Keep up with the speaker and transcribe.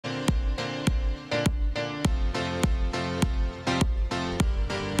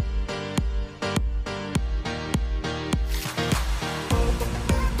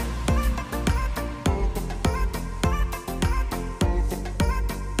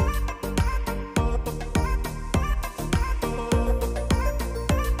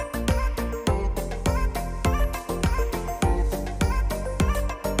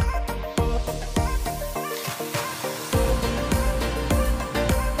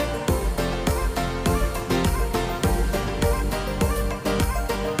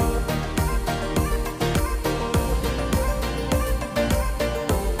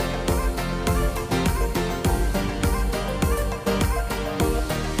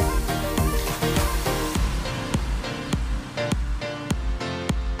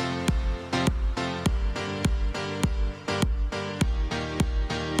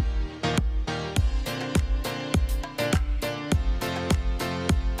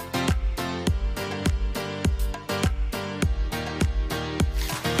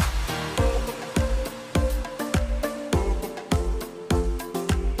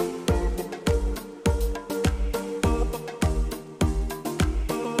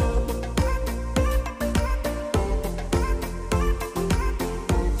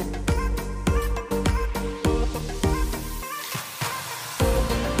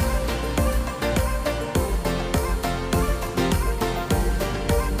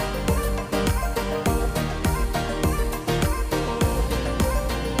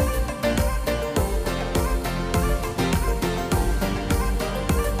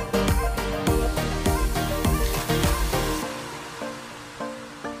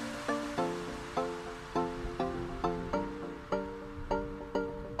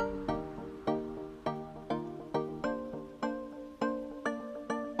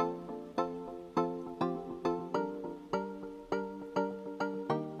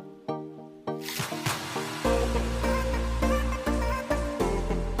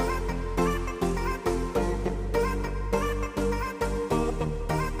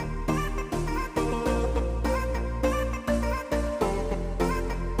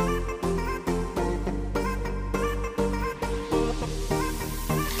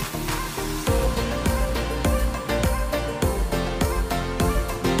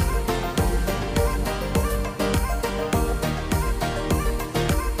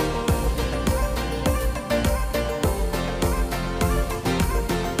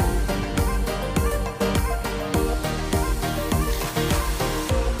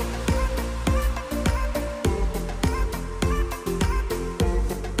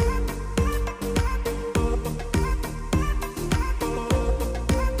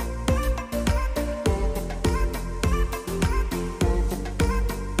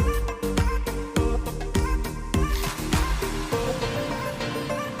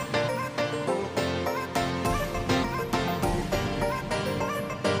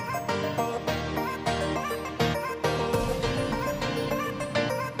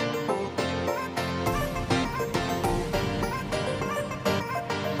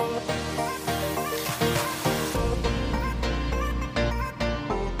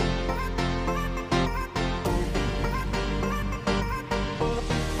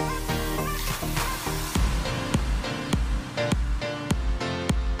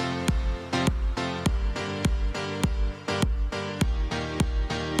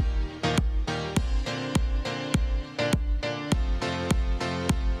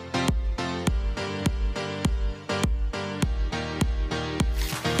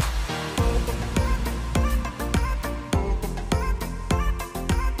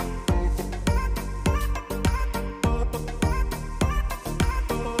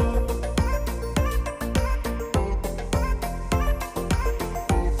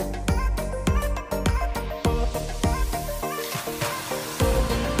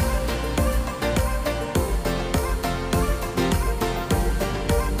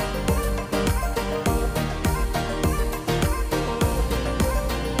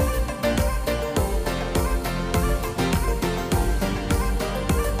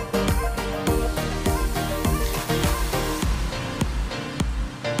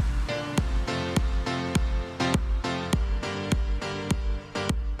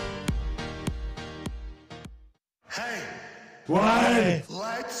One.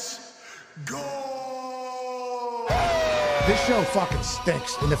 Let's go. This show fucking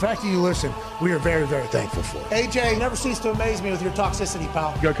stinks, and the fact that you listen, we are very, very thankful for. AJ, never cease to amaze me with your toxicity,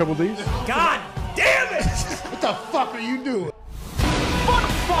 pal. You got a couple of these? God damn it! What the fuck are you doing?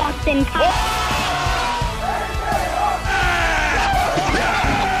 Fuck Boston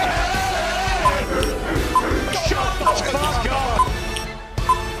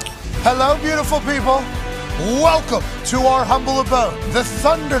Hello, beautiful people. Welcome to our humble abode, the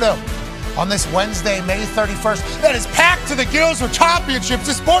Thunderdome. On this Wednesday, May 31st, that is packed to the gills with championships.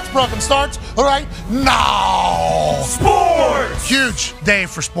 The sports program starts right now. Sports! Huge day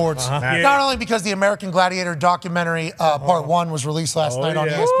for sports. Not only because the American Gladiator documentary part 1 was released last night on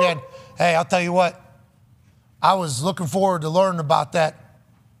ESPN. Hey, I'll tell you what. I was looking forward to learning about that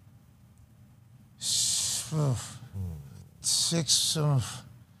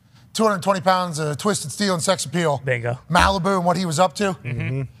 220 pounds of twisted steel and sex appeal. Bingo. Malibu and what he was up to.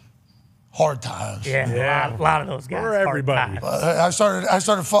 Mm-hmm. Hard times. Yeah. A lot of those guys. For everybody. I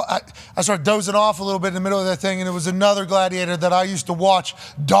started dozing off a little bit in the middle of that thing, and it was another gladiator that I used to watch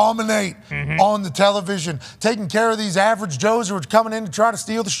dominate on the television, taking care of these average Joes who were coming in to try to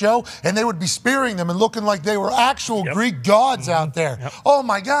steal the show, and they would be spearing them and looking like they were actual Greek gods out there. Oh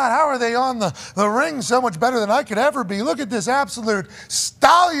my God, how are they on the ring so much better than I could ever be? Look at this absolute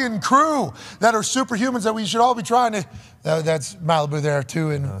stallion crew that are superhumans that we should all be trying to. That's Malibu there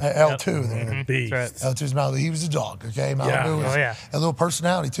too, and L2 there. Beast. L2's Malibu. He was a dog, okay? Malibu was a little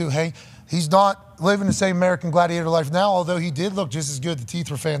personality too. Hey, he's not living the same American Gladiator life now, although he did look just as good. The teeth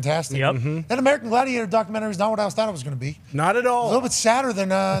were fantastic. That American Gladiator documentary is not what I thought it was going to be. Not at all. A little bit sadder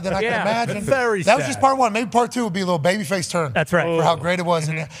than I could imagine. Very That was sad. just part 1. Maybe part 2 would be a little babyface turn. That's right. For how great it was.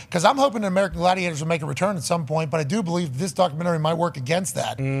 Because I'm hoping that American Gladiators will make a return at some point, but I do believe this documentary might work against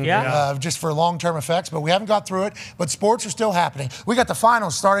that. Just for long-term effects, but we haven't got through it. But sports are still happening. We got the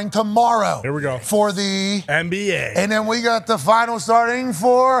finals starting tomorrow. Here we go. For the NBA. And then we got the finals starting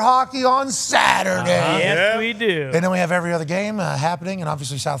for hockey on Saturday. Yes, we do. And then we have every other game happening, and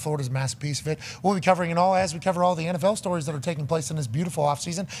obviously South Florida's a massive piece of it. We'll be covering it all as we cover all the NFL stories that are taking place in this beautiful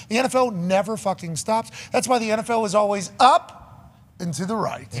offseason. The NFL never fucking stops. That's why the NFL is always up and to the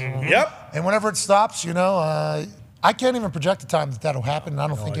right. Yep. And whenever it stops, I can't even project the time that that'll happen, and I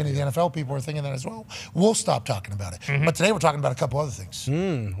don't think any of the NFL people are thinking that as well. We'll stop talking about it. But today we're talking about a couple other things.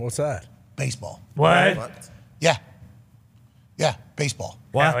 What's that? Baseball. What? Yeah. Yeah, baseball.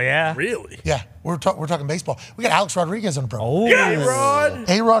 What? Hell yeah. Really? Yeah, we're talking baseball. We got Alex Rodriguez on the program. A-Rod.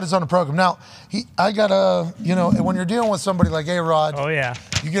 A-Rod is on the program. Now, when you're dealing with somebody like A-Rod,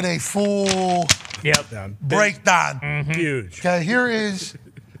 you get a full breakdown. Huge. Okay, here is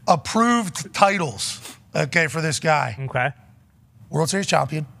approved titles, for this guy. Okay. World Series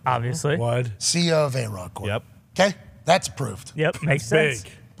champion. Obviously. What? CEO of A-Rod Corp. Yep. Okay, that's approved. Yep, makes sense.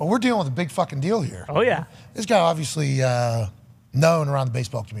 Big. But we're dealing with a big fucking deal here. Oh, yeah. This guy obviously known around the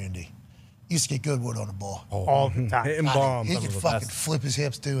baseball community. Used to get good wood on the ball. All the time. Hitting bombs. He could fucking flip his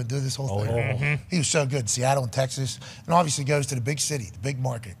hips too and do this whole thing. He was so good in Seattle and Texas, and obviously goes to the big city, the big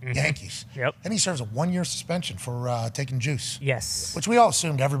market, Yankees. Yep. And he serves a 1-year suspension for taking juice. Yes. Which we all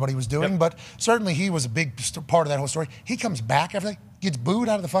assumed everybody was doing, but certainly he was a big part of that whole story. He comes back after that, gets booed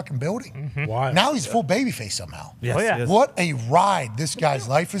out of the fucking building. Why? Now he's full babyface somehow. Yes. Oh, yeah. What a ride this guy's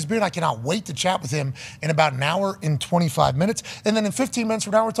life has been. I cannot wait to chat with him in about an hour and 25 minutes. And then in 15 minutes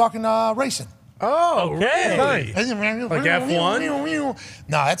from now, we're talking racing. Oh, Okay. really? Like F1?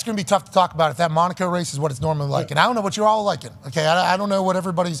 No, that's going to be tough to talk about. If that Monaco race is what it's normally like. And I don't know what you're all liking. Okay, I don't know what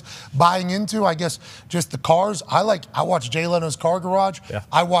everybody's buying into. I guess just the cars. I watch Jay Leno's Car Garage. Yeah.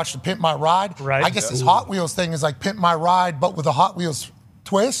 I watched the Pimp My Ride. Right. I guess this Hot Wheels thing is like Pimp My Ride, but with a Hot Wheels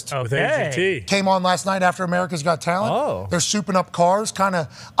twist. With Okay. AGT. Came on last night after America's Got Talent. Oh. They're souping up cars, kind of.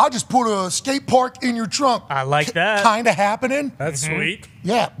 I'll just put a skate park in your trunk. I like that. Kind of happening. That's sweet.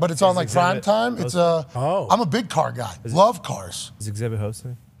 Yeah, but it's on like prime Exhibit time. It's I'm a big car guy. Love cars. Is Exhibit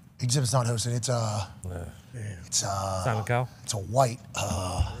hosting? Exhibit's not hosted. It's Simon Cowell? it's a white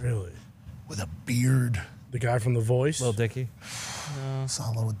Really? with a beard. The guy from The Voice? Little Dicky? It's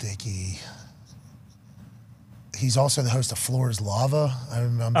not Little Dicky. He's also the host of Floor's Lava. I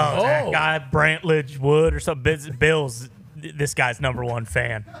remember. That guy, Brantlage Wood or something. Bill's this guy's #1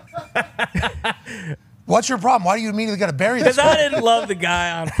 fan. What's your problem? Why do you immediately got to bury this? Because I didn't love the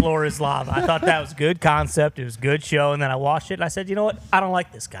guy on Floor is Lava. I thought that was a good concept. It was a good show. And then I watched it and I said, you know what? I don't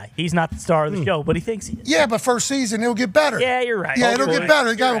like this guy. He's not the star of the show, but he thinks he is. Yeah, but first season, it'll get better. Yeah, you're right. Yeah, it'll get better.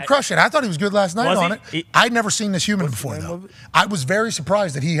 The guy You're will right. crush it. I thought he was good last night Was on he? it. I'd never seen this human before, though. I was very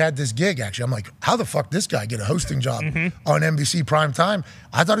surprised that he had this gig, actually. I'm like, how the fuck this guy get a hosting job on NBC prime time?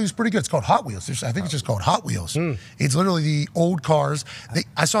 I thought he was pretty good. It's called Hot Wheels. I think it's just called Hot Wheels. It's literally the old cars.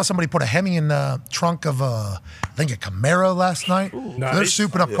 I saw somebody put a Hemi in the trunk of I think a Camaro last night. nice. They're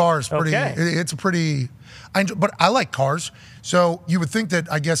souping up cars pretty. Okay. It's a pretty. But I like cars. So you would think that,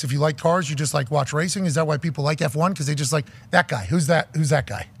 I guess, if you like cars, you just like watch racing. Is that why people like F1? Because they just like that guy. Who's that? Who's that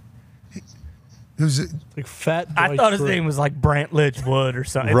guy? Who's Like fat. I Dwight thought his Schrute. name was like Brantlidge Wood or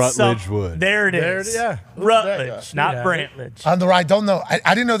something. Rutledge Wood. There it There is. it- yeah. Rutledge, not Yeah. Brantlidge. on the ride? Don't know.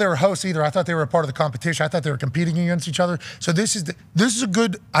 I didn't know they were hosts either. I thought they were a part of the competition. I thought they were competing against each other. So this is a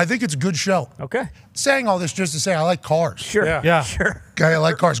good. I think it's a good show. Okay. Saying all this just to say I like cars. Sure. Yeah. Sure. Okay, I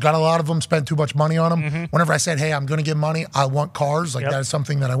like cars. Got a lot of them. Spend too much money on them. Whenever I said, "Hey, I'm going to get money. I want cars." Like Yep. that is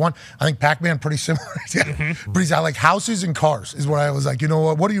something that I want. I think Pac-Man pretty similar. But he's I like houses and cars. Is what I was like. You know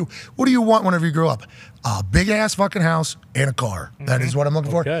what? What do you want whenever you grow up? A big ass fucking house and a car. That is what I'm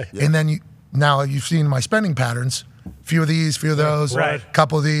looking Okay. for. And then now you've seen my spending patterns. Few of these, few of those, Right.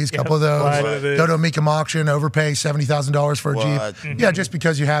 couple of these, couple of those. Right. Go to a Meekum auction, overpay $70,000 for a Jeep. Yeah, just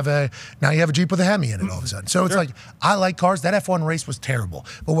because you have a Jeep with a Hemi in it all of a sudden. So it's like I like cars. That F1 race was terrible,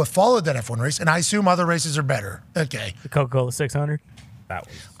 but what followed that F1 race, and I assume other races are better. Okay, The Coca-Cola 600. That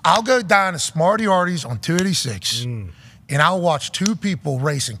was. I'll go down to Smarty Arties on 286. And I'll watch two people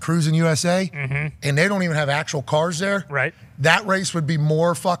racing Cruising USA, and they don't even have actual cars there. Right. That race would be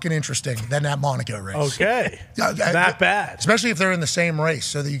more fucking interesting than that Monaco race. Okay. That bad. Especially if they're in the same race,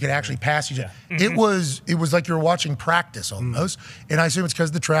 so that you could actually pass each other. It was like you were watching practice almost, and I assume it's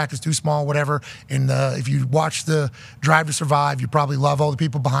because the track is too small, whatever. And if you watch the Drive to Survive, you probably love all the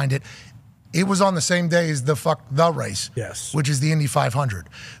people behind it. It was on the same day as the race, Yes. which is the Indy 500.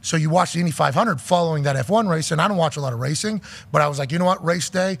 So you watch the Indy 500 following that F1 race, and I don't watch a lot of racing, but I was like, you know what, race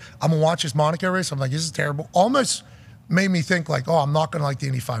day, I'm gonna watch this Monaco race. I'm like, this is terrible. Almost made me think like, oh, I'm not gonna like the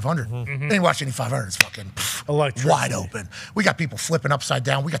Indy 500. Then you watch the Indy 500, it's fucking Electricity. wide open. We got people flipping upside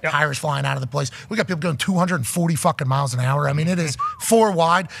down. We got tires flying out of the place. We got people going 240 fucking miles an hour. I mean, it is four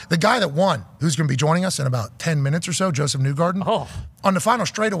wide. The guy that won, who's gonna be joining us in about 10 minutes or so, Joseph Newgarden. On the final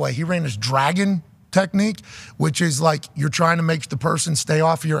straightaway, he ran his dragon technique, which is like you're trying to make the person stay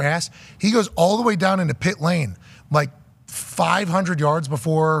off of your ass. He goes all the way down into pit lane, like 500 yards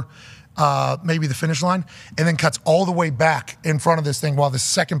before maybe the finish line, and then cuts all the way back in front of this thing while the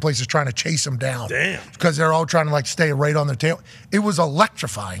second place is trying to chase him down. Damn. Because they're all trying to like stay right on their tail. It was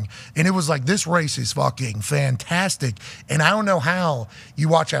electrifying. And it was like, this race is fucking fantastic. And I don't know how you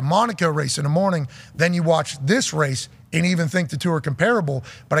watch that Monaco race in the morning, then you watch this race and even think the two are comparable.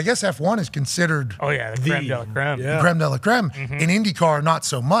 But I guess F1 is considered Oh, yeah. The creme de la creme. Yeah. creme de la creme. In IndyCar, not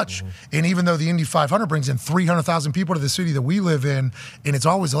so much. And even though the Indy 500 brings in 300,000 people to the city that we live in, and it's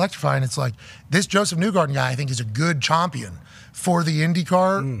always electrifying, it's like this Joseph Newgarden guy, I think, is a good champion for the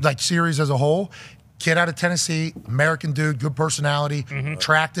IndyCar like series as a whole. Kid out of Tennessee, American dude, good personality,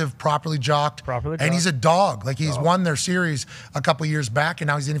 attractive, properly jocked, and he's a dog. Like he's won their series a couple years back, and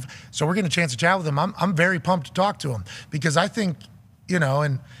now he's in. So we're getting a chance to chat with him. I'm very pumped to talk to him because I think, and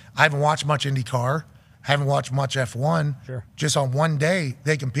I haven't watched much IndyCar, haven't watched much F1. Sure. Just on one day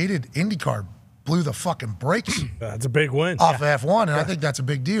they competed, IndyCar blew the fucking brakes That's a big win. off of F1, and I think that's a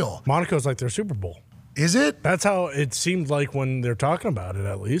big deal. Monaco's like their Super Bowl. Is it? That's how it seemed like when they're talking about it,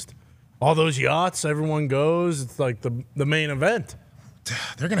 at least. All those yachts, everyone goes. It's like the main event.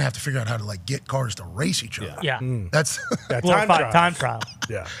 They're gonna have to figure out how to like get cars to race each other. Yeah. That's. Yeah, Glorified time trial. trial.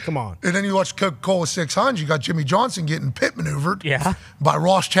 Yeah, come on. And then you watch Coca-Cola 600. You got Jimmy Johnson getting pit maneuvered Yeah. by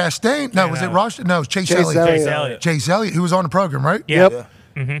Ross Chastain. No, was it Ross? No, it was Chase Elliott. Chase Elliott. Chase Elliott, who was on the program, right? Yeah.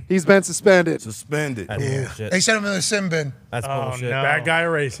 He's been suspended. Suspended. That's bullshit. They sent him in the sim bin. That's bullshit. no. Bad guy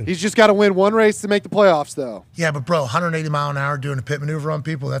racing. He's just got to win one race to make the playoffs, though. Yeah, but bro, 180 mile an hour doing a pit maneuver on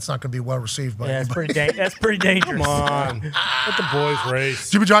people, that's not going to be well received by Yeah, that's anybody. pretty dangerous. Come on. Let the boys race.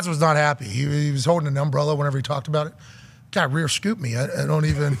 Jimmy Johnson was not happy. He was holding an umbrella whenever he talked about it. God, rear scoop me. I don't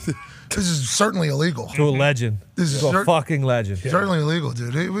even. This is certainly illegal. To a legend. This is to a fucking legend. Certainly illegal,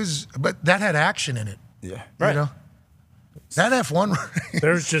 dude. It was, but that had action in it. Yeah. You know? That F1 race.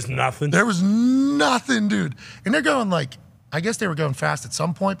 There's just nothing. There was nothing, dude. And they're going like, I guess they were going fast at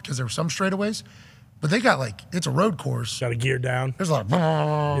some point because there were some straightaways, but they got like, it's a road course. Got to gear down. There's a lot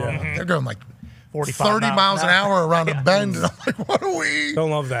of, they're going like 45 30 miles an hour around a bend. And I'm like, what are we? Don't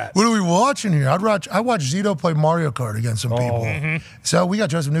love that. What are we watching here? I watched Zito play Mario Kart against some people. So we got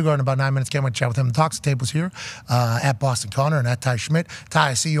Joseph Newgarden in about 9 minutes. Can't wait to chat with him. The Toxic Tape was here at Boston Connor and at Ty Schmidt.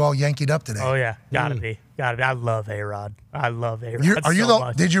 Ty, I see you all yankied up today. Oh, yeah. Gotta be. I love A-Rod. I love A-Rod so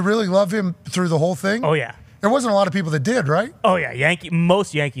much. Did you really love him through the whole thing? Oh, yeah. There wasn't a lot of people that did, right? Oh, yeah.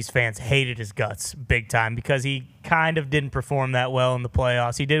 Most Yankees fans hated his guts big time because he kind of didn't perform that well in the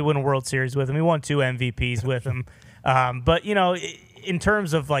playoffs. He did win a World Series with him. He won 2 MVPs with him. But, you know, in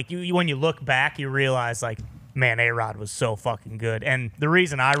terms of, like, when you look back, you realize, like, man, A-Rod was so fucking good. And the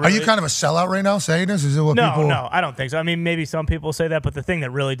reason I really... Are you kind of a sellout right now saying this? Is it what people... No, I don't think so. I mean, maybe some people say that, but the thing that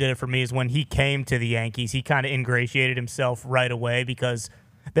really did it for me is when he came to the Yankees, he kind of ingratiated himself right away because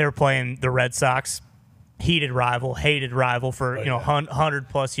they were playing the Red Sox. Hated rival for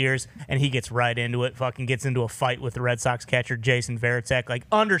 100+ years, and he gets right into it. Fucking gets into a fight with the Red Sox catcher Jason Varitek. Like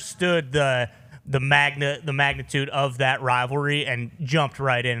understood the magnitude of that rivalry and jumped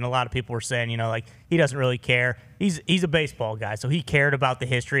right in. And a lot of people were saying, like he doesn't really care. He's a baseball guy, so he cared about the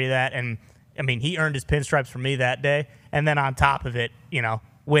history of that. And I mean, he earned his pinstripes for me that day. And then on top of it,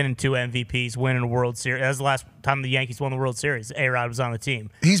 winning 2 MVPs, winning a World Series. That was the last time the Yankees won the World Series. A-Rod was on the team.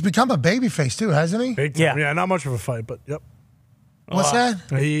 He's become a babyface too, hasn't he? Big time. Yeah, not much of a fight, but yep. What's that?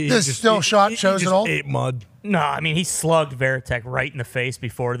 He shows it all? Ate mud. No, I mean, he slugged Varitek right in the face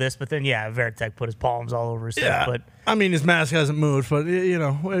before this, but then, Varitek put his palms all over his head. But I mean, his mask hasn't moved, but,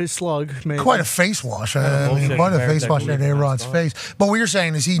 a slug. Maybe. Quite a face wash. Quite a face wash in A-Rod's face. But what you're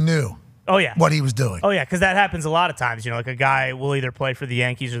saying is he knew. Oh, yeah. What he was doing. Oh, yeah, because that happens a lot of times. Like a guy will either play for the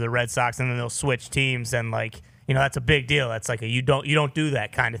Yankees or the Red Sox, and then they'll switch teams, and, that's a big deal. That's like you don't do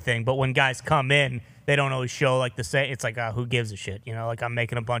that kind of thing. But when guys come in, they don't always show like the same. It's like, who gives a shit? Like I'm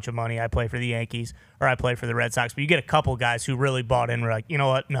making a bunch of money. I play for the Yankees or I play for the Red Sox. But you get a couple guys who really bought in. We're like, you know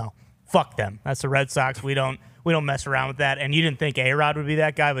what? No, fuck them. That's the Red Sox. We don't mess around with that. And you didn't think A-Rod would be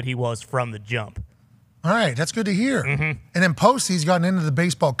that guy, but he was from the jump. All right, that's good to hear. And then post, he's gotten into the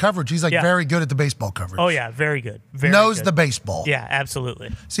baseball coverage. He's very good at the baseball coverage. Oh, yeah, very good. Knows the baseball. Yeah,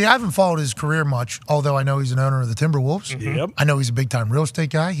 absolutely. See, I haven't followed his career much, although I know he's an owner of the Timberwolves. Yep. I know he's a big-time real estate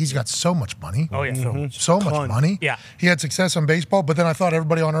guy. He's got so much money. Oh, yeah. So much money. Yeah. He had success on baseball, but then I thought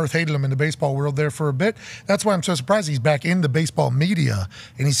everybody on earth hated him in the baseball world there for a bit. That's why I'm so surprised he's back in the baseball media,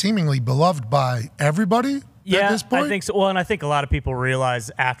 and he's seemingly beloved by everybody. Yeah, at this point? I think so. Well, and I think a lot of people realize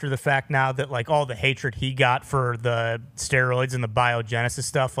after the fact now that all the hatred he got for the steroids and the biogenesis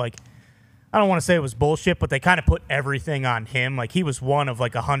stuff, I don't want to say it was bullshit, but they kind of put everything on him. He was one of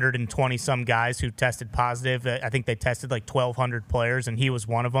 120 some guys who tested positive. I think they tested 1,200 players, and he was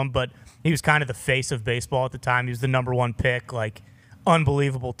one of them. But he was kind of the face of baseball at the time. He was the #1 pick.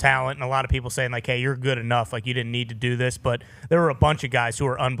 Unbelievable talent, and a lot of people saying hey, you're good enough, you didn't need to do this. But there were a bunch of guys who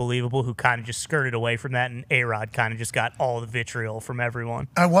were unbelievable who kind of just skirted away from that, and A-Rod kind of just got all the vitriol from everyone.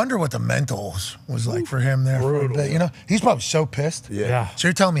 I wonder what the mentals was like for him there. For a bit. He's probably so pissed. Yeah. So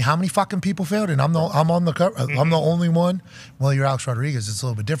you're telling me how many fucking people failed, and I'm on the cover. I'm the only one. Well, you're Alex Rodriguez. It's a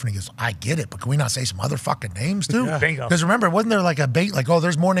little bit different. He goes, I get it, but can we not say some other fucking names too? Yeah. Bingo. Because remember, wasn't there a bait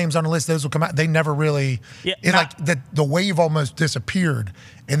there's more names on the list. Those will come out. They never really. Yeah. The wave almost disappeared.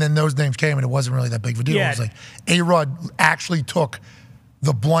 And then those names came, and it wasn't really that big of a deal. Yeah. It was A-Rod actually took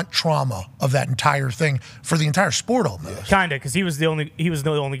the blunt trauma of that entire thing for the entire sport almost. Kinda, because he was the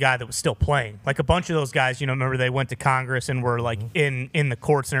only guy that was still playing. A bunch of those guys, remember they went to Congress and were in the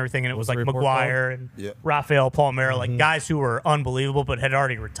courts and everything, and it was McGuire and Rafael Palmeiro, guys who were unbelievable but had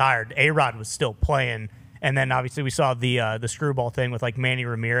already retired. A-Rod was still playing. And then obviously we saw the screwball thing with Manny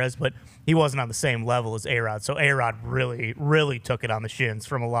Ramirez, but he wasn't on the same level as A-Rod. So A-Rod really, really took it on the shins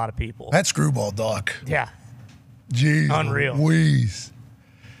from a lot of people. That screwball doc. Yeah. Jeez. Unreal. Louise.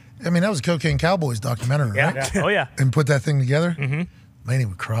 I mean, that was Cocaine Cowboys documentary, right? Yeah. Oh, yeah. And put that thing together? Mm-hmm. Manny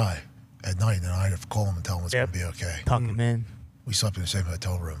would cry at night, and then I'd have to call him and tell him it's going to be okay. Tuck him in. We slept in the same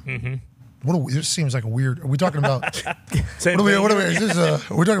hotel room. Mm-hmm. This seems like a weird. Are we talking about? Same are we talking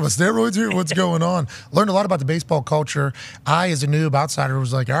about steroids here? What's going on? Learned a lot about the baseball culture. I, as a noob outsider,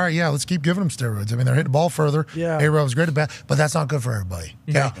 was like, all right, yeah, let's keep giving them steroids. I mean, they're hitting the ball further. Yeah. A-Rod was great at bat, but that's not good for everybody.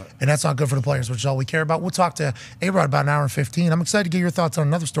 Okay, No. And that's not good for the players, which is all we care about. We'll talk to A-Rod about an hour and 15. I'm excited to get your thoughts on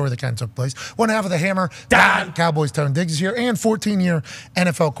another story that kind of took place. One half of the Hammer, Dahn. Cowboys. Tone Diggs is here, and 14-year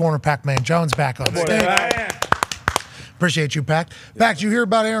NFL corner Pac-Man Jones back on stage. Appreciate you, Pac. Pac, did you hear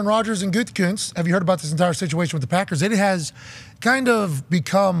about Aaron Rodgers and Gutekunst? Have you heard about this entire situation with the Packers? It has kind of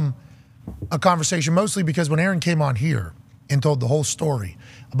become a conversation, mostly because when Aaron came on here and told the whole story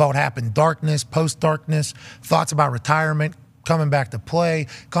about what happened, darkness, post-darkness, thoughts about retirement, coming back to play,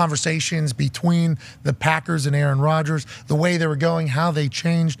 conversations between the Packers and Aaron Rodgers, the way they were going, how they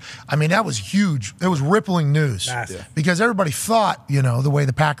changed. I mean, that was huge. It was rippling news because everybody thought, the way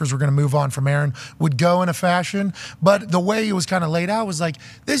the Packers were going to move on from Aaron would go in a fashion. But the way it was kind of laid out was like,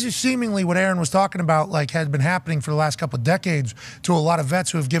 this is seemingly what Aaron was talking about, like had been happening for the last couple of decades to a lot of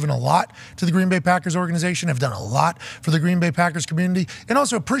vets who have given a lot to the Green Bay Packers organization, have done a lot for the Green Bay Packers community, and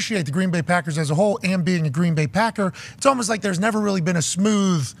also appreciate the Green Bay Packers as a whole and being a Green Bay Packer. It's almost like there's never really been a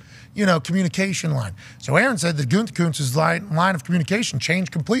smooth, communication line. So Aaron said that Gutekunst's line of communication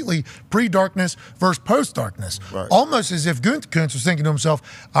changed completely pre-darkness versus post-darkness. Right. Almost as if Gutekunst was thinking to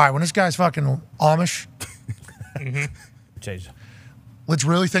himself, all right, when this guy's fucking Amish, let's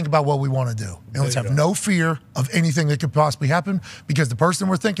really think about what we want to do. And let's have no fear of anything that could possibly happen because the person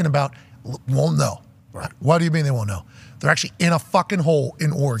we're thinking about won't know. Right. What do you mean they won't know? They're actually in a fucking hole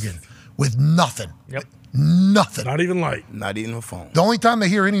in Oregon with nothing. Yep. Nothing. Not even light. Not even a phone. The only time they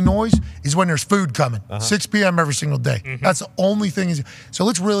hear any noise is when there's food coming. 6 p.m. every single day. That's the only thing. So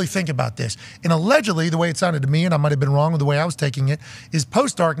let's really think about this. And allegedly, the way it sounded to me, and I might have been wrong with the way I was taking it, is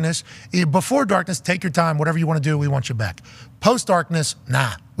post-darkness. Before darkness, take your time. Whatever you want to do, we want you back. Post-darkness,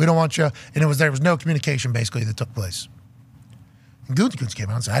 nah, we don't want you. And there was no communication, basically, that took place. And Gutekunst came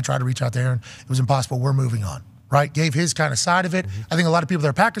out and said, I tried to reach out to Aaron. It was impossible. We're moving on. Right, gave his kind of side of it. I think a lot of people that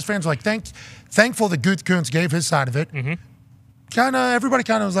are Packers fans were like, thankful that Gutekunst gave his side of it. Everybody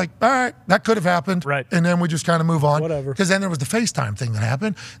kind of was like, all right, that could have happened. Right. And then we just kind of move on. Whatever. Because then there was the FaceTime thing that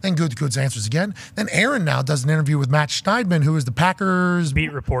happened. Then Gutekunst answers again. Then Aaron now does an interview with Matt Steinman, who is the Packers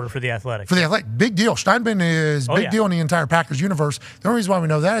beat reporter for The Athletic. Big deal. Steinman is big deal in the entire Packers universe. The only reason why we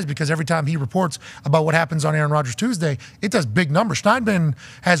know that is because every time he reports about what happens on Aaron Rodgers Tuesday, it does big numbers. Steinman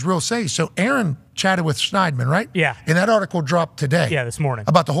has real say. So Aaron chatted with Schneidman, right? Yeah. And that article dropped today. Yeah, this morning.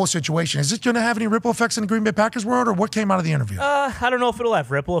 About the whole situation. Is this going to have any ripple effects in the Green Bay Packers world, or what came out of the interview? I don't know if it'll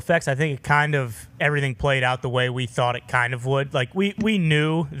have ripple effects. I think everything played out the way we thought it kind of would. Like, we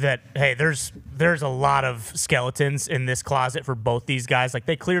knew that, hey, there's a lot of skeletons in this closet for both these guys. Like,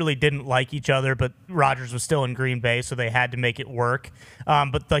 they clearly didn't like each other, but Rodgers was still in Green Bay, so they had to make it work.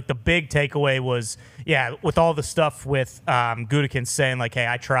 But, like, the big takeaway was, with all the stuff with Gutekunst saying, like, hey,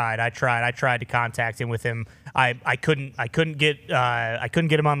 I tried to contact him with him. I couldn't get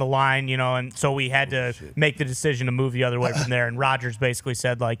him on the line, and so we had to make the decision to move the other way from there. And Rodgers basically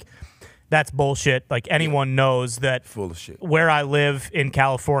said, like, that's bullshit. Like, anyone knows that full of shit. Where I live in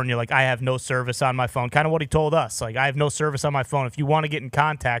California, like, I have no service on my phone. Kind of what he told us. Like, I have no service on my phone. If you want to get in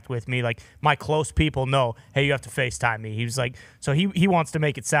contact with me, like, my close people know, hey, you have to FaceTime me. He was like, so he wants to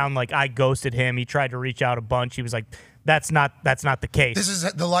make it sound like I ghosted him. He tried to reach out a bunch. He was like, that's not the case. This is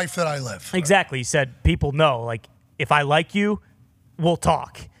the life that I live. Exactly. He said, people know, like, if I like you, we'll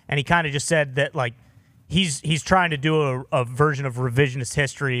talk. And he kind of just said that, like, he's trying to do a version of revisionist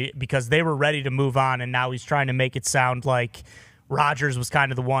history because they were ready to move on, and now he's trying to make it sound like Rodgers was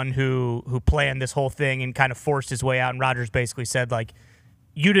kind of the one who planned this whole thing and kind of forced his way out. And Rodgers basically said, like,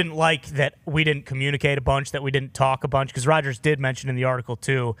 you didn't like that we didn't communicate a bunch, that we didn't talk a bunch, because Rodgers did mention in the article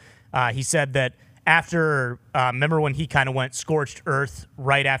too. He said that after, remember when he kind of went scorched earth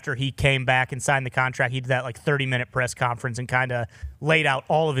right after he came back and signed the contract, he did that like 30-minute press conference and kind of laid out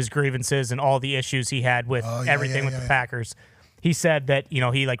all of his grievances and all the issues he had with everything with the Packers. He said that,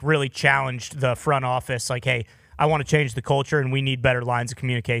 he like really challenged the front office, like, hey, I want to change the culture and we need better lines of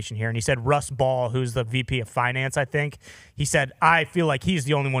communication here. And he said Russ Ball, who's the VP of finance, I think, he said, I feel like he's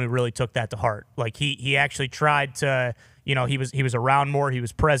the only one who really took that to heart. Like, he actually tried to, he was around more, he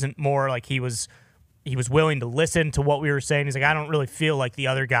was present more, like he was willing to listen to what we were saying. He's like, I don't really feel like the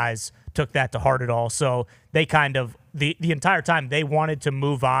other guys took that to heart at all. So they kind of, the entire time they wanted to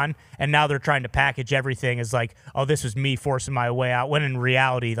move on, and now they're trying to package everything as like, oh, this was me forcing my way out, when in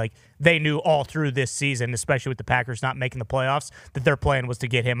reality, like, they knew all through this season, especially with the Packers not making the playoffs, that their plan was to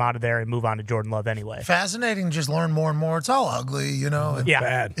get him out of there and move on to Jordan Love anyway. Fascinating to just learn more and more. It's all ugly,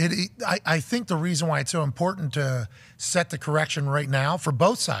 Bad. I think the reason why it's so important to set the correction right now for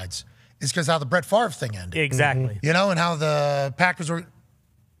both sides is because how the Brett Favre thing ended. Exactly. And how the Packers were.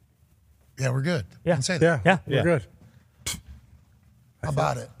 Yeah, we're good. Yeah. I can say that. Yeah. We're good. How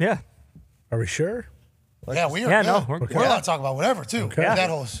about it? Yeah. Are we sure? Yeah, we are. Yeah, good. no, we're We're allowed to talk about whatever, too. Okay. That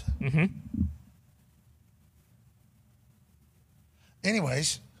whole.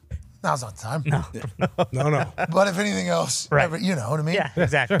 Anyways, now's not the time. No. But if anything else, Right. you know what I mean? Yeah,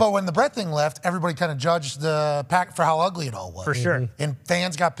 exactly. But when the Brett thing left, everybody kind of judged the Pack for how ugly it all was. For sure. And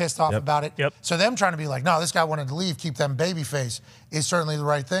fans got pissed off about it. Yep. So them trying to be like, no, this guy wanted to leave, keep them babyface is certainly the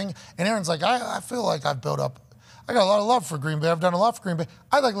right thing. And Aaron's like, I feel like I've built up I got a lot of love for Green Bay. I've done a lot for Green Bay.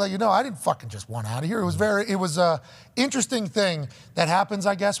 I'd like to let you know I didn't fucking just want out of here. It was a interesting thing that happens,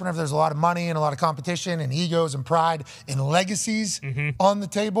 I guess, whenever there's a lot of money and a lot of competition and egos and pride and legacies on the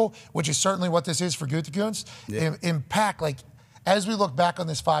table, which is certainly what this is for Gutekunst. Yeah. Impact, like, as we look back on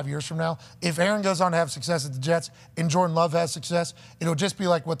this 5 years from now, if Aaron goes on to have success at the Jets and Jordan Love has success, it'll just be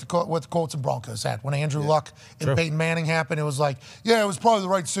like what the Colts and Broncos had. When Andrew Luck and Peyton Manning happened, it was like, yeah, it was probably the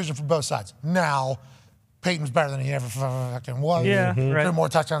right decision for both sides. Now, Peyton was better than he ever fucking was. Yeah, right. Had more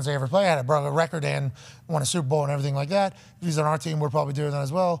touchdowns than he ever played. Had a record and won a Super Bowl and everything like that. If he's on our team, we're probably doing that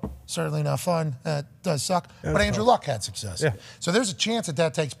as well. Certainly not fun. That does suck. Yeah, but Andrew Luck had success. Yeah. So there's a chance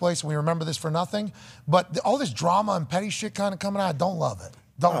that takes place, and we remember this for nothing. But all this drama and petty shit kind of coming out, I don't love it.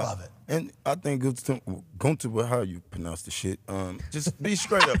 Don't love it. And I think Gunther, how you pronounce the shit, just be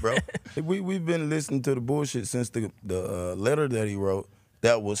straight up, bro. We've been listening to the bullshit since the letter that he wrote.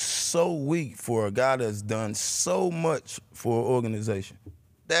 That was so weak for a guy that's done so much for an organization.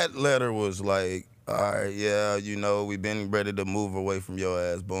 That letter was like, all right, yeah, you know, we've been ready to move away from your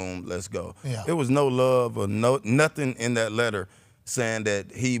ass. Boom, let's go. Yeah. There was no love or nothing in that letter saying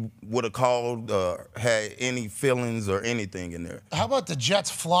that he would have called or had any feelings or anything in there. How about the Jets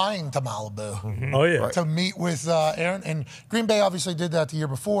flying to Malibu? Mm-hmm. Oh, yeah. To meet with Aaron. And Green Bay obviously did that the year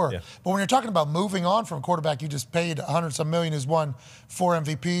before. Yeah. But when you're talking about moving on from a quarterback you just paid $100-some million, who's won 4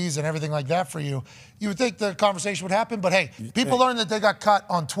 MVPs and everything like that for you, you would think the conversation would happen. But, hey, people learn that they got cut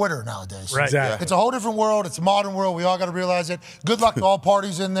on Twitter nowadays. Right. Exactly. It's a whole different world. It's a modern world. We all got to realize it. Good luck to all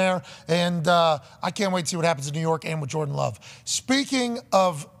parties in there. And I can't wait to see what happens in New York and with Jordan Love. Speaking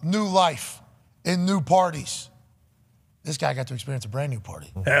of new life and new parties, this guy got to experience a brand new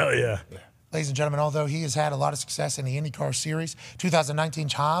party. Hell yeah. Ladies and gentlemen, although he has had a lot of success in the IndyCar Series, 2019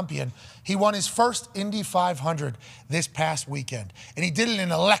 champion, he won his first Indy 500 this past weekend. And he did it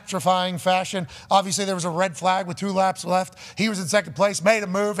in electrifying fashion. Obviously, there was a red flag with 2 laps left. He was in second place, made a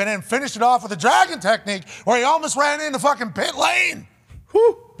move, and then finished it off with a dragon technique where he almost ran into fucking pit lane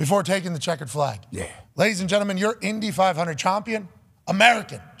before taking the checkered flag. Yeah. Ladies and gentlemen, your Indy 500 champion,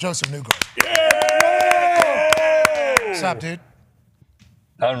 American Joseph Newgarden. Yeah! What's up, dude?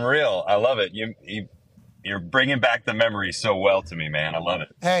 Unreal. I love it. You're bringing back the memories so well to me, man. I love it.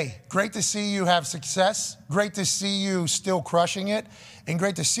 Hey, great to see you have success. Great to see you still crushing it. And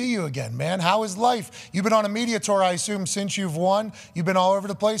great to see you again, man. How is life? You've been on a media tour, I assume, since you've won. You've been all over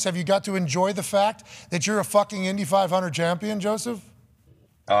the place. Have you got to enjoy the fact that you're a fucking Indy 500 champion, Joseph?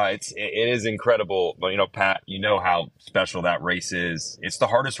 It is incredible. But, you know, Pat, you know how special that race is. It's the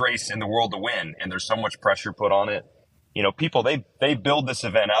hardest race in the world to win, and there's so much pressure put on it. You know, people, they build this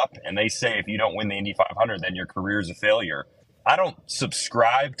event up, and they say if you don't win the Indy 500, then your career is a failure. I don't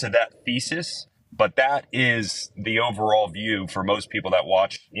subscribe to that thesis, but that is the overall view for most people that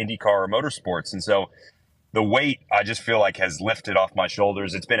watch IndyCar or motorsports. And so the weight, I just feel like, has lifted off my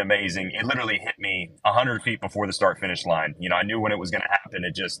shoulders. It's been amazing. It literally hit me 100 feet before the start-finish line. You know, I knew when it was going to happen.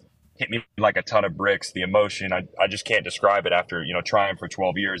 It just hit me like a ton of bricks. The emotion, I just can't describe it after, you know, trying for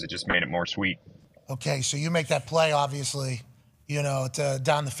 12 years. It just made it more sweet. Okay, so you make that play, obviously, you know,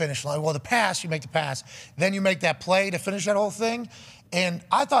 down the finish line. Well, the pass, you make the pass. Then you make that play to finish that whole thing. And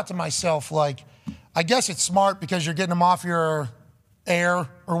I thought to myself, like, I guess it's smart because you're getting them off your air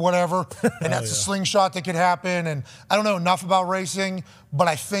or whatever, and that's a slingshot that could happen. And I don't know enough about racing, but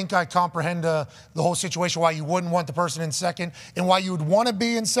I think I comprehend the whole situation, why you wouldn't want the person in second and why you would want to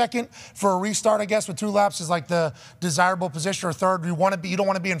be in second for a restart, I guess, with 2 laps is like the desirable position, or third. You don't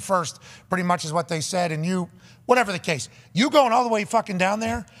want to be in first, pretty much is what they said. And you, whatever the case, you going all the way fucking down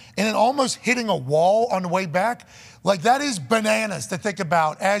there and then almost hitting a wall on the way back. Like, that is bananas to think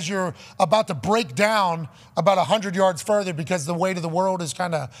about as you're about to break down about 100 yards further because the weight of the world is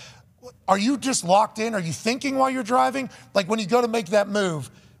kind of, are you just locked in? Are you thinking while you're driving? Like, when you go to make that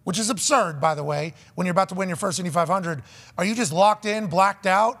move, which is absurd, by the way, when you're about to win your first Indy 500, are you just locked in, blacked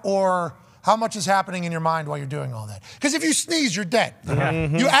out, or how much is happening in your mind while you're doing all that? Because if you sneeze, you're dead.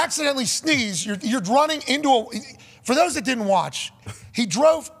 Mm-hmm. You accidentally sneeze, you're running into a, for those that didn't watch, he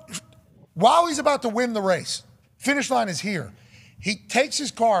drove, while he's about to win the race, finish line is here. He takes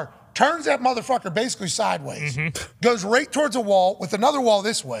his car, turns that motherfucker basically sideways, goes right towards a wall with another wall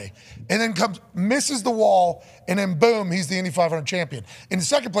this way, and then misses the wall, and then boom, he's the Indy 500 champion. In the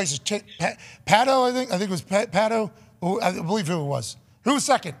second place is Pato, I think it was Pato, I believe who it was. Who was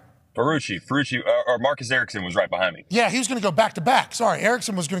second? Ferrucci, or Marcus Ericsson was right behind me. Yeah, he was going to go back-to-back. Sorry,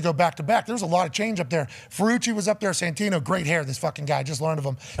 Ericsson was going to go back-to-back. There was a lot of change up there. Ferrucci was up there. Santino, great hair, this fucking guy. Just learned of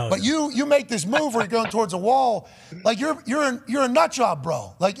him. Oh, but yeah. you make this move where you're going towards a wall. Like, you're a nut job,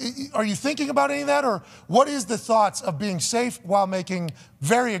 bro. Like, are you thinking about any of that? Or what is the thoughts of being safe while making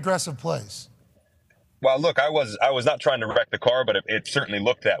very aggressive plays? Well, look, I was not trying to wreck the car, but it certainly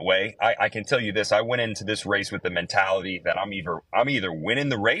looked that way. I can tell you this: I went into this race with the mentality that I'm either winning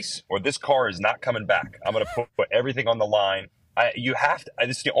the race or this car is not coming back. I'm going to put everything on the line. You have to.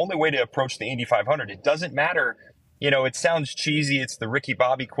 It's the only way to approach the Indy 500. It doesn't matter. It sounds cheesy. It's the Ricky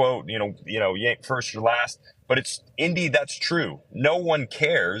Bobby quote. You ain't first or last, but it's Indy. That's true. No one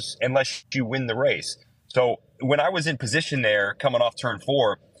cares unless you win the race. So when I was in position there, coming off turn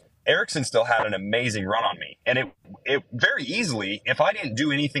 4. Ericsson still had an amazing run on me. And it very easily, if I didn't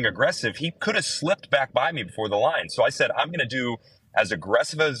do anything aggressive, he could have slipped back by me before the line. So I said, I'm going to do as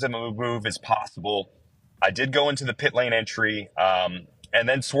aggressive as a move as possible. I did go into the pit lane entry and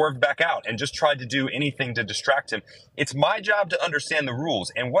then swerved back out and just tried to do anything to distract him. It's my job to understand the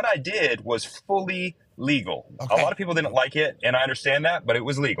rules. And what I did was fully legal. Okay. A lot of people didn't like it, and I understand that, but it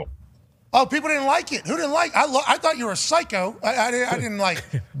was legal. Oh, people didn't like it. Who didn't like? I thought you were a psycho. I didn't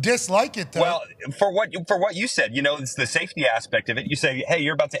dislike it though. Well, for what you said, it's the safety aspect of it. You say, hey,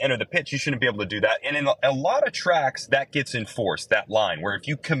 you're about to enter the pit. You shouldn't be able to do that. And in a lot of tracks, that gets enforced. That line where if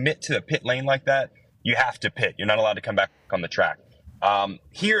you commit to the pit lane like that, you have to pit. You're not allowed to come back on the track.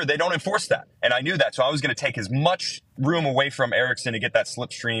 Here, they don't enforce that, and I knew that, so I was going to take as much room away from Ericsson to get that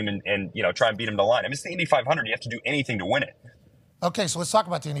slipstream and try and beat him to the line. I mean, it's the Indy 500. You have to do anything to win it. Okay, so let's talk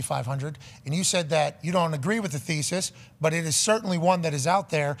about the Indy 500. And you said that you don't agree with the thesis, but it is certainly one that is out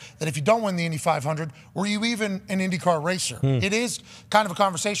there that if you don't win the Indy 500, were you even an IndyCar racer? It is kind of a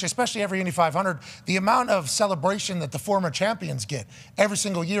conversation, especially every Indy 500. The amount of celebration that the former champions get every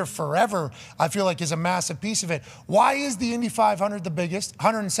single year forever, I feel like is a massive piece of it. Why is the Indy 500 the biggest,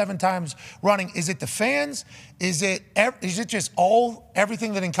 107 times running? Is it the fans? Is it just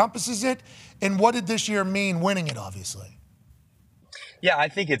everything that encompasses it? And what did this year mean winning it, obviously? Yeah, I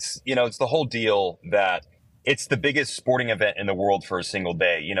think it's the whole deal that it's the biggest sporting event in the world for a single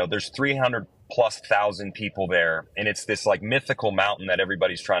day. There's 300,000+ people there, and it's this mythical mountain that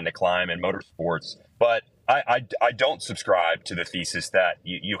everybody's trying to climb in motorsports. But I don't subscribe to the thesis that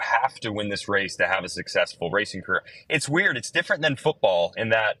you have to win this race to have a successful racing career. It's weird. It's different than football in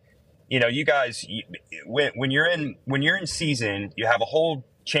that, you guys, when you're in season, you have a whole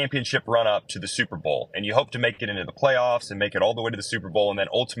championship run up to the Super Bowl, and you hope to make it into the playoffs and make it all the way to the Super Bowl and then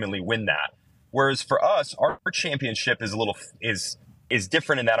ultimately win that. Whereas for us, our championship is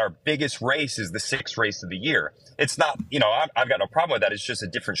different in that our biggest race is the 6th race of the year. It's not, I've got no problem with that. It's just a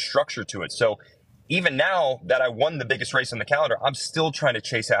different structure to it. So even now that I won the biggest race on the calendar, I'm still trying to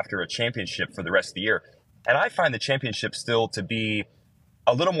chase after a championship for the rest of the year. And I find the championship still to be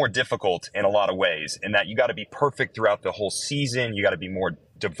a little more difficult in a lot of ways, in that you got to be perfect throughout the whole season. You got to be more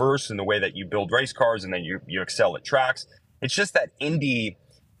diverse in the way that you build race cars, and then you excel at tracks. It's just that Indy,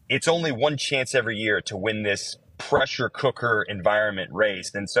 it's only one chance every year to win this pressure cooker environment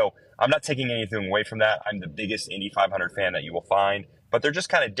race. And so I'm not taking anything away from that. I'm the biggest Indy 500 fan that you will find, but they're just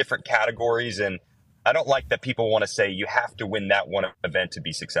kind of different categories. And I don't like that people want to say you have to win that one event to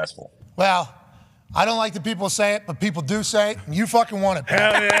be successful. Well, I don't like that people say it, but people do say it, and you fucking want it.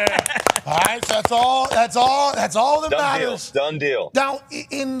 Hell yeah. All right, so that's all that matters. Done deal. Now,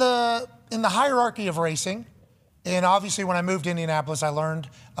 in the hierarchy of racing, and obviously when I moved to Indianapolis, I learned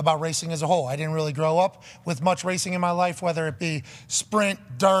about racing as a whole. I didn't really grow up with much racing in my life, whether it be sprint,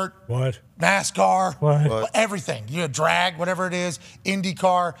 dirt, NASCAR, everything. Drag, whatever it is,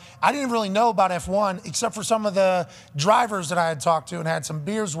 IndyCar. I didn't really know about F1 except for some of the drivers that I had talked to and had some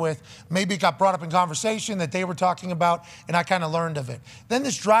beers with. Maybe it got brought up in conversation that they were talking about, and I kind of learned of it. Then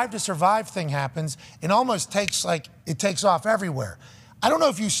this Drive to Survive thing happens and almost takes off everywhere. I don't know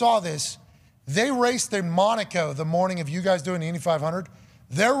if you saw this. They raced in Monaco the morning of you guys doing the Indy 500.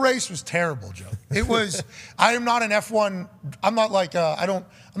 Their race was terrible, Joe. It was. I am not an F1. I'm not I'm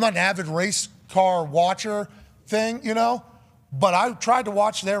not an avid race car watcher thing, But I tried to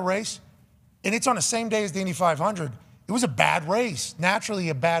watch their race, and it's on the same day as the Indy 500. It was a bad race, naturally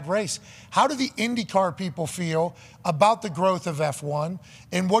a bad race. How do the IndyCar people feel about the growth of F1?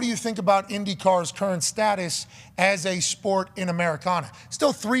 And what do you think about IndyCar's current status as a sport in Americana?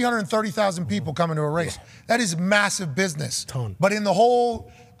 Still 330,000 people coming to a race. That is massive business. Ton. But in the whole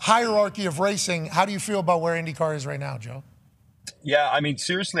hierarchy of racing, how do you feel about where IndyCar is right now, Joe? Yeah, I mean,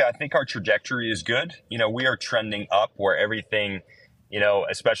 seriously, I think our trajectory is good. We are trending up where everything,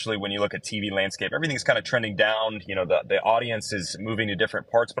 especially when you look at TV landscape, everything's kind of trending down. The audience is moving to different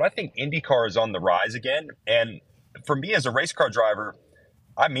parts, but I think IndyCar is on the rise again. And for me as a race car driver,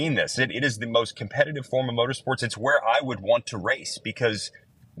 I mean this, it is the most competitive form of motorsports. It's where I would want to race because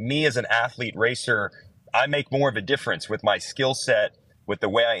me as an athlete racer, I make more of a difference with my skill set, with the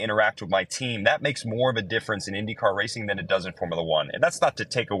way I interact with my team. That makes more of a difference in IndyCar racing than it does in Formula One. And that's not to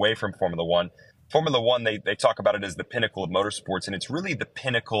take away from Formula One, Formula One, they talk about it as the pinnacle of motorsports, and it's really the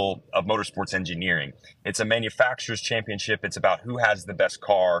pinnacle of motorsports engineering. It's a manufacturer's championship. It's about who has the best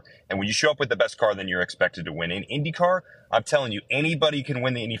car. And when you show up with the best car, then you're expected to win. In IndyCar, I'm telling you, anybody can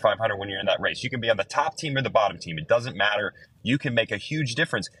win the Indy 500 when you're in that race. You can be on the top team or the bottom team. It doesn't matter. You can make a huge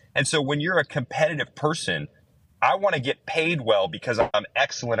difference. And so when you're a competitive person, I want to get paid well because I'm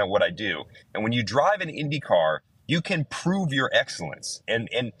excellent at what I do. And when you drive an IndyCar, you can prove your excellence. And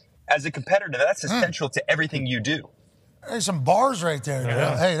as a competitor, that's essential to everything you do. There's some bars right there.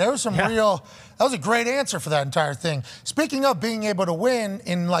 Yeah. Hey, there was some real. That was a great answer for that entire thing. Speaking of being able to win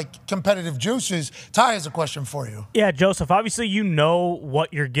in like competitive juices, Ty has a question for you. Yeah, Joseph. Obviously, you know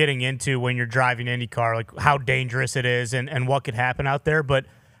what you're getting into when you're driving IndyCar, like how dangerous it is and what could happen out there. But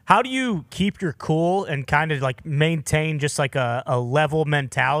how do you keep your cool and kind of like maintain just like a level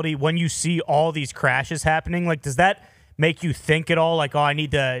mentality when you see all these crashes happening? Like, does that make you think at all like, oh, I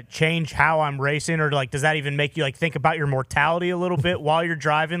need to change how I'm racing? Or like, does that even make you like think about your mortality a little bit while you're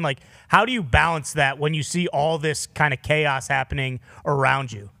driving? Like, how do you balance that when you see all this kind of chaos happening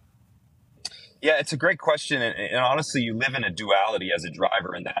around you? Yeah, it's a great question. And honestly, you live in a duality as a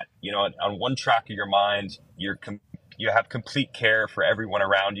driver in that, you know, on one track of your mind, you have complete care for everyone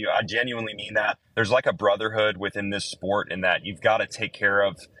around you. I genuinely mean that. There's like a brotherhood within this sport in that you've got to take care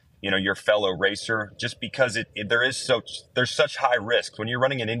of, you know, your fellow racer, just because there's such high risk. When you're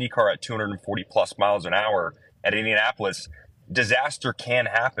running an IndyCar at 240 plus miles an hour at Indianapolis, disaster can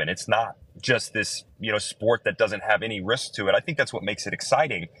happen. It's not just this, you know, sport that doesn't have any risk to it. I think that's what makes it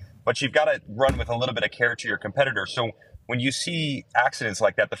exciting, but you've got to run with a little bit of care to your competitor. So when you see accidents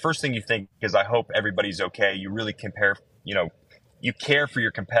like that, the first thing you think is, I hope everybody's okay. You really you care for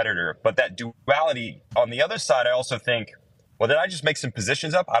your competitor. But that duality on the other side, I also think, well, did I just make some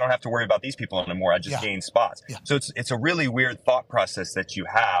positions up? I don't have to worry about these people anymore. I just gain spots. Yeah. So it's a really weird thought process that you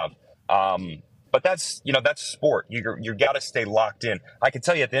have. But that's sport. You got to stay locked in. I can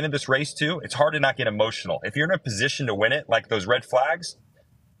tell you at the end of this race too, it's hard to not get emotional. If you're in a position to win it, like those red flags,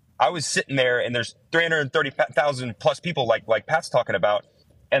 I was sitting there and there's 330,000 plus people like Pat's talking about.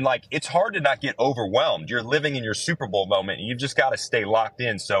 And like, it's hard to not get overwhelmed. You're living in your Super Bowl moment and you've just got to stay locked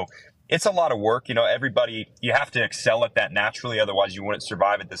in. So it's a lot of work. You know, you have to excel at that naturally. Otherwise you wouldn't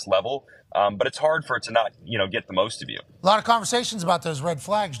survive at this level. But it's hard for it to not, get the most of you. A lot of conversations about those red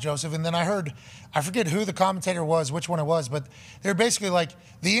flags, Joseph. And then I heard, I forget who the commentator was, which one it was, but they're basically like,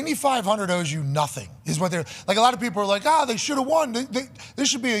 the Indy 500 owes you nothing, is what they're like. A lot of people are like, they should have won. There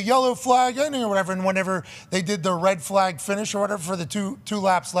should be a yellow flag ending or whatever. And whenever they did the red flag finish or whatever for the two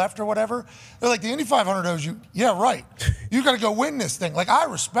laps left or whatever, they're like, the Indy 500 owes you. Yeah, right. You got to go win this thing. Like, I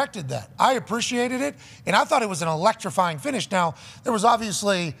respected that. I appreciated it. And I thought it was an electrifying finish. Now, there was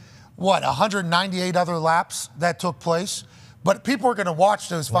obviously 198 other laps that took place, but people are going to watch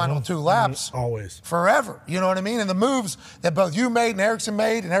those final two laps always forever. You know what I mean? And the moves that both you made and Erickson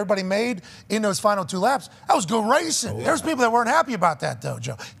made and everybody made in those final two laps, that was good racing. There's people that weren't happy about that though,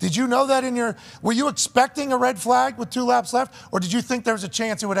 Joe. Did you know that were you expecting a red flag with 2 laps left, or did you think there was a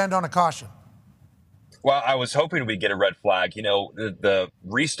chance it would end on a caution? Well, I was hoping we'd get a red flag. The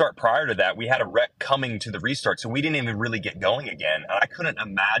restart prior to that, we had a wreck coming to the restart, so we didn't even really get going again. And I couldn't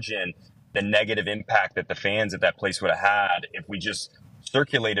imagine the negative impact that the fans at that place would have had if we just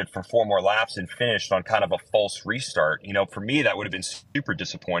circulated for 4 more laps and finished on kind of a false restart. For me, that would have been super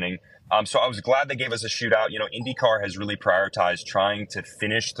disappointing. So I was glad they gave us a shootout. IndyCar has really prioritized trying to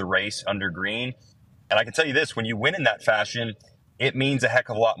finish the race under green. And I can tell you this, when you win in that fashion, it means a heck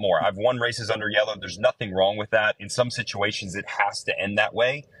of a lot more. I've won races under yellow. There's nothing wrong with that. In some situations, it has to end that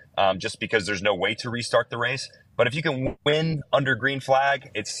way, just because there's no way to restart the race. But if you can win under green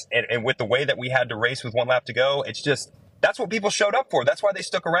flag, and with the way that we had to race with 1 lap to go, that's what people showed up for. That's why they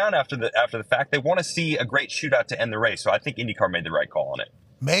stuck around after the fact. They want to see a great shootout to end the race. So I think IndyCar made the right call on it.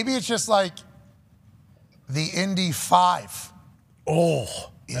 Maybe it's just like the Indy 5. Oh.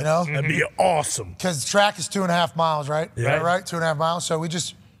 That'd be awesome. Because the track is 2.5 miles, right? Yeah. Right? 2.5 miles. So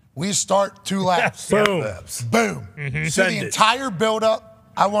we start 2 laps. Boom. Boom. Mm-hmm. So the entire buildup,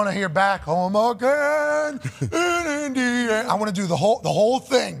 I want to hear back, home again in Indiana. I want to do the whole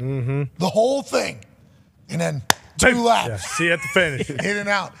thing. Mm-hmm. The whole thing. And then 2 laps. Yeah. See you at the finish. In and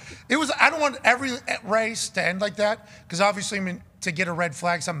out. I don't want every race to end like that, because obviously, to get a red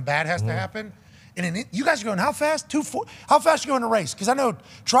flag, something bad has to happen. And you guys are going how fast? 240. How fast are you going to race? Because I know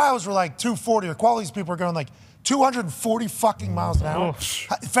trials were like 240, or qualities people are going like 240 fucking miles an hour.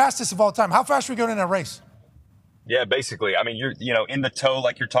 Fastest of all time. How fast are we going in a race? Yeah, basically. I mean, you're in the toe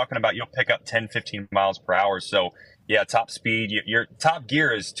like you're talking about, you'll pick up 10, 15 miles per hour. So, yeah, top speed. Your top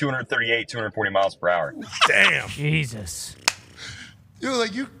gear is 238, 240 miles per hour. Damn. Jesus. You're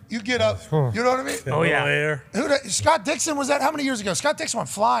like, you get up. You know what I mean? Oh, yeah. Air. Scott Dixon was that? How many years ago? Scott Dixon went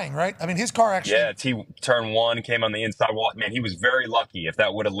flying, right? I mean, his car actually. Yeah, turn one, came on the inside wall. Man, he was very lucky if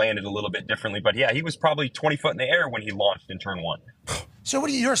that would have landed a little bit differently. But yeah, he was probably 20 foot in the air when he launched in turn one. So what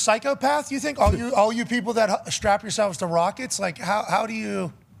are you're a psychopath, you think? All you people that strap yourselves to rockets? Like, how do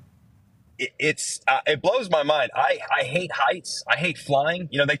you... It blows my mind. I hate heights. I hate flying.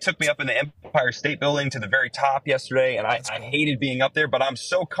 You know, they took me up in the Empire State Building to the very top yesterday, and I hated being up there, but I'm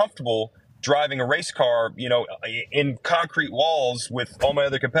so comfortable driving a race car, you know, in concrete walls with all my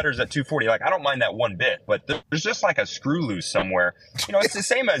other competitors at 240. Like, I don't mind that one bit, but there's just like a screw loose somewhere. You know, it's the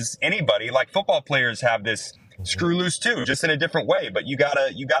same as anybody. Like, football players have this screw loose too, just in a different way, but you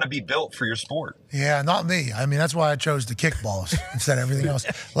gotta be built for your sport. Yeah, not me. I mean, that's why I chose the kickballs instead of everything else.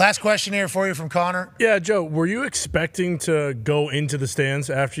 Last question here for you from Connor. Yeah, Joe, were you expecting to go into the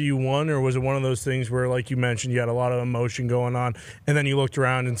stands after you won, or was it one of those things where, like you mentioned, you had a lot of emotion going on, and then you looked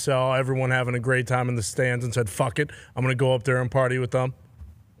around and saw everyone having a great time in the stands and said, fuck it, I'm going to go up there and party with them?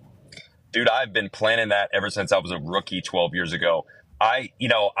 Dude, I've been planning that ever since I was a rookie 12 years ago. I'm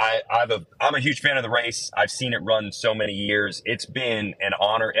a huge fan of the race. I've seen it run so many years. It's been an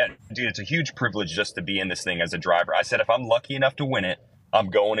honor. And, dude, it's a huge privilege just to be in this thing as a driver. I said, if I'm lucky enough to win it, I'm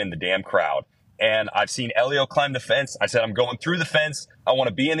going in the damn crowd. And I've seen Elio climb the fence. I said, I'm going through the fence. I want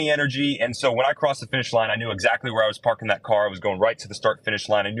to be in the energy. And so when I crossed the finish line, I knew exactly where I was parking that car. I was going right to the start finish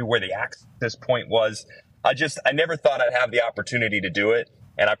line. I knew where the access point was. I never thought I'd have the opportunity to do it.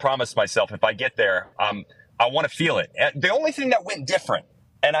 And I promised myself, if I get there, I want to feel it. And the only thing that went different,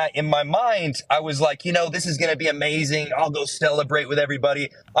 and in my mind, I was like, you know, this is going to be amazing. I'll go celebrate with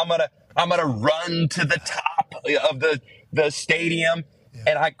everybody. I'm gonna run to the top of the stadium. Yeah.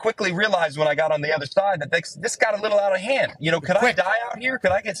 And I quickly realized when I got on the other side that this got a little out of hand. You know, could I die out here?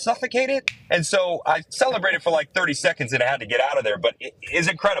 Could I get suffocated? And so I celebrated for like 30 seconds and I had to get out of there. But it is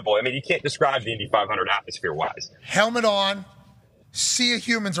incredible. I mean, you can't describe the Indy 500 atmosphere-wise. Helmet on. Sea of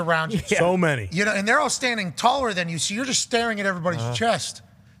humans around you. Yeah. So many. You know, and they're all standing taller than you, so you're just staring at everybody's chest.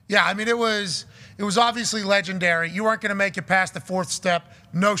 Yeah, I mean, it was obviously legendary. You weren't going to make it past the fourth step.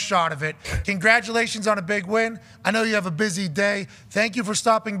 No shot of it. Congratulations on a big win. I know you have a busy day. Thank you for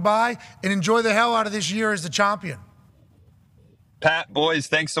stopping by, and enjoy the hell out of this year as the champion. Pat, boys,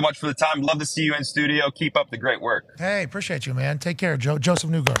 thanks so much for the time. Love to see you in studio. Keep up the great work. Hey, appreciate you, man. Take care, Joseph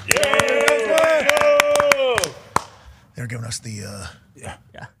Newgarden. They're giving us the... Yeah,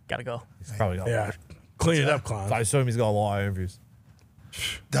 gotta go. He's probably got Yeah, clean it up, clown. I assume he's got a lot of interviews.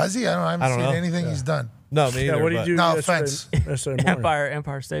 Does he? I haven't seen anything he's done. No, me either. What did you do No yesterday, offense.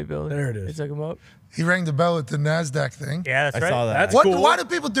 Empire State Building. There it is. They took him up. He rang the bell at the NASDAQ thing. Yeah, that's right. I saw that. That's What, cool. Why do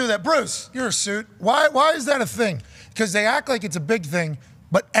people do that? Bruce, you're a suit. Why is that a thing? Because they act like it's a big thing,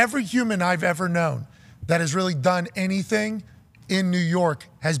 but every human I've ever known that has really done anything in New York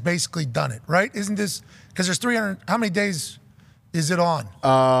has basically done it, right? Isn't this, because there's 300, how many days is it on?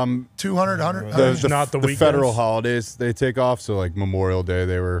 200, 100? Not the the weekends. federal holidays they take off. So like Memorial Day,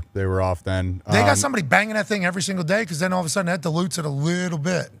 they were off then. They got somebody banging that thing every single day, because then all of a sudden that dilutes it a little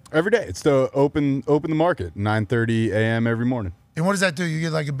bit. every day. It's to open the market 9:30 a.m. every morning. And what does that do? You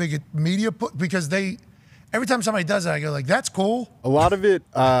get like a big media put, because every time somebody does that, I go like, that's cool. A lot of it,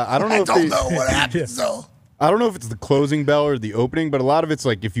 I don't know. I if don't know what happens though. I don't know if it's the closing bell or the opening, but a lot of it's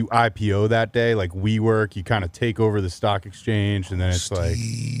like if you IPO that day, like WeWork, you kind of take over the stock exchange, and then it's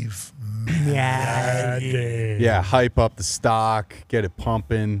Steve, yeah, hype up the stock, get it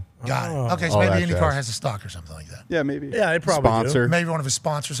pumping. got it. Okay, so All maybe that IndyCar jazz. has a stock or something like that. Yeah, maybe. Yeah, they probably sponsor. Maybe one of his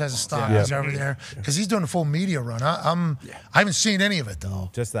sponsors has a stock. Yeah. He's over there because he's doing a full media run. I haven't seen any of it though.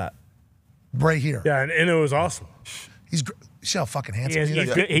 Just that. Right here. Yeah, and it was awesome. See how fucking He handsome is, he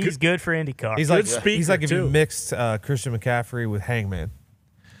is. he's good for IndyCar. He's Good like speaker, if you too. mixed Christian McCaffrey with Hangman.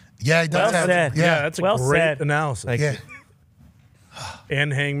 Yeah, he does Well have. said. Yeah, Yeah, that's a Well great said. analysis. Thank yeah. you.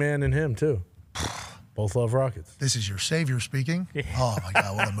 And Hangman and him, too. Both love Rockets. This is your savior speaking. Oh my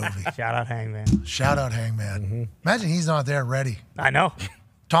God, what a movie! Shout out Hangman. Shout out Hangman. Imagine he's not there ready. I know.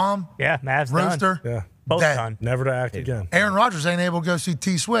 Tom, Yeah, Mav's Rooster, Yeah. Both dead. done. Never to act again. Aaron Rodgers ain't able to go see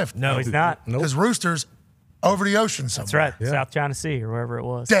T Swift. No, he's not. because Rooster's over the ocean somewhere. That's right. South China Sea or wherever it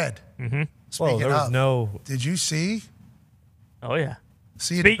was. Dead. Well, Speaking there was of, no. did you see? Oh, yeah.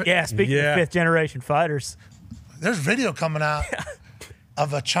 See it? Speaking Yeah. of fifth-generation fighters. There's video coming out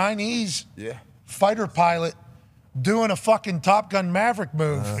of a Chinese fighter pilot doing a fucking Top Gun Maverick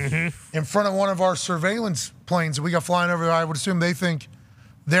move in front of one of our surveillance planes that we got flying over. I would assume they think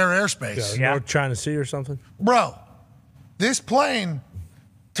their airspace. Yeah. North China Sea or something. Bro, this plane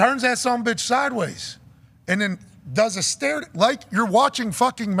turns that son of a bitch sideways and then does a stare like you're watching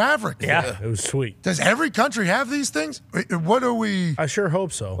fucking Maverick. Yeah. It was sweet. Does every country have these things? What are we? I sure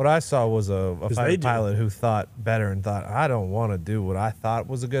hope so. What I saw was a they fighter do. pilot who thought better and thought, I don't want to do what I thought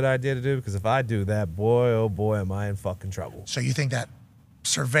was a good idea to do, because if I do that, boy, oh boy, am I in fucking trouble. So you think that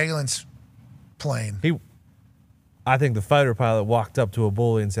surveillance plane? I think the fighter pilot walked up to a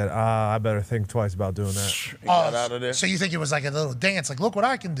bully and said, I better think twice about doing that. Got out of there. So you think it was like a little dance? Like, look what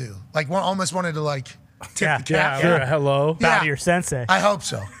I can do. Like, one almost wanted to like tip Yeah. the cap. Yeah, hello. Bow to your sensei. I hope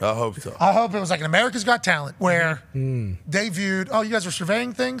so. I hope so. I hope it was like an America's Got Talent where they viewed, oh, you guys are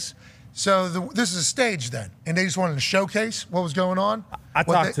surveying things? So this is a stage then. And they just wanted to showcase what was going on? I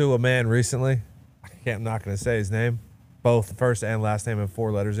talked to a man recently. I'm not going to say his name. Both the first and last name have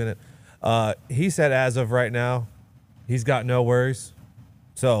 4 letters in it. He said as of right now, he's got no worries.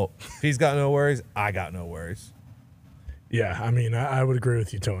 So if he's got no worries, I got no worries. Yeah, I mean, I would agree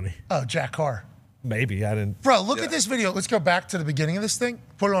with you, Tony. Oh, Jack Carr. Maybe. I didn't. Bro, look at this video. Let's go back to the beginning of this thing.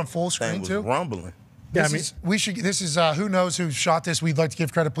 Put it on full screen, Thing was too. rumbling. Yeah, This is who knows who shot this. We'd like to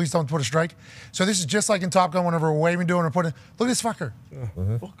give credit. Please don't put a strike. So this is just like in Top Gun whenever we're waving, doing, or putting. Look at this fucker.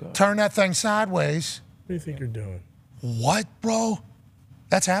 Turn that thing sideways. What do you think you're doing? What, bro?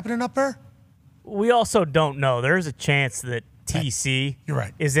 That's happening up there? We also don't know. There's a chance that TC You're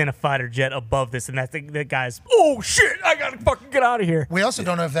right. is in a fighter jet above this, and that guy's, oh, shit, I got to fucking get out of here. We also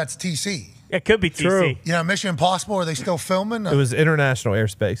don't know if that's TC. It could be TC. You know, Mission Impossible, are they still filming? It was international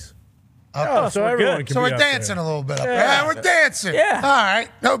airspace. Oh, so we're everyone good. can So be we're up dancing there. a little bit up there. Yeah. Yeah, we're dancing. Yeah. All right.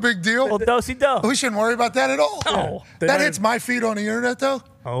 No big deal. Well, do-si-do. We shouldn't worry about that at all. No. That hits my feed on the internet, though.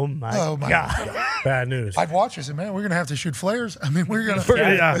 Oh, my Oh, my God. Bad news. I'd watch this, and man, we're gonna have to shoot flares. I mean, we're gonna.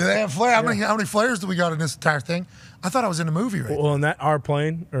 Yeah. They have flare. How many flares do we got in this entire thing? I thought I was in a movie right Well, in that our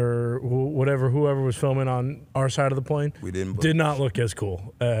plane or whoever was filming on our side of the plane, We didn't did not look as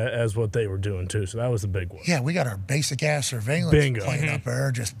cool as what they were doing too. So that was the big one. Yeah, we got our basic ass surveillance Bingo. plane up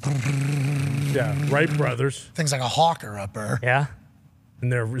there, just Yeah, Wright brothers, things like a hawker up there, Yeah.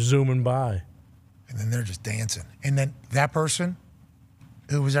 and they're zooming by. and then they're just dancing. And then that person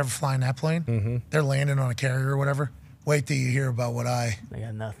who was ever flying that plane, they're landing on a carrier or whatever. Wait till you hear about what I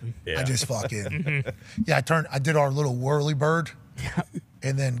got nothing. I just fucking I did our little whirly bird,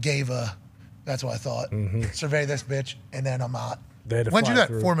 and then gave a. That's what I thought. Survey this bitch, and then I'm out. They had to When'd you do fly that?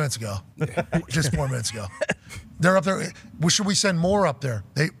 through. 4 minutes ago. Just 4 minutes ago. They're up there. Well, should we send more up there?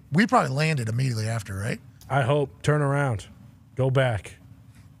 We probably landed immediately after, right? I hope. Turn around, go back,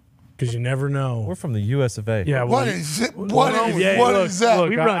 because you never know. We're from the US of A. Yeah. What well, is it? well, What look, is that? look,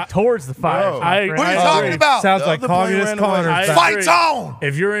 We run towards the fire. I- what are you I talking agree. about? Sounds The like other plane communist ran away. corners. I Fight agree. zone!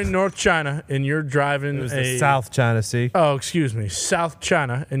 If you're in North China and you're driving It was a the South China Sea. Oh, excuse me, South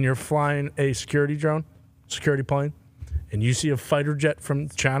China, and you're flying a security plane, and you see a fighter jet from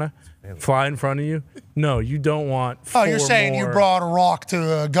China fly in front of you, no, you don't want. Oh, you're 4 saying you more. brought a rock to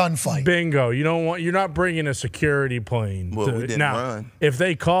a gunfight. Bingo. You don't want. You're not bringing a security plane. Well, we didn't now, run. if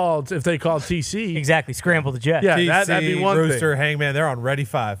they called TC, Exactly. Scramble the jet. Yeah, TC, that'd be one Rooster, thing. Hangman, they're on Ready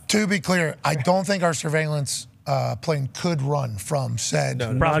 5. To be clear, I don't think our surveillance plane could run from said.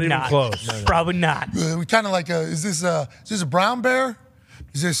 Not Probably even not. close. Probably not. We kind of like is this a brown bear?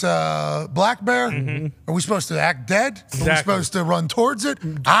 Is this a black bear? Are we supposed to act dead? Are we Exactly. supposed to run towards it?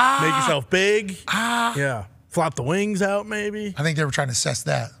 Make yourself big. Yeah. Flop the wings out, maybe. I think they were trying to assess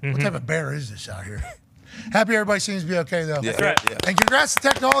that. What type of bear is this out here? Happy everybody seems to be okay, though. Yeah, right. yeah. And congrats to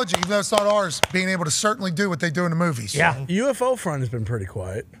technology, even though it's not ours, being able to certainly do what they do in the movies. Yeah. UFO front has been pretty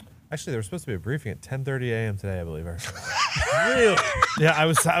quiet. Actually, there was supposed to be a briefing at 10:30 a.m. today, I believe. Really? Yeah, I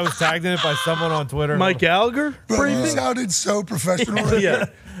was tagged in it by someone on Twitter. Mike Gallagher? Bro, he sounded so professional. Yeah.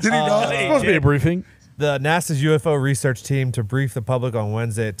 Did he not? Supposed to be a briefing. The NASA's UFO research team to brief the public on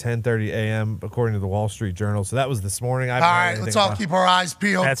Wednesday at 10:30 a.m. according to the Wall Street Journal. So that was this morning. All right, let's all keep our eyes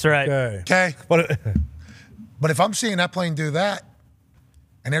peeled. That's right. Okay. Okay. But But if I'm seeing that plane do that,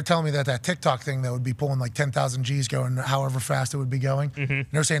 and they're telling me that TikTok thing that would be pulling like 10,000 G's going however fast it would be going, and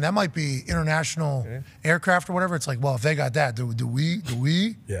they're saying that might be international aircraft or whatever. It's like, well, if they got that, do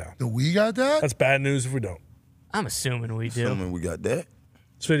we? Yeah. Do we got that? That's bad news if we don't. I'm assuming we do. Assuming we got that.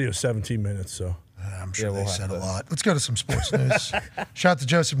 This video is 17 minutes, so. I'm sure Yeah, they we'll said have a to- lot. Let's go to some sports news. Shout out to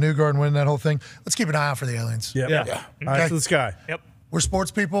Joseph Newgarden winning that whole thing. Let's keep an eye out for the aliens. Yeah. Yeah. Eyes to the sky. Yep. We're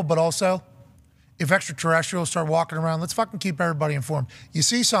sports people, but also if extraterrestrials start walking around, let's fucking keep everybody informed. You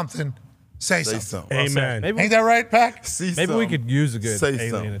see something, say Say something. something. Amen. maybe, Ain't that right, Pac? See maybe we something. could use a good Say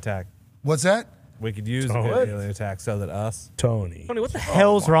alien something. attack. What's that? We could use a Oh, good what? alien attack so that us. Tony. Tony, what the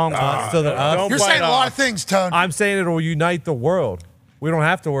hell's wrong with us? So that us. don't You're bite saying a lot off. of things, Tone. I'm saying it'll unite the world. We don't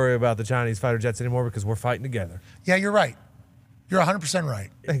have to worry about the Chinese fighter jets anymore because we're fighting together. Yeah, you're right. You're 100% right.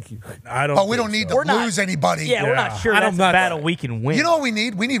 Thank you. I don't. But we don't need to lose anybody. Yeah, we're not sure that's a battle we can win. You know what we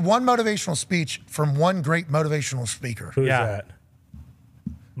need? We need one motivational speech from one great motivational speaker. Who's that?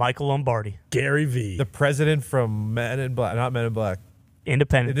 Michael Lombardi. Gary V. The president from Men in Black, not Men in Black.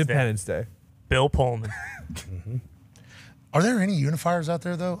 Independence Day. Bill Pullman. Are there any unifiers out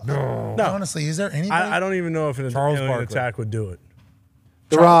there, though? No. Honestly, is there anybody? I don't even know if an alien attack would do it.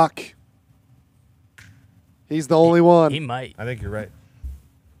 The Rock. He's the only one. He might. I think you're right.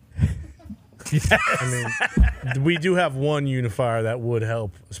 I mean, we do have one unifier that would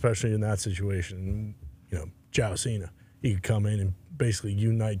help, especially in that situation. You know, Joe Cena. He could come in and basically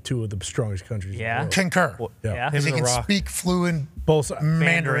unite two of the strongest countries. Yeah. In the world. Concur. Yeah. Because he can speak fluent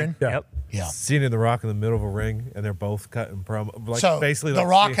Mandarin. Yep. Yeah. Seen in The Rock in the middle of a ring, and they're both cutting promo. Like So basically, The like,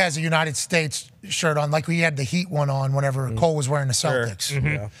 Rock has a United States shirt on, like we had the Heat one on whenever Cole was wearing the Celtics.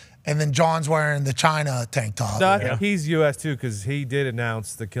 Yeah. And then John's wearing the China tank top. No, I think he's U.S. too because he did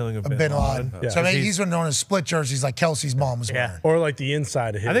announce the killing of Bin Laden. Yeah. So maybe he's been on his split jerseys like Kelsey's mom was wearing. Or like the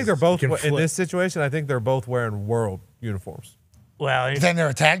inside of his. I think they're both You can in flip. this situation. I think they're both wearing world uniforms. Well, Then they're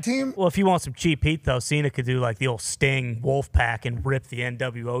a tag team? Well, if you want some cheap heat, though, Cena could do like the old Sting wolf pack and rip the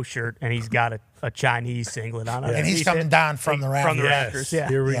NWO shirt, and he's got a Chinese singlet on it. And he's coming down from the rafters. From the rafters, yeah.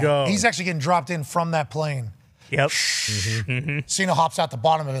 Here we go. He's actually getting dropped in from that plane. Yep. Cena hops out the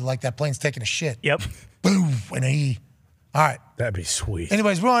bottom of it like that plane's taking a shit. Yep. Boom. And he. All right. That'd be sweet.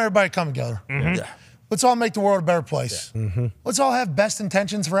 Anyways, we want everybody to come together. Yeah. Let's all make the world a better place. Let's all have best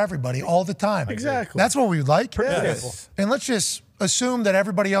intentions for everybody all the time. Exactly. That's what we would like. Yes. And let's just assume that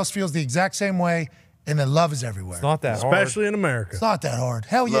everybody else feels the exact same way and that love is everywhere. It's not that Especially in America. It's not that hard.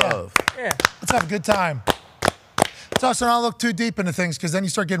 Hell yeah. Love. Yeah. Let's have a good time. Let's also not look too deep into things because then you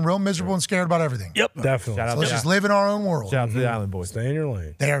start getting real miserable and scared about everything. Yep. Definitely. Shout out So let's to just live in our own world. Shout out to the Island Boys. Stay in your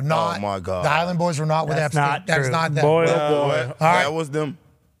lane. They are not. Oh, my God. The Island Boys were not with That's Epstein. not That's true. not them. Boy, Boy, oh boy. All right. that was them.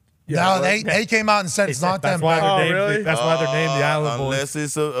 No, they came out and said it's not That's them. why but- they're named. really? That's why they're named the Island Boys. Unless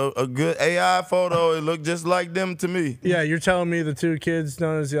it's a good AI photo, it looked just like them to me. Yeah, you're telling me the two kids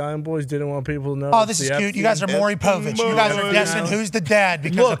known as the Island Boys didn't want people to know. Oh, it's this the is cute. You guys are Epstein? Maury Povich. You guys are guessing who's the dad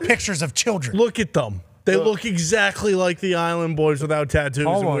because Look. of pictures of children. Look at them. They look exactly like the Island Boys without tattoos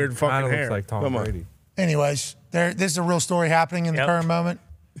and Tom weird fucking kinda hair. looks like Tom Come on. Brady. Anyways, this is a real story happening in the Yep. current moment.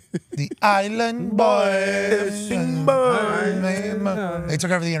 The Island Boys. They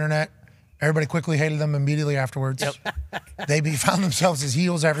took over the internet. Everybody quickly hated them immediately afterwards. They found themselves as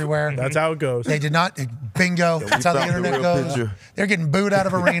heels everywhere. That's how it goes. They did not. Bingo. That's how the found the internet real goes. picture. They're getting booed out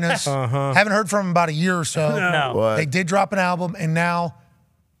of arenas. Haven't heard from them about a year or so. No. What? They did drop an album, and now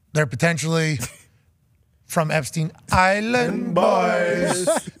they're potentially from Epstein Island Boys,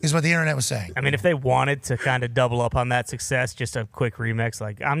 is what the internet was saying. I mean, if they wanted to kind of double up on that success, just a quick remix,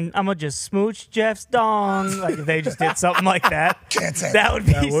 like I'm gonna just smooch Jeff's dong. Like if they just did something like that, Can't say that would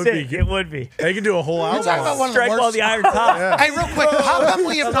be That would be sick. good. It would be. They could do a whole You're album. talking about one of the Strike while worst. the iron hot. Hey, real quick, how come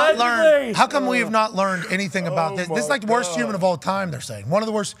we have not learned? How come we have not learned anything about this? This is like the worst human of all time. They're saying one of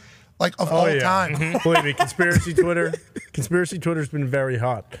the worst, like of all time. Believe me, conspiracy Twitter's been very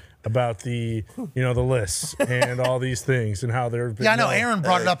hot about the the lists and all these things and how they're. Yeah, I know. Aaron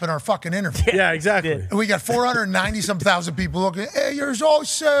brought it up in our fucking interview. Yeah, exactly. We got 490 some thousand people looking. Hey, yours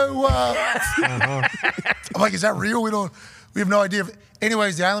also. I'm like, is that real? We have no idea.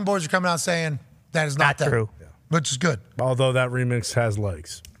 Anyways, the Island Boys are coming out saying that is not, Not true. which is good. Although that remix has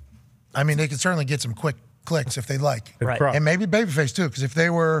legs. I mean, they can certainly get some quick clicks if they like, Right. Crop. and maybe Babyface too. Because if they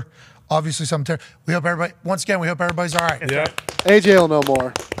were obviously some, we hope everybody. Once again, we hope everybody's all right. Yeah. AJ will know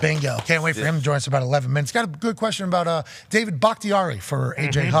more. Bingo. Can't wait for him to join us in about 11 minutes. Got a good question about David Bakhtiari for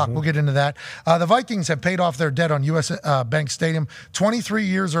AJ Hawk. We'll get into that. The Vikings have paid off their debt on U.S. Bank Stadium 23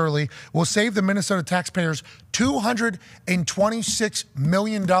 years early. Will save the Minnesota taxpayers $226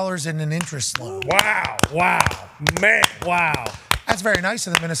 million in an interest loan. Wow. Man, wow. That's very nice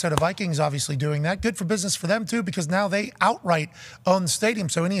of the Minnesota Vikings, obviously doing that. Good for business for them, too, because now they outright own the stadium.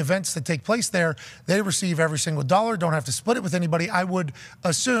 So any events that take place there, they receive every single dollar, don't have to split it with anybody, I would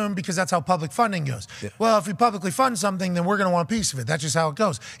assume, because that's how public funding goes. Yeah. Well, if we publicly fund something, then we're going to want a piece of it. That's just how it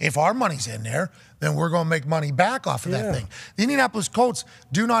goes. If our money's in there, then we're going to make money back off of that thing. The Indianapolis Colts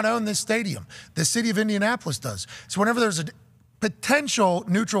do not own this stadium. The city of Indianapolis does. So whenever there's a potential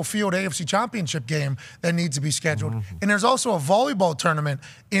neutral field AFC championship game that needs to be scheduled. And there's also a volleyball tournament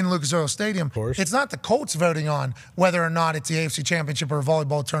in Lucas Oil Stadium. Of course. It's not the Colts voting on whether or not it's the AFC championship or a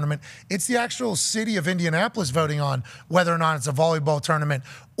volleyball tournament. It's the actual city of Indianapolis voting on whether or not it's a volleyball tournament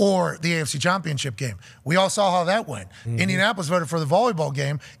or the AFC championship game. We all saw how that went. Indianapolis voted for the volleyball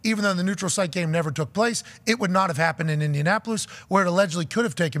game, even though the neutral site game never took place. It would not have happened in Indianapolis, where it allegedly could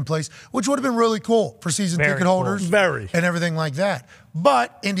have taken place, which would have been really cool for season Very ticket cool. holders Very. and everything like like that.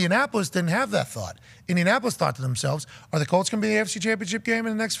 But Indianapolis didn't have that thought. Indianapolis thought to themselves, are the Colts going to be in the AFC Championship game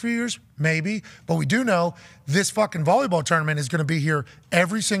in the next few years? Maybe. But we do know this fucking volleyball tournament is going to be here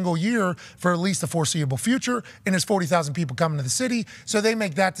every single year for at least the foreseeable future. And there's 40,000 people coming to the city. So they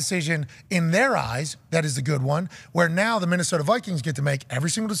make that decision in their eyes. That is the good one. Where now the Minnesota Vikings get to make every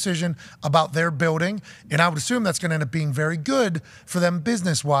single decision about their building. And I would assume that's going to end up being very good for them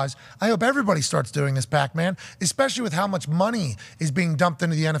business-wise. I hope everybody starts doing this, Pac-Man, especially with how much money is being dumped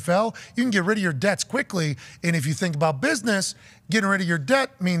into the NFL. You can get rid of your debts quickly. And if you think about business, getting rid of your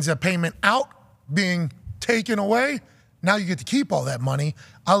debt means a payment out being taken away. Now you get to keep all that money.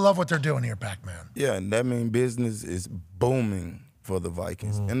 I love what they're doing here, Pac-Man. Yeah, and that means business is booming for the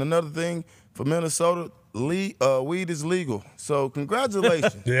Vikings. And another thing, for Minnesota, weed is legal. So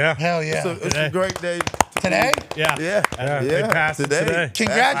congratulations. Yeah. Hell yeah. It's a great day. Today? Yeah. Yeah. They passed it today.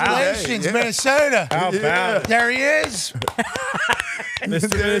 Congratulations, Yeah. Minnesota. How about it? There he is.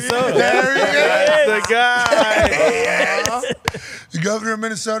 Mr. Minnesota. There he is. The guy. The governor of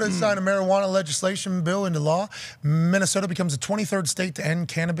Minnesota signed a marijuana legislation bill into law. Minnesota becomes the 23rd state to end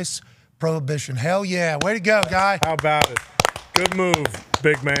cannabis prohibition. Hell yeah. Way to go, guy. How about it? Good move,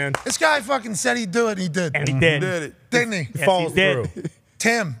 big man. This guy fucking said he'd do it, and he did. And he did. Did it. Didn't he? Yes, Falls he did. through.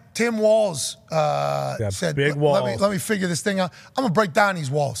 Tim Walls said, big walls. Let me figure this thing out. I'm going to break down these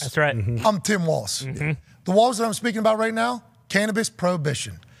walls. That's right. I'm Tim Walls. The walls that I'm speaking about right now, cannabis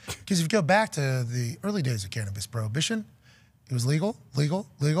prohibition. Because if you go back to the early days of cannabis prohibition, it was legal.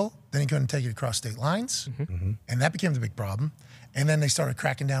 Then you couldn't take it across state lines. And that became the big problem. And then they started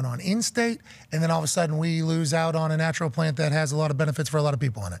cracking down on in-state. And then all of a sudden we lose out on a natural plant that has a lot of benefits for a lot of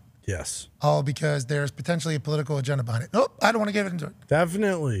people in it. Yes. All because there's potentially a political agenda behind it. Nope, I don't want to get into it.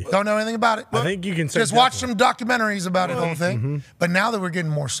 Definitely. Don't know anything about it. I think you can say just watch some documentaries about it, the whole thing. But now that we're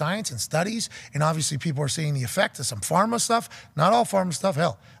getting more science and studies, and obviously people are seeing the effect of some pharma stuff, not all pharma stuff.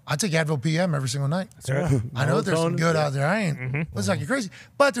 Hell, I take Advil PM every single night. I know there's some good out there. I ain't. Looks like you're crazy.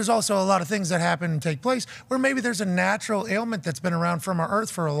 But there's also a lot of things that happen and take place where maybe there's a natural ailment that's been around from our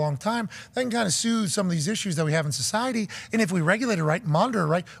earth for a long time that can kind of soothe some of these issues that we have in society. And if we regulate it right, monitor it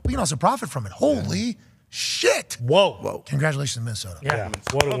right, we can also profit from it. Holy shit. Whoa. Congratulations, Minnesota. Yeah.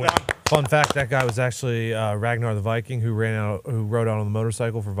 What a win. Fun fact: that guy was actually Ragnar the Viking, who rode out on the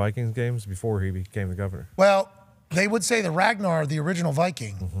motorcycle for Vikings games before he became the governor. Well, they would say that Ragnar, the original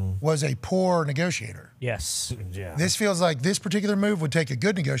Viking, was a poor negotiator. Yes. Yeah. This feels like this particular move would take a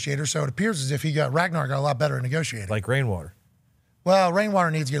good negotiator, so it appears as if Ragnar got a lot better at negotiating. Like rainwater. Well,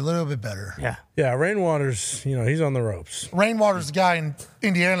 Rainwater needs to get a little bit better. Yeah. Yeah, Rainwater's, he's on the ropes. Rainwater's the guy in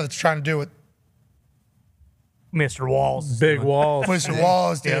Indiana that's trying to do it. Mr. Walls. Big walls. Mr.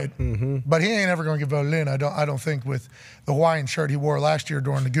 Walls did. But he ain't ever going to get voted in, I don't think, with the Hawaiian shirt he wore last year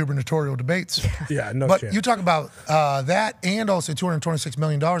during the gubernatorial debates. Yeah, no But chance. you talk about that and also $226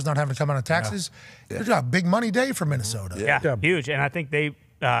 million not having to come out of taxes. There's a big money day for Minnesota. Yeah, huge. And I think they,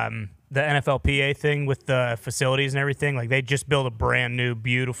 the NFLPA thing with the facilities and everything, like they just built a brand new,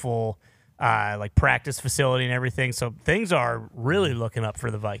 beautiful, like practice facility and everything. So things are really looking up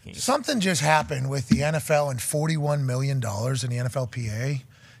for the Vikings. Something just happened with the NFL and $41 million in the NFLPA.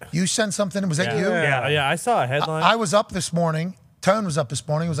 You sent something. Was that you? Yeah, I saw a headline. I was up this morning. Tone was up this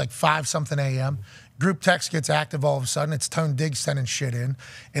morning. It was like 5-something a.m. Group text gets active all of a sudden. It's Tone Diggs sending shit in.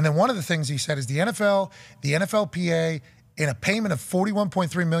 And then one of the things he said is the NFL, the NFLPA, in a payment of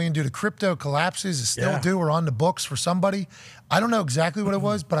 $41.3 million due to crypto collapses is still due or on the books for somebody. I don't know exactly what it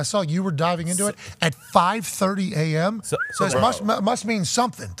was, but I saw you were diving into it at 5:30 a.m. So it must mean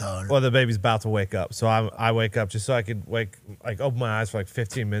something, Tone. Well, the baby's about to wake up, so I wake up just so I could open my eyes for like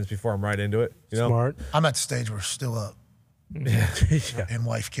 15 minutes before I'm right into it. You know? Smart. I'm at the stage where we're still up. And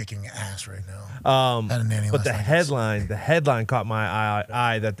wife kicking ass right now. Had a nanny But last the headline caught my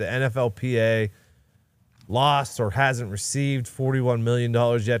eye that the NFLPA lost or hasn't received $41 million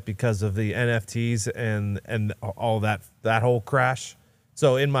yet because of the NFTs and all that whole crash.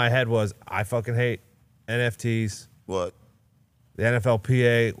 So in my head was, I fucking hate NFTs. What? The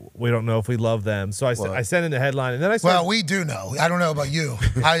NFLPA, we don't know if we love them. So I sent in the headline, and then I started, Well, we do know. I don't know about you.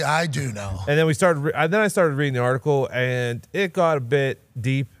 I do know. and then I started reading the article, and it got a bit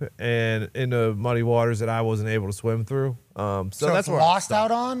deep and into muddy waters that I wasn't able to swim through. So that's it's what lost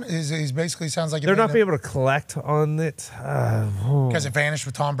out on is basically sounds like they're not being able to collect on it because it vanished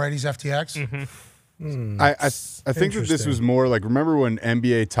with Tom Brady's FTX. I think that this was more like, remember when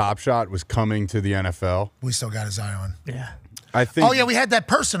NBA Top Shot was coming to the NFL? We still got his eye on. Yeah. I think. Oh yeah, we had that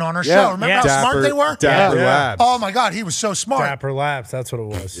person on our show. Remember how smart they were? Dapper Labs. Oh my God, he was so smart. Dapper Labs, that's what it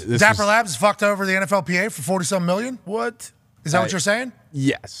was. Dapper Labs fucked over the NFLPA for $40-some million. What? Is that what you're saying?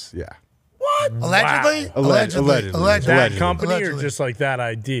 Yes. Yeah. What? Allegedly? Allegedly. That company Allegedly. or just like that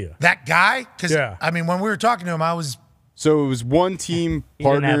idea? That guy? Because, Yeah. I mean, when we were talking to him, I was... So it was one team He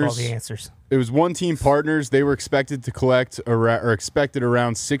didn't have all partners. the answers. It was one team partners. They were expected to collect or expected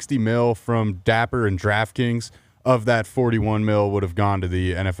around 60 mil from Dapper and DraftKings. Of that, 41 mil would have gone to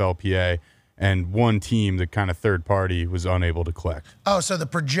the NFLPA, and one team, the kind of third party, was unable to collect. Oh, so the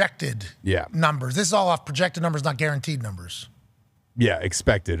projected numbers. This is all off projected numbers, not guaranteed numbers. Yeah,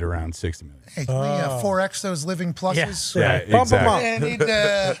 expected around 60 million. Hey, can we 4X those living pluses? Yeah, exactly. Yeah, need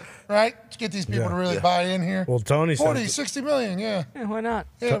to, right? To get these people to really buy in here. Well, Tony said 40, 60 million, yeah. Yeah, why not?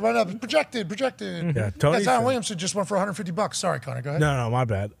 Yeah, why not? Projected. Yeah, Tony Zion said- Williamson just went for $150. Sorry, Connor, go ahead. No, my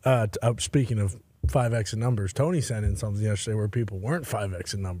bad. Speaking of 5X in numbers, Tony sent in something yesterday where people weren't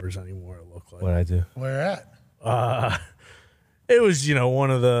 5X in numbers anymore. It looked like. What'd I do? Where at? It was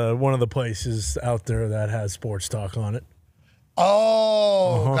one of the places out there that has sports talk on it.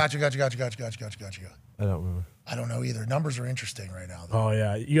 Oh, gotcha. I don't remember. I don't know either. Numbers are interesting right now, though. Oh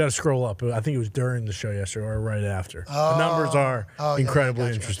yeah, you got to scroll up. I think it was during the show yesterday or right after. Oh. The numbers are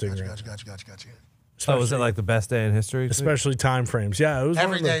incredibly interesting. Gotcha. So was it like the best day in history? Especially time frames. Yeah, it was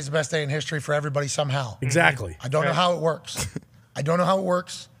Every day is the best day in history for everybody somehow. Exactly. I don't know how it works.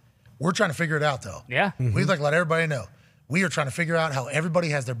 We're trying to figure it out, though. Yeah. We'd like to let everybody know. We are trying to figure out how everybody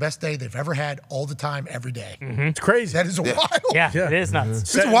has their best day they've ever had all the time, every day. It's crazy. That is wild. Yeah, it is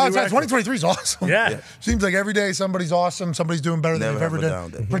nuts. It's a wild time. 2023 is awesome. Yeah. Seems like every day somebody's awesome. Somebody's doing better than they've ever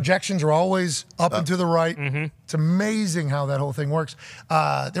done. Projections are always up and to the right. It's amazing how that whole thing works.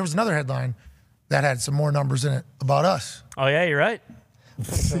 There was another headline that had some more numbers in it about us. Oh, yeah, you're right.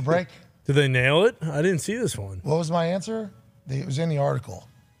 So break. Did they nail it? I didn't see this one. What was my answer? It was in the article.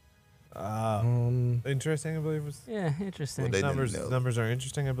 Interesting, I believe was. Yeah, interesting. Well, they didn't Numbers nail it. numbers are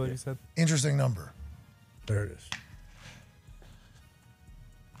interesting, I believe you said. Interesting number. There it is.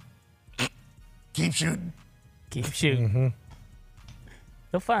 Keep shooting. Keep shooting.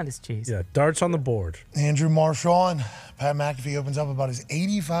 He'll find his cheese. Yeah, darts on the board. Andrew Marchand. Pat McAfee opens up about his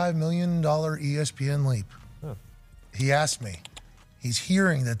 $85 million ESPN leap. He asked me, he's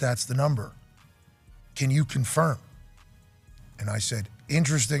hearing that that's the number. Can you confirm? And I said,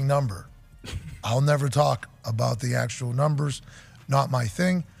 interesting number. I'll never talk about the actual numbers, not my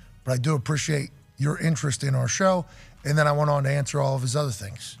thing, but I do appreciate your interest in our show. And then I went on to answer all of his other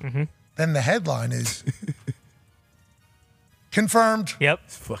things. Then the headline is confirmed. Yep.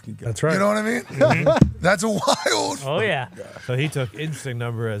 Fucking God. That's right. You know what I mean? That's a wild, Oh, yeah. So he took interesting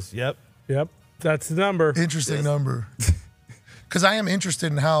number as Yep. That's the number. interesting number. Because I am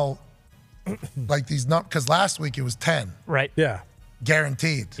interested in how, like these numbers, because last week it was 10, Right. Yeah.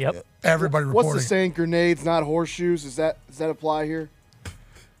 guaranteed. Yep. Everybody What's reporting. the saying? Grenades, not horseshoes. Does that apply here?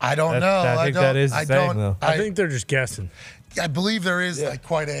 I don't know. I think that is the saying, though. I think they're just guessing. I believe there is like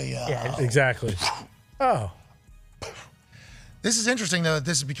quite a. Yeah. Exactly. Oh. This is interesting though that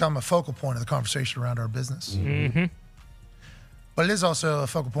this has become a focal point of the conversation around our business. But it is also a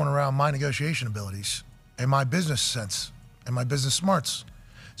focal point around my negotiation abilities and my business sense and my business smarts.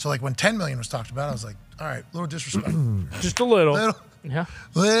 So like when 10 million was talked about, I was like, all right, a little disrespectful. Just a little. Yeah.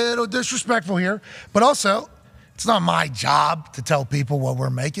 Little disrespectful here. But also, it's not my job to tell people what we're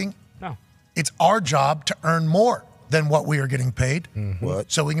making. No. It's our job to earn more than what we are getting paid.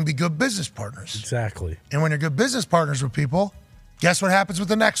 What? So we can be good business partners. Exactly. And when you're good business partners with people, guess what happens with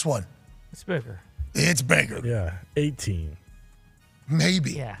the next one? It's bigger. It's bigger. Yeah. 18.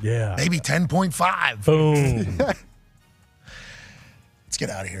 Maybe. Yeah. Yeah. Maybe 10.5. Boom. Let's get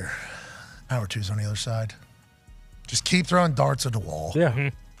out of here. Hour two's on the other side. Just keep throwing darts at the wall. Yeah.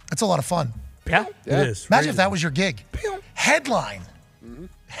 That's a lot of fun. Yeah. It is. Imagine if that was your gig. Headline.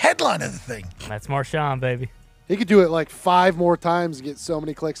 Headline of the thing. That's Marchand, baby. He could do it like 5 more times and get so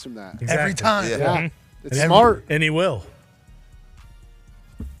many clicks from that. Every time. Yeah. It's And smart. And he will.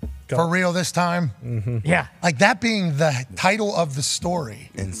 For real this time. Yeah. Like that being the title of the story.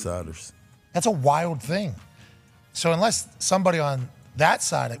 Insiders. That's a wild thing. So unless somebody on that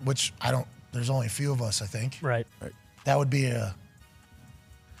side, which I don't, there's only a few of us, I think. Right. That would be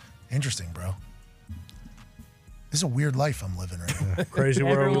interesting, bro. This is a weird life I'm living right now. Crazy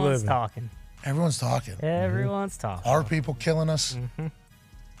world we live Everyone's in. talking. Everyone's talking. Everyone's talking. Our people killing us.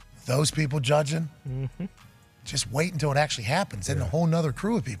 Those people judging. Just wait until it actually happens. Then a whole nother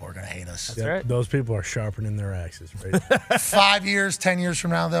crew of people are going to hate us. That's right. Those people are sharpening their axes. Right? 5 years, 10 years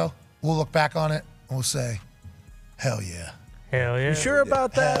from now, though, we'll look back on it and we'll say, hell yeah. Hell yeah. You sure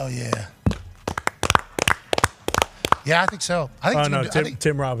about that? Hell yeah. Yeah, I think so. I think Oh, it's no. gonna be,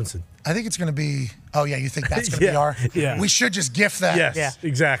 Tim Robinson. I think it's going to be. Oh yeah, you think that's going to be our? Yeah. We should just gift that. Yes. Yeah.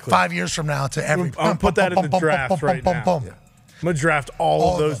 Exactly. 5 years from now to every. I'll put that in the draft right now. boom. I'm going to draft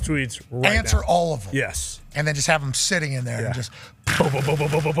all of those tweets right Answer now. all of them. Yes. And then just have them sitting in there and just.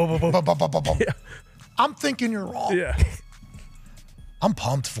 I'm thinking you're wrong. Yeah. I'm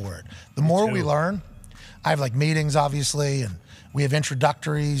pumped for it. The more we learn, I have like meetings, obviously, and we have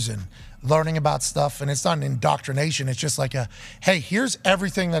introductories and learning about stuff. And it's not an indoctrination. It's just like hey, here's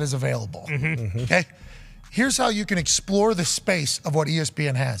everything that is available. Okay? Here's how you can explore the space of what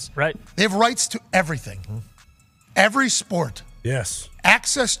ESPN has. Right. They have rights to everything. Every sport. Yes.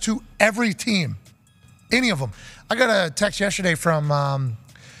 Access to every team. Any of them. I got a text yesterday from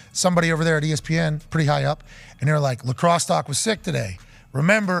somebody over there at ESPN, pretty high up, and they were like, lacrosse doc was sick today.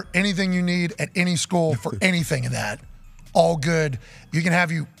 Remember, anything you need at any school for anything in that, all good. You can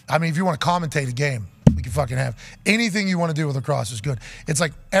have if you want to commentate a game, we can fucking have anything you want to do with lacrosse is good. It's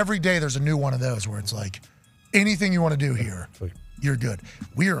like every day there's a new one of those where it's like, anything you want to do here, you're good.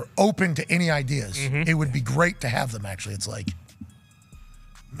 We are open to any ideas. It would be great to have them, actually. It's like,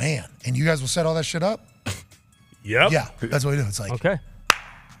 man, and you guys will set all that shit up? Yep. Yeah, that's what we do. It's like, Okay.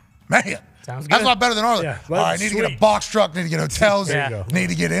 man, Sounds that's good. a lot better than ours. Yeah, all right, need to get a box truck, need to get hotels, There you go. need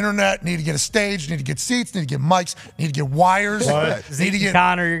to get internet, need to get a stage, need to get seats, need to get mics, need to get wires, need to Zeke get.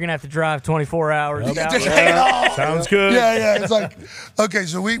 Connor, you're going to have to drive 24 hours. You get out to there. hang on. Sounds good. Yeah, it's like, okay,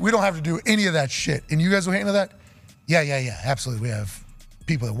 so we don't have to do any of that shit. And you guys will handle that? Yeah, absolutely. We have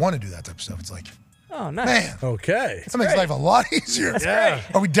people that want to do that type of stuff. It's like, Oh, nice. man, Okay. that makes life a lot easier. That's great.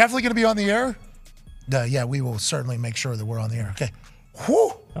 Are we definitely going to be on the air? Yeah, we will certainly make sure that we're on the air. Okay.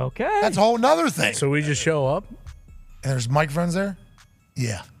 Whew. Okay. That's a whole nother thing. So we just show up? And there's microphones there?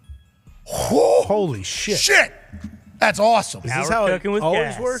 Yeah. Whew. Holy shit. Shit. That's awesome. Is Now this we're how it cooking with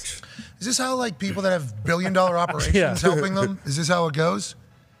always gas. works? Is this how like people that have billion-dollar operations helping them? Is this how it goes?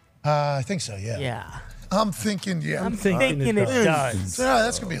 I think so, yeah. Yeah. I'm thinking, yeah. I'm thinking it does. So, yeah,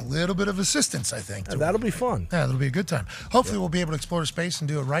 that's going to be a little bit of assistance, I think. That'll be fun. Yeah, it'll be a good time. Hopefully, we'll be able to explore the space and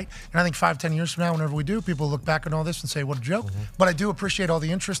do it right. And I think 5-10 years from now, whenever we do, people will look back on all this and say, what a joke. But I do appreciate all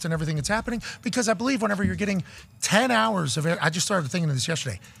the interest and everything that's happening because I believe whenever you're getting 10 hours of it, I just started thinking of this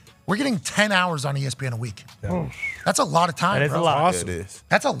yesterday. We're getting 10 hours on ESPN a week. That's a lot of time, That is bro. a lot. Yeah, it is.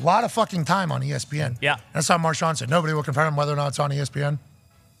 That's a lot of fucking time on ESPN. Yeah. That's how Marshawn said. Nobody will confirm whether or not it's on ESPN.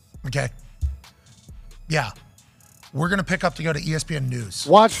 Okay. Yeah. We're going to pick up to go to ESPN News.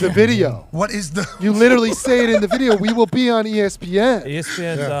 Watch the video. What is the... You literally say it in the video. We will be on ESPN.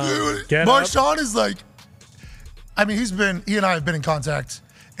 ESPN's Get Marshawn is like... I mean, he and I have been in contact,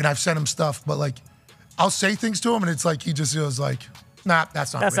 and I've sent him stuff, but like, I'll say things to him, and it's like, he just goes like, nah,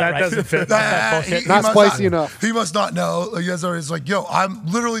 that's not That's real. not That right. doesn't fit. Nah, bullshit. Not must spicy enough. He must not know. Like, it's like, yo, I'm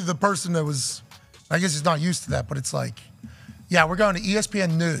literally the person that was... I guess he's not used to that, but it's like... Yeah, we're going to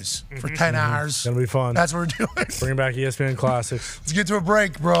ESPN News for 10 hours. Gonna be fun. That's what we're doing. Bring back ESPN Classics. Let's get to a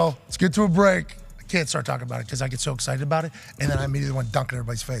break, bro. Let's get to a break. I can't start talking about it because I get so excited about it, and then I immediately want to dunk in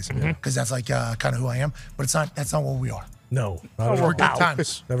everybody's face because that's like kind of who I am. But it's not. That's not what we are. No. Not at We're all. good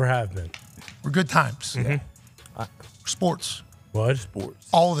times. Never have been. We're good times. Sports. What? Sports.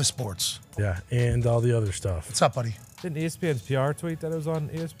 All of the sports. Yeah. And all the other stuff. What's up, buddy? Didn't ESPN's PR tweet that it was on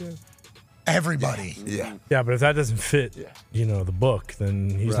ESPN? Everybody. Yeah. Yeah, but if that doesn't fit, the book, then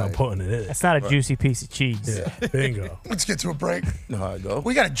he's not Right. putting it in. That's not a juicy piece of cheese. Yeah. Bingo. Let's get to a break. Know how it go.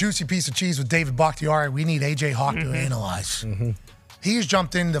 We got a juicy piece of cheese with David Bakhtiari. We need AJ Hawk to analyze. He's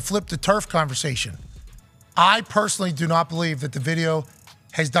jumped in to flip the turf conversation. I personally do not believe that the video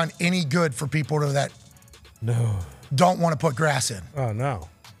has done any good for people that don't want to put grass in. Oh, no.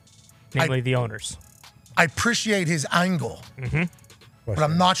 Namely, the owners. I appreciate his angle, but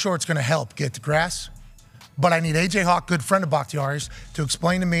I'm not sure it's going to help get the grass. But I need AJ Hawk, good friend of Bakhtiari's, to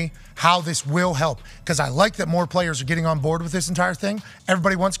explain to me how this will help. Because I like that more players are getting on board with this entire thing.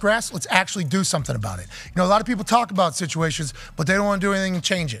 Everybody wants grass. Let's actually do something about it. You know, a lot of people talk about situations, but they don't want to do anything to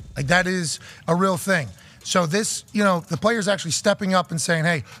change it. Like, that is a real thing. So this, the players actually stepping up and saying,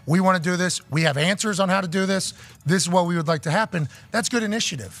 hey, we want to do this. We have answers on how to do this. This is what we would like to happen. That's good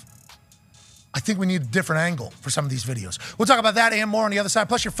initiative. I think we need a different angle for some of these videos. We'll talk about that and more on the other side,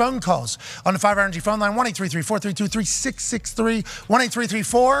 plus your phone calls on the 5 Energy phone line, 1-833-432-3663,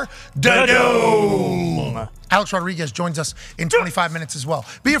 1-833-4-DOOM. Alex Rodriguez joins us in 25 minutes as well.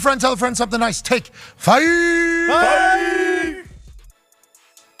 Be a friend, tell a friend something nice. Take 5. Bye.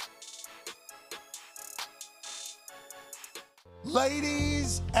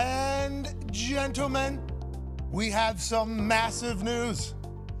 Ladies and gentlemen, we have some massive news.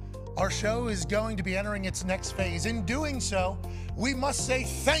 Our show is going to be entering its next phase. In doing so, we must say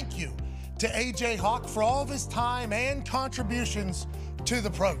thank you to AJ Hawk for all of his time and contributions to the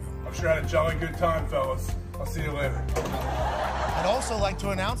program. I'm sure I had a jolly good time, fellas. I'll see you later. I'd also like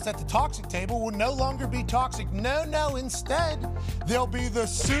to announce that the toxic table will no longer be toxic. No, instead, there'll be the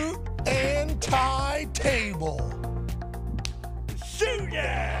suit and tie table. Suit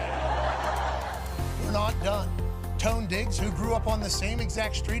it! We're not done. Tone Diggs, who grew up on the same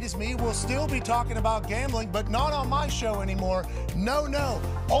exact street as me, will still be talking about gambling, but not on my show anymore. No,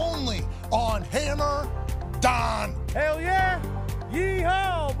 only on Hammer Dahn. Hell yeah!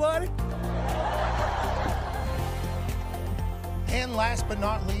 Yeehaw, buddy! And last but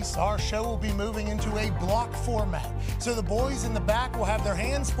not least, our show will be moving into a block format. So the boys in the back will have their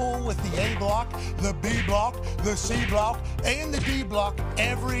hands full with the A block, the B block, the C block, and the D block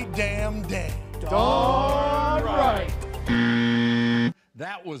every damn day. Darn right.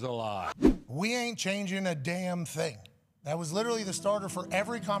 That was a lie. We ain't changing a damn thing. That was literally the starter for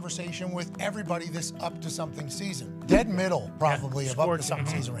every conversation with everybody this Up to Something season. Dead middle, probably, of Up to Something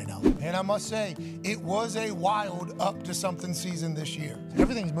season right now. And I must say, it was a wild Up to Something season this year.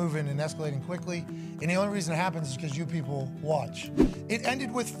 Everything's moving and escalating quickly, and the only reason it happens is because you people watch. It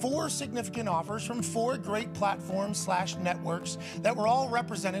ended with 4 significant offers from 4 great platforms/networks that were all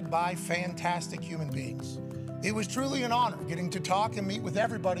represented by fantastic human beings. It was truly an honor getting to talk and meet with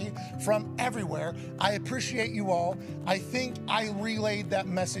everybody from everywhere. I appreciate you all. I think I relayed that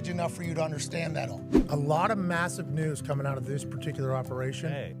message enough for you to understand that all. A lot of massive news coming out of this particular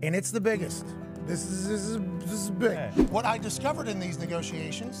operation, and it's the biggest. This is big. What I discovered in these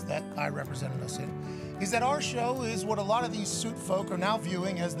negotiations that I represented us in is that our show is what a lot of these suit folk are now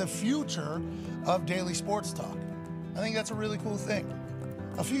viewing as the future of daily sports talk. I think that's a really cool thing.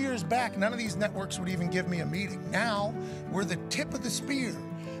 A few years back, none of these networks would even give me a meeting. Now, we're the tip of the spear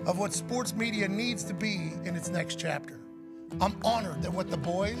of what sports media needs to be in its next chapter. I'm honored that what the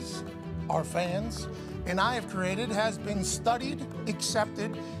boys, our fans, and I have created has been studied,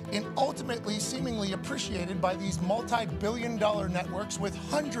 accepted, and ultimately seemingly appreciated by these multi-billion-dollar networks with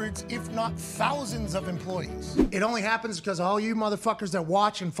hundreds, if not thousands, of employees. It only happens because of all you motherfuckers that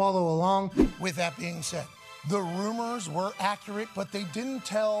watch and follow along. With that being said, the rumors were accurate, but they didn't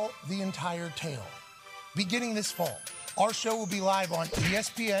tell the entire tale. Beginning this fall, our show will be live on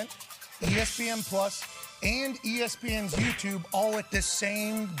ESPN, ESPN Plus, and ESPN's YouTube all at the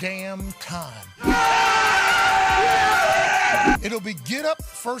same damn time. It'll be Get Up,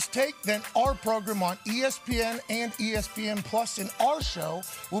 First Take, then our program on ESPN and ESPN Plus, and our show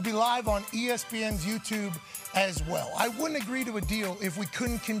will be live on ESPN's YouTube as well. I wouldn't agree to a deal if we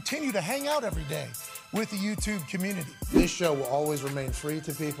couldn't continue to hang out every day with the YouTube community. This show will always remain free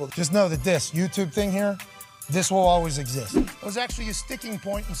to people. Just know that this YouTube thing here, this will always exist. It was actually a sticking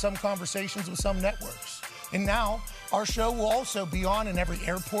point in some conversations with some networks. And now, our show will also be on in every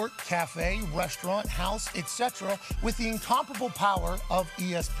airport, cafe, restaurant, house, etc., with the incomparable power of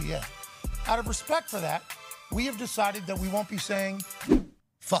ESPN. Out of respect for that, we have decided that we won't be saying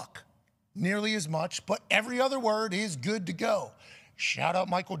fuck nearly as much, but every other word is good to go. Shout out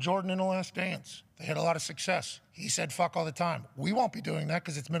Michael Jordan in The Last Dance. They had a lot of success. He said fuck all the time. We won't be doing that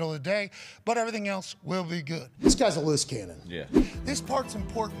because it's middle of the day, but everything else will be good. This guy's a loose cannon. Yeah. This part's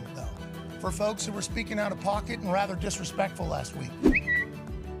important, though, for folks who were speaking out of pocket and rather disrespectful last week.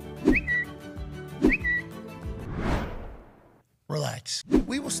 Relax.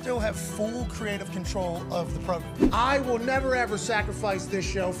 We will still have full creative control of the program. I will never ever sacrifice this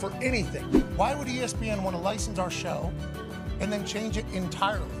show for anything. Why would ESPN want to license our show and then change it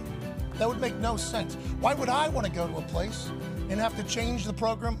entirely? That would make no sense. Why would I want to go to a place and have to change the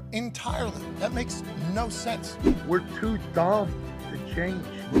program entirely? That makes no sense. We're too dumb to change.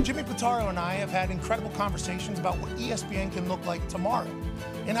 Jimmy Pitaro and I have had incredible conversations about what ESPN can look like tomorrow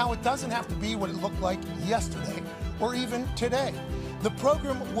and how it doesn't have to be what it looked like yesterday or even today. The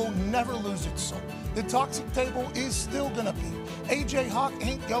program will never lose its soul. The toxic table is still gonna be. AJ Hawk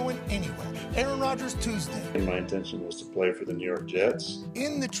ain't going anywhere. Aaron Rodgers Tuesday. And my intention was to play for the New York Jets.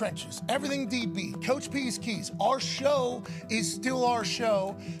 In the trenches, everything DB, Coach P's keys. Our show is still our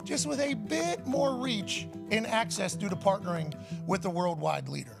show, just with a bit more reach and access due to partnering with the worldwide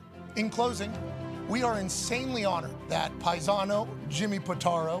leader. In closing, we are insanely honored that Paisano, Jimmy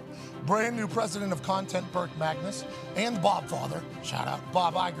Pitaro, brand new president of content, Burke Magnus, and Bob Father, shout out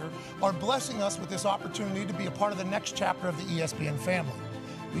Bob Iger, are blessing us with this opportunity to be a part of the next chapter of the ESPN family.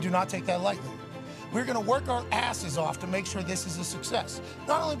 We do not take that lightly. We're going to work our asses off to make sure this is a success,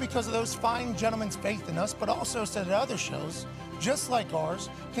 not only because of those fine gentlemen's faith in us, but also so that other shows, just like ours,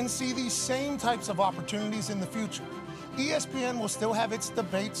 can see these same types of opportunities in the future. ESPN will still have its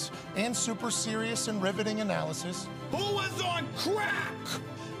debates and super serious and riveting analysis. Who was on crack?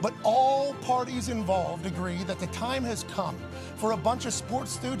 But all parties involved agree that the time has come for a bunch of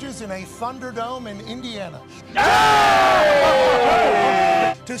sports stooges in a Thunderdome in Indiana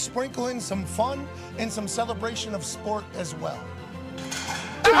to sprinkle in some fun and some celebration of sport as well.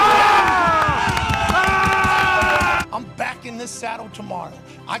 I'm back in this saddle tomorrow.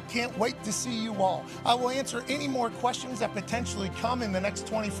 I can't wait to see you all. I will answer any more questions that potentially come in the next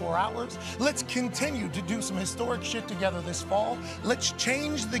 24 hours. Let's continue to do some historic shit together this fall. Let's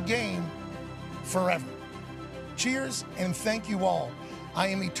change the game forever. Cheers and thank you all. I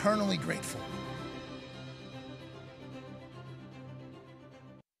am eternally grateful.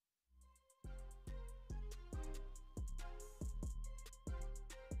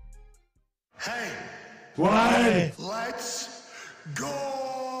 Hey. Why? Let's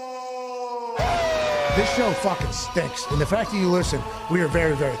go! This show fucking stinks, and the fact that you listen, we are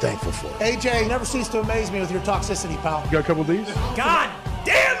very, very thankful for it. AJ, you never cease to amaze me with your toxicity, pal. You got a couple of these? God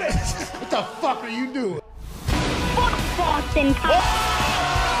damn it! What the fuck are you doing? Fuck Boston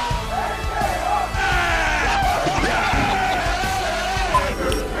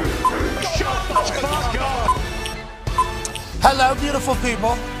Hello, beautiful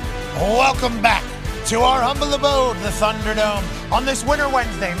people. Welcome back to our humble abode, the Thunderdome, on this Winter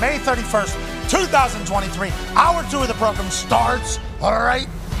Wednesday, May 31st, 2023. Hour 2 of the program starts right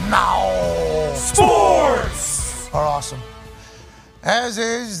now. Sports are awesome. As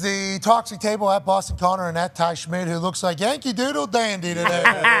is the toxic table at Boston Connor and at Ty Schmidt, who looks like Yankee Doodle Dandy today.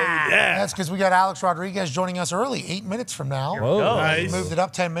 That's because we got Alex Rodriguez joining us early, 8 minutes from now. Whoa. Nice. He moved it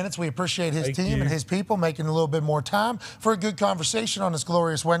up 10 minutes. We appreciate his team and his people making a little bit more time for a good conversation on this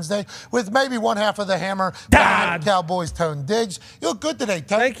glorious Wednesday with maybe one half of the hammer, Dahn Cowboys Tone Diggs. You look good today,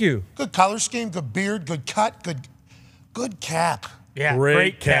 Tone. Thank you. Good color scheme, good beard, good cut, good cap. Yeah,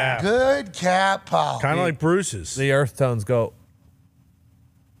 Great cap. Good cap, pal. Kind of like Bruce's. The earth tones go.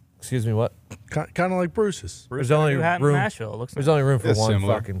 Excuse me, what? Kind of like Bruce's. There's only New hat in room. Nashville, it looks There's like. only room for It's one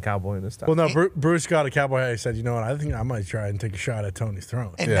similar. fucking cowboy in this town. Well, no, Bruce got a cowboy hat. He said, you know what? I think I might try and take a shot at Tony's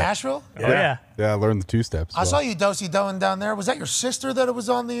throne. In Nashville? Oh, yeah. Yeah, I learned the two steps. I saw you do-si-doing doing down there. Was that your sister that was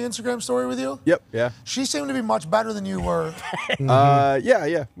on the Instagram story with you? Yep. Yeah. She seemed to be much better than you were.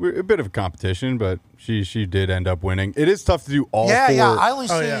 Yeah. We're a bit of a competition, but she did end up winning. It is tough to do all four. I only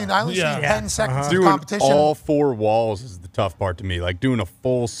seen 10 seconds of Doing competition. all four walls is the tough part to me. Like doing a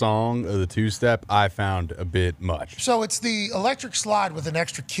full song of the two-step, I found a bit much. So it's the electric slide with an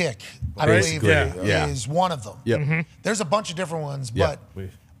extra kick, I Basically, believe, yeah. is one of them. Yep. There's a bunch of different ones, but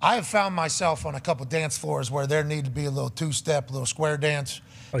I have found myself on a couple dance floors where there needed to be a little two-step, a little square dance.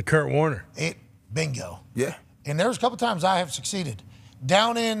 Like Kurt Warner. Bingo. Yeah. And there's a couple times I have succeeded.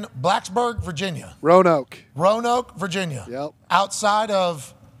 Down in Blacksburg, Virginia. Roanoke, Virginia. Yep. Outside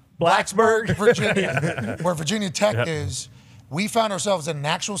of Blacksburg, Virginia, where Virginia Tech is, we found ourselves in an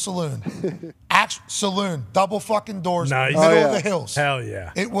actual saloon. Saloon, double fucking doors, Nice. middle of the hills. Hell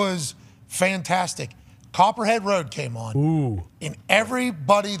yeah. It was fantastic. Copperhead Road came on. Ooh. And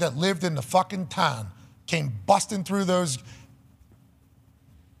everybody that lived in the fucking town came busting through those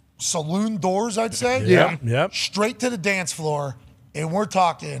saloon doors, I'd say. Yep. Straight to the dance floor. And we're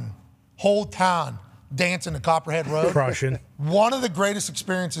talking whole town dancing to Copperhead Road. Crushing. One of the greatest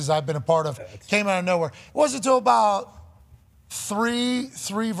experiences I've been a part of came out of nowhere. It wasn't until about three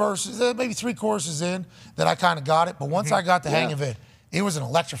verses, maybe three choruses in that I kind of got it. But once I got the hang of it, it was an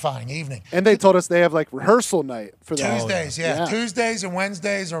electrifying evening. and they told us they have like rehearsal night for that. Tuesdays, yeah. Tuesdays and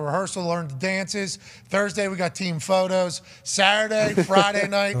Wednesdays are rehearsal, learn the dances. Thursday, we got team photos. Saturday, Friday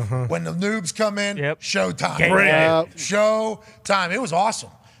night, when the noobs come in, showtime. Showtime. It was awesome.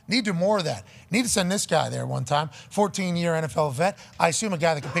 Need to do more of that. Need to send this guy there one time. 14-year NFL vet. I assume a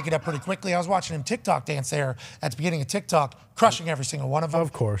guy that can pick it up pretty quickly. I was watching him TikTok dance there at the beginning of TikTok, crushing every single one of them.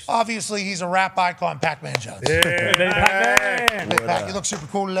 Of course. Obviously, he's a rap icon, Pac-Man Jones. Yeah. Hey, Pac, you look super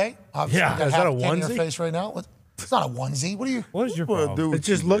cool today. Obviously, Yeah. you got Is that a half can in your onesie? face right now. It's not a onesie. What are you? What is your What I problem? do It with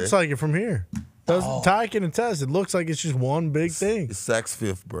just you, looks man? like it from here. Ty can attest. It looks like it's just one big thing. It's Saks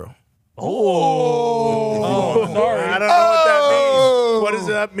Fifth, bro. Sorry. I don't know what that means. What does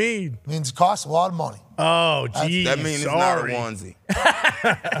that mean? Means it costs a lot of money. Oh, geez. That means sorry. it's not a onesie.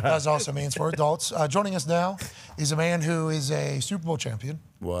 That also means for adults. Joining us now is a man who is a Super Bowl champion.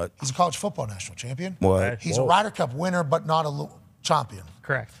 What? He's a college football national champion. What? He's a Ryder Cup winner, but not a champion.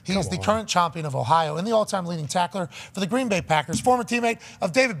 Correct. He's the current champion of Ohio and the all-time leading tackler for the Green Bay Packers, former teammate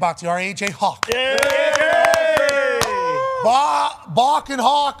of David Bakhtiari, A.J. Hawk. Bach and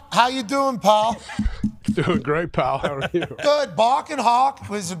Hawk, how you doing, pal? Doing great, pal. How are you? Good. Bach and Hawk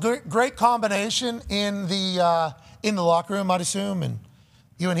was a great combination in the locker room, I'd assume, and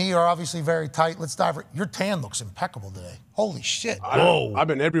You and he are obviously very tight. Let's dive. Your tan looks impeccable today. Holy shit! I've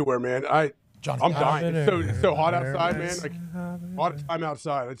been everywhere, man. Johnny, I'm dying. It's so hot outside, man. Like all the time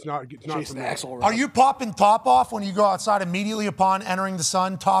outside. It's not for me. Are you popping top off when you go outside immediately upon entering the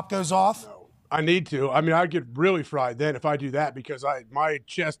sun? Top goes off. No, I need to. I mean, I get really fried then if I do that because my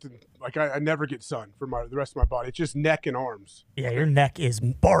chest and I never get sun for the rest of my body. It's just neck and arms. Yeah, your neck is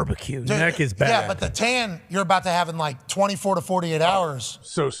barbecue. Dude, neck is bad. Yeah, but the tan you're about to have in like 24 to 48 hours.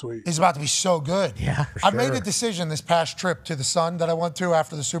 So sweet. Is about to be so good. Yeah, I made a decision this past trip to the sun that I went to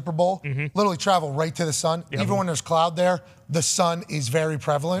after the Super Bowl. Literally travel right to the sun. Even when there's cloud there, the sun is very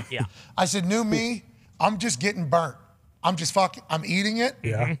prevalent. Yeah. I said, new me, I'm just getting burnt. I'm eating it.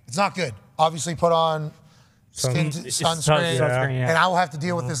 Yeah. It's not good. Obviously put on sunscreen, and I will have to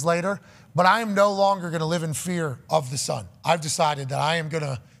deal with this later. But I am no longer going to live in fear of the sun. I've decided that I am going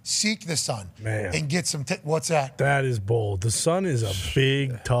to seek the sun and get some. What's that? That is bold. The sun is a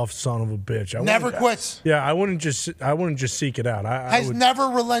big, tough son of a bitch. Never quits. Yeah, I wouldn't just seek it out. Has never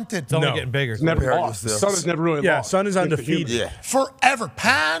relented. It's only getting bigger. It's never lost. The sun is never really lost. Sun is undefeated. Yeah. Forever,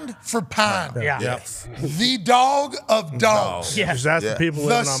 pound for pound. Yeah. Yes. The dog of dogs. Yeah. Because that's the people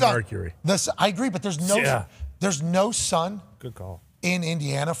living on Mercury. I agree, but there's no sun. Good call. In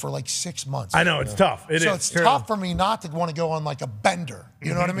Indiana for like 6 months. I know, it's tough. It's tough for me not to want to go on like a bender.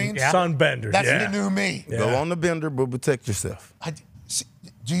 You know what I mean? Yeah. Sun bender. That's the new me. Go on the bender, but protect yourself.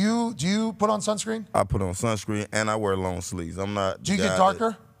 Do you put on sunscreen? I put on sunscreen and I wear long sleeves. I'm not. Do you get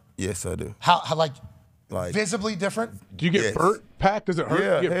darker? Yes, I do. How like visibly different? Do you get burnt, Pat? Does it hurt?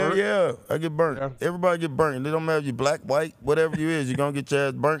 Yeah, I get burnt. Yeah. Everybody get burnt. It don't matter if you black, white, whatever you is, you're going to get your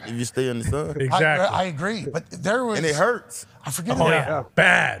ass burnt if you stay in the sun. Exactly. I agree. But there was... And it hurts. I forget. Yeah.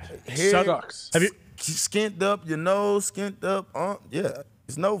 Bad. Head sucks. Have you skint up, your nose skint up? Yeah.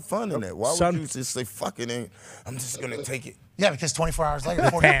 There's no fun in that. Why would you just say, fuck it, and I'm just going to take it? Yeah, because 24 hours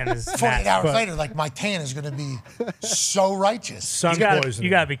later, 48 hours later, like my tan is going to be so righteous. Sun poisoning. You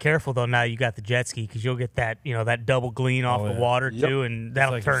got to be careful though. Now you got the jet ski because you'll get that that double glean off the water too, and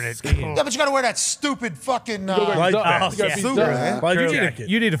that'll turn it. Yeah, but you got to wear that stupid fucking life vest.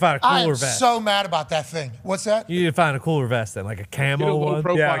 You need to find a cooler vest. I'm so mad about that thing. What's that? You need to find a cooler vest then, like a camo one.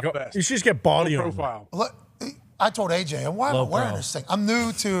 Vest. You should just get body profile. Look, I told AJ, why am I wearing this thing? I'm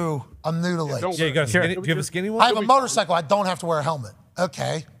new to lakes. Yeah, you got do you have a skinny one? I have a motorcycle. I don't have to wear a helmet.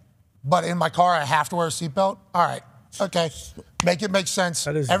 Okay. But in my car, I have to wear a seatbelt? All right. Okay. Make it make sense.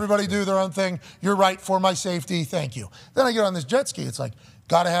 Everybody do their own thing. You're right, for my safety. Thank you. Then I get on this jet ski. It's like,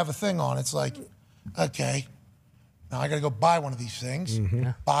 got to have a thing on. It's like, okay. Now I got to go buy one of these things.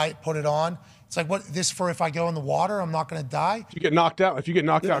 Buy it, put it on. It's like, what, this for if I go in the water, I'm not going to die? If you get knocked out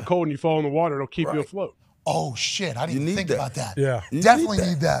cold and you fall in the water, it'll keep you afloat. Oh, shit. I didn't even think about that. Yeah. Definitely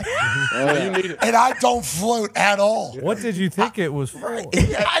need that. You need it. And I don't float at all. What did you think it was for? I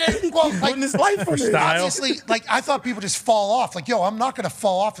didn't, putting his life for style. Obviously, I thought people just fall off. Like, yo, I'm not going to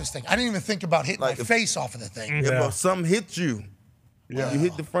fall off this thing. I didn't even think about hitting my face off of the thing. If something hits you, you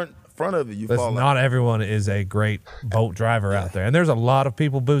hit the front of it, you fall Not out. everyone is a great boat driver out there. And there's a lot of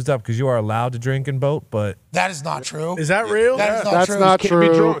people boozed up because you are allowed to drink and boat, but... That is not true. Is that real? That is That's true. not You can't be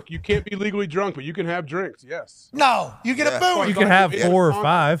true. drunk. You can't be legally drunk, but you can have drinks, yes. No, you get a booze. You can have 4 or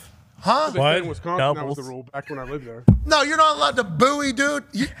 5. Huh? In Wisconsin, that was the rule back when I lived there. No, you're not allowed to buoy, dude.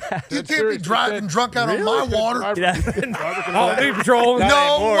 You can't be driving drunk out on my water. Be patrolling.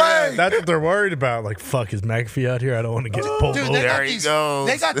 No way. That's what they're worried about. Like, fuck, is McAfee out here? I don't want to get pulled Dude, over.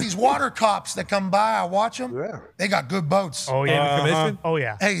 they got these water cops that come by. I watch them. Yeah. They got good boats. Oh yeah. Oh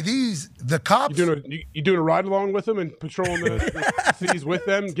yeah. Hey, the cops. You doing a ride along with them and patrolling the seas with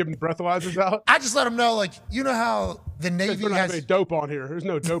them, giving breathalyzers out? I just let them know, like, you know how the Navy There's not has... any dope on here. There's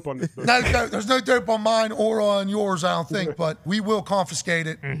no dope on this boat. There's no dope on mine or on yours, I don't think, but we will confiscate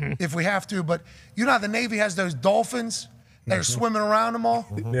it if we have to. But you know how the Navy has those dolphins that are swimming around them all?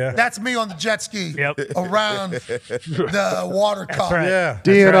 Yeah. That's me on the jet ski around the water cop. Right. Yeah.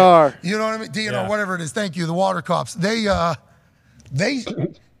 DNR. You know what I mean? DNR, whatever it is. Thank you, the water cops. They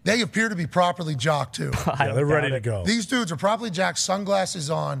appear to be properly jocked, too. Yeah, they're ready to go. These dudes are properly jacked,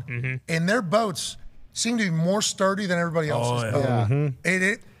 sunglasses on, and their boats seem to be more sturdy than everybody else's boat.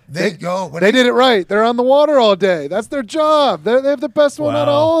 They go. They did it right. They're on the water all day. That's their job. They have the best one out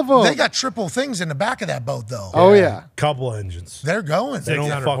of all of them. They got triple things in the back of that boat, though. Oh, yeah. Couple engines. They're going. They don't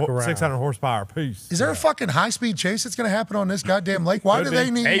fuck around. 600 horsepower piece. Is there a fucking high-speed chase that's going to happen on this goddamn lake? Why do they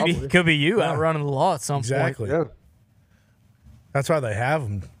need... Maybe. Could be you outrunning the law at some Exactly. point. Yeah. That's why they have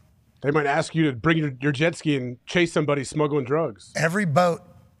them. They might ask you to bring your jet ski and chase somebody smuggling drugs. Every boat...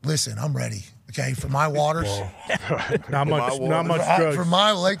 Listen, I'm ready. Okay, for my waters. Not much drugs. For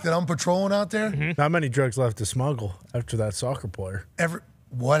my lake that I'm patrolling out there. Not many drugs left to smuggle after that soccer player.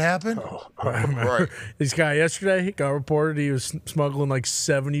 What happened? Right. This guy yesterday he got reported he was smuggling like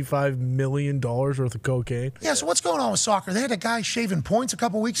 $75 million worth of cocaine. Yeah, so what's going on with soccer? They had a guy shaving points a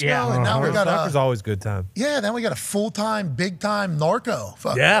couple weeks Yeah. ago, and now we got Soccer's always good time. Yeah, then we got a full-time, big-time narco.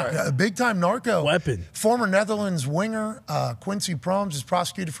 Yeah. A big-time narco. Weapon. Former Netherlands winger Quincy Promes is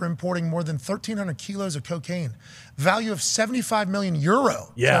prosecuted for importing more than 1,300 kilos of cocaine. Value of 75 million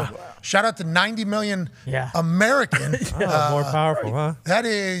euro. Yeah. So, shout out to 90 million Yeah. American. More powerful, huh? That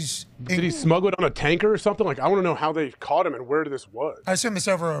is... Did he smuggle it on a tanker or something? Like, I want to know how they caught him and where this was. I assume it's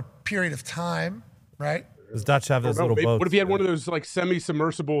over a period of time, right? Does Dutch have those little boats? What if he had one of those like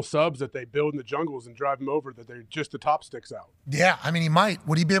semi-submersible subs that they build in the jungles and drive them over that they just the top sticks out? Yeah, I mean, he might.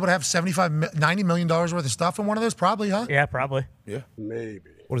 Would he be able to have $90 million worth of stuff in one of those? Probably, huh? Yeah, probably. Yeah. Maybe.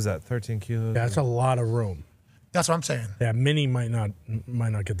 What is that? 13 kilos? Yeah, that's a lot of room. That's what I'm saying. Yeah, Mini might not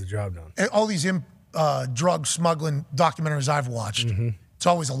get the job done. And all these drug smuggling documentaries I've watched, it's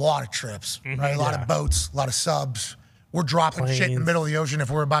always a lot of trips, right? A lot of boats, a lot of subs. We're dropping shit in the Planes. middle of the ocean if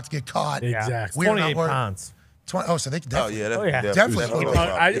we're about to get caught. Exactly. We're 28 not worried. pounds. So they could definitely. Definitely.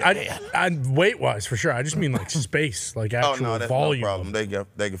 I weight wise for sure. I just mean like space, like actual Oh no, that's volume. no problem. They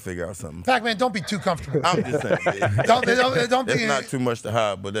can figure out something. Pac-Man, don't be too comfortable. I'm just saying. don't That's be. not too much to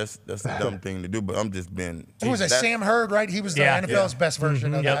hide, but that's a dumb thing to do. But I'm just being. Who was that? Sam Hurd, right? He was the NFL's best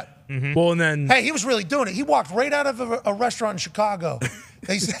version of that. Well, and then Hey, he was really doing it. He walked right out of a restaurant in Chicago.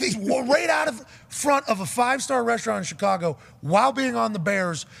 They said he's right out of front of a 5-star restaurant in Chicago while being on the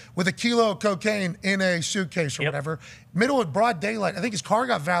Bears with a kilo of cocaine in a suitcase or whatever. Middle of broad daylight. I think his car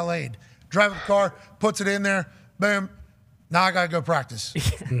got valeted. Drive a car, puts it in there, boom. Now I got to go practice.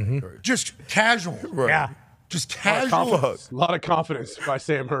 Just casual. Yeah. Just casual. A lot of confidence by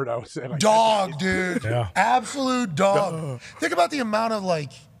Sam Hurd, I would say. Like, Dog, dude. Yeah. Absolute dog. Think about the amount of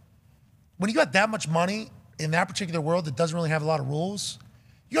when you got that much money in that particular world that doesn't really have a lot of rules,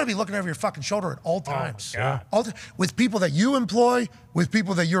 you got to be looking over your fucking shoulder at all times. With people that you employ, with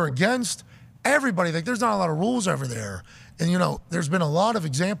people that you're against, everybody. There's not a lot of rules over there. And, there's been a lot of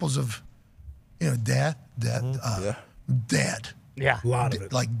examples of, dead. Yeah. a lot of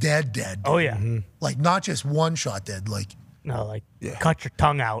it. Like dead. Oh, yeah. Like not just one shot dead, cut your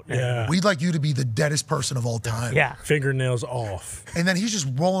tongue out. Yeah. We'd like you to be the deadest person of all time. Yeah. Fingernails off. And then he's just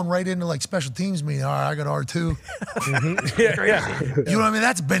rolling right into special teams meeting. All right, I got R2. You know what I mean?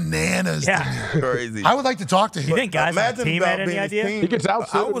 That's bananas to me. Crazy. I would like to talk to him. You think guys on the Imagine team about had any being his idea? team. He gets out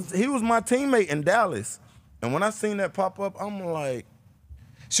soon. He was my teammate in Dallas, and when I seen that pop up, I'm like,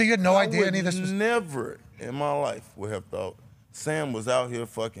 So you had no idea any of this was... Never in my life would have thought Sam was out here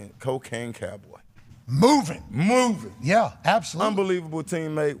fucking cocaine cowboy. Moving. Yeah, absolutely. Unbelievable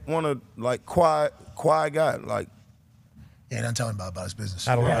teammate. One of quiet guy. Yeah, don't tell him about his business.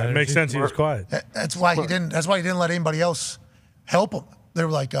 It makes sense he was quiet. That's why he didn't. That's why he didn't let anybody else help him. They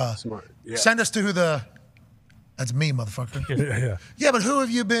were like, Smart. Yeah. send us to who the. That's me, motherfucker. Yeah, but who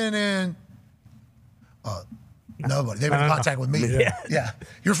have you been in? Nobody. They've been in contact with me. Yeah.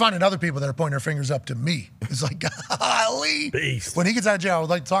 You're finding other people that are pointing their fingers up to me. It's like, golly. Beast. When he gets out of jail, I would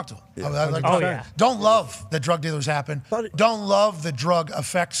like to talk to him. I would like to talk to him. yeah. Don't love that drug dealers happen. Don't love the drug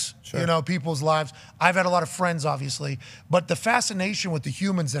affects people's lives. I've had a lot of friends, obviously, but the fascination with the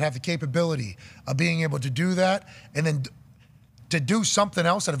humans that have the capability of being able to do that and then to do something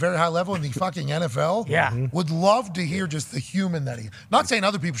else at a very high level in the fucking NFL, would love to hear just the human that he. Not saying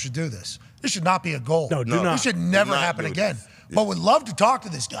other people should do this. This should not be a goal. No, do not. This should never happen again. But would love to talk to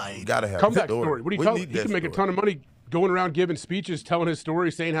this guy. You gotta have Comeback a story. story. What do you tell? He can make a ton of money going around giving speeches, telling his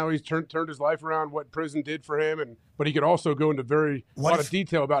story, saying how he's turned his life around, what prison did for him, but he could also go into a lot of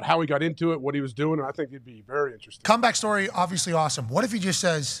detail about how he got into it, what he was doing, and I think it'd be very interesting. Comeback story, obviously awesome. What if he just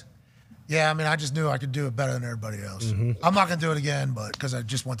says, yeah, I mean, I just knew I could do it better than everybody else. I'm not going to do it again, but because I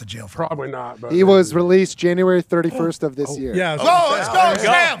just went to jail for it. Probably not. But He was released January 31st of this year. Yeah. Let's go,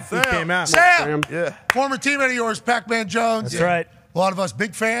 Sam. He came out. Sam. Yeah. Former teammate of yours, Pac-Man Jones. That's right. A lot of us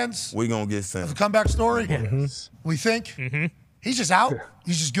big fans. We gonna get The Sam. comeback story. We think. He's just out.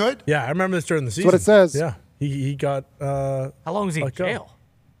 He's just good. Yeah, I remember this during the season. what it says. Yeah. He got How long was he in let go. jail?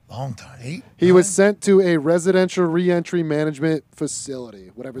 Long time. 8. He was sent to a residential reentry management facility,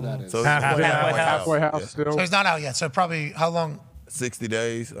 whatever that is. So Halfway halfway house still. So he's not out yet. So probably how long? 60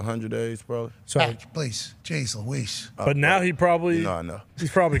 days, 100 days, probably. So, Back, please. Jeez Louise. but now he probably I know. he's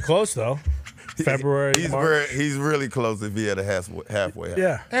probably close though. February. March. He's really close if he had a halfway.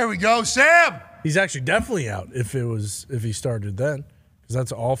 Yeah. There we go, Sam. He's actually definitely out if he started then, because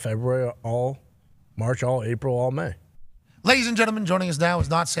that's all February, all March, all April, all May. Ladies and gentlemen, joining us now is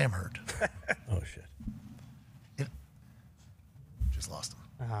not Sam Hurd. Oh shit! Just lost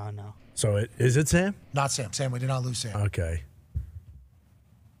him. Oh no. So is it Sam? Not Sam. Sam, we did not lose Sam. Okay.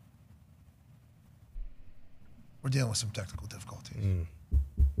 We're dealing with some technical difficulties.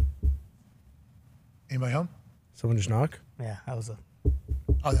 Anybody home? Someone just knock? Yeah, that was a.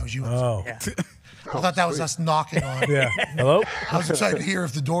 Oh, that was you. Oh. Yeah. I thought that was us knocking on. Yeah. Hello? I was excited to hear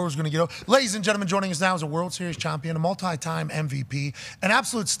if the door was going to get open. Ladies and gentlemen, joining us now is a World Series champion, a multi-time MVP, an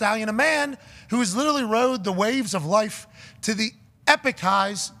absolute stallion, a man who has literally rode the waves of life to the epic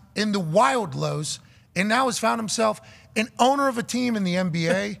highs in the wild lows, and now has found himself an owner of a team in the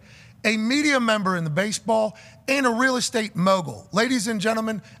NBA, a media member in the baseball, and a real estate mogul. Ladies and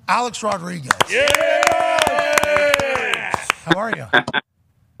gentlemen, Alex Rodriguez. How are you?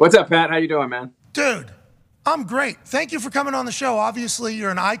 What's up, Pat? How you doing, man? Dude, I'm great. Thank you for coming on the show. Obviously,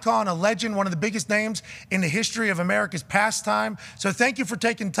 you're an icon, a legend, one of the biggest names in the history of America's pastime. So thank you for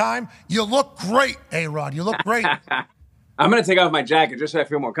taking time. You look great, A-Rod. You look great. I'm going to take off my jacket just so I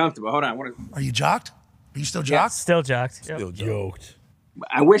feel more comfortable. Hold on. Are you jocked? Are you still jocked? Still jocked. Still yoked.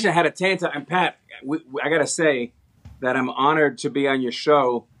 I wish I had a tan top. And Pat, I got to say that I'm honored to be on your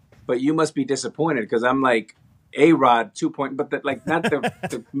show, but you must be disappointed because I'm like A-Rod 2 point, but not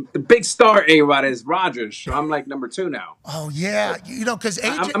the big star A-Rod is Rodgers. So I'm like number 2 now. Oh, yeah. You know, because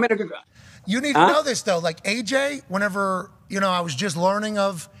AJ, I'm in a, you need to know this, though. Like, AJ, whenever, I was just learning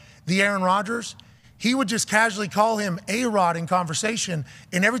of the Aaron Rodgers, he would just casually call him A-Rod in conversation.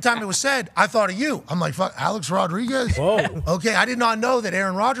 And every time it was said, I thought of you. I'm like, fuck, Alex Rodriguez? Whoa. Okay, I did not know that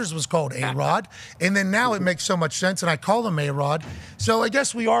Aaron Rodgers was called A-Rod. And then now it makes so much sense, and I call him A-Rod. So I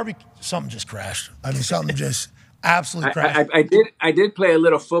guess we are, something just crashed. I mean, something just absolutely crashed. I did play a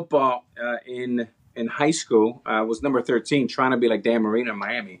little football in high school. I was number 13, trying to be like Dan Marino in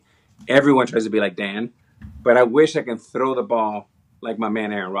Miami. Everyone tries to be like Dan. But I wish I can throw the ball like my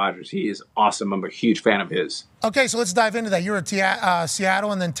man Aaron Rodgers. He is awesome. I'm a huge fan of his. Okay, so let's dive into that. You're at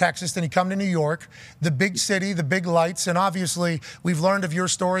Seattle and then Texas, then you come to New York, the big city, the big lights, and obviously we've learned of your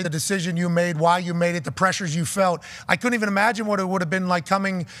story, the decision you made, why you made it, the pressures you felt. I couldn't even imagine what it would have been like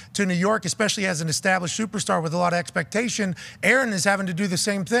coming to New York, especially as an established superstar with a lot of expectation. Aaron is having to do the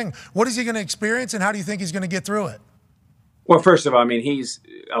same thing. What is he going to experience, and how do you think he's going to get through it? Well, first of all, I mean, he's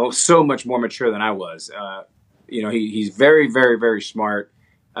so much more mature than I was. He's very, very, very smart.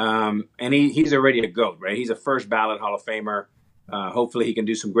 And he's already a GOAT, right? He's a first ballot Hall of Famer. Hopefully he can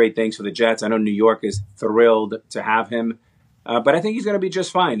do some great things for the Jets. I know New York is thrilled to have him. But I think he's going to be just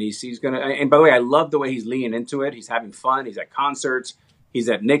fine. He's going to, and by the way, I love the way he's leaning into it. He's having fun. He's at concerts. He's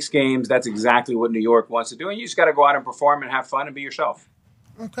at Knicks games. That's exactly what New York wants to do. And you just got to go out and perform and have fun and be yourself.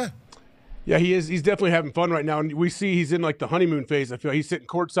 Okay. Yeah, he is. He's definitely having fun right now. And we see he's in like the honeymoon phase. I feel like he's sitting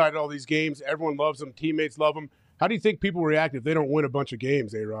courtside at all these games. Everyone loves him. Teammates love him. How do you think people react if they don't win a bunch of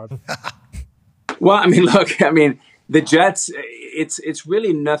games, A-Rod? Well, I mean, look, the Jets, it's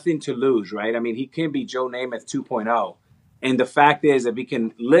really nothing to lose, right? I mean, he can be Joe Namath 2.0. And the fact is that we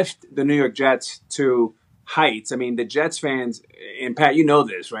can lift the New York Jets to heights. I mean, the Jets fans, and Pat, you know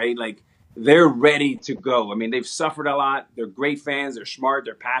this, right? Like, they're ready to go. I mean, they've suffered a lot. They're great fans. They're smart.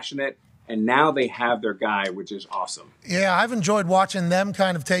 They're passionate. And now they have their guy, which is awesome. Yeah, I've enjoyed watching them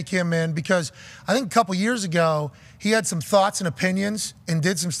kind of take him in because I think a couple years ago, he had some thoughts and opinions and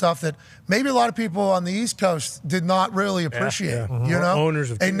did some stuff that maybe a lot of people on the East Coast did not really appreciate, you know?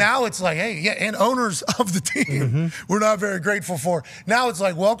 Owners of teams. And now it's like, hey, yeah, and owners of the team we're not very grateful for. Now it's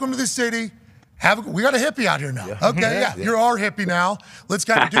like, welcome to the city. We got a hippie out here now. Yeah. Okay, yeah, you're our hippie now. Let's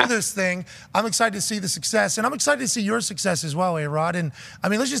kind of do this thing. I'm excited to see the success, and I'm excited to see your success as well, A-Rod. And I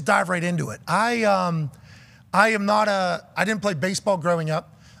mean, let's just dive right into it. I didn't play baseball growing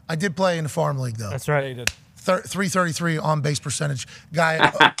up. I did play in the farm league though. That's right, you did. 333 on base percentage.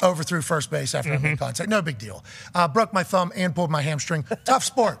 Guy overthrew first base after I made contact. No big deal. Broke my thumb and pulled my hamstring. Tough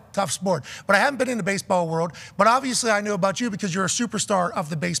sport. But I haven't been in the baseball world. But obviously I knew about you because you're a superstar of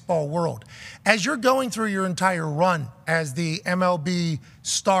the baseball world. As you're going through your entire run as the MLB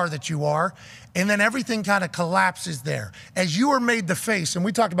star that you are, and then everything kind of collapses there. As you are made the face, and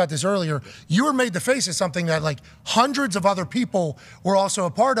we talked about this earlier, you were made the face of something that like hundreds of other people were also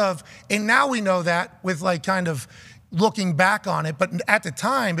a part of, and now we know that with like kind of looking back on it, but at the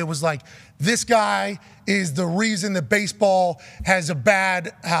time it was like, this guy is the reason that baseball has a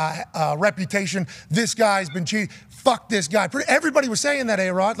bad reputation. This guy's been cheating. Fuck this guy. Everybody was saying that,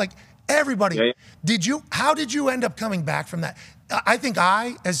 A-Rod, like everybody. Yeah. How did you end up coming back from that? I think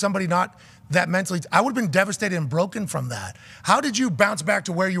as somebody not that mentally, I would have been devastated and broken from that. How did you bounce back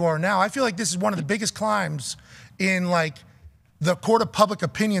to where you are now? I feel like this is one of the biggest climbs in like the court of public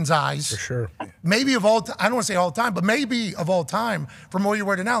opinion's eyes. For sure. Maybe of all, I don't want to say all time, but maybe of all time from where you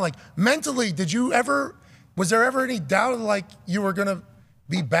were to now. Like mentally, was there ever any doubt like you were going to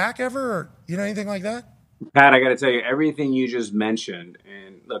be back ever or, anything like that? Pat, I got to tell you, everything you just mentioned,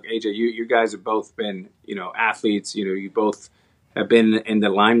 and look, AJ, you guys have both been, athletes. You both have been in the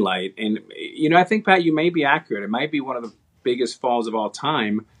limelight, and I think, Pat, you may be accurate. It might be one of the biggest falls of all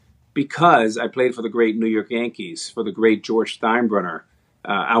time, because I played for the great New York Yankees, for the great George Steinbrenner.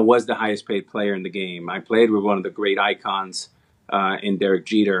 I was the highest paid player in the game. I played with one of the great icons in Derek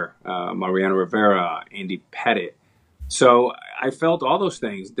Jeter, Mariano Rivera, Andy Pettitte. So I felt all those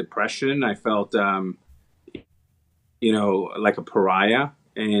things: depression. I felt like a pariah,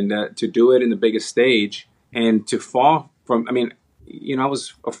 and to do it in the biggest stage and to fall from, I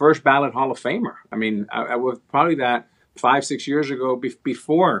was a first ballot Hall of Famer. I was probably that 5-6 years ago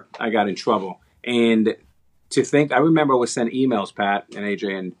before I got in trouble. And to think, I remember I was sent emails, Pat and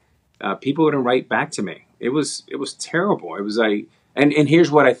AJ, and people wouldn't write back to me. It was terrible. It was like, and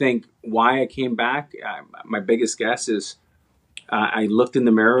here's what I think why I came back. My biggest guess is I looked in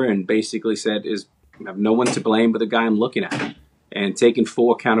the mirror and basically said, I have no one to blame but the guy I'm looking at, and taking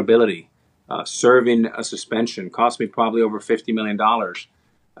full accountability. Serving a suspension cost me probably over $50 million.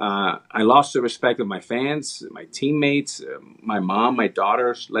 I lost the respect of my fans, my teammates, my mom, my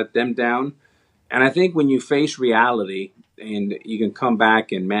daughters, let them down. And I think when you face reality and you can come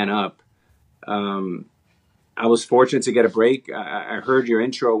back and man up, I was fortunate to get a break. I heard your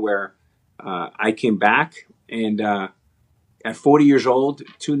intro where I came back, and at 40 years old,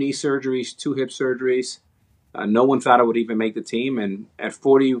 2 knee surgeries, 2 hip surgeries. No one thought I would even make the team. And at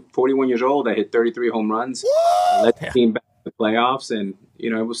 41 years old, I hit 33 home runs. Led the team back to the playoffs. And, it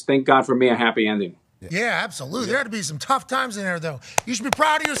was, thank God for me, a happy ending. Yeah, absolutely. There had to be some tough times in there, though. You should be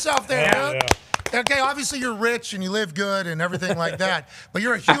proud of yourself there, dude. Okay, obviously you're rich and you live good and everything like that, but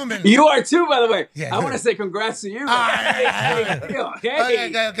you're a human. You are too, by the way. Yeah, I want to say congrats to you. Okay.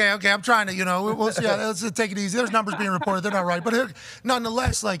 I'm trying to, we'll see. Let's take it easy. There's numbers being reported. They're not right. But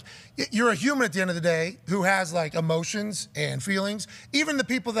nonetheless, you're a human at the end of the day who has, emotions and feelings. Even the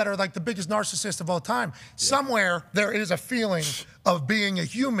people that are, the biggest narcissists of all time, somewhere there is a feeling of being a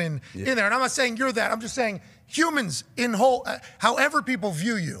human in there. And I'm not saying you're that. I'm just saying humans in whole, however people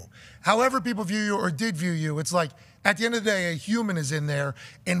view you or did view you, it's like, at the end of the day, a human is in there.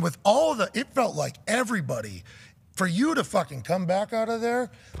 And with it felt like everybody, for you to fucking come back out of there,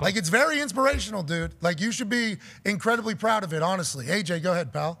 it's very inspirational, dude. You should be incredibly proud of it, honestly. AJ, go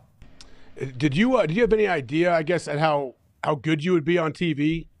ahead, pal. Did you have any idea, I guess, at how good you would be on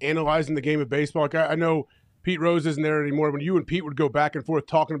TV analyzing the game of baseball? I know Pete Rose isn't there anymore. When you and Pete would go back and forth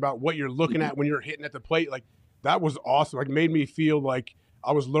talking about what you're looking at when you're hitting at the plate, that was awesome. It made me feel like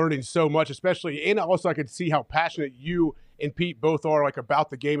I was learning so much, especially, and also I could see how passionate you and Pete both are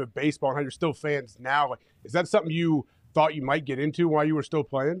about the game of baseball and how you're still fans now. Is that something you thought you might get into while you were still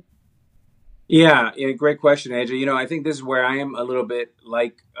playing? Yeah, great question, AJ. I think this is where I am a little bit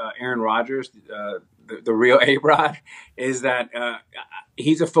like Aaron Rodgers, the real A-Rod, is that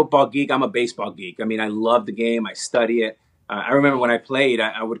he's a football geek. I'm a baseball geek. I love the game. I study it. I remember when I played,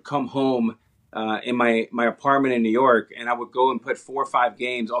 I would come home in my apartment in New York, and I would go and put 4 or 5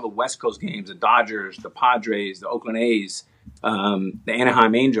 games, all the West Coast games, the Dodgers, the Padres, the Oakland A's, the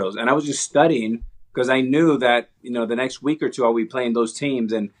Anaheim Angels. And I was just studying because I knew that, the next week or two I'll be playing those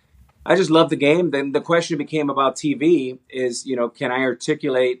teams. And I just love the game. Then the question became about TV is, can I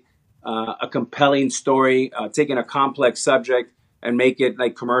articulate a compelling story, taking a complex subject and make it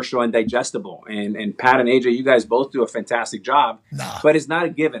commercial and digestible. And Pat and AJ, you guys both do a fantastic job, but it's not a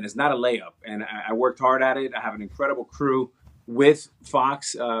given. It's not a layup. And I worked hard at it. I have an incredible crew with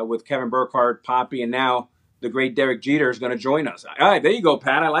Fox, with Kevin Burkhardt, Poppy, and now the great Derek Jeter is going to join us. All right, there you go,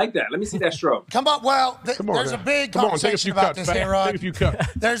 Pat. I like that. Let me see that stroke. Come on. Well, there's a big conversation about this, A-Rod. Take a few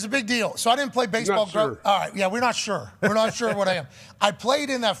cuts. There's a big deal. So I didn't play baseball. Sure. All right, yeah, we're not sure. We're not sure what I am. I played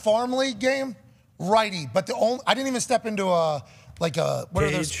in that farm league game, righty, but I didn't even step into what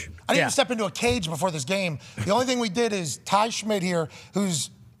are those? I didn't even step into a cage before this game. The only thing we did is Ty Schmidt here, who's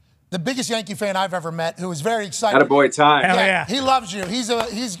the biggest Yankee fan I've ever met, who is very excited. Attaboy, Ty. Yeah, he loves you. He's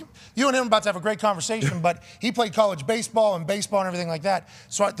you and him about to have a great conversation, but he played college baseball and everything like that.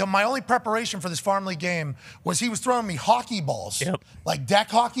 So my only preparation for this farm league game was he was throwing me hockey balls, like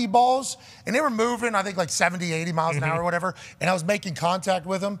deck hockey balls, and they were moving, I think 70, 80 miles an hour or whatever, and I was making contact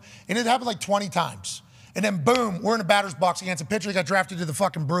with them, and it happened 20 times. And then boom, we're in a batter's box against a pitcher that got drafted to the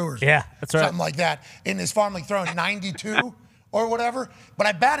fucking Brewers. Yeah, that's right. Something like that. In this farm league throwing 92 or whatever. But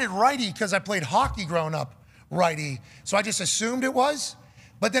I batted righty because I played hockey growing up righty. So I just assumed it was.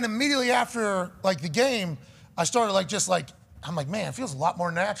 But then immediately after the game, I started I'm like, man, it feels a lot more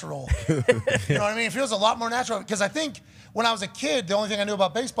natural. You know what I mean? It feels a lot more natural. Because I think when I was a kid, the only thing I knew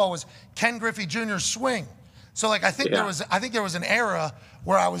about baseball was Ken Griffey Jr.'s swing. So like I think there was an era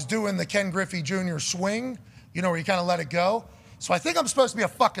where I was doing the Ken Griffey Jr. swing, you know, where you kind of let it go. So I think I'm supposed to be a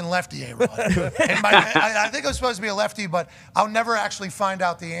fucking lefty, A-Rod. I think I'm supposed to be a lefty, but I'll never actually find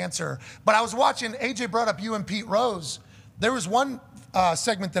out the answer. But I was watching, AJ brought up you and Pete Rose. There was one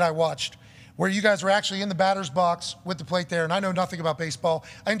segment that I watched where you guys were actually in the batter's box with the plate there, and I know nothing about baseball.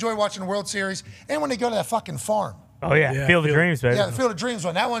 I enjoy watching the World Series, and when they go to that fucking farm. Oh, yeah. Field of Dreams, baby. Yeah, the Field of Dreams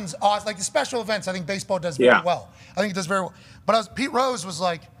one. That one's awesome. Like the special events, I think baseball does very well. I think it does very well. But Pete Rose was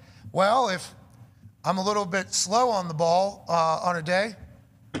like, well, if I'm a little bit slow on the ball on a day,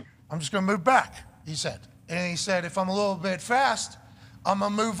 I'm just going to move back, he said. And he said, if I'm a little bit fast, I'm going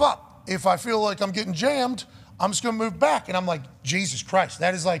to move up. If I feel like I'm getting jammed, I'm just going to move back. And I'm like, Jesus Christ,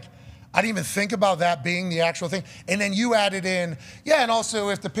 that is like, I didn't even think about that being the actual thing. And then you added in, yeah, and also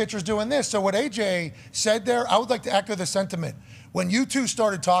if the pitcher's doing this. So what AJ said there, I would like to echo the sentiment. When you two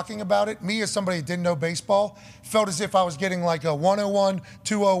started talking about it, me as somebody that didn't know baseball, felt as if I was getting like a 101,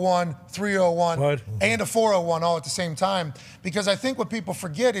 201, 301, and a 401 all at the same time. Because I think what people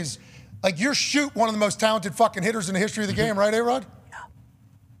forget is, like, you're one of the most talented fucking hitters in the history of the game, right, A-Rod?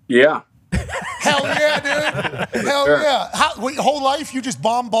 Yeah. Hell yeah, dude. Hell yeah. Whole life you just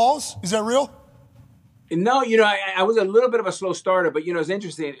bomb balls? Is that real? No, you know, I was a little bit of a slow starter, but, you know, it's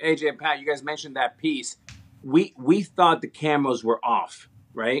interesting, AJ and Pat, you guys mentioned that piece. We thought the cameras were off,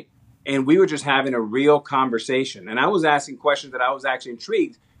 right? And we were just having a real conversation. And I was asking questions that I was actually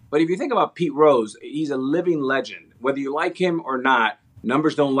intrigued. But if you think about Pete Rose, he's a living legend. Whether you like him or not,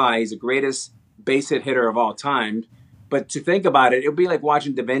 numbers don't lie. He's the greatest base hit hitter of all time. But to think about it, it would be like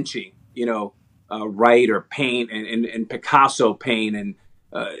watching Da Vinci, you know, write or paint and Picasso paint. And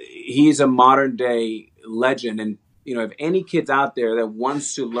he's a modern day legend. And, you know, if any kids out there that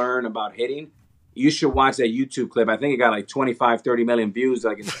wants to learn about hitting, you should watch that YouTube clip. I think it got like 25, 30 million views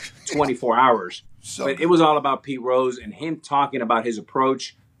like in 24 hours. But it was all about Pete Rose and him talking about his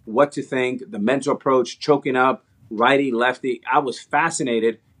approach, what to think, the mental approach, choking up, righty, lefty. I was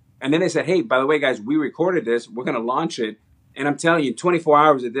fascinated. And then they said, hey, by the way, guys, we recorded this. We're going to launch it. And I'm telling you, 24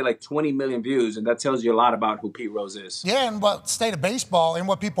 hours, it did like 20 million views, and that tells you a lot about who Pete Rose is. Yeah, and what state of baseball and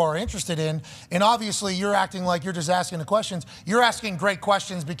what people are interested in. And obviously, you're acting like you're just asking the questions. You're asking great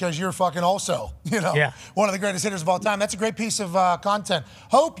questions because you're fucking also, you know, one of the greatest hitters of all time. That's a great piece of content.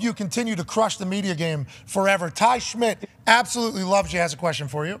 Hope you continue to crush the media game forever. Ty Schmidt absolutely loves you, has a question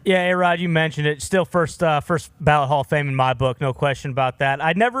for you. Yeah, A-Rod, you mentioned it. Still first ballot Hall of Fame in my book, no question about that.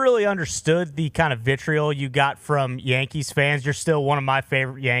 I never really understood the kind of vitriol you got from Yankees fans. You're still one of my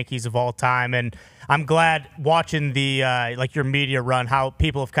favorite Yankees of all time, and I'm glad watching the like your media run, how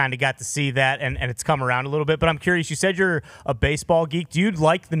people have kind of got to see that, and it's come around a little bit. But I'm curious, you said you're a baseball geek. Do you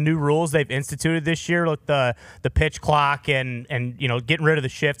like the new rules they've instituted this year, like the pitch clock and you know, getting rid of the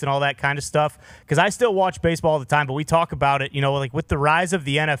shift and all that kind of stuff? Because I still watch baseball all the time, but we talk about it, you know, like with the rise of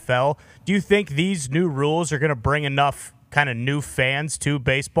the NFL, do you think these new rules are going to bring enough kind of new fans to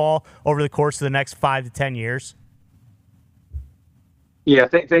baseball over the course of the next 5 to 10 years? Yeah,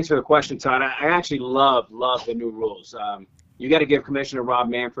 thanks for the question, Todd. I actually love the new rules. You got to give Commissioner Rob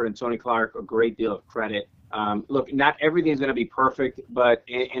Manfred and Tony Clark a great deal of credit. Look, not everything's going to be perfect, but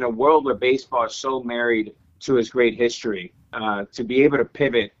in a world where baseball is so married to its great history, to be able to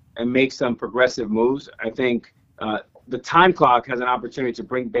pivot and make some progressive moves, I think the time clock has an opportunity to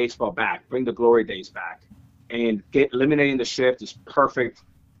bring baseball back, bring the glory days back, and eliminating the shift is perfect.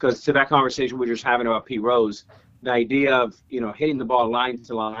 Because to that conversation we were just having about Pete Rose, the idea of, you know, hitting the ball line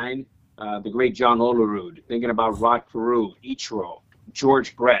to line, the great John Olerud, thinking about Rod Carew, Ichiro,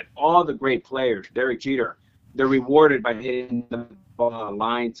 George Brett, all the great players, Derek Jeter, they're rewarded by hitting the ball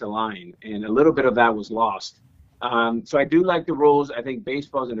line to line, and a little bit of that was lost. So I do like the rules. I think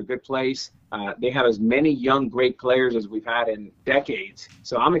baseball's in a good place. They have as many young, great players as we've had in decades.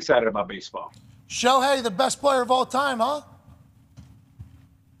 So I'm excited about baseball. Shohei, the best player of all time, huh?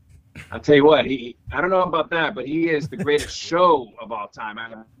 I'll tell you what, I don't know about that, but he is the greatest show of all time.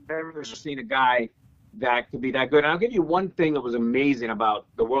 I've never seen a guy that could be that good. And I'll give you one thing that was amazing about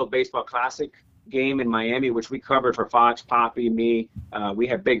the World Baseball Classic game in Miami, which we covered for Fox, Poppy, me. We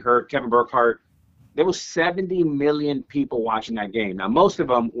had Big Hurt, Kevin Burkhardt. There was 70 million people watching that game. Now, most of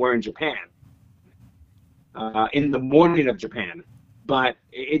them were in Japan, in the morning of Japan. But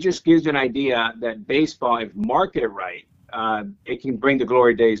it just gives you an idea that baseball, if marketed right, it can bring the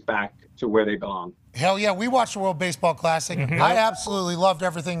glory days back to where they belong. Hell yeah, we watched the World Baseball Classic. I absolutely loved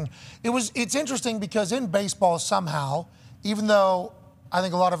everything. It's interesting because in baseball somehow, even though I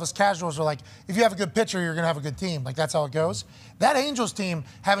think a lot of us casuals are like, if you have a good pitcher, you're going to have a good team. Like, that's how it goes. That Angels team,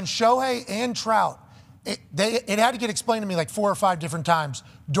 having Shohei and Trout, it had to get explained to me like 4 or 5 different times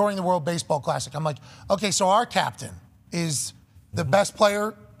during the World Baseball Classic. I'm like, okay, so our captain is the best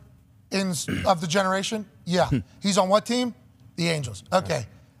player of the generation? Yeah. He's on what team? The Angels. Okay.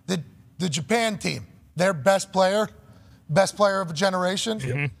 The Japan team, their best player of a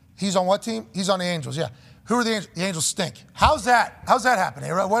generation? He's on what team? He's on the Angels, yeah. Who are the Angels? The Angels stink. How's that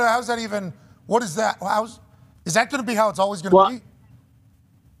happening? How's that even, what is that? Is that going to be how it's always going to be?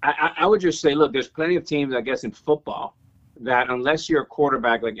 I would just say, look, there's plenty of teams, I guess, in football that unless you're a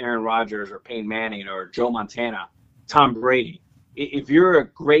quarterback like Aaron Rodgers or Peyton Manning or Joe Montana, Tom Brady, if you're a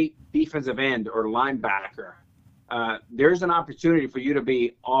great defensive end or linebacker, there's an opportunity for you to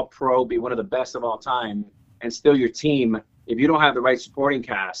be all pro, be one of the best of all time, and still your team, if you don't have the right supporting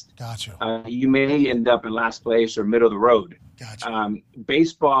cast, you may end up in last place or middle of the road.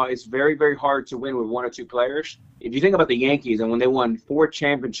 Baseball is very, very hard to win with 1 or 2 players. If you think about the Yankees and when they won 4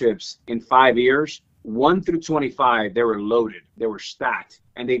 championships in 5 years, 1 through 25, they were loaded. They were stacked.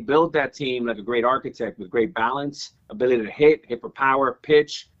 And they built that team like a great architect with great balance, ability to hit for power,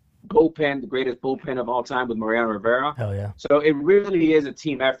 pitch, bullpen, the greatest bullpen of all time with Mariano Rivera. Hell yeah. So it really is a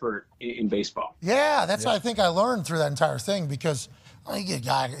team effort in baseball. Yeah, that's what I think I learned through that entire thing because you get a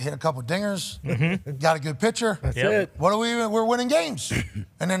guy hit a couple dingers, got a good pitcher. That's it. What are we're winning games.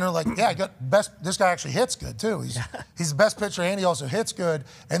 And then they're like, yeah, I got this guy actually hits good too. He's the best pitcher and he also hits good.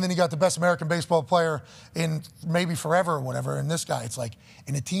 And then you got the best American baseball player in maybe forever or whatever. And this guy, it's like,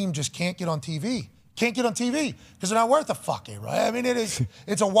 and the team just can't get on TV. Can't get on TV because they're not worth a fuck, right? I mean,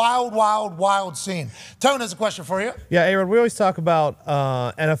 it's a wild, wild, wild scene. Tone has a question for you. Yeah, Aaron, we always talk about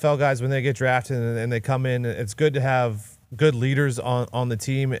NFL guys when they get drafted and they come in. It's good to have good leaders on the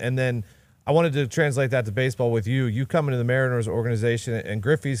team. And then I wanted to translate that to baseball with you. You come into the Mariners organization and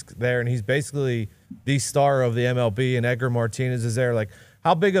Griffey's there and he's basically the star of the MLB and Edgar Martinez is there. Like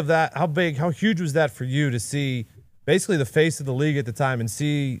how huge was that for you to see basically the face of the league at the time and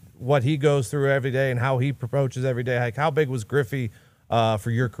see what he goes through every day and how he approaches every day? Like how big was Griffey for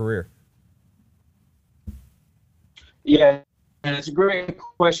your career? Yeah, and it's a great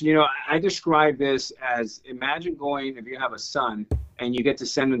question. You know, I describe this as imagine if you have a son and you get to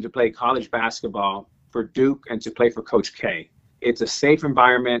send him to play college basketball for Duke and to play for Coach K. It's a safe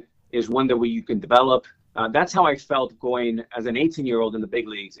environment, is one that you can develop. That's how I felt going as an 18-year-old in the big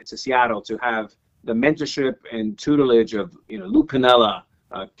leagues into Seattle to have the mentorship and tutelage of Lou Piniella,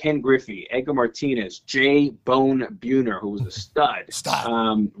 Ken Griffey, Edgar Martinez, Jay Bone Buhner, who was a stud,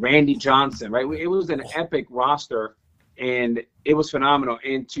 Randy Johnson, right? It was an epic roster, and it was phenomenal.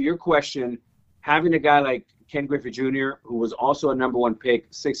 And to your question, having a guy like Ken Griffey Jr., who was also a #1 pick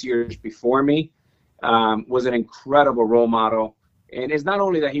 6 years before me, was an incredible role model. And it's not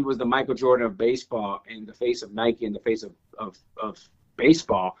only that he was the Michael Jordan of baseball and the face of Nike and the face of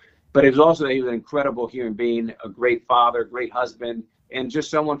baseball, but it was also that he was an incredible human being, a great father, great husband, and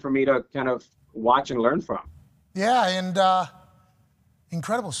just someone for me to kind of watch and learn from. Yeah, and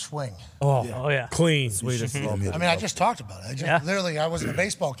incredible swing. Oh yeah. Clean. Sweetest. I mean, I just talked about it. Literally, I wasn't a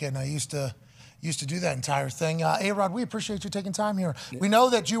baseball kid, and I used to do that entire thing. A-Rod, we appreciate you taking time here. We know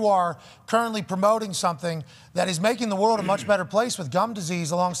that you are currently promoting something that is making the world a much better place with gum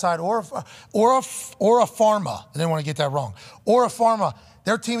disease alongside Aura Pharma. I didn't want to get that wrong. Aura Pharma,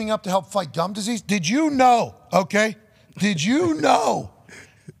 they're teaming up to help fight gum disease. Did you know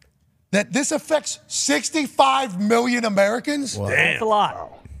that this affects 65 million Americans? Wow. That's a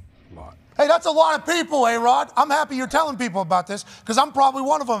lot. Wow. Hey, that's a lot of people, A-Rod. I'm happy you're telling people about this because I'm probably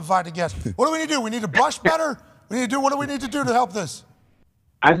one of them if I had to guess. What do we need to do? We need to brush better? What do we need to do to help this?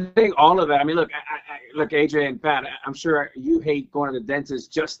 I think all of that. I mean, look, look, AJ and Pat, I'm sure you hate going to the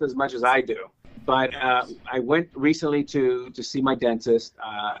dentist just as much as I do. But I went recently to see my dentist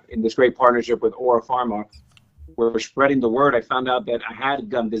in this great partnership with Aura Pharma. We're spreading the word. I found out that I had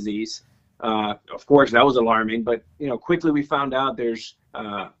gum disease. Of course, that was alarming. But, quickly we found out there's,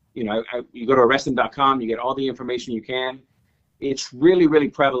 you go to arrestin.com, you get all the information you can. It's really, really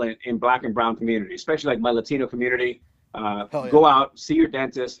prevalent in Black and brown communities, especially like my Latino community. Go out, see your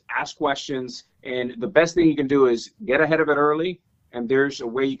dentist, ask questions. And the best thing you can do is get ahead of it early. And there's a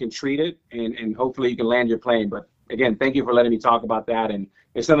way you can treat it, and hopefully you can land your plane. But again, thank you for letting me talk about that. And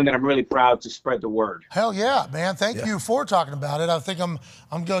it's something that I'm really proud to spread the word. Hell yeah, man. Thank you for talking about it. I think I'm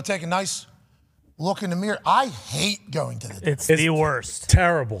going to take a nice look in the mirror. I hate going to the doctor. It's the worst.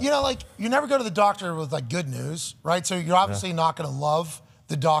 Terrible. You never go to the doctor with good news, right? So you're obviously not going to love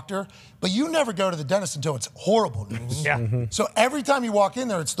the doctor, but you never go to the dentist until it's horrible news. Yeah. Mm-hmm. So every time you walk in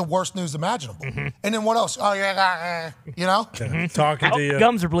there, it's the worst news imaginable. And then what else? Oh, yeah, Talking to you.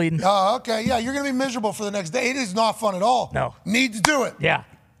 Gums are bleeding. Oh, okay. Yeah, you're going to be miserable for the next day. It is not fun at all. No. Need to do it. Yeah.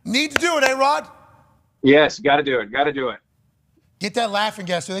 Need to do it, A-Rod. Yes, got to do it. Got to do it. Get that laughing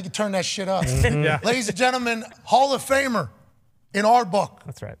gas so they can turn that shit up. Yeah. Ladies and gentlemen, Hall of Famer in our book.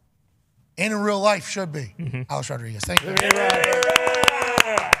 That's right. And in real life should be. Alex Rodriguez. Thank you.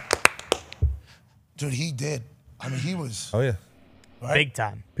 Dude, he did. I mean, he was. Oh, yeah. Right? Big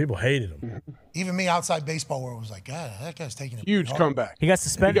time. People hated him. Even me outside baseball world was like, God, that guy's taking it. Huge comeback. He got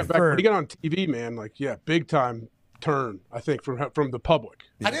suspended When he got on TV, man, like, yeah, big time turn, I think, from the public.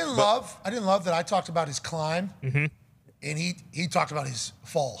 I didn't love that I talked about his climb. And he talked about his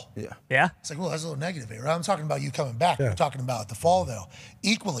fall. Yeah. It's like, well, that's a little negative here. I'm talking about you coming back. Yeah. We're talking about the fall, though.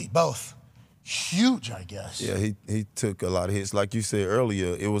 Equally, both. Huge, I guess. Yeah, he took a lot of hits. Like you said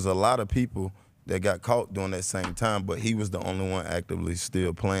earlier, it was a lot of people that got caught during that same time, but he was the only one actively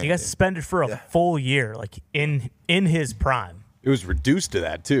still playing. He got suspended for a full year, like in his prime. It was reduced to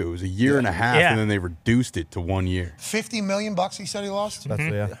that too. It was a year and a half, and then they reduced it to 1 year. $50 million he said he lost? That's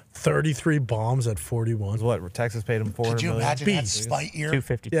yeah. 33 bombs at 41. What? Texas paid him $400 Could you million? imagine that spite year?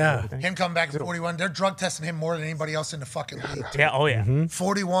 250. Yeah. Him coming back at 41. They're drug testing him more than anybody else in the fucking league. Yeah, oh yeah.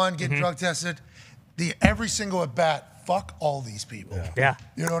 41, getting drug tested. Every single at bat, fuck all these people. Yeah.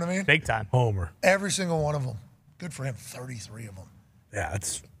 You know what I mean? Big time. Homer. Every single one of them. Good for him. 33 of them. Yeah,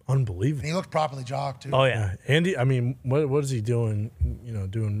 it's unbelievable. And he looked properly jogged, too. Oh, yeah. Andy, I mean, what is he doing,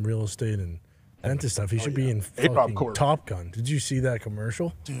 doing real estate and dentist stuff? He should be in fucking Top Gun. Did you see that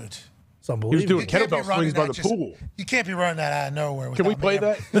commercial? Dude. It's unbelievable. He was doing kettlebell swings by the pool. You can't be running that out of nowhere. Can we play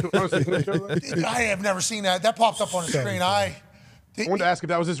that? Honestly, can we show that? I have never seen that. That popped up on the screen. I wanted to ask if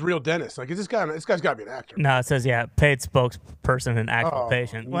that was his real dentist. Like, is this guy's got to be an actor? No, it says, paid spokesperson and actual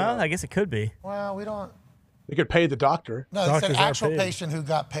patient. Well, no. I guess it could be. Well, we don't. They could pay the doctor. No, it's an actual patient who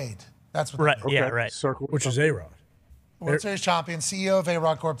got paid. That's what. Right. They Yeah. Right. Circle. Which is A-Rod. World Series champion, CEO of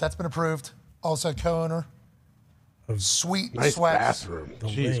A-Rod Corp. That's been approved. Also co-owner. Sweet Nice sweats. bathroom.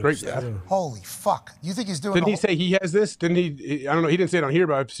 Jeez, great bathroom. Holy fuck! You think he's doing? Didn't he say he has this? Didn't he? I don't know. He didn't say it on here,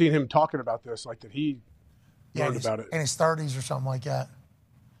 but I've seen him talking about this, like that he learned about it in his 30s or something like that.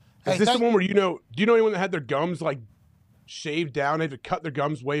 Is this the one where do you know anyone that had their gums like shaved down? They had to cut their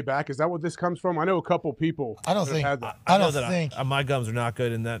gums way back. Is that what this comes from? I know a couple people. I don't that think. Had that. I know that my gums are not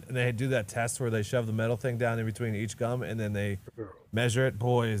good, and they do that test where they shove the metal thing down in between each gum, and then they measure it.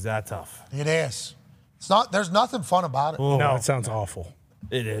 Boy, is that tough! It is. It's not. There's nothing fun about it. Oh, no, it sounds awful.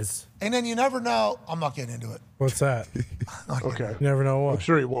 It is. And then you never know. I'm not getting into it. What's that? Okay. You never know what. I'm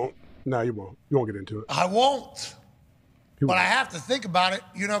sure you won't. No, you won't. You won't get into it. I won't. But I have to think about it,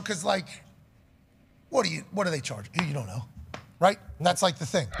 because like, what do they charge? You don't know, right? That's like the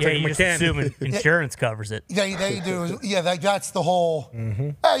thing. Yeah, you just assume insurance covers it. Yeah, they do. Yeah, that's the whole.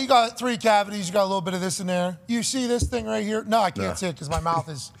 Hey, you got 3 cavities. You got a little bit of this in there. You see this thing right here? No, I can't see it because my mouth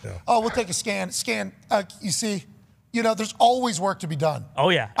is. Oh, we'll take a scan. You see, there's always work to be done. Oh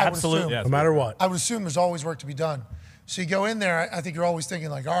yeah, absolutely. No matter what. I would assume there's always work to be done. So you go in there. I think you're always thinking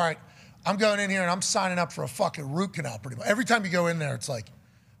like, all right, I'm going in here and I'm signing up for a fucking root canal pretty much. Every time you go in there, it's like.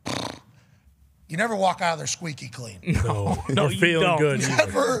 You never walk out of there squeaky clean. No, no, you feeling don't.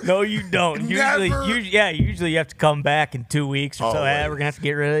 good. No, you don't. Usually you have to come back in 2 weeks or so. Always. We're gonna have to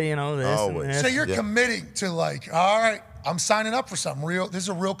get rid of this. Always. And this. So you're committing to like, all right, I'm signing up for something real. This is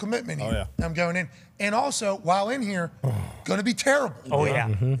a real commitment here. Oh, yeah. I'm going in. And also, while in here, going to be terrible. Oh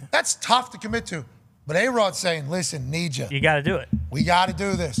yeah. That's tough to commit to. But A-Rod's saying, listen, need you. You got to do it. We got to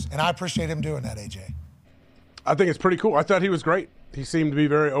do this. And I appreciate him doing that, AJ. I think it's pretty cool. I thought he was great. He seemed to be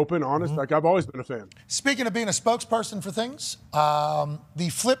very open, honest. Like I've always been a fan. Speaking of being a spokesperson for things, the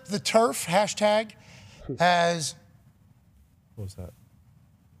Flip the Turf hashtag has. What was that?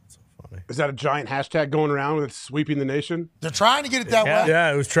 That's so funny. Is that a giant hashtag going around that's sweeping the nation? They're trying to get it that way.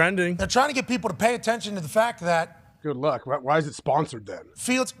 Yeah, it was trending. They're trying to get people to pay attention to the fact that. Good luck. Why is it sponsored then?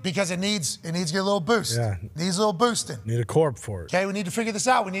 Fields, because it needs to get a little boost. Yeah. Needs a little boosting. Need a corp for it. Okay, we need to figure this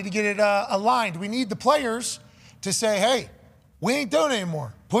out. We need to get it aligned. We need the players to say, hey, we ain't doing it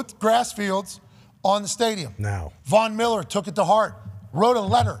anymore. Put grass fields on the stadium. Now. Von Miller took it to heart, wrote a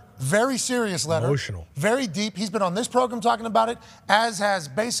letter, very serious letter. Emotional. Very deep. He's been on this program talking about it, as has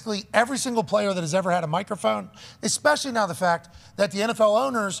basically every single player that has ever had a microphone, especially now the fact that the NFL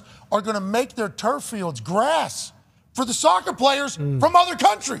owners are going to make their turf fields grass for the soccer players from other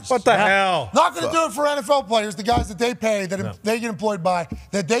countries. What the hell? Not going to do it for NFL players, the guys that they pay, that they get employed by,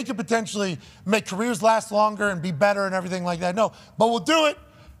 that they could potentially make careers last longer and be better and everything like that. No, but we'll do it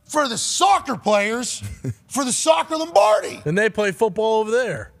for the soccer players, for the soccer Lombardi. And they play football over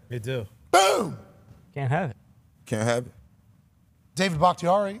there. They do. Boom. Can't have it. Can't have it. David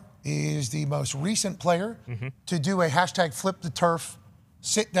Bakhtiari is the most recent player to do a hashtag Flip the Turf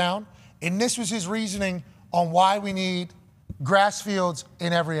sit down. And this was his reasoning on why we need grass fields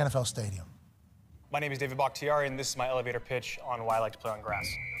in every NFL stadium. My name is David Bakhtiari, and this is my elevator pitch on why I like to play on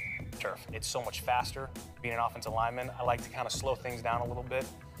grass. Turf. It's so much faster. Being an offensive lineman, I like to kind of slow things down a little bit.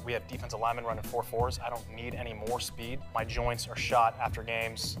 We have defensive linemen running 4.4s. I don't need any more speed. My joints are shot after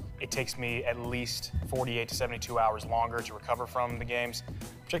games. It takes me at least 48 to 72 hours longer to recover from the games.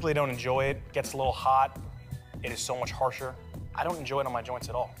 Particularly don't enjoy it. It gets a little hot. It is so much harsher. I don't enjoy it on my joints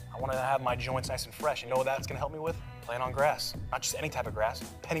at all. I want to have my joints nice and fresh. You know what that's going to help me with? Playing on grass. Not just any type of grass,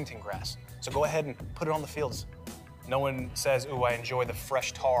 Pennington grass. So go ahead and put it on the fields. No one says, ooh, I enjoy the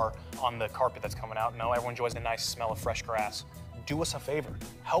fresh tar on the carpet that's coming out. No, everyone enjoys the nice smell of fresh grass. Do us a favor.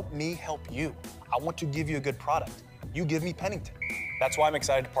 Help me help you. I want to give you a good product. You give me Pennington. That's why I'm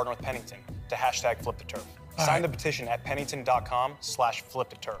excited to partner with Pennington to #FlipTheTurf. Sign the petition at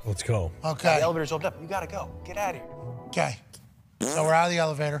pennington.com/fliptheturf. Let's go. Okay. The elevator's opened up. You gotta go. Get out of here. Okay. So we're out of the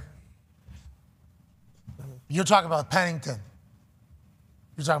elevator. You're talking about Pennington.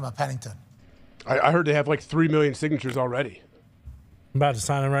 You're talking about Pennington. I heard they have like 3 million signatures already. I'm about to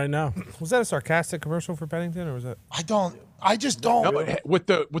sign it right now. Was that a sarcastic commercial for Pennington, or was that? I just don't. No, but with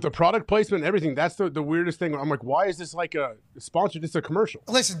the product placement and everything, that's the weirdest thing. I'm like, why is this like a sponsored? It's a commercial.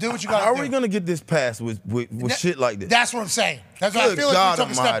 Listen, do what you got to do. How are we going to get this passed with shit like this? That's what I'm saying. That's why I Good feel like God we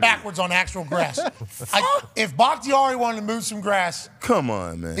took a step Almighty. backwards on actual grass. If Bakhtiari wanted to move some grass, come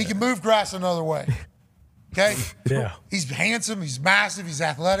on, man. He can move grass another way. Okay? Yeah. He's handsome. He's massive. He's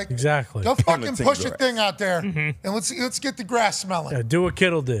athletic. Exactly. Go fucking Pennington push your grass. thing out there, and let's get the grass smelling. Yeah, do what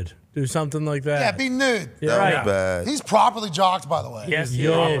Kittle did. Do something like that. Yeah, be nude. Yeah, right. bad. He's properly jocked, by the way. Yes, he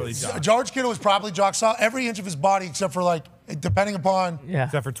is. George Kittle was properly jocked. Saw every inch of his body except for depending upon. Yeah.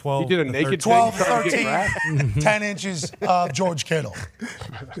 Except for 12. He did a naked 12, thing trying to get 13, 10 inches of George Kittle.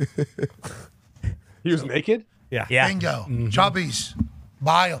 He was naked? Yeah. Bingo. Chubbies.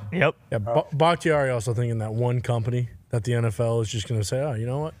 Buy him. Yep. Yeah, Bakhtiari also thinking that one company that the NFL is just going to say, oh, you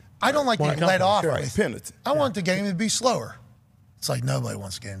know what? I don't like One getting let company, off sure. with. Penalty. I want the game to be slower. It's like nobody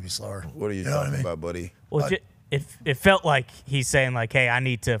wants the game to be slower. What are you know what I talking mean? about, buddy? Well, it felt like he's saying like, hey, I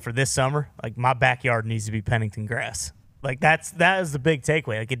need to for this summer. Like my backyard needs to be Pennington grass. Like that is the big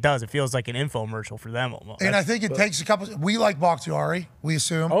takeaway. Like it does. It feels like an infomercial for them almost. And I think it takes a couple. We like Bakhtiari. We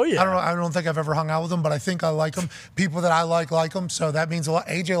assume. Oh, yeah. I don't think I've ever hung out with him, but I think I like him. People that I like him. So that means a lot.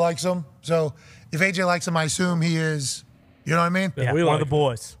 AJ likes him. So if AJ likes him, I assume he is. You know what I mean? Yeah, we one like of the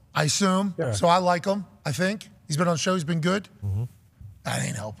boys. I assume. Yeah. So I like him. I think he's been on the show. He's been good. That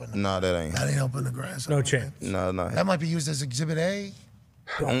ain't helping. No, that ain't. That ain't helping the grass. No chance. No. That might be used as Exhibit A.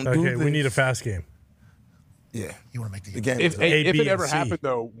 Don't do Okay, this. we need a fast game. Yeah. You want to make the The game. If A, B, it ever and C. happened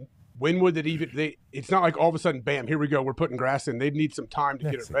though, when would it even? It's not like all of a sudden, bam, here we go. We're putting grass in. They'd need some time to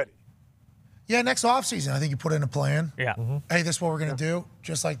get it ready. Yeah, next offseason, I think you put in a plan. Yeah. Hey, this is what we're going to do.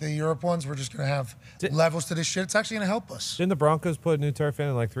 Just like the Europe ones, we're just going to have levels to this shit. It's actually going to help us. Didn't the Broncos put new turf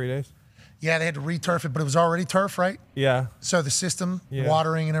in like 3 days? Yeah, they had to re-turf it, but it was already turf, right? Yeah. So the system, Yeah.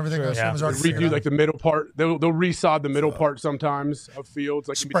 watering and everything, Sure. I assume was They already figured redo out. like the middle part. They'll resod the middle part sometimes of fields,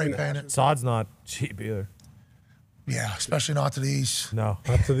 like in Spray between the paint hashes. it. Sod's not cheap either. Yeah, especially not to these. No.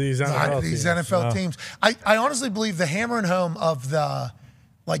 Up to these NFL teams. NFL teams. I honestly believe the hammer and home of the,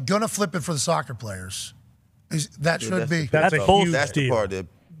 like, gonna flip it for the soccer players. That should be. That's a huge That's the deal. part that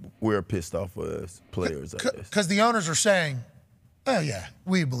we're pissed off as players, I guess. Because the owners are saying, oh, yeah,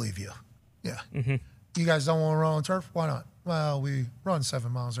 we believe you. Yeah. You guys don't want to run on turf? Why not? Well, we run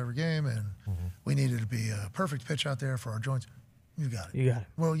 7 miles every game, and we need it to be a perfect pitch out there for our joints. You got it. You got it.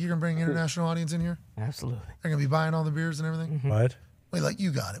 Well, you're going to bring international audience in here? Absolutely. They're going to be buying all the beers and everything? What? Wait, like, you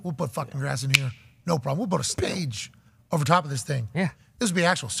got it. We'll put fucking grass in here. No problem. We'll put a stage over top of this thing. Yeah. This will be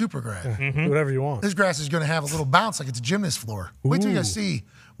actual super grass. Do whatever you want. This grass is going to have a little bounce like it's a gymnast floor. Wait till you guys see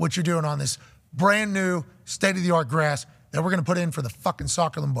what you're doing on this brand new, state-of-the-art grass that we're going to put in for the fucking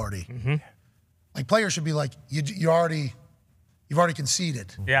soccer Lombardi. Like, players should be like, you've already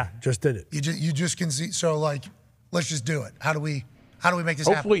conceded. Yeah. Just did it. You just concede. So, like, let's just do it. How do we make this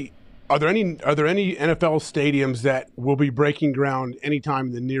happen? Hopefully, are there any NFL stadiums that will be breaking ground anytime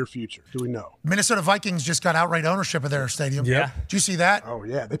in the near future? Do we know? Minnesota Vikings just got outright ownership of their stadium. Yeah. Did you see that? Oh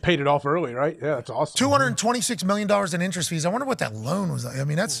yeah, they paid it off early, right? Yeah, that's awesome. $226 million in interest fees. I wonder what that loan was. I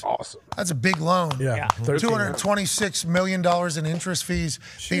mean, that's awesome. That's a big loan. Yeah. $226 million in interest fees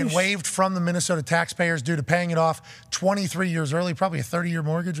being waived from the Minnesota taxpayers due to paying it off 23 years early, probably a 30-year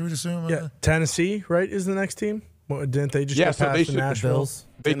mortgage, we'd assume. Yeah. Tennessee, right, is the next team? What, didn't they just get so past they the should. Nashville?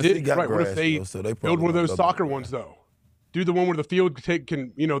 They Tennessee did. got Right. What if grass, they though, so they build probably one of those won't double soccer ones though? Do the one where the field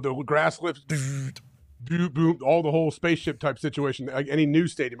the grass lifts, boom, all the whole spaceship type situation. Like any new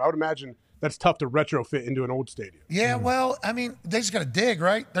stadium, I would imagine that's tough to retrofit into an old stadium. Yeah, well, I mean, they just got to dig,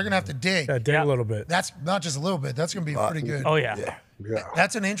 right? They're going to have to dig. Yeah, dig a little bit. That's not just a little bit. That's going to be pretty good. Oh, yeah.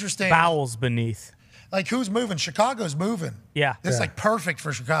 That's an interesting. Bowels beneath. Like, who's moving? Chicago's moving. Yeah. It's like perfect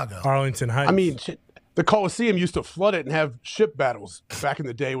for Chicago. Arlington Heights. I mean, shit, the Coliseum used to flood it and have ship battles back in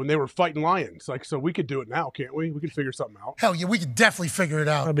the day when they were fighting lions. Like, so we could do it now, can't we? We could figure something out. Hell yeah, we could definitely figure it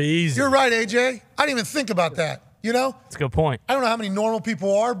out. That'd be easy. You're right, AJ. I didn't even think about that. You know? That's a good point. I don't know how many normal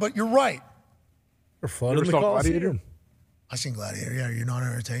people are, but you're right. Or flooding the Coliseum. I seen Gladiator. Yeah, you're not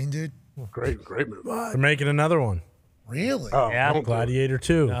entertained, dude? Great movie. They're making another one. Really? Oh, Yeah. Gladiator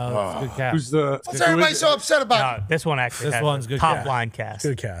 2. No, it's a good cast. Who's the? What's everybody so upset about? No, this one actually This has one's a good top cast. line cast.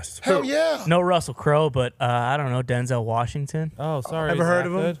 Good cast. Hell yeah. No Russell Crowe, but I don't know, Denzel Washington. Oh, sorry. Ever is heard that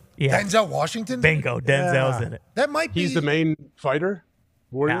of him? good? Yeah. Denzel Washington? Bingo. Denzel's in it. That might be. He's the main fighter.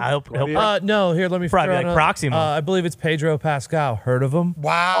 Warrior. Yeah, I hope- Gladiator? No, here, let me Probably throw like it up. Proximo. I believe it's Pedro Pascal. Heard of him?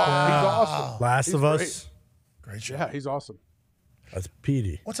 Wow. He's awesome. Last He's of Us. Great show. Yeah, he's awesome. That's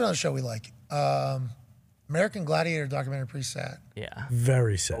Petey. What's another show we like? American Gladiator documentary, pretty sad. Yeah.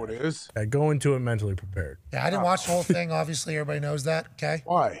 Very sad. Oh, it is? Go into it mentally prepared. Yeah, I didn't watch the whole thing. Obviously, everybody knows that. Okay.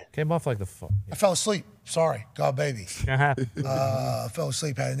 Why? Came off like the fuck. I fell asleep. Sorry. God, baby. Uh-huh. Fell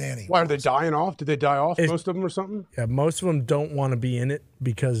asleep, had a nanny. Why are they dying off? Did they die off, It's- most of them or something? Yeah, most of them don't want to be in it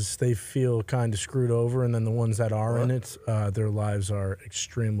because they feel kind of screwed over, and then the ones that are in it, their lives are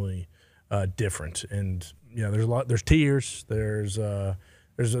extremely different. And yeah, there's a lot. There's tears. There's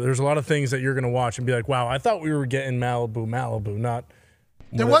a lot of things that you're gonna watch and be like, wow, I thought we were getting Malibu, not.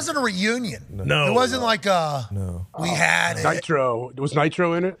 There wasn't a reunion. No. It wasn't like No. we had it. Nitro. Was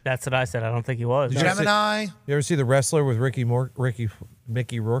Nitro in it? That's what I said. I don't think he was. Gemini. You ever see The Wrestler with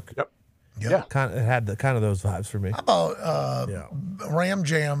Mickey Rourke? Yep. Yeah. Kind of had kind of those vibes for me. How about Ram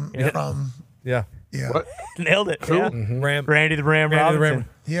Jam from Yeah. yeah. Nailed it. Yeah. Ram. Randy the Ram Randy the Robinson. Ram.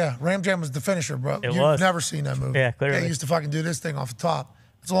 Yeah, Ram Jam was the finisher, bro. It You've was. never seen that movie. Yeah, clearly. They used to fucking do this thing off the top.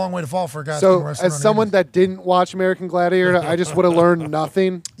 It's a long way to fall for a guy. So, that's been wrestling as on someone the that didn't watch American Gladiator, I just would have learned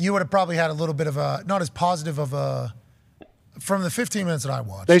nothing. you would have probably had a little bit of a not as positive of a from the 15 minutes that I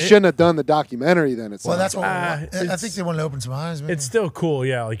watched. They shouldn't have done the documentary then. It's Well, that's what I think they wanted to open some eyes. Man. It's still cool,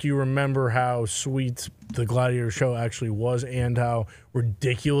 yeah. Like you remember how sweet the Gladiator show actually was, and how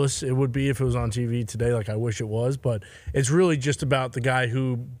ridiculous it would be if it was on TV today. Like I wish it was, but it's really just about the guy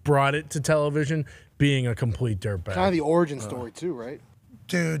who brought it to television being a complete dirtbag. kind of the origin story too, right?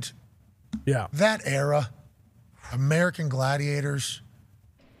 Dude, Yeah. that era, American Gladiators,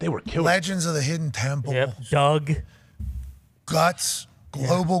 They were killing. Legends of the Hidden Temple, Yep. Doug. Guts,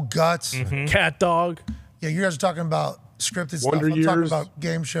 Global Guts. Cat Dog. Yeah, you guys are talking about scripted Wonder stuff. I'm talking Years. about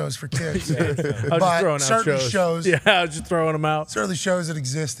game shows for kids. I was just But throwing out certainly shows, Yeah, I was just throwing them out. certainly shows that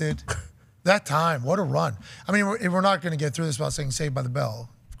existed. That time, what a run. I mean, we're not going to get through this without saying Saved by the Bell,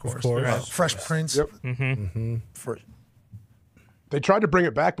 of course. Fresh Prince. Yep. They tried to bring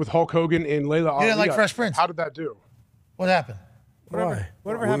it back with Hulk Hogan and Layla Ali. didn't like Fresh Prince? How did that do? What happened? Why?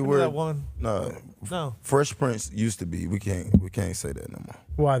 Whatever happened to that one? No. Fresh Prince used to be. We can't say that no more.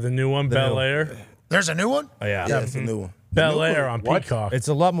 Why the new one, Bel Air? There's a new one? Oh, yeah. Yeah, it's a new one. Bel Air on What? Peacock. It's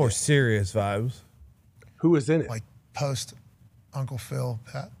a lot more serious vibes. Who is in it? Like post Uncle Phil.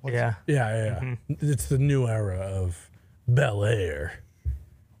 Pat, what's- Yeah. Yeah. It's the new era of Bel Air.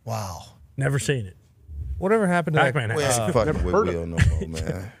 Wow. Never seen it. Whatever happened to Pac-Man that? We has. ain't fucking with heard of Will no more,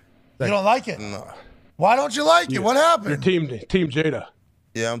 man. You don't like it? No. Why don't you like it? What Your happened? team Jada.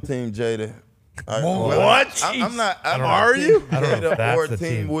 Yeah, I'm Team Jada. What? I'm not. I'm Are Team you? I don't know if Jada that's or the Team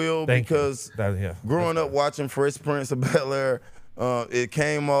team. Will Thank you. because Yeah. growing up watching Fresh Prince of Bel Air, it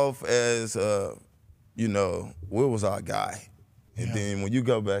came off as, Will was our guy. And then when you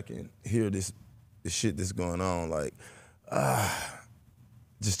go back and hear this shit that's going on, like,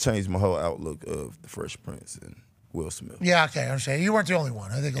 just changed my whole outlook of the Fresh Prince and Will Smith. Yeah, okay, I understand. You weren't the only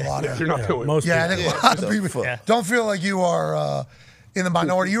one. I think a lot of You're not the only Most I people. think a lot of Yeah. people Yeah. don't feel like you are in the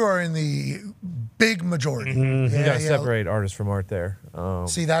minority. You are in the big majority. You Yeah, got to yeah. separate artist from art there.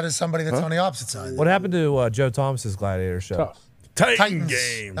 See, that is somebody that's on the opposite side. What happened to Joe Thomas's Gladiator show? Tough. Titan Titans.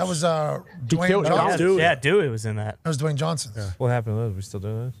 Games. That was Dwayne killed Johnson. Dewey. Yeah, Dewey was in that. That was Dwayne Johnson's. What happened to those? We still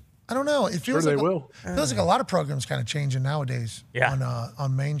doing those? I don't know. It feels Sure like they will. It feels like a lot of programs kind of changing nowadays. Yeah.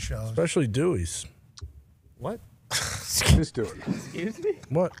 On main shows. Especially Dewey's. What? Just do it. Excuse me?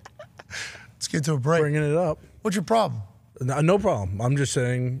 What? Let's get to a break. Bringing it up. What's your problem? No problem. I'm just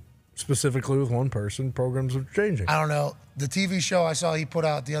saying, specifically with one person, programs are changing. I don't know. The TV show I saw he put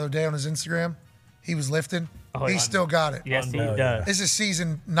out the other day on his Instagram, he was lifting. Oh, He yeah. still got it. Yes, he Hell does. This is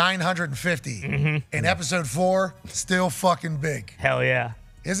season 950. And episode 4, still fucking big. Hell yeah.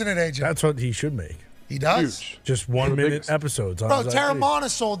 Isn't it, AJ? That's what he should make. He does. Huge. Just 1 minute biggest. episodes on Bro, his IP. Terramana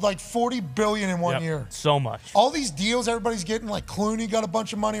sold like $40 billion in one Yep. year. So much. All these deals everybody's getting, like Clooney got a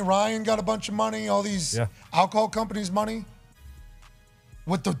bunch of money, Ryan got a bunch of money, all these Yeah. alcohol companies' money.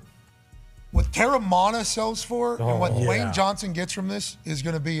 With the What Terramana sells for and what yeah. Wayne Johnson gets from this is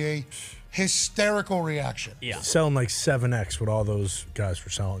going to be a hysterical reaction. Yeah. Selling like 7X what all those guys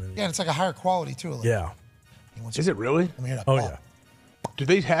were selling. Yeah, and it's like a higher quality too. Like, Yeah. Is it really? Let me hear that Oh, pop. yeah. Do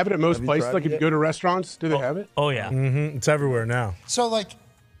they have it at most Have you places? tried Like it if you yet? go to restaurants, do they have it? Oh yeah. Mm-hmm. It's everywhere now. So like,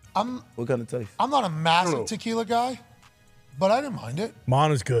 I'm What kind of taste? not a I massive don't know. tequila guy, but I didn't mind it.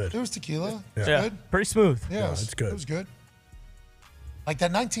 Mona's good. It was tequila. It was Yeah. good. Pretty smooth. Yeah, it was, it's good. It was good. Like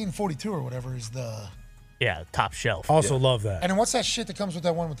that 1942 or whatever is the. Yeah, top shelf. Also love that. And then what's that shit that comes with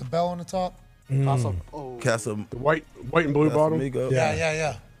that one with the bell on the top? Casa The white and blue bottle. Amigo.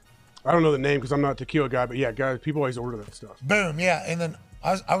 Yeah. I don't know the name because I'm not a tequila guy, but yeah, guys, people always order that stuff. Boom, yeah. And then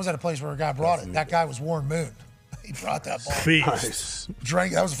I was at a place where a guy brought it. That guy was Warren Moon. He brought that bottle. Beast.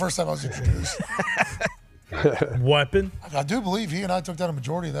 Drank. That was the first time I was introduced. Weapon. I do believe he and I took down a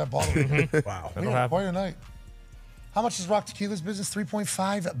majority of that bottle. Wow. We had quite a night. How much is Rock Tequila's business?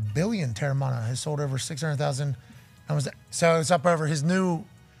 3.5 billion. Terramana has sold over 600,000. How was that? So it's up over. His new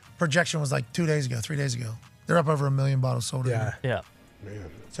projection was like 3 days ago. They're up over 1 million bottles sold. Yeah. Yeah.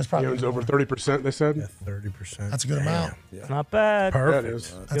 Man, So it's probably he owns over 30%. They said. Yeah, 30%. That's a good amount. It's not bad. Perfect. That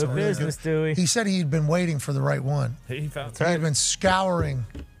is. That's Good a really business, Dewey. He said he'd been waiting for the right one. He found He had been scouring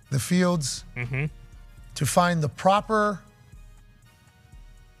the fields to find the proper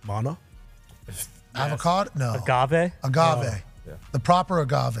Mana. avocado. No, Agave. agave. Yeah. The proper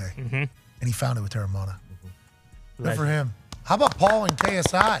agave, and he found it with Terramana. Good for him. How about Paul and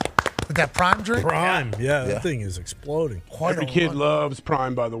KSI with that prime drink? Prime. Yeah, that thing is exploding. Quite Every a kid lot. loves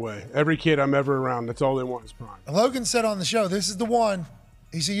Prime, by the way. Every kid I'm ever around, that's all they want is Prime. Logan said on the show, this is the one.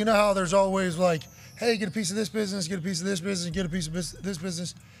 He said, you know how there's always like, hey, get a piece of this business, get a piece of this business, get a piece of this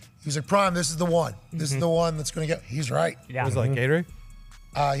business. He's like, Prime, this is the one. This is the one that's going to get. He's right. Yeah. Was it like Gatorade?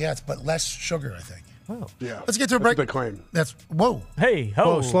 Yeah, but less sugar, I think. Oh. Yeah. Let's get to a That's break. what they claim. That's, whoa. Hey, ho.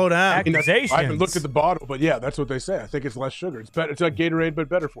 Whoa, slow down. I mean, Accusations. I haven't looked at the bottle, but yeah, that's what they say. I think it's less sugar. It's better. It's like Gatorade, but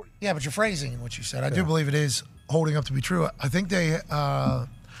better for you. Yeah, but you're phrasing in what you said. I do believe it is holding up to be true. I think they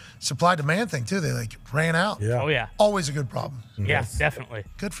supply demand thing too. They like ran out. Yeah. Oh yeah. Always a good problem. Yeah, definitely.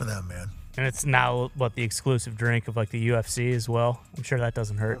 Good for them, man. And it's now the exclusive drink of like the UFC as well. I'm sure that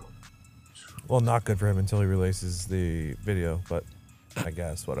doesn't hurt. Well, not good for him until he releases the video, but I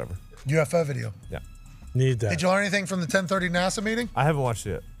guess whatever. UFO video. Yeah. Need that. Did you learn anything from the 10:30 NASA meeting? I haven't watched it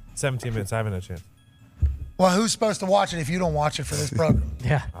yet. 17 minutes. I haven't had a chance. Well, who's supposed to watch it if you don't watch it for this program?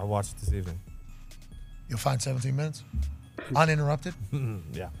 Yeah. I'll watch it this evening. You'll find 17 minutes uninterrupted.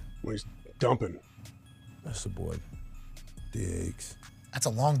 Yeah. When he's dumping. That's the boy. Diggs. That's a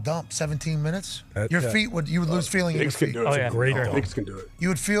long dump. 17 minutes. That- Your yeah. feet would you would lose feeling in your Diggs can feet. do it. Oh, yeah. Great Sure. dump. Diggs can do it. You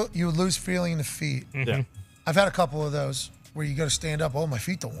would lose feeling in the feet. Yeah. I've had a couple of those where you got to stand up. Oh, my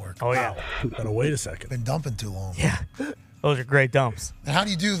feet don't work. Oh yeah. Gotta wait a second. Been dumping too long. Yeah. Those are great dumps. And how do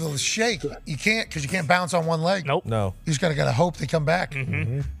you do the shake? You can't because you can't bounce on one leg. Nope. No. You just gotta hope they come back.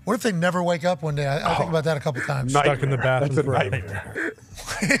 What if they never wake up one day? I think about that a couple times. Stuck in the bathroom That's a forever. nightmare.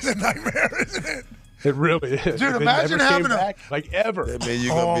 It's a nightmare, isn't it? It really is. Dude, If they imagine never came having a- back, like ever. That means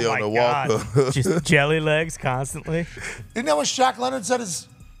you're going to be on my the God. walker. Just jelly legs constantly. Isn't that what Shaq Leonard said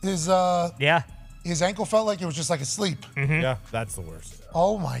Yeah. his ankle felt like it was just like a sleep? Yeah, that's the worst.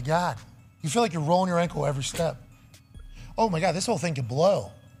 Oh my God. You feel like you're rolling your ankle every step. Oh my God, this whole thing could blow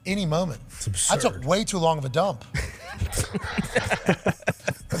any moment. It's absurd. I took way too long of a dump.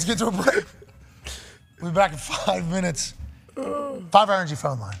 Let's get to a break. We'll be back in 5 minutes. 5-hour energy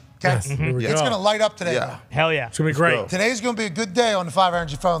phone line. Okay? Yes, here we It's go. going to light up today. Yeah. Hell yeah. It's gonna be great. Today's going to be a good day on the 5-hour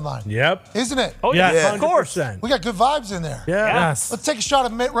energy phone line. Yep. Isn't it? Oh Yeah, yeah. Of course. 100%. We got good vibes in there. Yeah. Yes. Let's take a shot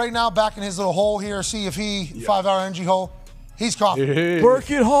of Mitt right now back in his little hole here, see if he, 5-hour energy hole, he's coughing. Hey. Work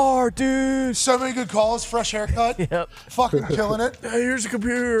it hard, dude. So many good calls, fresh haircut. Yep. Fucking killing it. Hey, here's a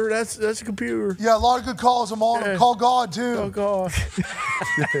computer. That's a computer. Yeah, a lot of good calls. I'm on them. Call God, too. Oh God.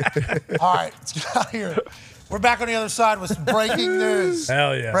 All right, let's get out of here. We're back on the other side with some breaking news.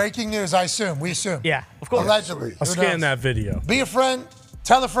 Hell yeah. Breaking news, I assume. We assume. Yeah, of course. Allegedly. I'll Who scan knows? that video. Be a friend.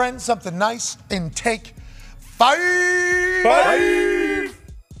 Tell a friend something nice and take 5.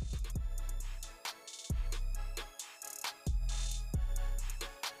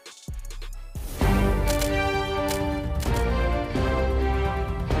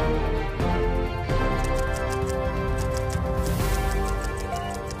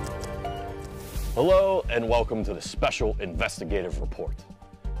 Hello and welcome to the special investigative report.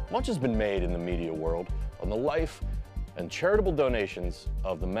 Much has been made in the media world on the life and charitable donations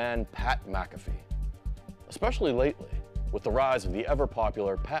of the man Pat McAfee, especially lately with the rise of the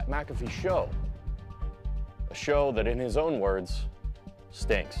ever-popular Pat McAfee Show, a show that in his own words,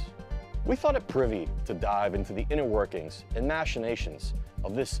 stinks. We thought it privy to dive into the inner workings and machinations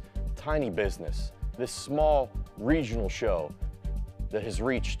of this tiny business, this small regional show that has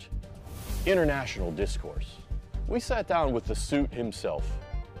reached international discourse. We sat down with the suit himself,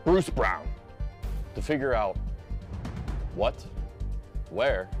 Bruce Brown, to figure out what,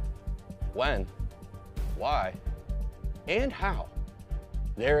 where, when, why, and how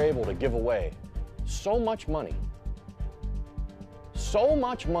they're able to give away so much money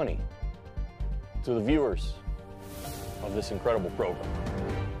to the viewers of this incredible program.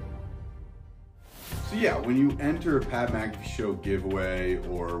 So yeah, when you enter a Pat McAfee Show giveaway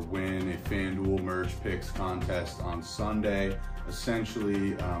or win a FanDuel merch picks contest on Sunday,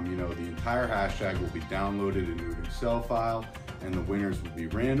 essentially, the entire hashtag will be downloaded into an Excel file, and the winners will be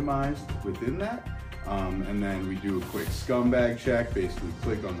randomized within that. And then we do a quick scumbag check, basically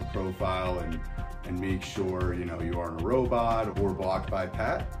click on the profile and make sure you aren't a robot or blocked by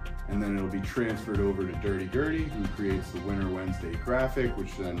Pat. And then it'll be transferred over to Dirty Gertie, who creates the Winter Wednesday graphic,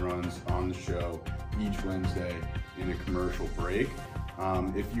 which then runs on the show each Wednesday in a commercial break.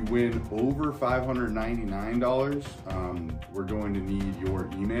 If you win over $599, we're going to need your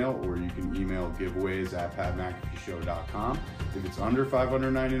email, or you can email giveaways@patmcafeeshow.com. If it's under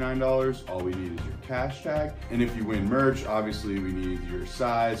 $599, all we need is your cash tag. And if you win merch, obviously we need your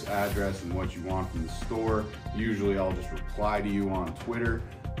size, address, and what you want from the store. Usually I'll just reply to you on Twitter.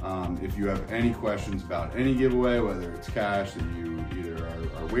 If you have any questions about any giveaway, whether it's cash that you either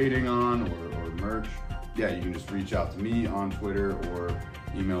are waiting on or merch, yeah, you can just reach out to me on Twitter or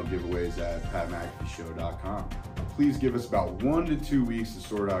email giveaways@patmcafeeshow.com. Please give us about 1 to 2 weeks to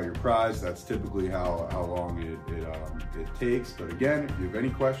sort out your prize. That's typically how long it takes. But again, if you have any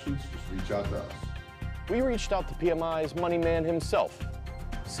questions, just reach out to us. We reached out to PMI's money man himself,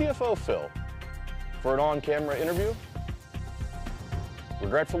 CFO Phil, for an on-camera interview.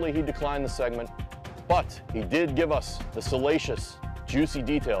 Regretfully, he declined the segment, but he did give us the salacious, juicy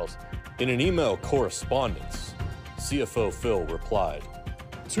details. In an email correspondence, CFO Phil replied,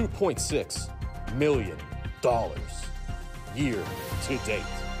 $2.6 million year to date.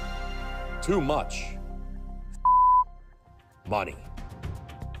 Too much money.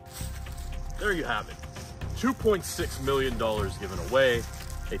 There you have it. $2.6 million given away,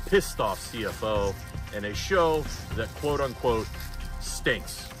 a pissed off CFO, and a show that quote unquote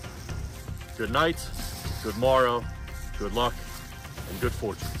stinks. Good night, good morrow, good luck, and good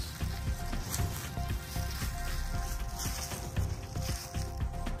fortunes.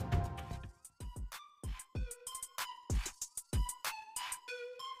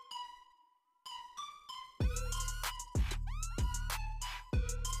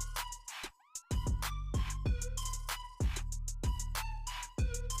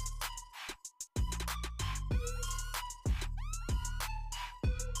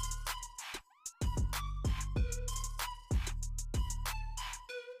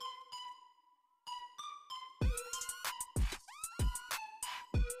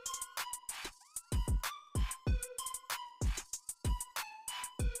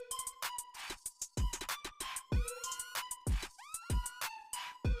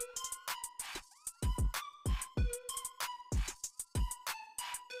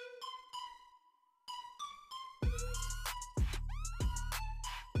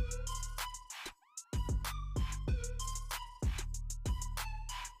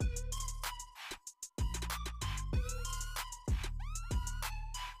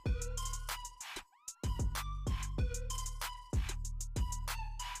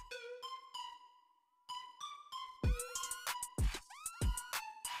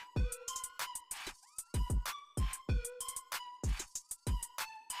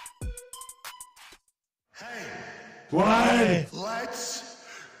 What? Let's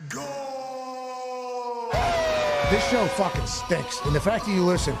go! This show fucking stinks. And the fact that you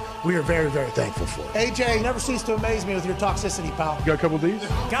listen, we are very, very thankful for it. AJ, you never cease to amaze me with your toxicity, pal. You got a couple of these?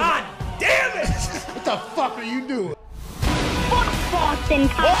 God damn it! What the fuck are you doing? Boston.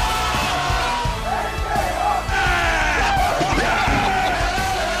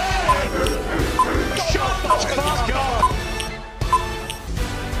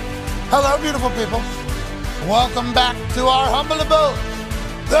 Hello, beautiful people. Welcome back to our humble abode,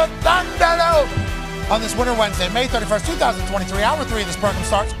 the Thunderdome, on this Winter Wednesday, May 31st, 2023. Hour 3 of this program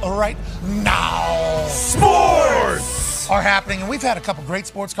starts right now. Sports are happening, and we've had a couple great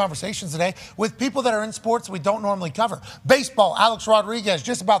sports conversations today with people that are in sports we don't normally cover. Baseball, Alex Rodriguez,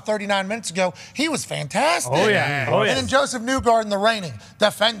 just about 39 minutes ago, he was fantastic. Oh, yeah. Oh, and yeah. then Joseph Newgarden, the reigning,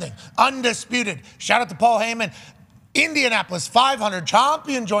 defending, undisputed. Shout out to Paul Heyman. Indianapolis 500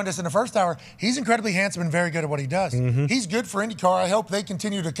 champion joined us in the first hour. He's incredibly handsome and very good at what he does. He's good for IndyCar. I hope they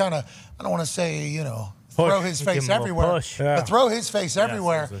continue to kind of, I don't want to say, throw his face everywhere. Yeah. But throw his face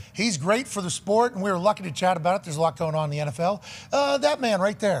everywhere. seriously. He's great for the sport, and we were lucky to chat about it. There's a lot going on in the NFL. That man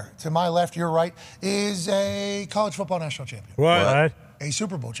right there, to my left, your right, is a college football national champion. What? A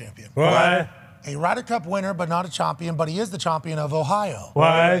Super Bowl champion. What? A Ryder Cup winner, but not a champion, but he is the champion of Ohio.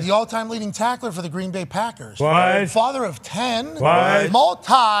 What? The all-time leading tackler for the Green Bay Packers. What? Father of 10. What?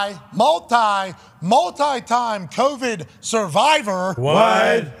 Multi-time COVID survivor.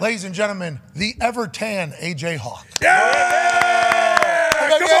 What? Ladies and gentlemen, the ever-tan A.J. Hawk. Come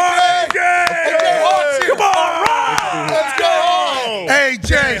on, AJ! A.J. Hawk's here. Come on, Let's go.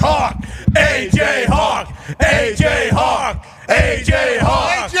 AJ Hawk! AJ Hawk! AJ Hawk! AJ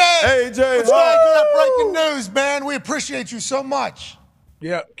Hawk! AJ, let's go into that breaking news, man. We appreciate you so much.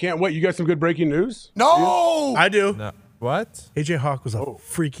 Yeah, can't wait. You got some good breaking news? No! I do. No. What? AJ Hawk was a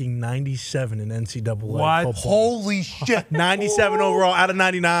freaking 97 in NCAA What? football. Holy shit. 97 overall out of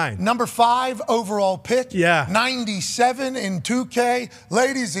 99. Number 5 overall pick. Yeah. 97 in 2K.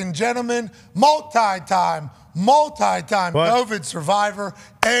 Ladies and gentlemen, multi-time COVID survivor,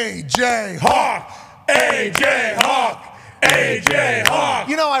 A.J. Hawk. AJ Hawk! AJ Hawk!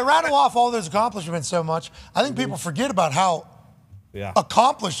 You know, I rattle off all those accomplishments so much, I think people forget about how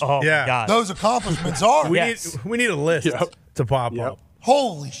accomplished those accomplishments are. We need a list to pop up.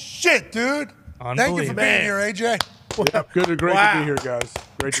 Holy shit, dude. Thank you for being here, AJ. Great to be here, guys.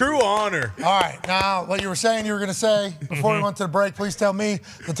 Great True honor. All right, now what you were saying you were going to say before we went to the break, please tell me,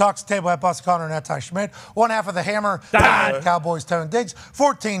 the Talks Table at Buster Connor and at Ty Schmidt. One half of the Hammer, Dahn. Cowboys Tone Diggs,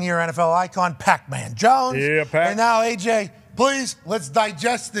 14-year NFL icon, Pac-Man Jones. Yeah, Pac. And now, AJ, please, let's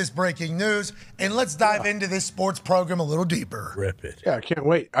digest this breaking news and let's dive into this sports program a little deeper. Rip it. Yeah, I can't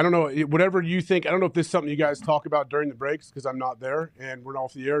wait. I don't know, whatever you think, I don't know if this is something you guys talk about during the breaks because I'm not there and we're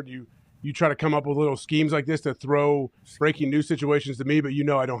off the air. Do you try to come up with little schemes like this to throw breaking news situations to me, but you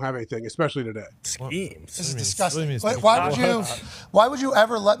know I don't have anything, especially today. Schemes. This is disgusting. Why would you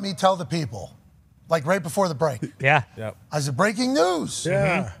ever let me tell the people, like right before the break? Yeah. Yep. As a breaking news.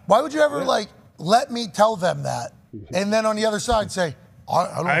 Yeah. Why would you ever let me tell them that, and then on the other side say,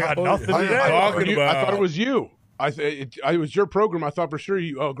 I got nothing to do. I thought it was you. It was your program. I thought for sure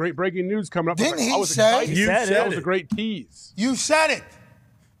great breaking news coming up. Didn't he I was say? excited. You said that was it. a great tease. You said it.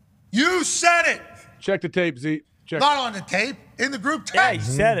 You said it. Check the tape, Z. Check. Not on the tape. In the group Yeah, you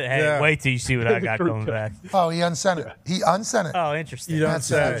text. said it. Hey, Yeah. wait till you see what I got coming back. Oh, he unsent it. He unsent it. Oh, interesting. You don't That's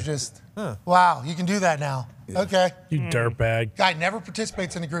say. just, wow, you can do that now. Okay. You dirtbag. Guy never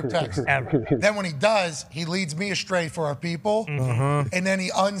participates in the group text. Ever. Then when he does, he leads me astray for our people, and then he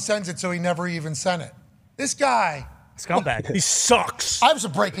unsends it so he never even sent it. This guy. Scumbag. He sucks. I have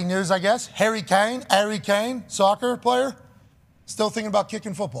some breaking news, I guess. Harry Kane, soccer player, still thinking about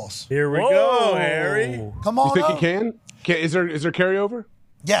kicking footballs. Here we go, Harry. Come on You think up. he can? Is there carryover?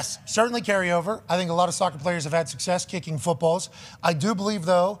 Yes, certainly carryover. I think a lot of soccer players have had success kicking footballs. I do believe,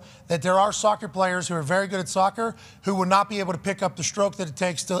 though, that there are soccer players who are very good at soccer who will not be able to pick up the stroke that it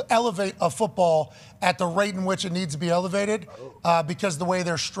takes to elevate a football at the rate in which it needs to be elevated because the way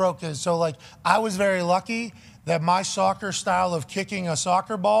their stroke is. So, like, I was very lucky that my soccer style of kicking a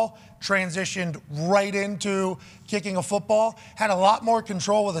soccer ball transitioned right into kicking a football. Had a lot more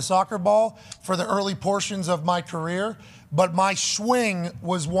control with a soccer ball for the early portions of my career, but my swing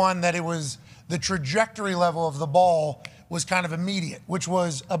was one that it was the trajectory level of the ball was kind of immediate, which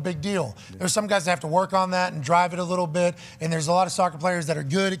was a big deal. There's some guys that have to work on that and drive it a little bit, and there's a lot of soccer players that are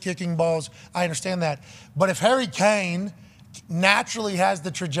good at kicking balls. I understand that. But if Harry Kane naturally has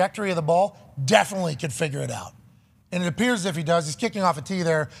the trajectory of the ball, definitely could figure it out. And it appears as if he does. He's kicking off a tee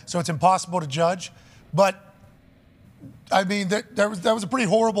there, so it's impossible to judge. But, I mean, that was a pretty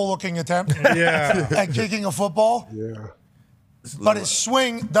horrible-looking attempt at kicking a football. Yeah. But his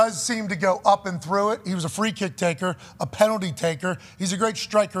swing does seem to go up and through it. He was a free kick taker, a penalty taker. He's a great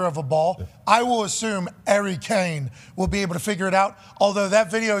striker of a ball. I will assume Harry Kane will be able to figure it out, although that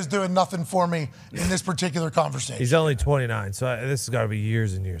video is doing nothing for me in this particular conversation. He's only 29, so this has got to be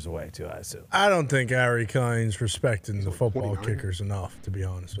years and years away, too, I assume. I don't think Harry Kane's respecting the football kickers enough, to be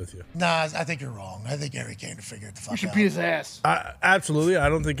honest with you. Nah, I think you're wrong. I think Harry Kane will figure it the fuck out. You should beat his ass. Absolutely. I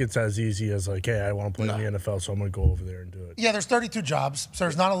don't think it's as easy as like, hey, I want to play in the NFL, so I'm going to go over there and do it. Yeah, there's 32 jobs, so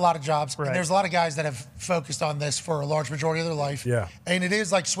there's not a lot of jobs. Right. And there's a lot of guys that have focused on this for a large majority of their life. Yeah. And it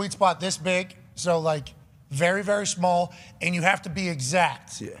is like sweet spot this big, so like very, very small, and you have to be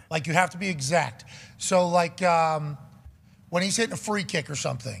exact. Yeah. Like you have to be exact. So like when he's hitting a free kick or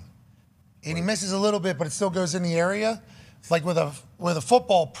something, and he misses a little bit, but it still goes in the area, like with a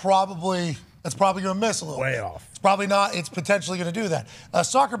football, that's probably going to miss a little Way bit. off. It's probably not. It's potentially going to do that. A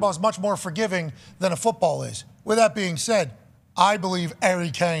soccer ball is much more forgiving than a football is. With that being said, I believe Harry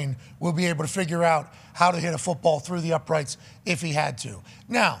Kane will be able to figure out how to hit a football through the uprights if he had to.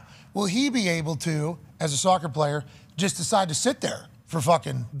 Now, will he be able to, as a soccer player, just decide to sit there for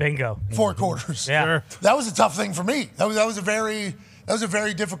fucking bingo 4 quarters? Yeah. Sure. That was a tough thing for me. That was a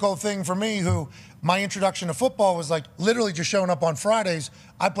very difficult thing for me, who my introduction to football was like literally just showing up on Fridays.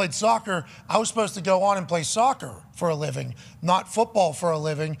 I played soccer. I was supposed to go on and play soccer for a living, not football for a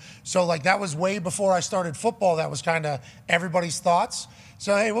living. So like that was way before I started football. That was kind of everybody's thoughts.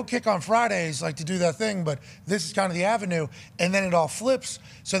 So, hey, we'll kick on Fridays like to do that thing, but this is kind of the avenue. And then it all flips.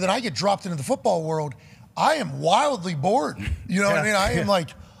 So then I get dropped into the football world. I am wildly bored. You know what I mean? I am like,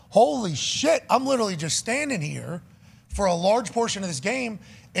 holy shit, I'm literally just standing here for a large portion of this game.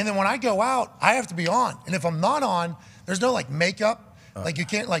 And then when I go out, I have to be on. And if I'm not on, there's no like makeup. Like you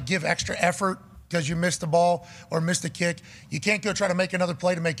can't like give extra effort because you missed the ball or missed a kick. You can't go try to make another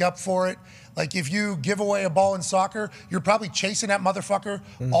play to make up for it. Like if you give away a ball in soccer, you're probably chasing that motherfucker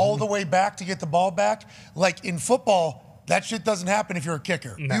all the way back to get the ball back. Like in football, that shit doesn't happen if you're a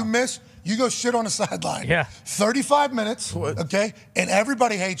kicker. No. You miss, you go shit on the sideline. Yeah. 35 minutes, okay? And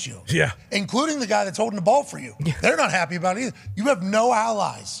everybody hates you. Yeah. Including the guy that's holding the ball for you. They're not happy about it either. You have no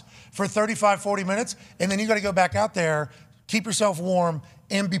allies for 35, 40 minutes, and then you got to go back out there, keep yourself warm,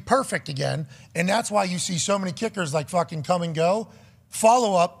 and be perfect again. And that's why you see so many kickers like fucking come and go.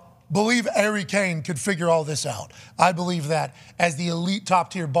 Follow up. Believe Harry Kane could figure all this out. I believe that as the elite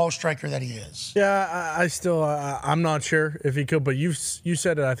top-tier ball striker that he is. Yeah, I still, I'm not sure if he could, but you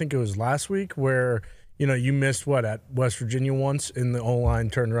said it, I think it was last week, where, you know, you missed what, at West Virginia once, and the O-line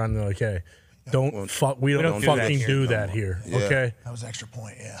turned around and they're like, hey, we don't fucking do that here. Yeah. Okay? That was extra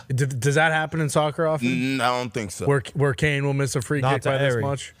point, yeah. Does that happen in soccer often? I don't think so. Where Kane will miss a free kick by this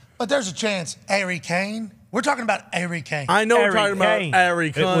much? But there's a chance Harry Kane. We're talking about Harry Kane. I know we're talking about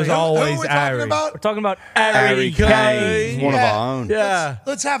Harry Kane. It was always Who are we talking Harry. about? We're talking about Harry Kane. He's one of our own. Yeah.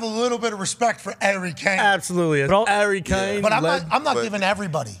 Let's have a little bit of respect for Harry Kane. Absolutely. Harry Kane. But I'm not giving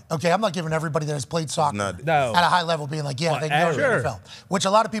everybody, okay? I'm not giving everybody that has played soccer at a high level being like, yeah, they can go to the NFL. Which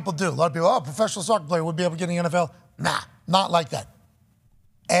a lot of people do. A lot of people, a professional soccer player would be able to get in the NFL. Nah, not like that.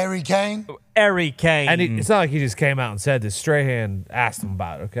 Harry Kane. Harry Kane. And it's not like he just came out and said this. Strahan asked him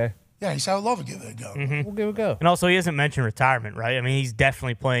about it, okay? Yeah, he said, I'd love to give it a go. We'll give it a go. And also, he hasn't mentioned retirement, right? I mean, he's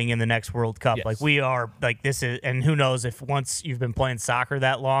definitely playing in the next World Cup. Yes. Like, we are, like, this is, and who knows if once you've been playing soccer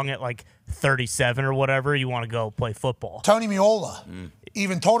that long at, like, 37 or whatever, you want to go play football. Tony Meola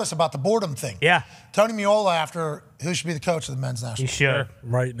even told us about the boredom thing. Yeah. Tony Meola, after, who should be the coach of the men's national team? He should.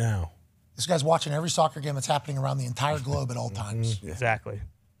 Right now. This guy's watching every soccer game that's happening around the entire globe at all times. Exactly.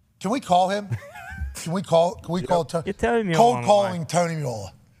 Can we call him? Can we call Tony? You're telling me Cold calling Tony Meola.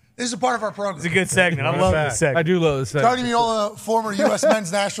 This is a part of our program. It's a good segment. I love this segment. I do love this segment. Tony Meola, former U.S.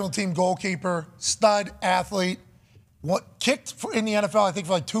 men's national team goalkeeper, stud athlete, kicked in the NFL, I think,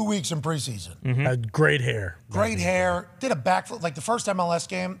 for like 2 weeks in preseason. Had great hair. Great hair. Did a backflip. Like the first MLS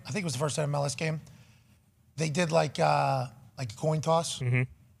game, I think it was the first MLS game, they did like a coin toss. And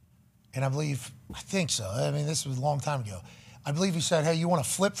I think so. I mean, this was a long time ago. I believe he said, hey, you want to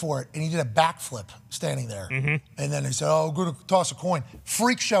flip for it? And he did a backflip standing there. And then he said, oh, I'm going to toss a coin.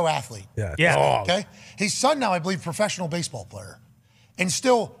 Freak show athlete. Yeah. Okay? His son now, I believe, professional baseball player. And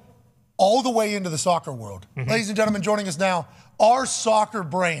still all the way into the soccer world. Ladies and gentlemen, joining us now, our soccer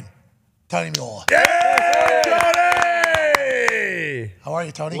brain, Tony Meola. Tony! How are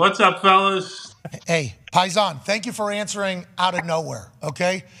you, Tony? What's up, fellas? Hey, Paisan, thank you for answering out of nowhere,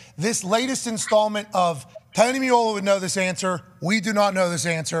 okay? This latest installment of Tony Meola would know this answer. We do not know this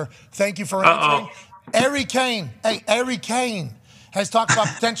answer. Thank you for answering. Harry Kane has talked about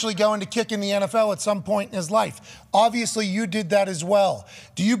potentially going to kick in the NFL at some point in his life. Obviously, you did that as well.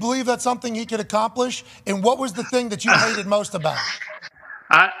 Do you believe that's something he could accomplish? And what was the thing that you hated most about it?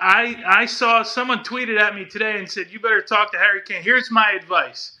 I saw someone tweeted at me today and said, you better talk to Harry Kane. Here's my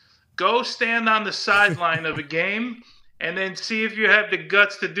advice. Go stand on the sideline of a game and then see if you have the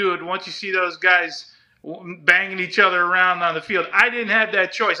guts to do it once you see those guys banging each other around on the field. I didn't have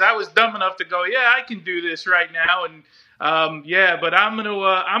that choice. I was dumb enough to go, yeah, I can do this right now. And but I'm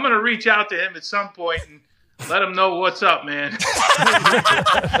gonna reach out to him at some point and let him know what's up, man.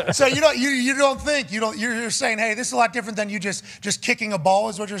 So you're saying, hey, this is a lot different than you just kicking a ball,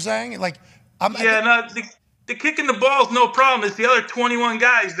 is what you're saying? Like, The kicking the ball is no problem. It's the other 21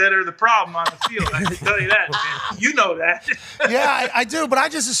 guys that are the problem on the field. I can tell you that, man. You know that. Yeah, I do, but I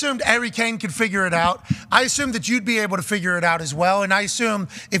just assumed Harry Kane could figure it out. I assumed that you'd be able to figure it out as well, and I assume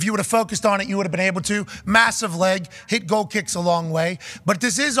if you would have focused on it, you would have been able to. Massive leg, hit goal kicks a long way. But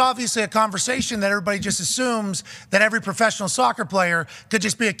this is obviously a conversation that everybody just assumes that every professional soccer player could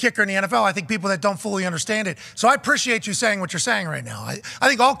just be a kicker in the NFL. I think people that don't fully understand it. So I appreciate you saying what you're saying right now. I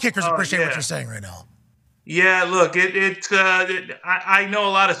think all kickers appreciate what you're saying right now. Yeah, look, I know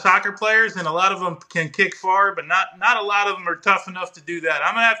a lot of soccer players, and a lot of them can kick far, but not a lot of them are tough enough to do that.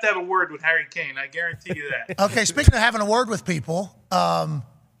 I'm going to have a word with Harry Kane. I guarantee you that. Okay, speaking of having a word with people,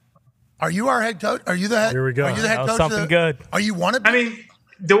 are you our head coach? Are you the head? Here we go. Are you the head coach? Something good. Are you one of them? I mean,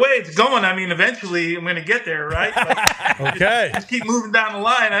 the way it's going, eventually I'm going to get there, right? Like, okay. Just keep moving down the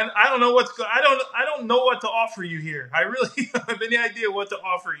line. I don't know I don't know what to offer you here. I really don't have any idea what to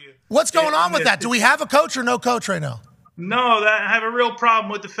offer you. What's going on with that? Do we have a coach or no coach right now? No, I have a real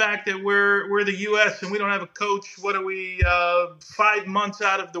problem with the fact that we're the U.S. and we don't have a coach. What are we, 5 months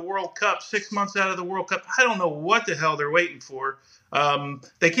out of the World Cup, 6 months out of the World Cup? I don't know what the hell they're waiting for.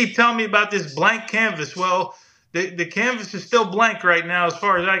 They keep telling me about this blank canvas. Well, the canvas is still blank right now as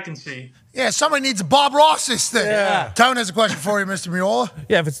far as I can see. Yeah, somebody needs to Bob Ross this thing. Yeah. Tone has a question for you, Mr. Miola.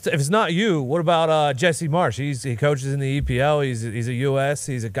 Yeah, if it's not you, what about Jesse Marsh? He coaches in the EPL. He's a U.S.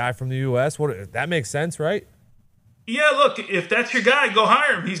 He's a guy from the U.S. That makes sense, right? Yeah, look, if that's your guy, go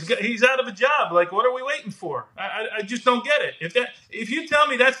hire him. He's out of a job. Like, what are we waiting for? I just don't get it. If you tell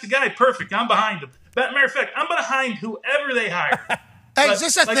me that's the guy, perfect. I'm behind him. Matter of fact, I'm behind whoever they hire. Hey, is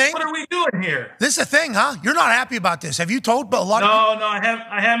this a thing? What are we doing here? This is a thing, huh? You're not happy about this. Have you told a lot of people? No,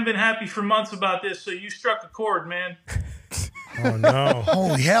 I haven't been happy for months about this, so you struck a chord, man. Oh, no.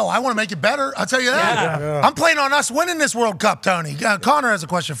 Holy hell, I want to make it better. I'll tell you that. Yeah. I'm playing on us winning this World Cup, Tony. Connor has a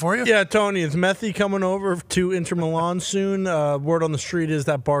question for you. Yeah, Tony, is Messi coming over to Inter Milan soon? Word on the street is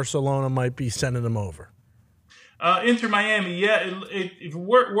that Barcelona might be sending him over. Inter Miami, yeah.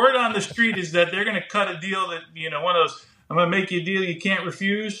 Word on the street is that they're going to cut a deal that, one of those, I'm going to make you a deal you can't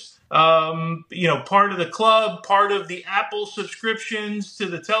refuse. Part of the club, part of the Apple subscriptions to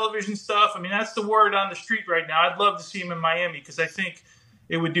the television stuff. I mean, that's the word on the street right now. I'd love to see him in Miami because I think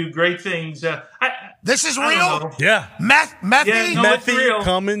it would do great things. This is real? Yeah. Messi? Yeah, no, it's real.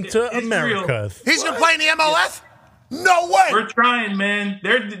 Coming to America. He's going to play in the MLS? No way. We're trying, man.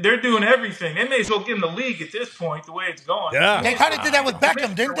 They're doing everything. They may as well give him the league at this point, the way it's going. Yeah. They kind of did that with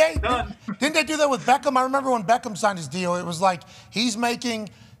Beckham, didn't they? Didn't they do that with Beckham? I remember when Beckham signed his deal, it was like he's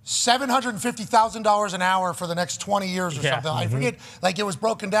making $750,000 an hour for the next 20 years or something. I forget. Like, it was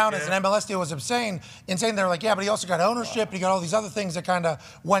broken down as an MLS deal. It was insane. They're like, yeah, but he also got ownership. And he got all these other things that kind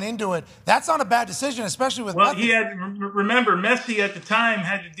of went into it. That's not a bad decision, especially with Well, remember, Messi at the time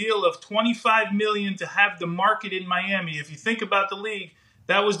had a deal of $25 million to have the market in Miami. If you think about the league,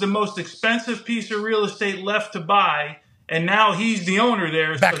 that was the most expensive piece of real estate left to buy. And now he's the owner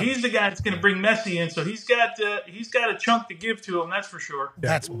there, so he's the guy that's going to bring Messi in. So he's got a chunk to give to him, that's for sure.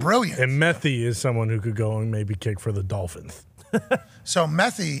 That's brilliant. And Messi is someone who could go and maybe kick for the Dolphins. So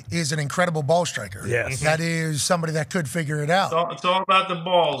Messi is an incredible ball striker. Yes. That is somebody that could figure it out. It's all about the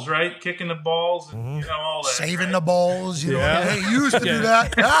balls, right? Kicking the balls and all that. Saving the balls. Hey, you used to do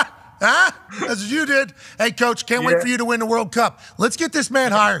that. Huh? That's what you did. Hey, Coach, can't wait for you to win the World Cup. Let's get this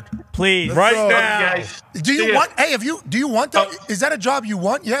man hired. Please. Right now. Guys. Do you want that? Is that a job you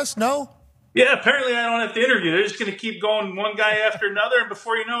want? Yes? No? Yeah, apparently I don't have to interview. They're just going to keep going one guy after another, and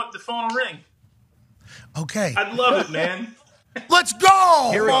before you know it, the phone will ring. Okay. I'd love it, man. Let's go!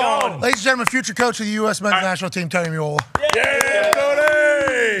 Here we go. Ladies and gentlemen, future coach of the U.S. men's national team, Tony Miola. Yeah,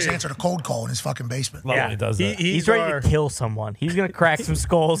 Tony! He's answered a cold call in his fucking basement. Yeah, he does that. He's ready to kill someone. He's going to crack some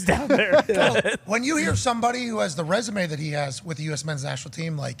skulls down there. When you hear somebody who has the resume that he has with the U.S. men's national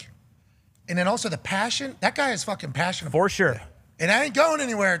team, and then also the passion, that guy is fucking passionate. For sure. And I ain't going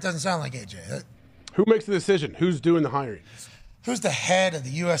anywhere. It doesn't sound like AJ. Who makes the decision? Who's doing the hiring? Who's the head of the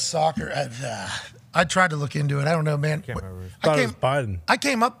U.S. soccer? I tried to look into it. I don't know, man. It was Biden. I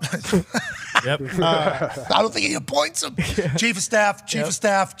came up. Yep. I don't think he appoints him. Chief of staff, chief of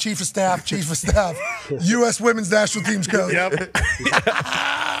staff, chief of staff, chief of staff. U.S. women's national team's coach. Yep.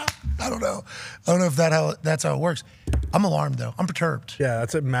 I don't know. I don't know if that's how it works. I'm alarmed, though. I'm perturbed. Yeah,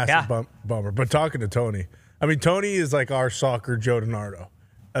 that's a massive bummer. But talking to Tony, Tony is like our soccer Joe DiNardo.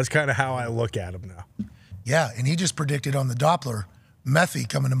 That's kind of how I look at him now. Yeah, and he just predicted on the Doppler, Messi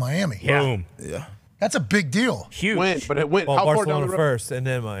coming to Miami. Yeah. Boom. Yeah. That's a big deal. Huge. But it went. Well, how far Barcelona down the road? first, and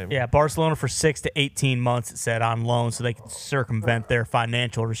then Miami. Yeah, Barcelona for 6 to 18 months, it said, on loan, so they could circumvent their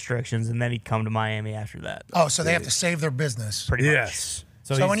financial restrictions, and then he'd come to Miami after that. Oh, so they have to save their business. Pretty much. Yes.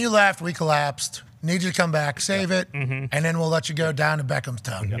 So when you left, we collapsed. Need you to come back, save it, and then we'll let you go down to Beckham's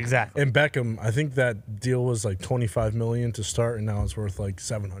town. Exactly. And Beckham, I think that deal was like $25 million to start, and now it's worth like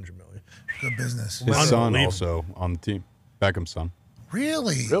 $700 million. Good business. His son also on the team. Beckham's son.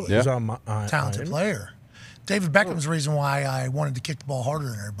 Really? Yeah. He's on Talented player. David Beckham's the reason why I wanted to kick the ball harder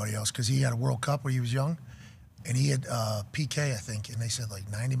than everybody else, because he had a World Cup when he was young, and he had PK, I think, and they said like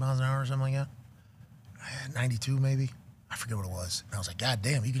 90 miles an hour or something like that. 92 maybe. I forget what it was. And I was like, God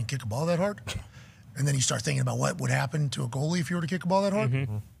damn, you can kick a ball that hard? And then you start thinking about what would happen to a goalie if you were to kick a ball that hard.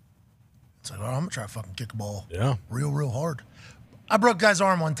 It's like, oh, I'm going to try to fucking kick a ball real hard. I broke a guy's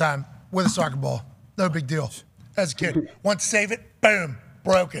arm one time with a soccer ball. No big deal. As a kid. Want to save it? Boom.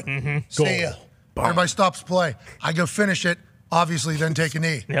 Broke it. See ya. Everybody stops play. I go finish it, obviously, then take a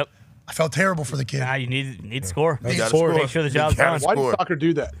knee. Yep. I felt terrible for the kid. Nah, you need to score. Make sure the job's done. Why does soccer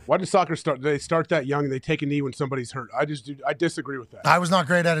do that? Why does soccer start? They start that young and they take a knee when somebody's hurt. I disagree with that. I was not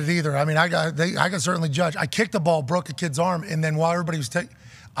great at it either. I mean, I got certainly judged. I kicked the ball, broke a kid's arm, and then while everybody was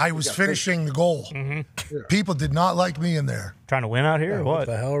I was finishing the goal. People did not like me in there. Trying to win out here or what?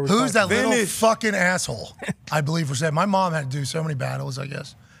 the hell are we Who's that talking- little fucking asshole? I believe for said. My mom had to do so many battles, I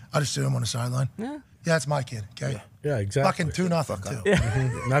guess. I just threw him on the sideline. Yeah, that's my kid, okay? Yeah, exactly. Fucking 2-0, too.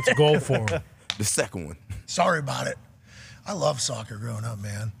 And that's a goal for him. The second one. Sorry about it. I love soccer growing up,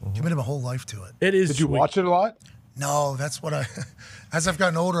 man. Committed my whole life to it. It is. Did you watch it a lot? No, that's what as I've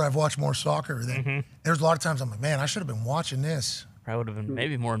gotten older, I've watched more soccer. There's a lot of times I'm like, man, I should have been watching this. Probably would have been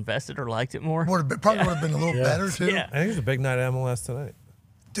maybe more invested or liked it more. Probably would have been a little better, too. Yeah. I think it's a big night at MLS tonight.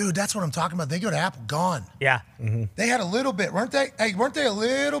 Dude, that's what I'm talking about. They go to Apple, gone. Yeah. They had a little bit, weren't they? Hey, weren't they a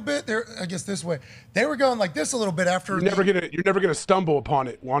little bit? There, I guess this way. They were going like this a little bit after. You're never gonna stumble upon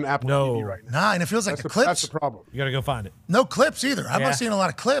it on Apple TV right now. Nah, and it feels like the clips. That's the problem. You got to go find it. No clips either. I'm Yeah. not seeing a lot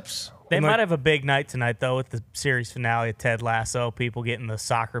of clips. They might have a big night tonight, though, with the series finale of Ted Lasso. People getting the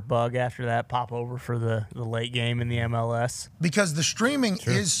soccer bug after that pop over for the late game in the MLS. Because the streaming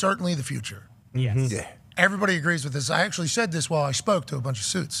is certainly the future. Yes. Yeah. Everybody agrees with this. I actually said this while I spoke to a bunch of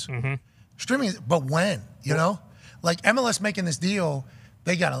suits. Streaming, but when? You know? Like MLS making this deal,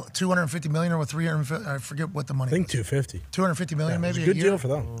 they got a $250 million or $350. I forget what the money. I think was. $250. $250 million, It was maybe a good year. deal for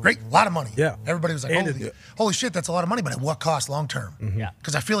them. Great, a lot of money. Yeah. Everybody was like, And holy shit, that's a lot of money. But at what cost long term? Yeah.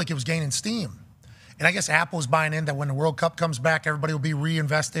 Because I feel like it was gaining steam. And I guess Apple's buying in that when the World Cup comes back, everybody will be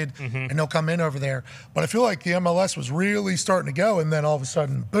reinvested and they'll come in over there. But I feel like the MLS was really starting to go, and then all of a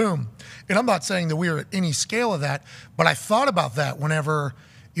sudden, boom. And I'm not saying that we were at any scale of that, but I thought about that whenever,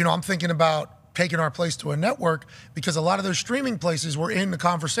 I'm thinking about taking our place to a network, because a lot of those streaming places were in the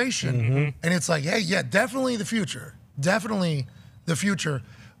conversation. And it's like, hey, yeah, definitely the future. Definitely the future.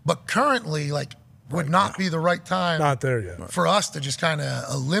 But currently, like, would not be the right time Not there yet. for us to just kind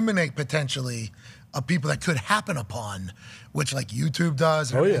of eliminate potentially of people that could happen upon, which like YouTube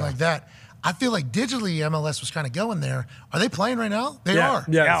does and everything like that. I feel like digitally MLS was kind of going there. Are they playing right now? They are.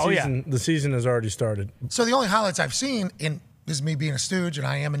 Yeah, the season has already started. So the only highlights I've seen, and this is me being a stooge, and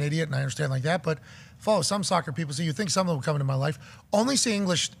I am an idiot, and I understand like that, but follow some soccer people. So you think some of them will come into my life. Only see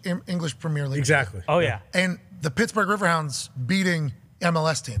English Premier League. Exactly. Oh, yeah. And the Pittsburgh Riverhounds beating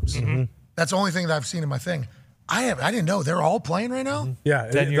MLS teams. That's the only thing that I've seen in my thing. I didn't know they're all playing right now. Yeah,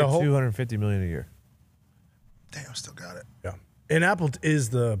 10 year, $250 million a year. Damn, still got it. Yeah, and Apple is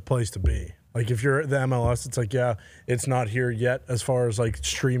the place to be. Like if you're at the MLS, it's like, yeah, it's not here yet as far as like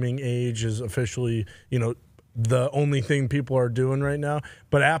streaming age is officially, the only thing people are doing right now.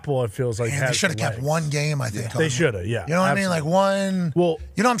 But Apple, it feels like, Man, they should have kept one game, I think. They should have, yeah. You know what I mean? Like one. Well,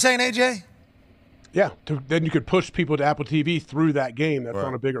 you know what I'm saying, AJ? Yeah, then you could push people to Apple TV through that game that's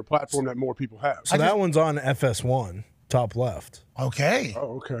on a bigger platform that more people have. So that one's on FS1, top left. Okay.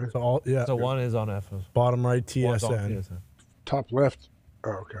 Oh, okay. So one is on FS. Bottom right, One's on TSN. TSN. Top left. Oh,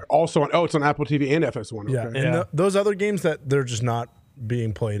 okay. Also, it's on Apple TV and FS1. Okay. Yeah, and those other games that they're just not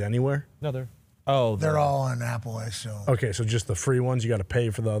being played anywhere. No, they're all on Apple, I assume. Okay, so just the free ones, you got to pay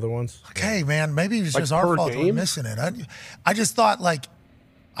for the other ones. Okay, man, maybe it's Like just our per fault we're game? missing it. I just thought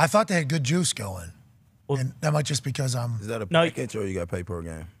I thought they had good juice going, and that might just because I'm. Is that a package or you got to pay per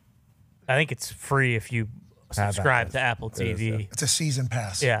game? I think it's free if you subscribe to Apple TV. It's a season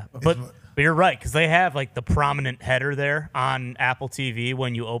pass. Yeah, but you're right, because they have like the prominent header there on Apple TV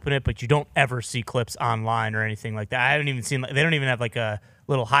when you open it, but you don't ever see clips online or anything like that. I haven't even seen. They don't even have like a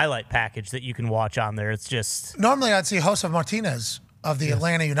little highlight package that you can watch on there. It's just Normally, I'd see Jose Martinez of the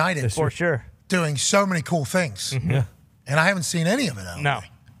Atlanta United for sure doing so many cool things. Yeah. And I haven't seen any of it. No.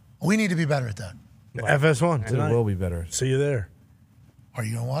 We need to be better at that. FS1 It tonight. will be better. See you there. Are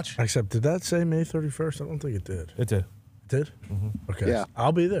you going to watch? Except, did that say May 31st? I don't think it did. It did. It did? Okay. Yeah.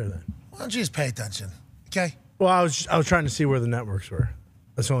 I'll be there then. Why don't you just pay attention? Okay. Well, I was trying to see where the networks were.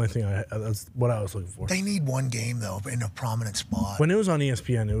 That's the only thing that's what I was looking for. They need one game though in a prominent spot. When it was on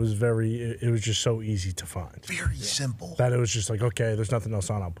ESPN, it was just so easy to find. Very simple. That it was just like, okay, there's nothing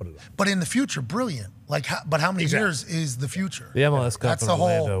else on, I'll put it on. But in the future, brilliant. Like, but how many years is the future? The MLS Cup That's in the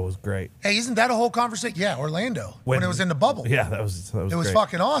Orlando whole. was great. Hey, isn't that a whole conversation? Yeah, Orlando when it was in the bubble. Yeah, that was It was great.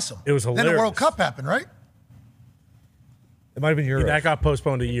 fucking awesome. It was Then the hilarious. World Cup happened, right? It might have been Euros. That got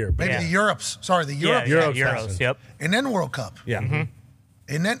postponed a year. Maybe the Europes. Sorry, the Europes. Euros. Yep. And then World Cup. Yeah.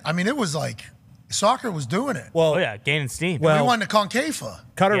 And then, I mean, it was like soccer was doing it. Well, gaining steam. And we won the Concaifa.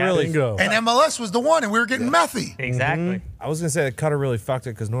 Cutter really And MLS was the one, and we were getting methy. Exactly. I was gonna say that Cutter really fucked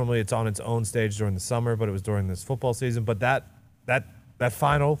it because normally it's on its own stage during the summer, but it was during this football season. But that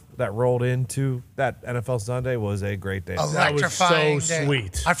final that rolled into that NFL Sunday was a great day. Electrifying so day.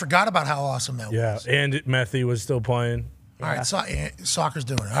 sweet. I forgot about how awesome that was. Yeah, and Methy was still playing. All right, soccer's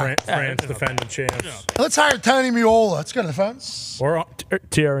doing it. All right. France defending champs. Let's hire Tony Miola. Let's go to the phones. Or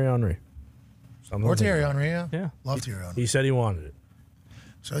Thierry Henry. Or Thierry Henry, yeah. Love Thierry Henry. He said he wanted it.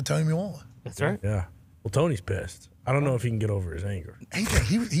 So Tony Miola. That's right. Yeah. Well, Tony's pissed. I don't know if he can get over his anger.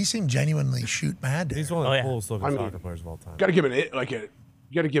 He seemed genuinely shoot mad. There. He's one of the coolest looking soccer players of all time. Got to give him you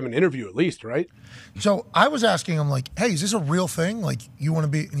got to give him an interview at least, right? So I was asking him like, "Hey, is this a real thing? Like, you want to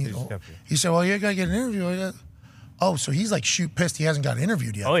be?" And he said, "Well, you got to get an interview." Oh, so he's like shoot pissed. He hasn't got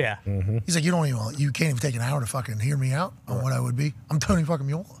interviewed yet. Oh yeah. He's like, you can't even take an hour to fucking hear me out on what I would be. I'm Tony fucking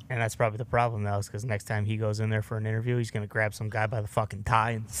Miola. And that's probably the problem though, is because next time he goes in there for an interview, he's gonna grab some guy by the fucking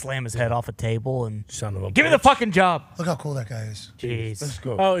tie and slam his head off a table and give me the fucking job. Look how cool that guy is. Jeez. Let's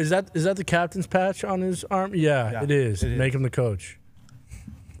go. Oh, is that the captain's patch on his arm? Yeah. It is. Make him the coach.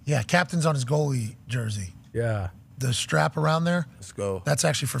 Yeah, captain's on his goalie jersey. Yeah. The strap around there. Let's go. That's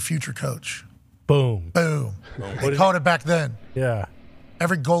actually for future coach. Boom. Boom. They called it back then. Yeah.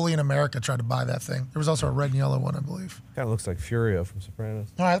 Every goalie in America tried to buy that thing. There was also a red and yellow one, I believe. Kind of looks like Furio from Sopranos.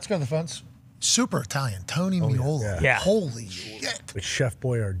 All right, let's go to the phones. Super Italian, Tony Miola. Yeah. Holy shit. Like Chef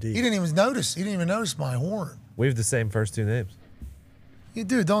Boyardee. He didn't even notice my horn. We have the same first two names. You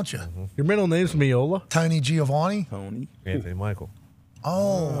do, don't you? Your middle name's Miola? Tony Giovanni. Tony. Anthony Michael.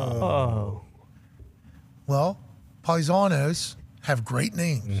 Oh. Well, Paisanos have great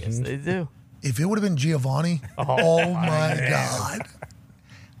names. Yes, they do. If it would have been Giovanni, oh my God.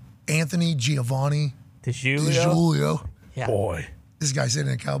 Anthony Giovanni DiGiulio. Yeah. Boy. This guy's sitting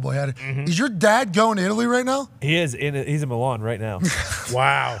in a cowboy hat. Is your dad going to Italy right now? He is he's in Milan right now.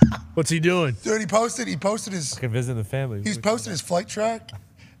 Wow. What's he doing? Dude, he posted his visiting the family. He's posted his flight track.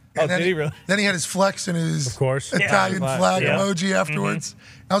 Oh, And then did he really? Then he had his flex and his Of course. Italian Yeah. flag Yeah. emoji afterwards.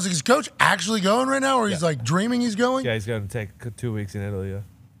 I was like, is Coach actually going right now, or he's like dreaming he's going? Yeah, he's going to take 2 weeks in Italy. Yeah.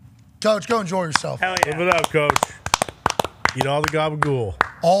 Coach, go enjoy yourself. Hell Live it up, coach. Eat all the gabagool.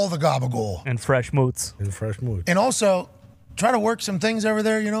 All the gabagool. And fresh moots. And also, try to work some things over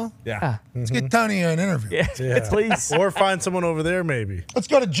there, you know? Yeah. Let's get Tony an interview. Yeah, please. Or find someone over there, maybe. Let's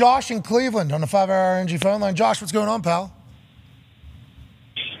go to Josh in Cleveland on the 5-hour RNG phone line. Josh, what's going on, pal?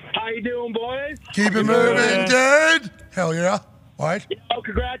 How you doing, boys? Keep it moving, dude. Hell yeah. What? Oh,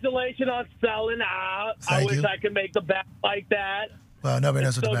 congratulations on selling out. I Thank wish you. I could make the bet like that. Well, nobody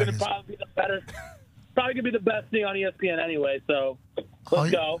knows what the Still bag gonna is. probably be the better. Probably gonna be the best thing on ESPN anyway. So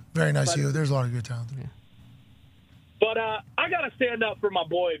let's go. Very nice But- of you. There's a lot of good talent. But I got to stand up for my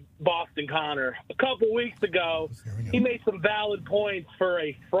boy Boston Connor. A couple weeks ago, he made some valid points for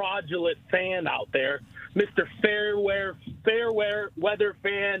a fraudulent fan out there, Mr. Fair weather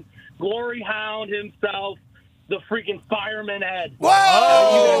fan, glory hound himself, the freaking fireman head.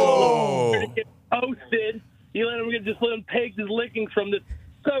 Whoa! You guys get posted. You just let him take his lickings from this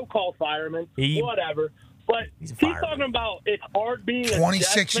so-called fireman. Whatever. But he's talking about it's hard being a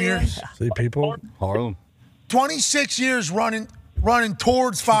 26 Jets fan. years. See, people. Harlem. 26 years running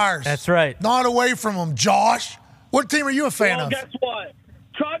towards fires. That's right. Not away from them, Josh. What team are you a fan Well, of? guess what?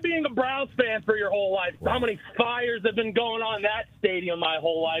 Try being a Browns fan for your whole life. How many fires have been going on in that stadium my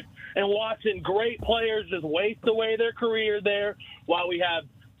whole life, and watching great players just waste away their career there while we have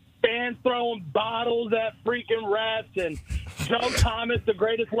fans throwing bottles at freaking refs, and Joe Thomas, the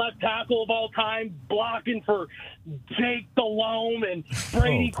greatest left tackle of all time, blocking for Jake Delhomme and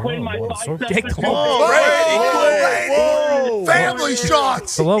Brady Quinn, my bicep. Jake Whoa! Family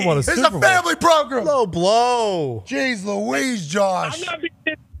shots. Delhomme won a It's a Super Bowl. family program. Low blow. Jeez Louise, Josh. I'm not being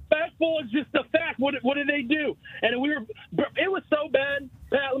disrespectful. It's just a fact. What did they do? And it was so bad.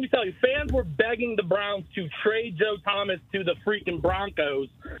 Pat, let me tell you, fans were begging the Browns to trade Joe Thomas to the freaking Broncos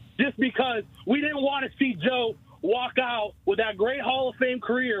just because we didn't want to see Joe walk out with that great Hall of Fame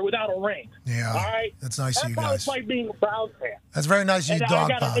career without a ring. Yeah. All right? That's nice of you That's how guys. it's like being a Browns fan. That's very nice of you, And I dog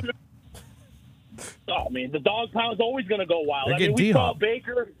gotta- pound. Oh, man, the dog pound's always going to go wild. They're I mean, getting we saw D-Hop.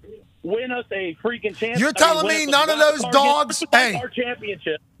 Baker win us a freaking championship. You're telling me none of those dogs, hey, our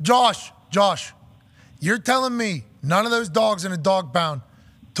championship. Josh, you're telling me none of those dogs in a dog pound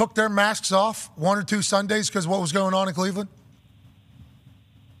took their masks off 1 or 2 Sundays because what was going on in Cleveland?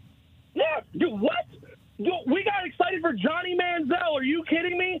 Yeah, dude, what? Dude, we got excited for Johnny Manziel. Are you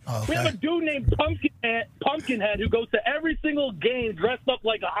kidding me? Okay. We have a dude named Pumpkinhead who goes to every single game dressed up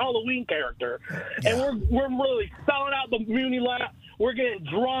like a Halloween character. Yeah. And we're really selling out the Muni Lap. We're getting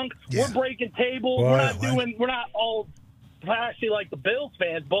drunk. Yeah. We're breaking tables. We're not all flashy like the Bills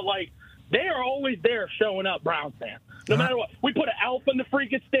fans, but like they are always there showing up, Browns fans. No matter what. We put an elf in the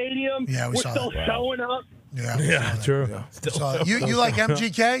freaking stadium. Yeah, we we're saw still that. showing up. Yeah, true. Yeah. So, you like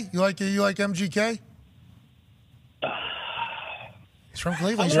MGK? You like MGK? He's from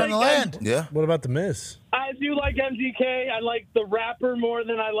Cleveland. He's from the land. Yeah. What about the Miss? I do like MGK. I like the rapper more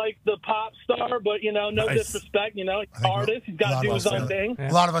than I like the pop star, but, no disrespect. He's an artist. He's got to do his own thing.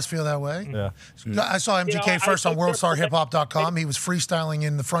 A lot of us feel that way. Yeah. I saw MGK first on WorldStarHipHop.com. He was freestyling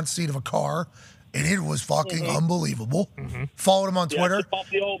in the front seat of a car, and it was fucking unbelievable. Followed him on Twitter. Off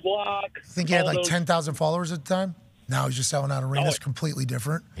the old block. I think he had like 10,000 followers at the time. Now he's just selling out arenas, completely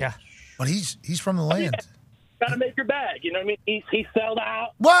different. Yeah. But he's from the land. Got to make your bag. You know what I mean? He sold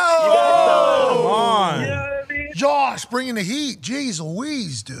out. Whoa! Come on. You know what I mean? Josh, bringing the heat. Jeez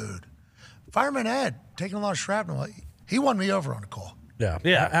Louise, dude. Fireman Ed, taking a lot of shrapnel. He won me over on the call. Yeah.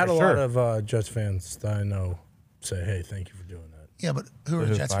 I had a lot of Jets fans that I know say, hey, thank you for doing that. Yeah, but who are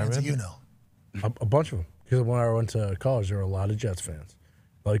the Jets fans that you know? A bunch of them. Because when I went to college, there were a lot of Jets fans.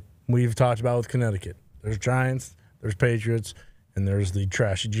 Like we've talked about with Connecticut. There's Giants, there's Patriots, and there's the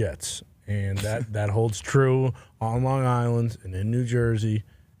trashy Jets. And that holds true on Long Island and in New Jersey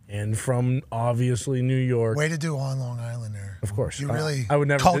and from obviously New York. Way to do on Long Island there. Of course. You really I would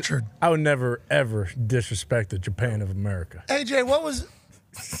never cultured. I would never, ever disrespect the Japan of America. AJ, what was...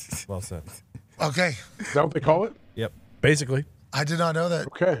 Well said. Okay. Is that what they call it? Yep. Basically. I did not know that.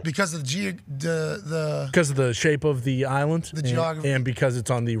 Okay. Because of because of the shape of the island, The geography. and because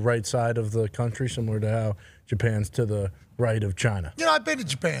it's on the right side of the country, similar to how Japan's to the right of China. I've been to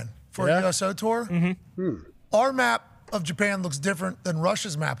Japan for a USO tour. Our map of Japan looks different than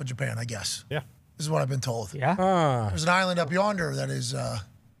Russia's map of Japan, I guess. Yeah. This is what I've been told. Yeah. There's an island up yonder that is,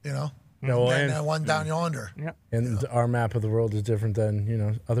 and one down yonder. Yeah. And our map of the world is different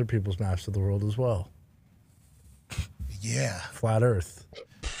than, other people's maps of the world as well. Yeah. Flat Earth.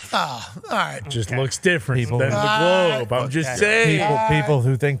 All right. Just looks different People- than the globe. I'm just saying. People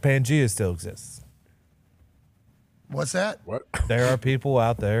who think Pangea still exists. What's that? What? There are people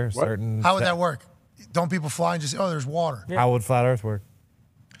out there, certain. How would that work? Don't people fly and just say, oh, there's water? How would flat Earth work?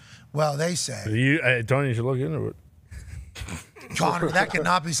 Well, they say. Tony, you should look into it. Connor, that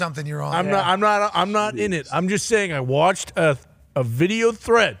cannot be something you're on. I'm not in it. I'm just saying I watched a video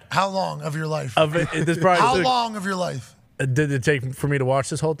thread. How long of your life? Of it, this probably How took- long of your life? Did it take for me to watch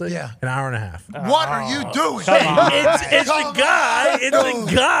this whole thing? Yeah. An hour and a half. What are you doing? It's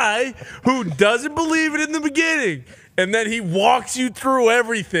the guy who doesn't believe it in the beginning. And then he walks you through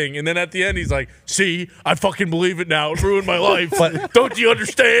everything. And then at the end, he's like, see, I fucking believe it now. It ruined my life. But don't you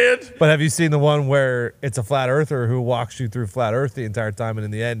understand? But have you seen the one where it's a flat earther who walks you through flat Earth the entire time, and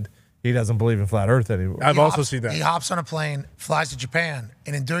in the end, he doesn't believe in flat Earth anymore? I've also seen that. He hops on a plane, flies to Japan,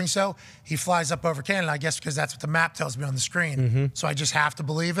 and in doing so, he flies up over Canada, I guess because that's what the map tells me on the screen. So I just have to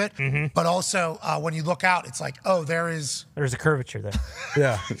believe it. But also, when you look out, it's like, oh, there's a curvature there.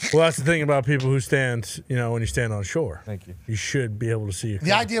 Yeah. Well, that's the thing about people who stand, when you stand on shore. Thank you. You should be able to see it.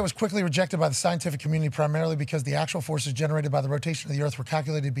 The idea was quickly rejected by the scientific community primarily because the actual forces generated by the rotation of the Earth were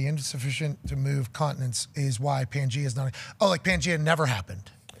calculated to be insufficient to move continents, is why Pangea is not... Oh, like Pangea never happened.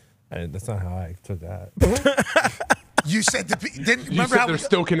 That's not how I took that. You said didn't You remember said how they're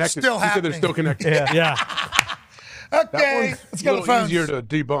still connected. Still You said happening. they're still connected. Yeah. That Okay, one's let's a go to little phones. easier to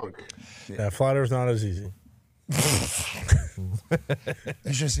debunk. Yeah, flat Earth's not as easy. You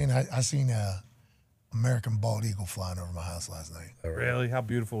should have seen. I seen American bald eagle flying over my house last night. Really? How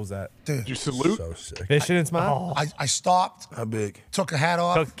beautiful was that? Dude, Did you salute? So sick. Fishing and smile? I stopped, How big? took a hat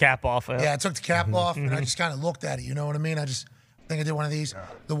off. Took the cap off. Yeah, I took the cap off, and I just kind of looked at it. You know what I mean? I think I did one of these.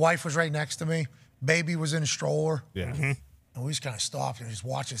 The wife was right next to me. Baby was in a stroller. Yeah. And we just kind of stopped and just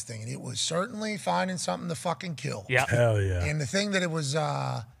watched this thing. And it was certainly finding something to fucking kill. Yeah. Hell yeah. And the thing that it was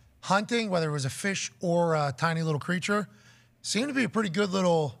hunting, whether it was a fish or a tiny little creature, seemed to be a pretty good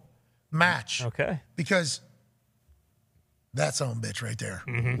little match. Okay. Because That son of a bitch right there.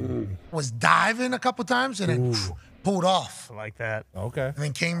 Mm-hmm. Was diving a couple times and then pulled off. I like that. Okay. And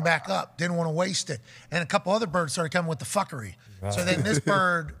then came back up. Didn't want to waste it. And a couple other birds started coming with the fuckery. So then this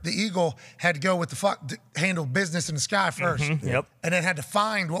bird, the eagle, had to go with to handle business in the sky 1st. Yep. And then had to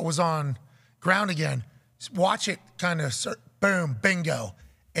find what was on ground again. Watch it kind of, boom, bingo.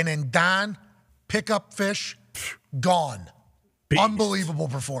 And then Dahn, pick up fish, gone. Unbelievable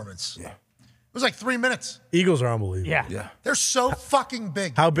performance. Yeah. It was like 3 minutes. Eagles are unbelievable. Yeah. They're so fucking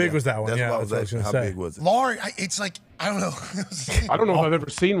big. How big was that one? That's Yeah, what I was that's what asking. I How was big was it? Laurie, it's like, I don't know. I don't know if I've ever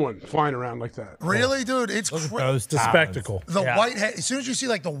seen one flying around like that. Really, dude? It's It's a spectacle. The white head, as soon as you see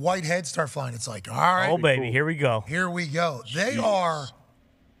like the white head start flying, it's like, all right. Oh, baby, here we go. Here we go. They are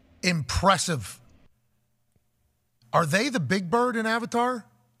impressive. Are they the big bird in Avatar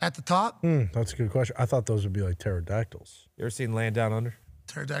at the top? That's a good question. I thought those would be like pterodactyls. You ever seen Land Down Under?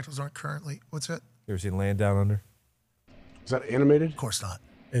 Pterodactyls aren't currently. What's it? You ever seen Land Down Under? Is that animated? Of course not.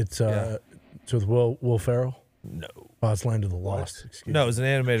 It's it's with Will Ferrell. No. Oh, it's Land of the Lost. Excuse No, it was an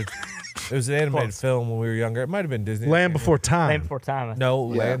animated. It was an animated film when we were younger. It might have been Disney. Land Before Time. Land Before Time. No,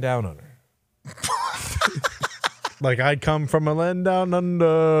 Land Down Under. Like I come from a land down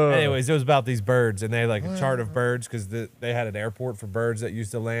under. Anyways, it was about these birds, and they had like a chart of birds because they had an airport for birds that used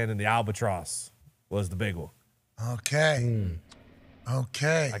to land, and the albatross was the big one. Okay.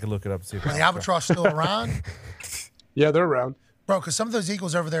 Okay. I could look it up and see if Are the albatross still around? Yeah, they're around. Bro, because some of those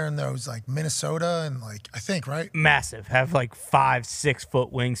eagles over there in those like Minnesota and like, I think, right? Massive. Have like 5-6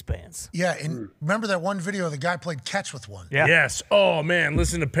 foot wingspans. Yeah, and remember that one video the guy played catch with one? Yeah. Yes. Oh man,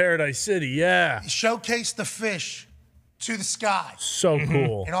 listen to Paradise City. Yeah. He showcased the fish to the sky. So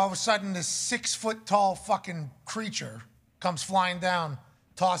cool. And all of a sudden, this 6 foot tall fucking creature comes flying down,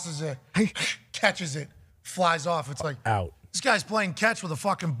 tosses it, catches it, flies off. It's like, Out. this guy's playing catch with a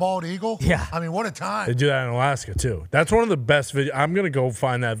fucking bald eagle. Yeah. I mean, what a They time. do that in Alaska too. That's one of the best videos. I'm gonna go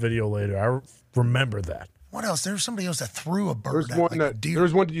find that video later. I remember that. What else? There was somebody else that threw a bird. There's at, one like, a that. deer.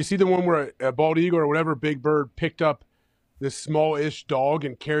 There's one. Did you see the one where a bald eagle or whatever big bird picked up this small-ish dog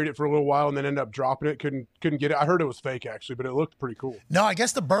and carried it for a little while and then ended up dropping it? Couldn't get it. I heard it was fake actually, but it looked pretty cool. No, I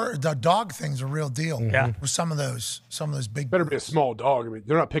guess the dog thing's a real deal. Yeah. With some of those big Better be a birds. small dog. I mean,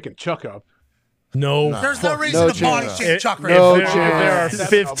 they're not picking Chuck up. No. There's no reason to body shame Chuck right No now. chance. There are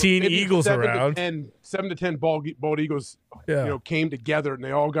Seven- 15 maybe eagles 7 around. To 10, 7 to 10 bald eagles, Yeah. came together and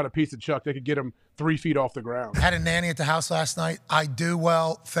they all got a piece of Chuck. They could get him 3 feet off the ground. Had a nanny at the house last night. I do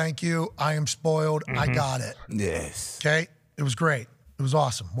well, thank you. I am spoiled. I got it. Yes. Okay, it was great. It was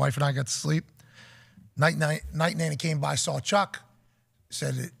awesome. Wife and I got to sleep. Night nanny came by, saw Chuck,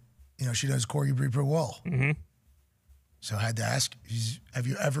 said that, she does corgi breed pretty well. So I had to ask, have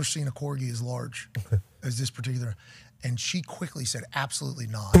you ever seen a corgi as large as this particular? And she quickly said, absolutely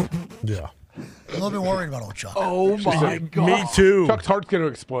not. Yeah. A little bit worried about old Chuck. Oh my God. Me too. Chuck's heart's going to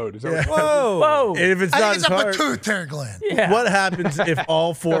explode. Is that what Whoa. And if it's I not think his it's a heart, pituitary gland. Yeah. what happens if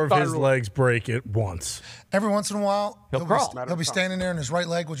all 4 of his Thyroid. legs break at once? Every once in a while, He'll crawl. He'll be standing there and his right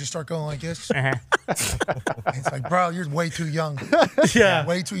leg will just start going like this. It's like, bro, you're way too young. Yeah.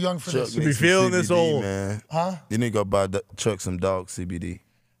 Way too young for Chuck this. be needs some feeling this CBD, old. man. Huh? You need to go buy Chuck some dog CBD.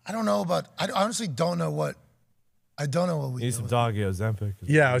 I don't know about, I honestly don't know what we Need do. some doggy Ozempic.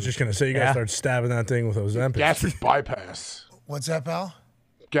 Yeah, I was just gonna say you gotta Yeah. start stabbing that thing with Ozempic. Gastric bypass. What's that, pal?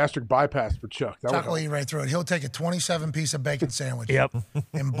 Gastric bypass for Chuck. That Chuck will would eat right through it. He'll take a 27-piece of bacon sandwich Yep.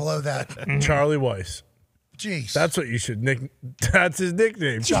 and blow that. Charlie Weiss. Jeez. That's what you should That's his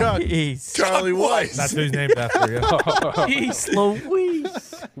nickname. Chuck. Jeez. Charlie Weiss. That's who he's named after. Yeah. Jeez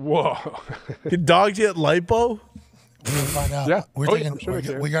Louise. Whoa. Can dogs get lipo? We're gonna find out. Yeah. We're Oh, yeah, taking, I'm sure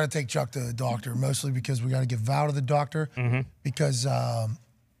they can. we got to take Chuck to the doctor, mostly because we got to get Val to the doctor because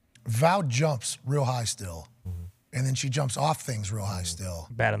Val jumps real high still. And then she jumps off things real high still.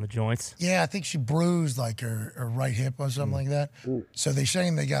 Bad on the joints. Yeah, I think she bruised like her right hip or something like that. So they're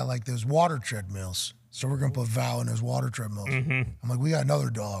saying they got like those water treadmills. So we're going to put Val in those water treadmills. I'm like, we got another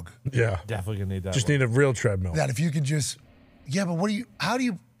dog. Yeah. Definitely gonna need that. Just one. need a real treadmill. That if you could just, yeah, but how do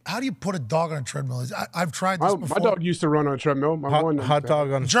you put a dog on a treadmill? I've tried this my before. dog used to run on a treadmill. My one Hot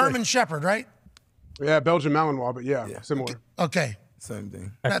dog on a German Shepherd, right? Yeah, Belgian Malinois, but yeah, similar. Okay. Same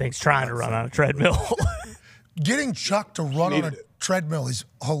thing. That thing's trying to run on a treadmill. Getting Chuck to run on a treadmill is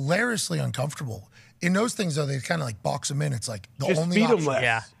hilariously uncomfortable. In those things, though, they kind of like box him in. It's like the Just only feed option. him less.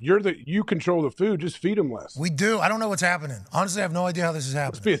 Yeah. You control the food. Just feed him less. We do. I don't know what's happening. Honestly, I have no idea how this is Must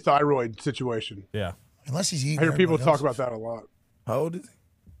happening. be a thyroid situation. Yeah. Unless he's eating. I hear people everybody talk else. about that a lot. How old is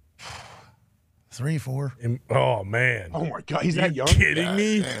he? 3, 4. Oh man. Oh my God, he's You that young. kidding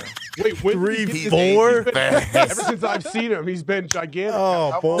me? Wait, when 3, 4. Ever since I've seen him, he's been gigantic.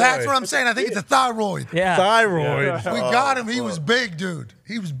 Oh, boy. That's what I'm saying. I think it's a thyroid. Yeah. Thyroid. We got him. He was big, dude.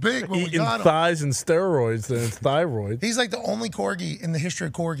 He was big when we Eating got him. thighs and steroids, then it's thyroid. He's like the only corgi in the history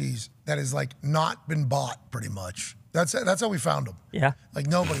of corgis that has like not been bought, pretty much. That's how we found him. Yeah. Like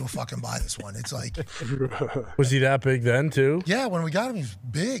nobody will fucking buy this one. It's like, Was he that big then, too? yeah, when we got him, he was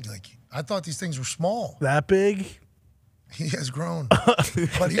big. Like I thought these things were small. That big? He has grown, but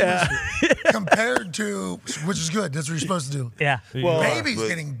he was compared to, which is good. That's what you're supposed to do. Yeah. Well, Baby's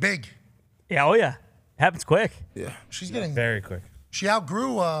getting big. Yeah. Oh yeah. Happens quick. Yeah. She's getting. Very quick. She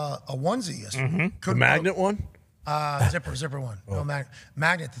outgrew a onesie yesterday. The magnet one? Zipper one. No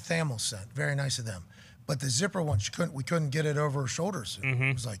magnet. The Thamos sent. Very nice of them. But the zipper one, we couldn't get it over her shoulders.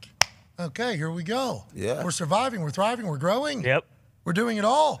 It was like, okay, here we go. Yeah. We're surviving. We're thriving. We're growing. Yep. We're doing it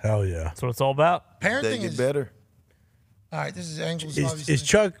all. Hell yeah. That's what it's all about. They Parenting get is better. all right. This is Angels. Is Obviously.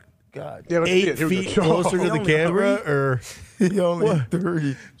 Chuck Yeah, let's see 8 it. Here we feet go. closer to the camera? Or He only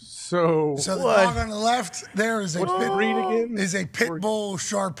 3. So So the What? dog on the left there is a what's the breed again? is a pit bull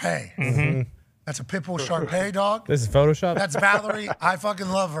Shar-Pei. That's a pit bull Shar-Pei dog. This is Photoshop? That's Valerie. I fucking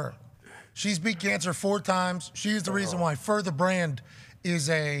love her. She's beat cancer 4 times. She is the reason why Further Brand is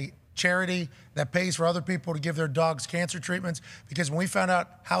a charity that pays for other people to give their dogs cancer treatments. Because when we found out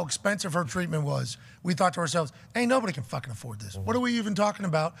how expensive her treatment was, we thought to ourselves, hey, nobody can fucking afford this. What are we even talking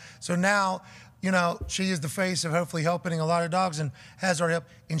about? So now, you know, she is the face of hopefully helping a lot of dogs and has our help.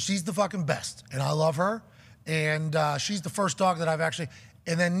 And she's the fucking best. And I love her. And she's the first dog that I've actually,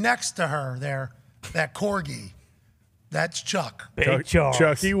 and then next to her there, that corgi, that's Chuck. Big Charles.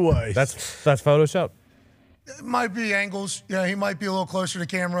 Chucky Weiss. That's Photoshop. It might be angles. You know, he might be a little closer to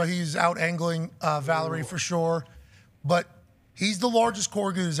camera. He's out angling Valerie for sure. But he's the largest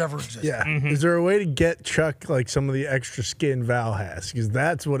corgi who's ever existed. Yeah. Is there a way to get Chuck like some of the extra skin Val has? Because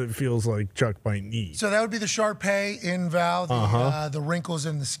that's what it feels like Chuck might need. So that would be the Shar-Pei in Val, the wrinkles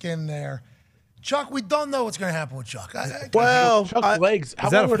in the skin there. Chuck, we don't know what's going to happen with Chuck. Well, Chuck's legs.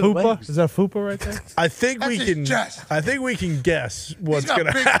 Is that a fupa? Is that a fupa right there? I think That's we his can. chest. I think we can guess what's He's got going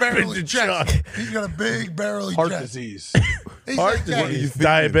a to big happen barrely to chest. Chuck. He's got a big barrely Heart chest. disease. He's Heart like that. disease,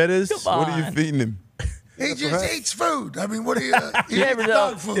 diabetes. What are you feeding him? He just eats food. I mean, what do you? He never eats know.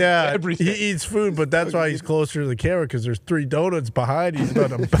 dog food. Yeah, Everything. he eats food, but that's why he's closer to the camera because there's 3 donuts behind. He's going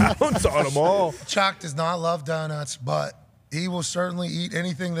to bounce on them all. Chuck does not love donuts, but he will certainly eat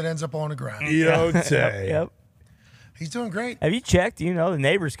anything that ends up on the ground. You don't say. Yep. He's doing great. Have you checked? You know, the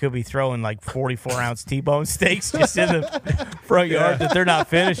neighbors could be throwing like 44-ounce T-bone steaks just in the front yard that they're not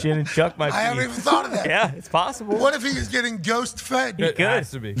finishing, and Chuck might be. I haven't even thought of that. Yeah, it's possible. What if he is getting ghost fed? He It could. has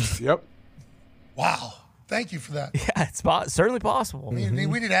to be. Yep. Wow. Thank you for that. Yeah, it's certainly possible. We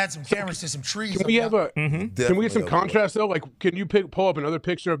need to add some cameras to some trees. Can we have a? Mm-hmm. Can we get some contrast though? Like, can you pull up another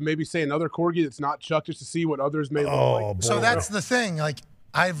picture of maybe say another corgi that's not Chuck, just to see what others may look like? So that's the thing. Like,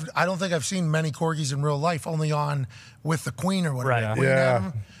 I don't think I've seen many corgis in real life, only on with the Queen or whatever. Right. Queen Yeah. had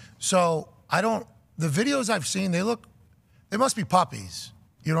 'em. So I don't. The videos I've seen, they must be puppies.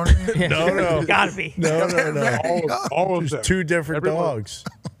 You know what I mean? No. Gotta be. No. All of them. There's 2 different Everyone. dogs.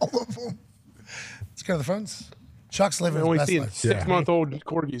 All of them. Let's go to the phones. Chuck's living I've his only best seen life. 6-month-old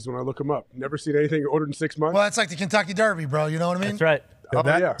corgis when I look them up. Never seen anything older than 6 months. Well, that's like the Kentucky Derby, bro. You know what I mean? That's right. Oh,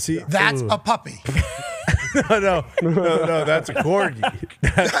 That- yeah. See, That's ooh. a puppy. no, that's a corgi.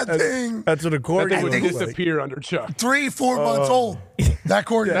 That thing. That's what a That corgi thing would looks like. disappear under Chuck. 3-4 months old. That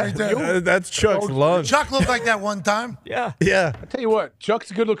corgi right there. That's Chuck's lunch. Chuck looked like that one time. Yeah. Yeah. I tell you what,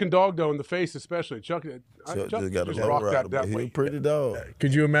 Chuck's a good-looking dog though in the face, especially. Chuck Chuck just got a just low rocked rider, that but he a way. pretty dog.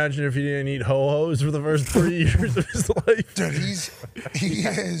 Could you imagine if he didn't eat ho-hos for the first 3 years of his life? Dude, he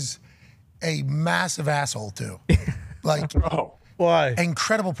is a massive asshole too. Like, Oh, Why?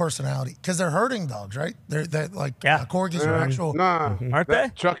 incredible personality because they're herding dogs, right? They're like Yeah. corgis are actual. nah. Aren't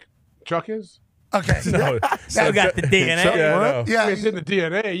they? Chuck is? Okay, No. Still got the DNA. Yeah, no. yeah, I mean, it's in the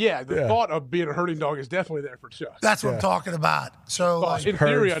DNA. Yeah, the Yeah. thought of being a herding dog is definitely there for Chuck. that's what I'm talking about. So Well, like, in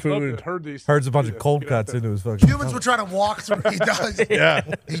theory, Herds I'd love food. to herd these. Herds a bunch do of this. cold Get out cuts there. into his fucking. humans would try to walk through. He does. Yeah.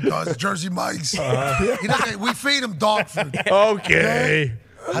 He does. Jersey Mike's. He does. We feed him dog food. Okay.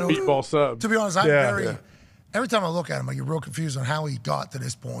 I don't, Meatball sub. to be honest, I'm Yeah. very. Every time I look at him, I get real confused on how he got to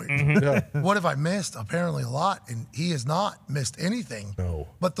this point. What have I missed? Apparently a lot, and he has not missed anything. No.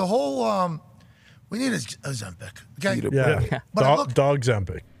 But the whole, we need a Ozempic. Okay. Eat a Yeah. But I Dog, look- dog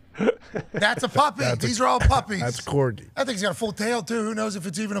Zempic. That's a puppy. These are all puppies. That's corgi. I think he's got a full tail too. Who knows if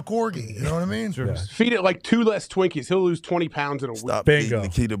it's even a corgi? You know what I mean? Feed it like 2 less Twinkies. He'll lose 20 pounds in a week. Stop eating the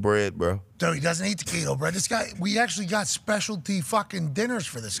keto bread, bro. Dude, he doesn't eat the keto bread. This guy, we actually got specialty fucking dinners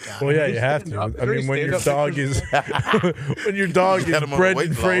for this guy. Well, yeah, you have to. I mean, when your dog is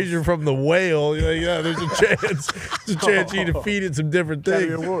Brendan Fraser from The Whale, you're like, yeah, there's a chance. There's a chance you need to feed it some different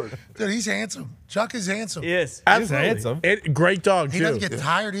things. Dude, he's handsome. Chuck is handsome. Yes, absolutely handsome. And great dog He too. doesn't get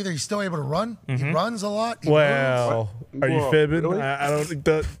tired either. He's still able to run. He runs a lot. He Well, moves. are you fibbing? I don't think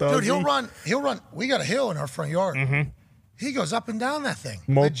that. Dude, he'll run. He'll run. We got a hill in our front yard. He goes up and down that thing.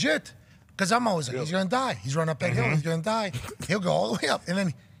 Legit. Because I'm always like, he's going to die. He's running up that hill. He's going to die. He'll go all the way up. And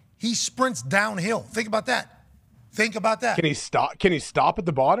then he sprints downhill. Think about that. Think about that. Can he stop? Can he stop at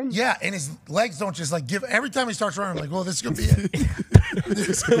the bottom? Yeah, and his legs don't just like give. Every time he starts running, I'm like, well, this is going to be it. This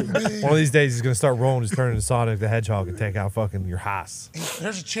is gonna be One of these days, he's gonna start rolling, just turning into Sonic the Hedgehog and take out fucking your house.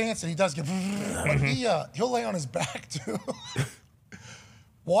 There's a chance that he does get. But he'll lay on his back too.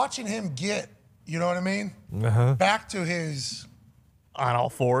 Watching him get, you know what I mean? Back to his. On all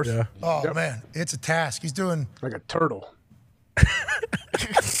fours. Yeah. Oh man, it's a task. He's doing like a turtle.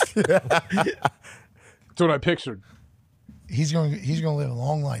 That's what I pictured. He's going to live a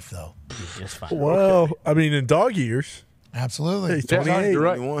long life though. Well, I mean, in dog years. Absolutely. He's 28. You're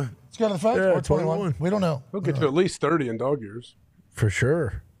right. Let's go to the phone. Yeah, Or 21. We don't know. He'll get to at least 30 in dog years. For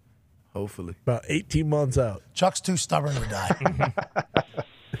sure. Hopefully. About 18 months out. Chuck's too stubborn to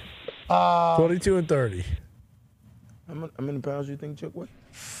die. 22 and 30. How many pounds do you think Chuck weighs?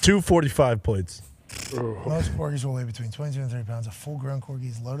 245 plates. Most corgis will weigh between 22 and 30 pounds. A full-grown corgi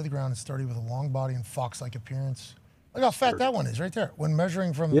is low to the ground and sturdy with a long body and fox-like appearance. Look how fat that one is right there. When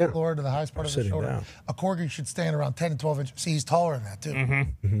measuring from the floor to the highest part of the shoulder, down. a corgi should stand around 10 to 12 inches. See, he's taller than that,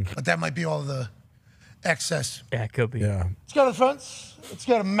 too. But that might be all the excess. Yeah, it could be. Yeah. Let's go to the fronts. Let's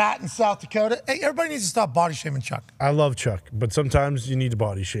go to Matt in South Dakota. Hey, everybody needs to stop body shaming Chuck. I love Chuck, but sometimes you need to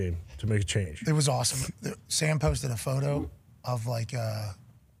body shame to make a change. It was awesome. Sam posted a photo of like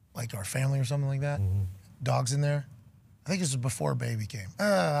our family or something like that. Dogs in there. I think this was before baby came.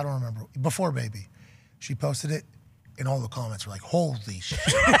 I don't remember. Before baby. She posted it, and all the comments were like, holy shit.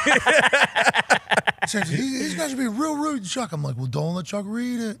 Said, these guys are being real rude to Chuck. I'm like, well, don't let Chuck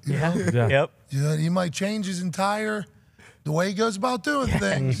read it. You know? Yep. Yeah, he might change his entire, the way he goes about doing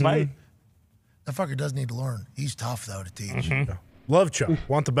things. He might. That fucker does need to learn. He's tough, though, to teach. Yeah. Love Chuck.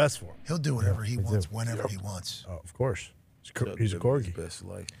 Want the best for him. He'll do whatever he wants, whenever he wants. Oh, of course. He's a corgi. Best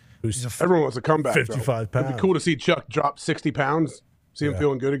life. Everyone wants a comeback. 55 pounds. It'd be cool to see Chuck drop 60 pounds. See him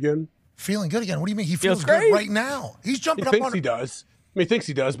feeling good again. Feeling good again? What do you mean? He feels good right now. He's jumping up on He does. I mean, he thinks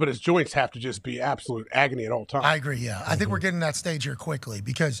he does, but his joints have to just be absolute agony at all times. I agree, yeah. I think we're getting that stage here quickly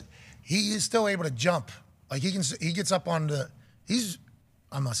because he is still able to jump. Like, he gets up on the,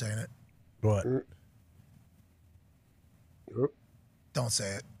 I'm not saying it. What? Don't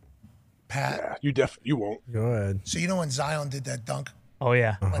say it. Pat. Yeah, you won't. Go ahead. So you know when Zion did that dunk? Oh,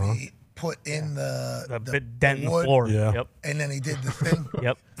 yeah. When he put in the dent in the wood, floor. Yeah. Yep. and then he did the thing.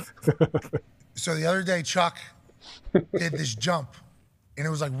 Yep. So the other day, Chuck did this jump, and it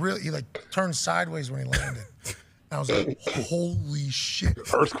was like really, he like turned sideways when he landed. And I was like, holy shit.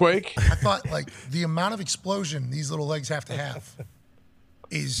 Earthquake? I thought like the amount of explosion these little legs have to have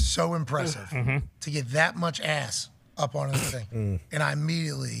is so impressive to get that much ass up on this thing. And I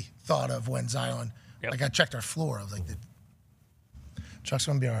immediately thought of when Zion, like I checked our floor. I was like, Chuck's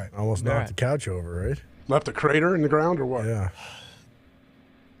going to be all right. Almost knocked the couch over, right? Left a crater in the ground or what? Yeah.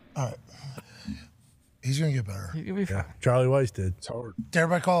 All right. He's going to get better. He'll be fine. Yeah. Charlie Weiss did. It's hard. Did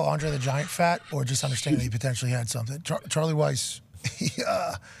everybody call Andre the Giant fat or just understand that he potentially had something? Charlie Weiss,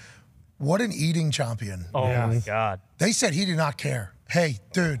 what an eating champion. Oh, my God. They said he did not care. Hey,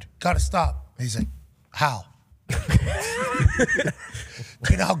 dude, got to stop. He's like, how?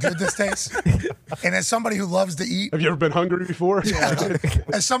 Do you know how good this tastes? And as somebody who loves to eat. Have you ever been hungry before? Yeah.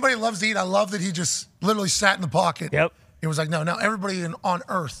 As somebody who loves to eat, I love that he just literally sat in the pocket. Yep. It was like, no, now everybody on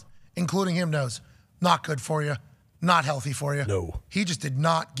earth, including him, knows not good for you, not healthy for you. No. He just did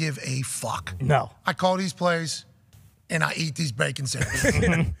not give a fuck. No. I call these plays and I eat these bacon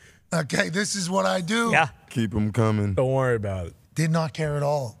sandwiches. Okay, this is what I do. Yeah. Keep them coming. Don't worry about it. Did not care at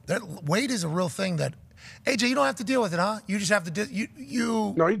all. That weight is a real thing that, AJ, you don't have to deal with it, huh? You just have to,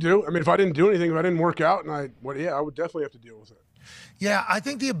 you. No, you do. I mean, if I didn't do anything, if I didn't work out, I would definitely have to deal with it. Yeah, I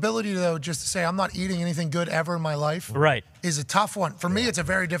think the ability, though, just to say I'm not eating anything good ever in my life Right. is a tough one. For me, it's a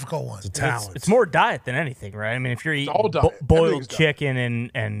very difficult one. It's more diet than anything, right? I mean, if you're eating all diet. boiled Everything's chicken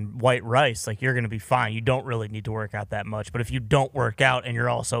and white rice, like you're going to be fine. You don't really need to work out that much. But if you don't work out and you're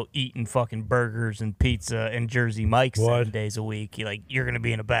also eating fucking burgers and pizza and Jersey Mike's 7 days a week, you're going to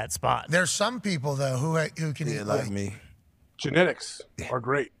be in a bad spot. There's some people, though, who can eat like me. Genetics are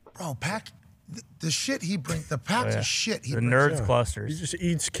great. Bro, the shit he brings, the packs of shit he The brings. nerds clusters. He just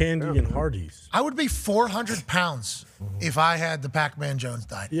eats candy and Hardee's. I would be 400 pounds if I had the Pac-Man Jones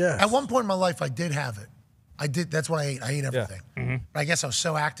diet. Yes. At one point in my life, I did have it. I did. That's what I ate. I ate everything. Mm-hmm. But I guess I was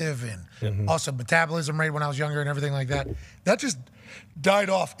so active and also metabolism rate when I was younger and everything like that. That just died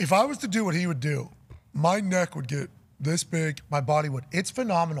off. If I was to do what he would do, my neck would get this big. My body would. It's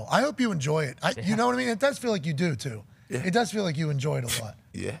phenomenal. I hope you enjoy it. You know what I mean? It does feel like you do, too. Yeah. It does feel like you enjoy it a lot.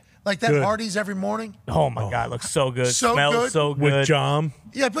 Yeah. Like that Good. Hardee's every morning. Oh, my God. Looks so good. So Smells good. so good. With jam.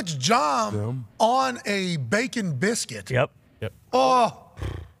 Yeah, it puts jam on a bacon biscuit. Yep. Oh.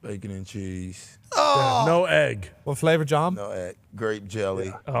 Bacon and cheese. Oh. No egg. What flavor, jam? No egg. Grape jelly.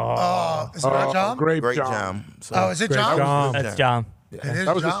 Is it not jam? Grape Grape jam. jam. So- Oh, is it jam? That's jam. It is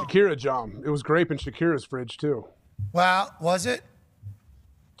That was jam. a Shakira jam. It was grape in Shakira's fridge too. Wow, was it?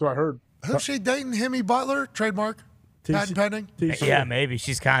 So I heard. Who's she dating? Hemi Butler? Trademark? Patent pending? Yeah, maybe.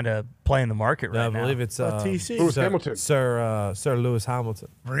 She's kind of playing the market right I now. believe it's TC. Lewis Hamilton. Sir Lewis Hamilton.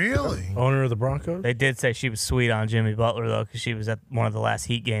 Really? Owner of the Broncos. They did say she was sweet on Jimmy Butler, though, because she was at one of the last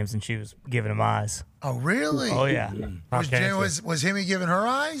Heat games and she was giving him eyes. Oh, really? Oh, yeah. Was Hemi giving her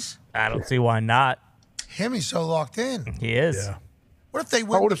eyes? I don't see why not. Hemi's so locked in. He is. Yeah. What if they How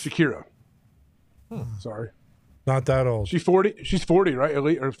went? old is Shakira? Sorry. Not that old. She's 40. She's 40, right?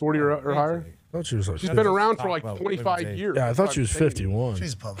 Elite or 40 or higher. I thought she was like She's been around for like 25 years. Yeah, I thought she was 51.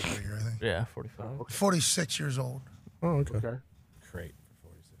 She's a public figure, I think. Yeah, 45. 46 years old. Oh, okay. Great.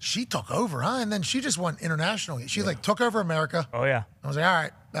 She took over, huh? And then she just went international. She like took over America. Oh, yeah. I was like, all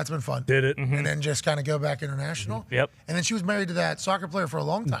right, that's been fun. Did it. And then just kind of go back international. Yep. And then she was married to that soccer player for a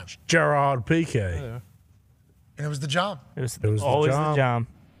long time. Gerard Piqué. And it was the job. It was, the always jam. the jam.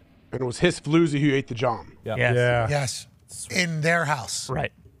 And it was his floozy who ate the jam. Yes. Yeah. Yes. In their house.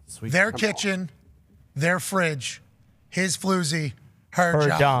 Right. Their kitchen, their fridge, his floozy, her Her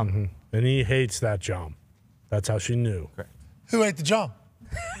job. jam. And he hates that jam. That's how she knew. Who ate the job?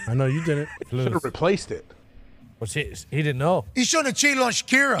 I know you didn't. Should have replaced it. Well, he didn't know. He shouldn't have cheated on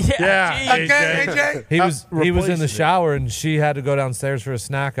Shakira. Yeah. Okay, AJ? He was in the replacing it. shower and she had to go downstairs for a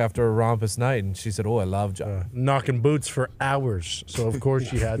snack after a rompous night, and she said, "Oh, I love jam." Knocking boots for hours. So, of course,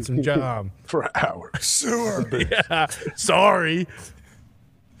 she had some jam. For hours. Sewer. Yeah. Sorry.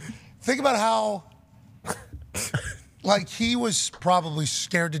 Think about how, like, he was probably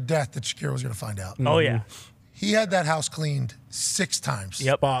scared to death that Shakira was going to find out. Oh, yeah. He had that house cleaned 6 times.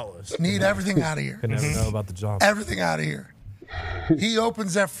 Yep. Spotless. Need everything out of here. Could never know about the jam. Everything out of here. He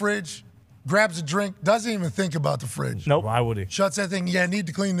opens that fridge, grabs a drink, doesn't even think about the fridge. Nope. Why would he? Shuts that thing. Yeah, I need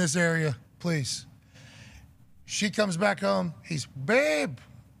to clean this area, please. She comes back home. He's, babe,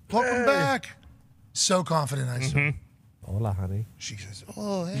 welcome back. So confident, I said. Hola, honey. She says,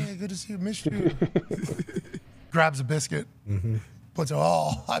 oh, hey, good to see you. Missed you. Grabs a biscuit. Puts it,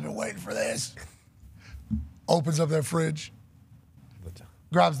 oh, I've been waiting for this. Opens up that fridge.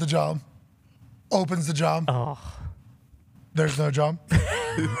 Grabs the jam. Opens the jam. Oh. There's no jam.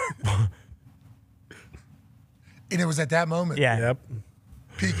 And it was at that moment. Yeah. Yep.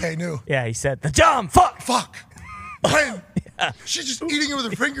 PK knew. Yeah, he said, the jam, fuck. Fuck. When? She's just eating it with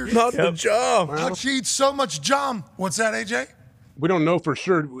her fingers. Not the jam. How'd she eat so much jam? What's that, AJ? We don't know for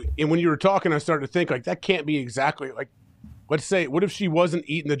sure. And when you were talking, I started to think like that can't be exactly like. Let's say, what if she wasn't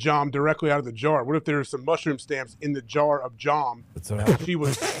eating the jam directly out of the jar? What if there were some mushroom stamps in the jar of jam that she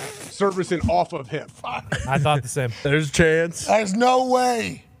was servicing off of him? I thought the same. There's a chance. There's no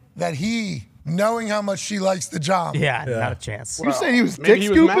way that he, knowing how much she likes the jam. Yeah, not a chance. You saying he was Maybe dick he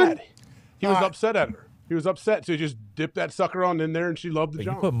was scooping? mad. He was upset at her. He was upset, so he just dipped that sucker on in there, and she loved the You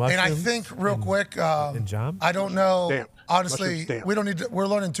jam. put And mushrooms I think, real quick, in jam? I don't know. Stamp. Honestly, Mushroom stamp. we don't need to, we're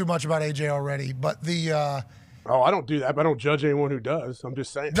learning too much about AJ already, but the, Oh, I don't do that, but I don't judge anyone who does. I'm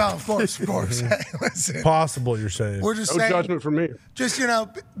just saying. no, of course. Hey, listen. Possible, you're saying. We're just No saying, judgment from me. just,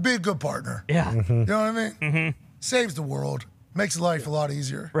 be a good partner. Yeah. You know what I mean? Saves the world. Makes life a lot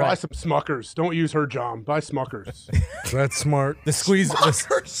easier. Buy some Smuckers. Don't use her jam. Buy Smuckers. That's smart. the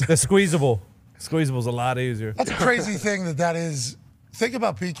squeezable. Squeezable's a lot easier. That's a crazy thing that is. Think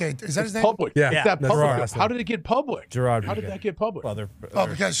about PK. Is that his name? Public. Yeah. It's that That's public. right. How did it get public? Gerard. How did that get public? Well, Oh,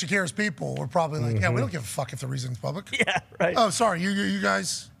 because Shakira's people were probably like, yeah, we don't give a fuck if the reason's public. Yeah, right. Oh, sorry, you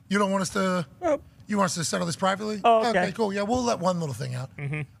guys, you don't want us to. You want us to settle this privately? Oh, okay. Cool. Yeah, we'll let one little thing out.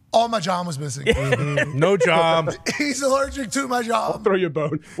 Mm-hmm. All my John was missing. No job. He's allergic to my job. We'll throw you a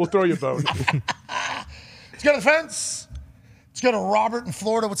bone. We'll throw you a bone. Let's go to the fence. Let's go to Robert in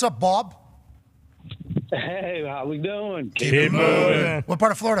Florida. What's up, Bob? Hey, how we doing? Keep moving. What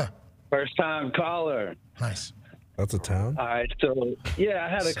part of Florida? First time caller. Nice. That's a town. All right, so yeah, I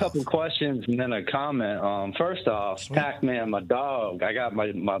had a couple questions and then a comment. First off, Pac-Man, my dog. I got my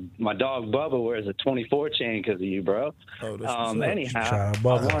dog Bubba wears a 24 chain because of you, bro. Oh, that's anyhow, Shout out I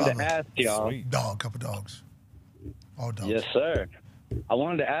Bubba. wanted to ask y'all. Sweet dog, couple dogs. All dogs. Yes, sir. I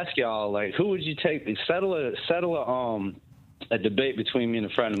wanted to ask y'all, like, who would you take to settle a debate between me and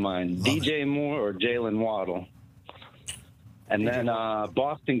a friend of mine, DJ Moore or Jalen Waddle? And then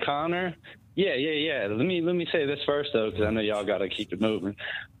Boston Connor. Yeah. Let me say this first though, because I know y'all got to keep it moving.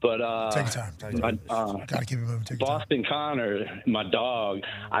 But take your time. Gotta keep it moving. Take your time. Boston Connor, my dog.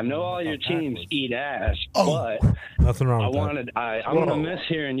 I know all your teams eat ass, but Nothing wrong with that. I'm gonna miss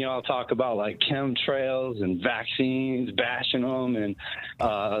hearing y'all talk about like chemtrails and vaccines, bashing them, and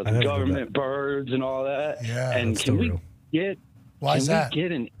government birds and all that. Yeah, and that's can still we real. get? Why is that?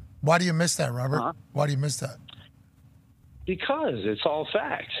 Get an Why do you miss that, Robert? Why do you miss that? Because it's all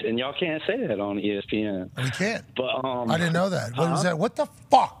facts, and y'all can't say that on ESPN. We can't. But I didn't know that. What was that? What the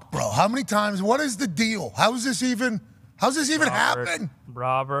fuck, bro? How many times? What is the deal? How's this even happen?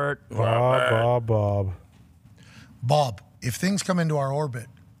 Robert. Bob. Bob, if things come into our orbit,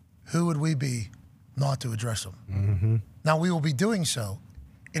 who would we be not to address them? Mm-hmm. Now, we will be doing so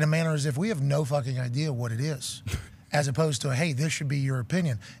in a manner as if we have no fucking idea what it is, as opposed to, hey, this should be your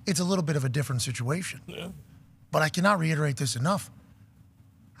opinion. It's a little bit of a different situation. Yeah. But I cannot reiterate this enough.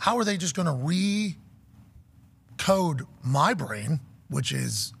 How are they just going to recode my brain, which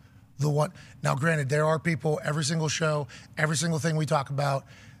is the one? Now, granted, there are people, every single show, every single thing we talk about,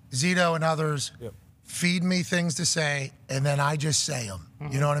 Zito and others feed me things to say, and then I just say them.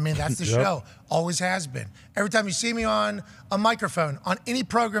 You know what I mean? That's the show. Always has been. Every time you see me on a microphone, on any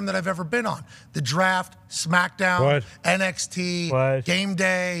program that I've ever been on, the draft, SmackDown, NXT, Game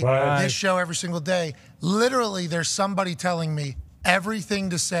Day, this show every single day, literally there's somebody telling me everything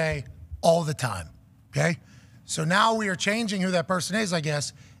to say all the time, okay? So now we are changing who that person is, I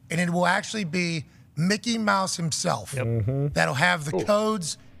guess, and it will actually be Mickey Mouse himself that'll have the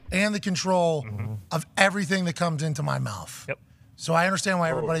codes and the control of everything that comes into my mouth. So I understand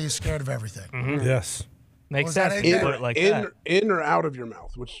why everybody is scared of everything. Yes. Makes sense. In or out of your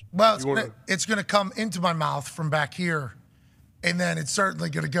mouth? Well, it's going to come into my mouth from back here, and then it's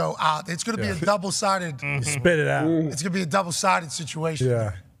certainly going to go out. It's going to be a double-sided. Spit it out. It's going to be a double-sided situation.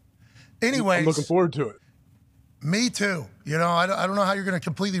 Yeah. Anyways. I'm looking forward to it. Me too. You know, I don't know how you're going to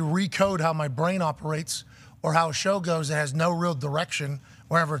completely recode how my brain operates or how a show goes that has no real direction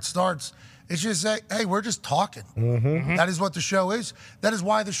wherever it starts. It's just say, hey, we're just talking. That is what the show is. That is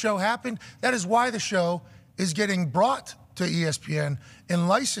why the show happened. That is why the show is getting brought to ESPN and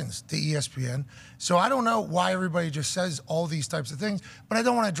licensed to ESPN. So I don't know why everybody just says all these types of things, but I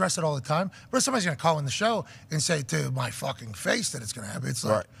don't want to address it all the time. But if somebody's going to call in the show and say to my fucking face that it's going to happen, it's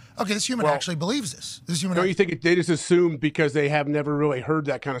like, okay, this human actually believes this. This human. Don't you think they just assume because they have never really heard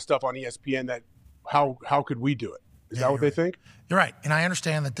that kind of stuff on ESPN that how could we do it? Is that what they think? You're right. And I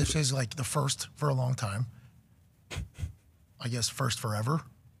understand that this is like the first for a long time. I guess first forever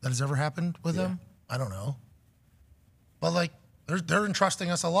that has ever happened with them. I don't know. But like they're entrusting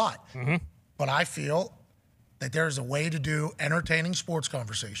us a lot. But I feel that there's a way to do entertaining sports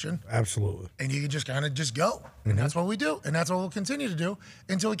conversation. Absolutely. And you can just kind of just go. And that's what we do. And that's what we'll continue to do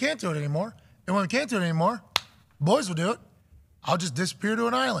until we can't do it anymore. And when we can't do it anymore, boys will do it. I'll just disappear to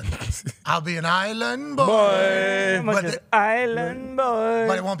an island. I'll be an island boy. Island boy.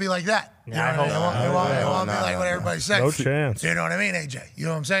 But it won't be like that. You know what I mean? It won't be like what everybody's saying. No chance. You know what I mean, AJ? You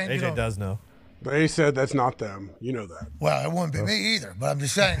know what I'm saying? AJ does know. They said that's not them. You know that. Well, it wouldn't be me either. But I'm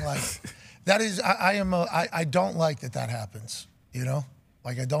just saying, like, that is, I don't like that happens. You know?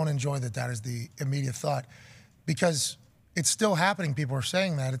 Like, I don't enjoy that is the immediate thought. Because it's still happening. People are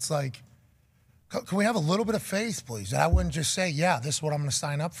saying that. It's like, can we have a little bit of faith, please? I wouldn't just say, yeah, this is what I'm going to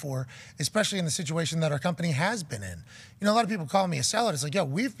sign up for, especially in the situation that our company has been in. You know, a lot of people call me a sellout. It's like, yeah,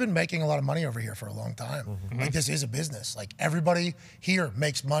 we've been making a lot of money over here for a long time. Like, this is a business. Like, everybody here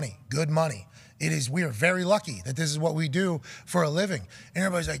makes money, good money. We are very lucky that this is what we do for a living. And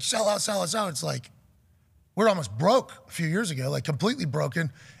everybody's like, sell out, sell us out. It's like, we're almost broke a few years ago, like completely broken.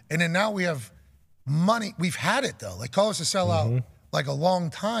 And then now we have money. We've had it, though. Like, call us a sellout. Like a long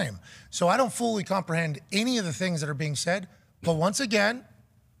time. So I don't fully comprehend any of the things that are being said. But once again,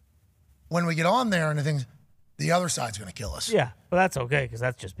 when we get on there and the things, the other side's going to kill us. Yeah, but that's okay because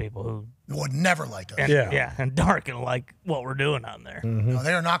that's just people who would never like us. And, and aren't going to like what we're doing on there. No,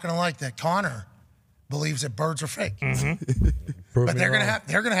 they are not going to like that Connor believes that birds are fake. Prove But me they're going wrong.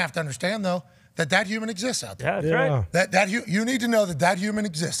 to have to understand though that human exists out there. Yeah, that's right. That you need to know that human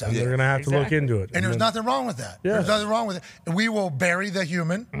exists out And there. they're going to have to look into it. And there's nothing wrong with that. Yeah. There's nothing wrong with it. And we will bury the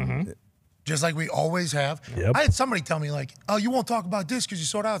human, just like we always have. Yep. I had somebody tell me like, "Oh, you won't talk about this because you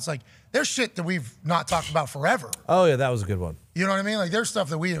sold out." It's like there's shit that we've not talked about forever. Oh yeah, that was a good one. You know what I mean? Like there's stuff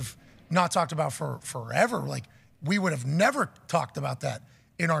that we have not talked about for forever. Like we would have never talked about that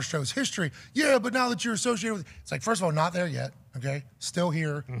in our show's history. Yeah, but now that you're associated with, it's like, first of all, not there yet. Okay, still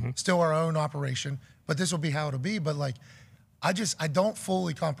here, still our own operation. But this will be how it'll be. But like, I don't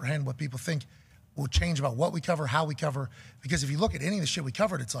fully comprehend what people think will change about what we cover, how we cover. Because if you look at any of the shit we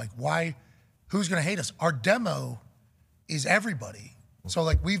covered, it's like, why? Who's gonna hate us? Our demo is everybody. So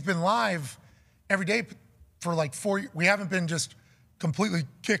like, we've been live every day for like 4 years. We haven't been just completely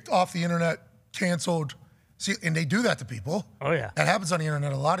kicked off the internet, canceled. See, and they do that to people. Oh yeah, that happens on the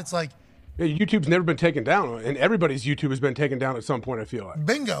internet a lot. It's like, yeah, YouTube's never been taken down, and everybody's YouTube has been taken down at some point. I feel like.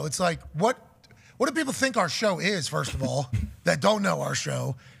 Bingo. It's like, what do people think our show is? First of all, that don't know our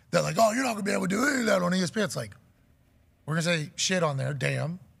show, they're like, oh, you're not gonna be able to do any of that on ESPN. It's like, we're gonna say shit on there,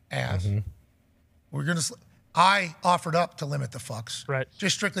 damn, ass. We're gonna. I offered up to limit the fucks, right?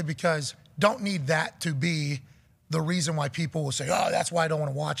 Just strictly because don't need that to be the reason why people will say, oh, that's why I don't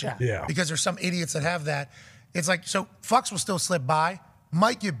want to watch it. Yeah. Because there's some idiots that have that. It's like, so fucks will still slip by,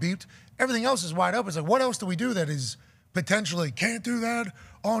 might get beeped. Everything else is wide open. It's like, what else do we do that is potentially can't do that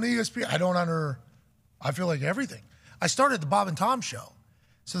on ESPN? I feel like everything. I started the Bob and Tom show.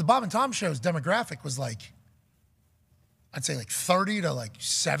 So the Bob and Tom show's demographic was like, I'd say like 30 to like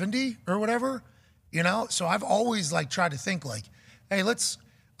 70 or whatever, you know? So I've always like tried to think like, hey,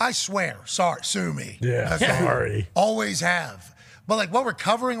 I swear, sorry, sue me. Yeah, Okay? sorry. Always have. But like what we're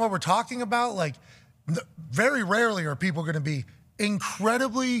covering, what we're talking about, like very rarely are people going to be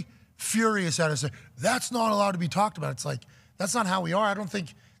incredibly furious at us. That's not allowed to be talked about. It's like, that's not how we are. I don't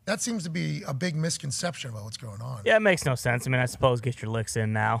think that seems to be a big misconception about what's going on. Yeah, it makes no sense. I mean, I suppose get your licks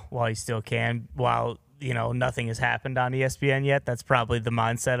in now while you still can, while, you know, nothing has happened on ESPN yet. That's probably the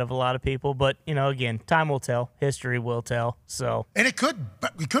mindset of a lot of people. But, you know, again, time will tell. History will tell. So, and it could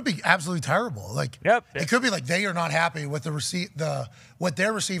be absolutely terrible. Like, it could be like they are not happy with what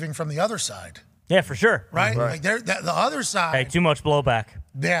they're receiving from the other side. Yeah, for sure. Right? Like the other side. Hey, too much blowback.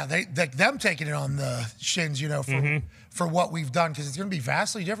 Yeah, them taking it on the shins, you know, for what we've done, because it's going to be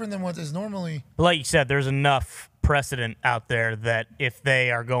vastly different than what is normally. But like you said, there's enough precedent out there that if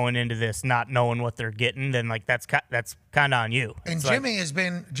they are going into this not knowing what they're getting, then like that's kind of on you. And It's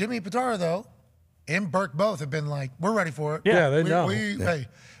Jimmy Pitara though, and Burke both have been like, we're ready for it. Yeah, they know. Hey,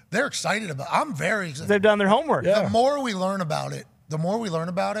 they're excited about it. I'm very excited. They've done their homework. The more we learn about it, the more we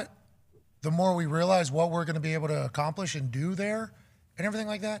realize what we're going to be able to accomplish and do there and everything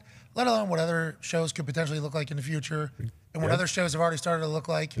like that, let alone what other shows could potentially look like in the future and what other shows have already started to look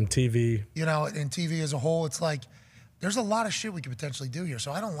like. And TV. You know, in TV as a whole, it's like there's a lot of shit we could potentially do here.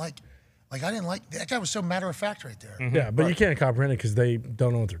 So I didn't like, that guy was so matter of fact right there. Yeah, but you can't comprehend it because they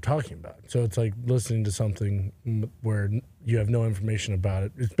don't know what they're talking about. So it's like listening to something where you have no information about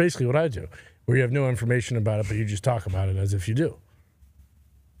it. It's basically what I do, where you have no information about it, but you just talk about it as if you do.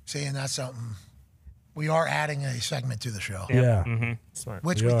 See, and that's something. We are adding a segment to the show. Yeah. Smart.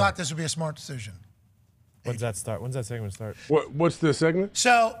 Which we thought this would be a smart decision. When's that start? When's that segment start? What's the segment?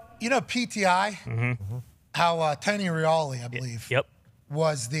 So, you know, PTI, how Tony Reali, I believe,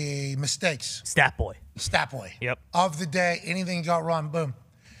 was the mistakes. Stat boy. Yep. Of the day, anything got wrong, boom.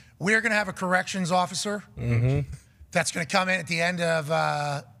 We're going to have a corrections officer that's going to come in at the end of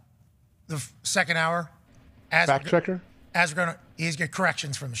the second hour. Fact checker? He's got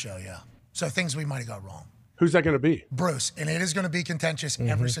corrections from the show, So things we might have got wrong. Who's that going to be? Bruce, and it is going to be contentious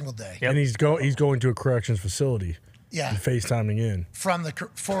every single day. And he's going to a corrections facility. Yeah. And FaceTiming in. From the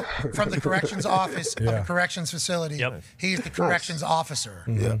corrections office of a corrections facility. He's the corrections officer.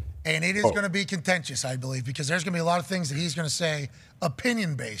 And it is going to be contentious, I believe, because there's going to be a lot of things that he's going to say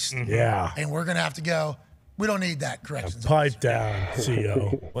opinion-based. Yeah. And we're going to have to go, we don't need that corrections Pipe down,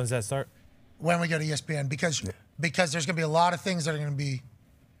 CO. When's that start? When we go to ESPN, because there's going to be a lot of things that are going to be,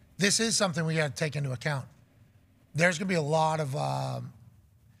 this is something we got to take into account. There's going to be a lot of,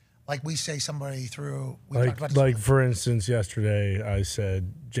 like we say somebody through, we talked about this. Like for instance, yesterday I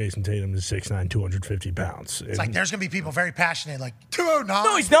said Jason Tatum is 6'9", 250 pounds. It's like there's going to be people very passionate, like 209.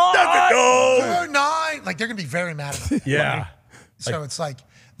 No, he's not. 209. Like they're going to be very mad about it. Yeah. So it's like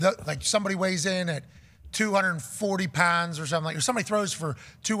somebody weighs in at 240 pounds or something, or somebody throws for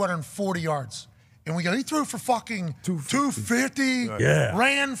 240 yards. And we go, he threw for fucking 250. Yeah.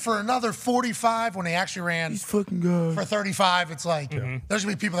 Ran for another 45 when he actually ran for 35. It's like, there's going to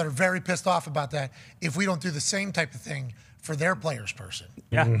be people that are very pissed off about that if we don't do the same type of thing for their players person.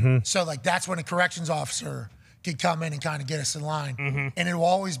 Yeah. So, like, that's when a corrections officer could come in and kind of get us in line. And it will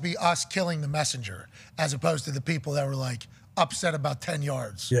always be us killing the messenger as opposed to the people that were, like, upset about 10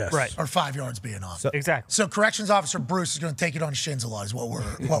 yards Yes. Right. or 5 yards being off. Exactly. So corrections officer Bruce is going to take it on his shins a lot is what we're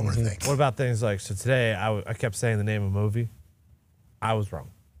thinking. What about things like, so today I kept saying the name of a movie. I was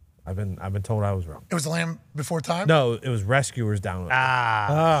wrong. I've been told I was wrong. It was The Land Before Time? No, it was Rescuers Down.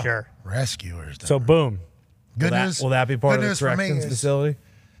 Sure. Rescuers. So boom. Good news. Will that be part of the news for me corrections is- facility?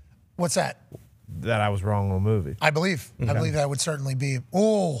 What's that? That I was wrong on a movie. I believe that would certainly be.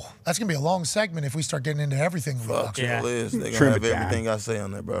 Oh, that's going to be a long segment if we start getting into everything. Fuck your list. They're going Trim to have it down. everything I say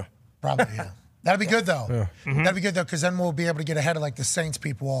on there, bro. Probably, yeah. That'd be good, though. That'd be good, though, because then we'll be able to get ahead of, like, the Saints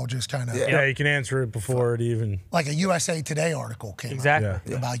people all just kind of. Yeah, you can answer it before it even. Like a USA Today article came out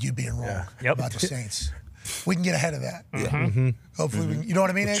about you being wrong about the Saints. We can get ahead of that. Hopefully, we can, you know what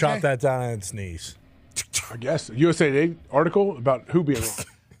I mean, AJ? Chop that down and sneeze. I guess a USA Today article about who being wrong.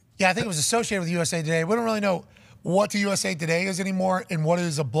 Yeah, I think it was associated with USA Today. We don't really know what the USA Today is anymore and what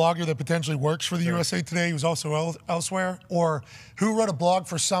is a blogger that potentially works for the USA Today who's also elsewhere, or who wrote a blog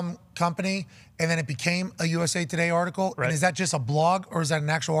for some company and then it became a USA Today article. Right. And is that just a blog or is that an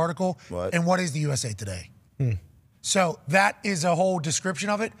actual article? What? And what is the USA Today? So that is a whole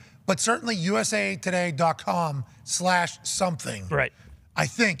description of it, but certainly usatoday.com/something. Right. I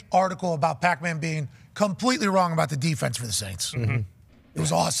think article about Pac-Man being completely wrong about the defense for the Saints. It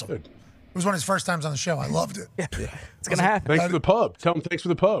was awesome. It was one of his first times on the show. I loved it. It's going to happen. Thanks for the pub. Tell them thanks for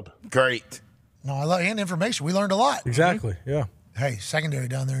the pub. Great. No, I love and information. We learned a lot. Exactly. Yeah. Hey, secondary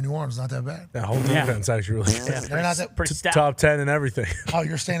down there in New Orleans, not that bad. That whole defense actually really They're not that pretty stout. top 10 and everything. Oh,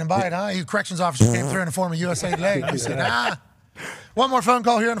 you're standing by it, huh? You corrections officer came through in the form of USA Today. You said, One more phone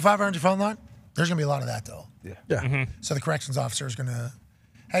call here on the 500 phone line. There's going to be a lot of that, though. Yeah. So the corrections officer is going to.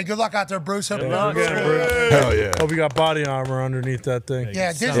 Hey, good luck out there, Bruce. Hope Hell yeah. Hope you got body armor underneath that thing.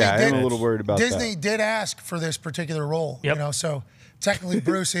 Yeah, Disney I'm a little worried about Disney did ask for this particular role. You know, so technically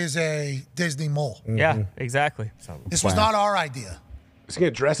Bruce is a Disney mole. Yeah, exactly. This was not our idea. Is he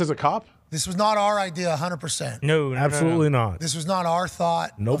going to dress as a cop? This was not our idea 100%. No, Absolutely not. This was not our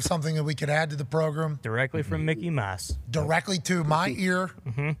thought of something that we could add to the program. Directly from Mickey Mouse. Directly to my ear,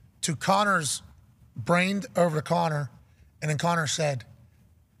 to Connor's brain over to Connor, and then Connor said,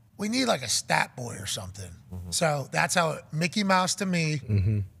 we need like a stat boy or something. So that's how it, Mickey Mouse to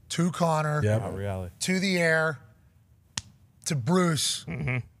me, to Connor, to the air, to Bruce.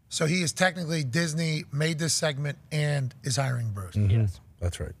 So he is technically Disney made this segment and is hiring Bruce. Yes.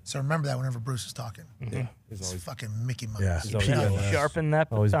 That's right. So remember that whenever Bruce is talking. Yeah. It's fucking Mickey Mouse. Yeah. Sharpen that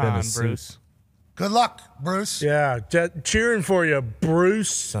Always been a baton, suit. Bruce. Good luck, Bruce. Yeah. Cheering for you,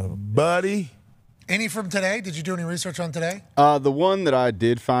 Bruce. Buddy. Any from today? Did you do any research on today? The one that I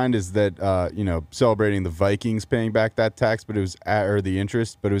did find is that celebrating the Vikings paying back that tax, but it was or the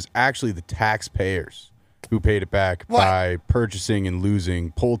interest, but it was actually the taxpayers who paid it back by purchasing and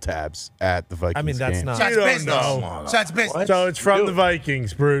losing pull tabs at the Vikings. I mean, that's game. not. So that's You don't business. know. So that's business. So it's from the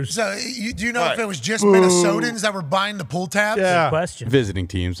Vikings, Bruce. So do you know if it was just Minnesotans that were buying the pull tabs? Yeah. Question. Visiting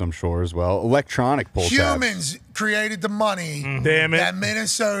teams, I'm sure, as well. Electronic pull tabs. Humans created the money Damn it. that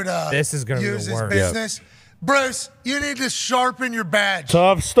Minnesota This is gonna be the uses worst. business. Bruce, you need to sharpen your badge.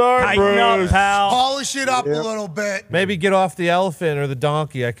 Tough start, Tighten up, Bruce. pal. Polish it up a little bit. Maybe get off the elephant or the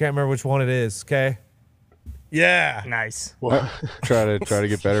donkey. I can't remember which one it is. Okay. Yeah. Nice. try to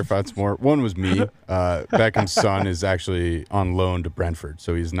get better, find some more. One was me. Beckham's son is actually on loan to Brentford,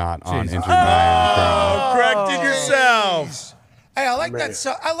 so he's not on Inter Miami. Corrected yourself. Hey, I like that.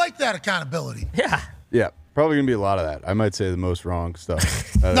 So I like that accountability. Yeah. Yeah, probably gonna be a lot of that. I might say the most wrong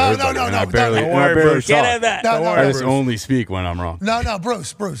stuff. No, I barely Don't worry, talk. Bruce. Get out of that. No, I just only speak when I'm wrong. No,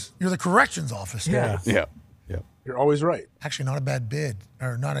 Bruce, you're the corrections officer. Yeah. Yeah. You're always right. Actually, not a bad bid,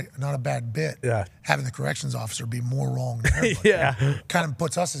 or not a bad bit. Yeah. Having the corrections officer be more wrong than everybody. Yeah. Kind of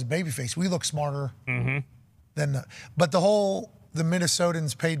puts us as babyface. We look smarter than. But the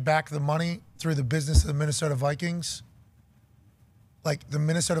Minnesotans paid back the money through the business of the Minnesota Vikings. Like the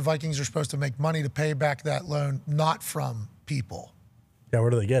Minnesota Vikings are supposed to make money to pay back that loan, not from people. Yeah, where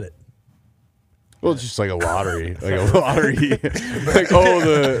do they get it? Well, it's just like a lottery,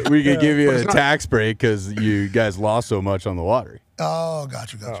 we could give you a tax break because you guys lost so much on the lottery. Oh,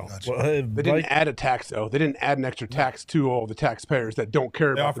 got you. Well, They didn't add a tax, though. They didn't add an extra tax to all the taxpayers that don't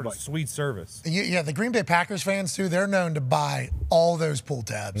care They about the offered Vikings. sweet service. Yeah, the Green Bay Packers fans too. They're known to buy all those pull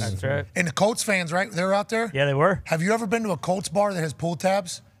tabs. That's right. And the Colts fans, right? They're out there. Yeah, they were. Have you ever been to a Colts bar that has pull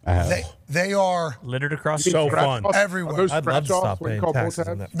tabs? I have. They are littered across So fun. everywhere. Are those I'd love to scratch-offs stop when you paying call pull taxes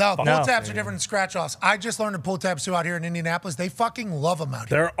on tabs? that. No, pull No. tabs are different than scratch offs. I just learned to pull tabs too out here in Indianapolis. They fucking love them out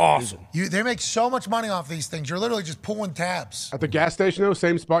here. They're awesome. They make so much money off these things. You're literally just pulling tabs. At the gas station, though,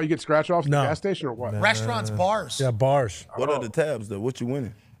 same spot you get scratch-offs at No. the gas station or what? Restaurants, bars. Yeah, bars. What are the tabs though? What you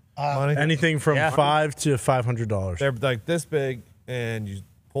winning? Money. Anything from $5 to $500. They're like this big, and you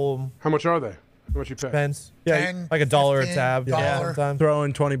pull them. How much are they? How much you pay? Depends. Yeah, 10, Like $1 a 15, tab. $1. Sometimes. throw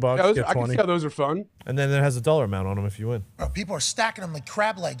in $20, Yeah, those, get I can 20. see how those are fun. And then it has a dollar amount on them if you win. Bro, people are stacking them like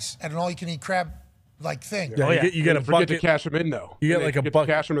crab legs at an all-you-can-eat crab like thing. Yeah, you get a Forget to bucket. cash them in, though. You get They like a forget to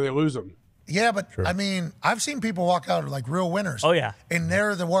bucket. cash them or they lose them. Yeah, but I mean, I've seen people walk out like real winners. Oh, yeah. And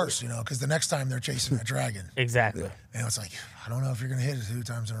they're the worst, because the next time they're chasing that dragon. Exactly. And it's like, I don't know if you're going to hit it 2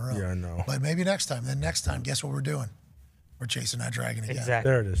 times in a row. Yeah, I know. But maybe next time. Then next time, guess what we're doing? We're chasing that dragon again. Exactly.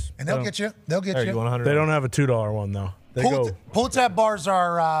 There it is. And they'll get you. They'll get There, you. you want 100? They don't have a $2 one, though. They go. Pull tab bars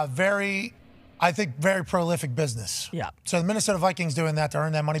are very prolific business. Yeah. So the Minnesota Vikings doing that to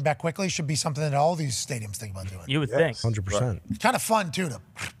earn that money back quickly should be something that all these stadiums think about doing. You would think. 100%. It's kind of fun, too, to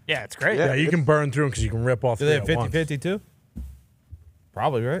Yeah, it's great. Yeah, you can burn through them because you can rip off Do they three have at 50-50 once. too?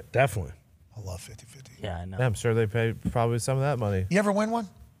 Probably, right? Definitely. I love 50-50. Yeah, I know. Yeah, I'm sure they pay probably some of that money. You ever win one?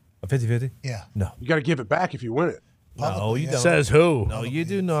 A 50-50? Yeah. No. You got to give it back if you win it. No, you yeah. don't. Says who? No, you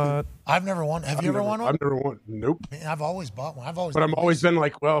do not. I've never won. Have you ever won one? I've never won. Nope. Man, I've always bought one. But I've always been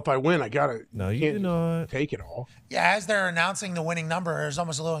like, well, if I win, I got to. No, you do not. Take it all. Yeah, as they're announcing the winning number, there's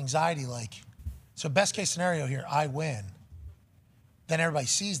almost a little anxiety. Like, so best case scenario here, I win. Then everybody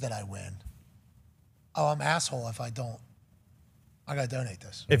sees that I win. Oh, I'm an asshole if I don't. I got to donate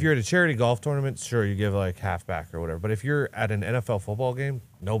this. If you're at a charity golf tournament, sure, you give like half back or whatever. But if you're at an NFL football game,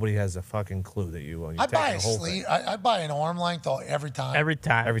 nobody has a fucking clue that you won. You're I buy taking a the whole sleeve. thing. I buy an arm length every time. Every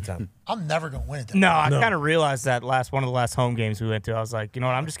time. Every time. I'm never going to win it. That No, way. I kind of realized that one of the last home games we went to. I was like, you know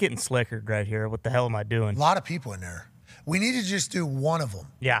what? I'm just getting slickered right here. What the hell am I doing? A lot of people in there. We need to just do one of them.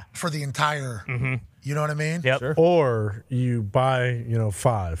 Yeah. For the entire. You know what I mean? Yep. Sure. Or you buy,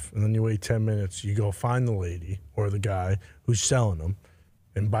 5, and then you wait 10 minutes. You go find the lady or the guy who's selling them.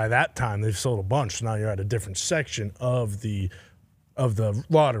 And by that time, they've sold a bunch. So now you're at a different section of the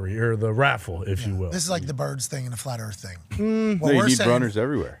lottery or the raffle, if you will. This is like the birds thing and the flat earth thing. No, you need runners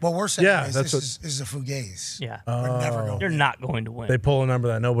everywhere. What we're saying Yeah, is that's this is a fugazi. Yeah. We're never going. You're not going to win. They pull a number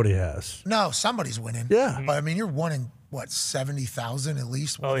that nobody has. No, somebody's winning. Yeah. But I mean, you're winning, what, 70,000 at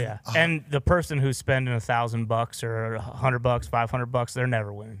least? Oh yeah, and the person who's spending $1,000 or $100, $500, they're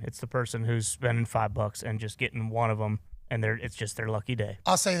never winning. It's the person who's spending $5 and just getting one of them, and it's just their lucky day.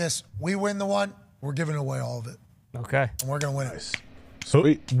 I'll say this: we win the one, we're giving away all of it, Okay. and we're gonna win it.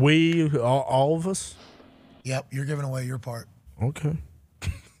 Sweet. We, all of us? Yep, you're giving away your part. Okay.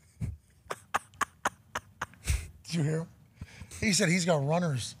 Did you hear him? He said he's got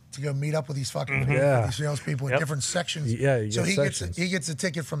runners to go meet up with these fucking Yeah. these salespeople in different sections. Yeah, you so get he sections. gets a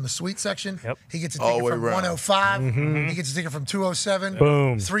ticket from the suite section. Yep. He gets a All the ticket way from around. 105. Mm-hmm. He gets a ticket from 207.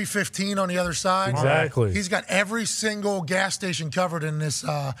 Boom. 315 on the other side. Exactly. He's got every single gas station covered in this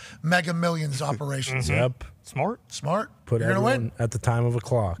Mega Millions operation. Yep. Smart. You're Put gonna everyone win. at the time of a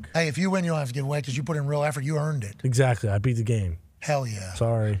clock. Hey, if you win, you don't have to give away because you put in real effort. You earned it. Exactly. I beat the game. Hell yeah.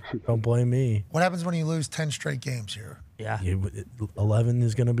 Sorry. Don't blame me. What happens when you lose 10 straight games here? Yeah. 11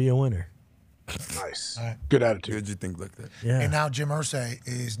 is going to be a winner. Nice. All right. Good attitude. Good you think like that. Yeah. And now Jim Irsay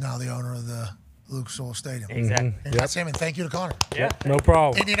is now the owner of the Lucas Oil Stadium. Exactly. And that's him. And thank you to Connor. Yeah. No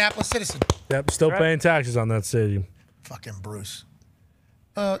problem. Indianapolis citizen. Yep. Still Right. paying taxes on that stadium. Fucking Bruce.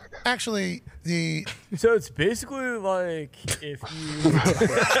 Actually, So it's basically like if you.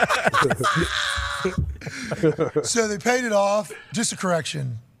 so they paid it off. Just a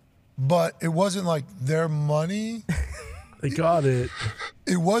correction, but it wasn't like their money. They got it.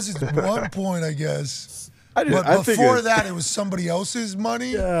 It was at one point, I guess. I But figured- before that, it was somebody else's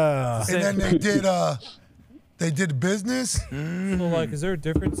money. Yeah. And then they did business. So, like, is there a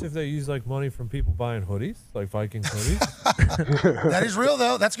difference if they use like money from people buying hoodies, like Vikings hoodies? That is real,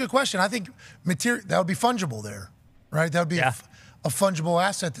 though. That's a good question. I think that would be fungible there, right? That would be a fungible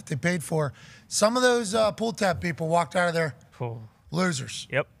asset that they paid for. Some of those pull tab people walked out of there losers.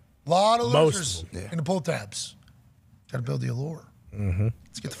 Yep. A lot of Most losers of them. in the pull tabs. Got to build the allure. Mm-hmm.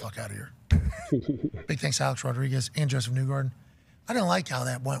 Let's get the fuck out of here. Big thanks to Alex Rodriguez and Joseph Newgarden. I didn't like how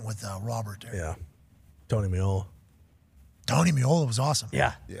that went with Robert there. Yeah. Tony Miola. Tony Miola was awesome.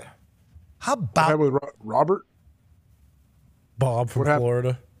 Yeah. Yeah. How What about happened with Robert? Bob from What happened?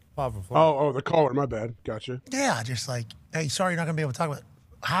 Florida. Bob from Florida. Oh, the caller. My bad. Gotcha. yeah, just like, hey, sorry, you're not gonna be able to talk about it.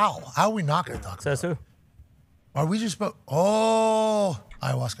 How? How are we not gonna talk about Says who? it? Are we just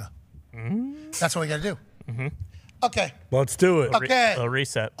ayahuasca? That's what we gotta do. Okay. Let's do it. Okay. A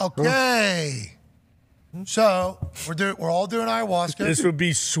reset. Okay. So we're all doing ayahuasca. This would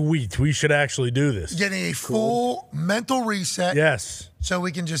be sweet. We should actually do this. Getting a full mental reset. Yes. So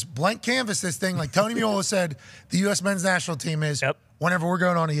we can just blank canvas this thing, like Tony Muola said the U.S. men's national team is whenever we're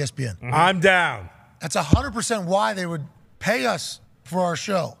going on ESPN. I'm down. That's 100% why they would pay us for our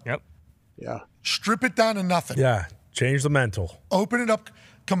show. Yep. Yeah. Strip it down to nothing. Yeah. Change the mental. Open it up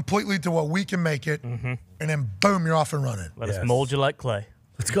completely to what we can make it, and then boom, you're off and running. Let us mold you like clay.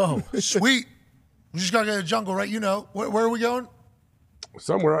 Let's go. Sweet. We just got to go to the jungle, right? You know. Where are we going?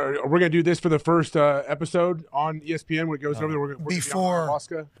 Somewhere. We're going to do this for the first episode on ESPN when it goes over there. We're Before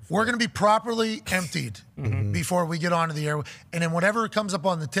we're going to be properly emptied before we get onto the air. And then whatever comes up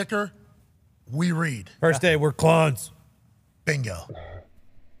on the ticker, we read. First day, we're clones. Bingo.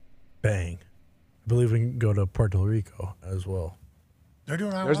 Bang. I believe we can go to Puerto Rico as well. They're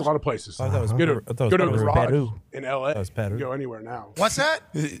doing There's a lot of places. I thought it was Go to a garage Peru. in L.A. That was Peru. You can go anywhere now. What's that?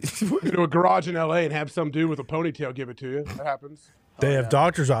 Go to a garage in L.A. and have some dude with a ponytail give it to you. That happens. They have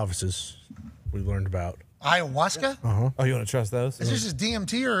doctor's offices we learned about. Ayahuasca? Oh, you want to trust those? Is this just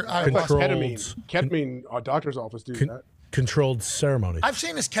DMT or I thought ayahuasca? ketamine. Doctor's office do that. Controlled ceremony. I've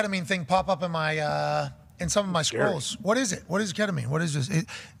seen this ketamine thing pop up in my in some of my scrolls. What is it? What is ketamine? What is this?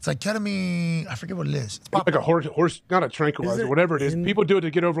 It's like ketamine. I forget what it is. It's It's like a horse, not a tranquilizer, whatever it is. People do it to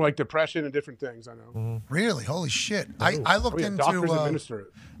get over like depression and different things. I know. Really? Holy shit! I looked into. Doctors administer it.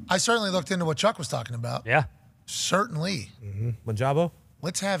 I certainly looked into what Chuck was talking about. Yeah. Certainly. Manjabo?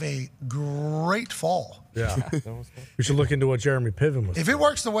 Let's have a great fall. Yeah. We should look into what Jeremy Piven was. If it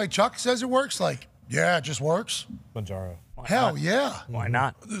works the way Chuck says it works, like, yeah, it just works. Manjaro. Hell yeah. Why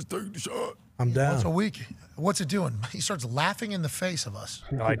not? Just take the shot. I'm down. Once a week. What's it doing? He starts laughing in the face of us.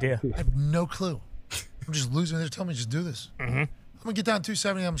 No idea. I have no clue. I'm just losing. They're telling me just do this. I'm going to get down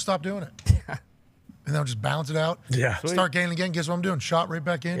 270. I'm going to stop doing it. And then I'll just balance it out. Yeah. Start gaining again. Guess what I'm doing? Shot right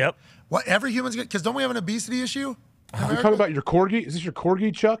back in. Yep. What every human's get, because don't we have an obesity issue? Are you talking about your corgi? Is this your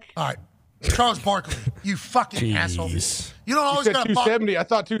corgi, Chuck? All right. Charles Barkley, you fucking asshole. You don't always You said got to 270. I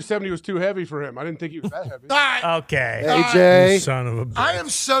thought 270 was too heavy for him. I didn't think he was that heavy. All right. Okay. AJ. You son of a bitch. I am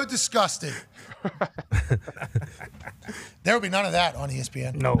so disgusted. There will be none of that on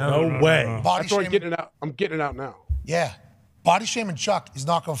ESPN. No way. Body That's why I'm shaming. getting it out. I'm getting it out now. Yeah. Body shaming Chuck is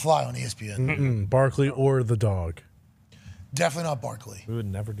not going to fly on ESPN. Barkley or the dog. Definitely not Barkley. We would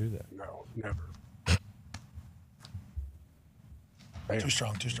never do that. No, never. Too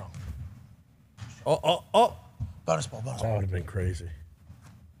strong, too strong. Oh. Bonus ball, bonus That ball. would have been crazy.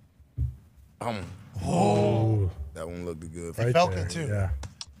 Oh. That one looked good. It felt good, too. Yeah.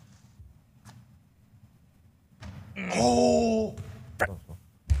 Oh.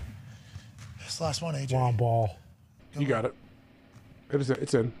 This last one, AJ. Womp ball. You got it.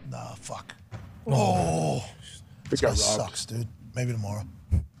 It's in. Nah, fuck. Oh. It This got guy robbed. sucks, dude. Maybe tomorrow.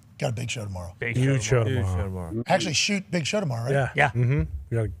 Got a big show tomorrow. Huge show Huge tomorrow. show tomorrow. Actually, shoot big show tomorrow, right? Yeah. Yeah. Mm-hmm.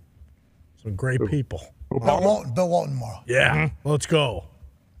 We got some great people. Bill Walton tomorrow. Yeah. Let's go.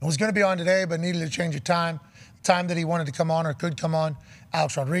 It was going to be on today, but needed to change the time. The time that he wanted to come on or could come on.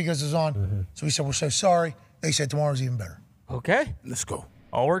 Alex Rodriguez is on. So we said, we're so sorry. They said tomorrow's even better. Okay. Let's go.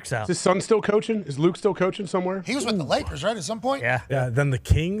 All works out. Is his son still coaching? Is Luke still coaching somewhere? He was with the Lakers, right, at some point? Yeah. Yeah. Then the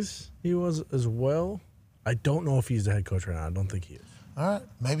Kings, he was as well. I don't know if he's the head coach right now. I don't think he is. All right.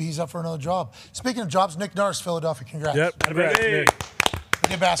 Maybe he's up for another job. Speaking of jobs, Nick Nurse, Philadelphia. Congrats. Yep. Congrats, Nick. We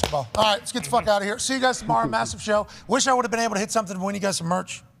did basketball. All right, let's get the fuck out of here. See you guys tomorrow. Massive show. Wish I would have been able to hit something to win you guys some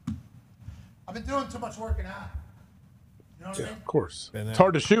merch. I've been doing too much working out. You know what I mean? Of course. It's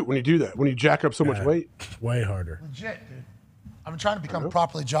hard to shoot when you do that, when you jack up so much weight. Way harder. Legit, dude. I've been trying to become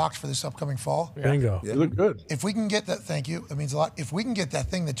properly jocked for this upcoming fall. Bingo. You look good. If we can get that, thank you. It means a lot. If we can get that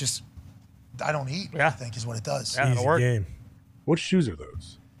thing that just I don't eat, I think is what it does. Yeah, it'll work. Game. What shoes are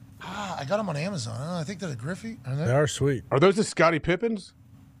those? I got them on Amazon. I don't know, I think they're the Griffey. They are sweet. Are those the Scottie Pippins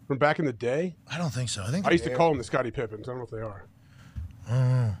from back in the day? I don't think so. I think I used to call them the Scottie Pippins. I don't know if they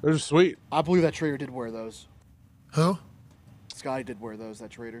are. They're sweet. I believe that trader did wear those. Who? Scotty did wear those,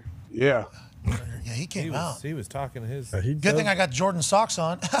 that trader. Yeah. Yeah, he came out. He was talking to his. Good thing I got Jordan socks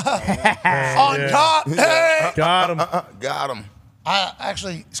on. On top. Hey! Got him. Got him. I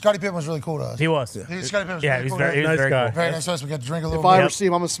actually, Scottie Pippen was really cool to us. He was. Scottie Pippen was Yeah, really he was cool. very, he was Nice very guy. cool. Very nice to us. We got to drink a little If I bit. ever see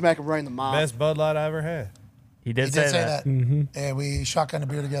him, I'm going to smack him right in the mouth. Best Bud Light I ever had. He did He say did say that. that. And we shotgunned a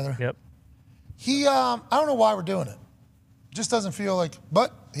beer together. Yep. He, I don't know why we're doing it. Just doesn't feel like,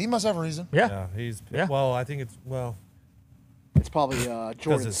 but he must have a reason. Yeah. Yeah, he's. Yeah. Well, I think it's. Well, It's probably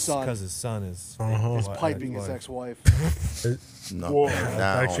Jordan's son. Because his son is He's piping his ex-wife. No. That's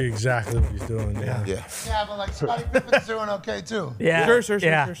actually exactly what he's doing. Yeah. Yeah, but like Scottie Pippen's doing okay too. Yeah. Sure.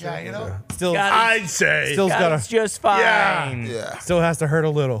 Yeah, you know. Still, I'd say. Still's got It's just fine. Yeah. Still has to hurt a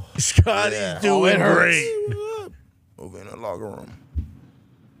little. Scotty's doing great. Over in the locker room.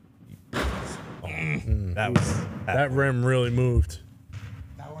 That rim really moved.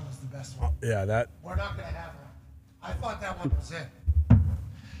 That one was the best one. Yeah, that. We're not gonna have one. I thought that one was it.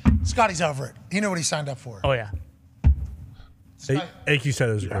 Scotty's over it. He knew what he signed up for. Oh yeah. Akey said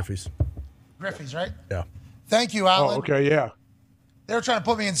it was Griffey's. Griffey's, right? Yeah. Thank you, Alan. Oh, okay, yeah. They were trying to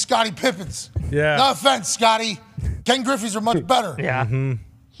put me in Scottie Pippen's. Yeah. No offense, Scotty. Ken Griffey's are much better. Yeah.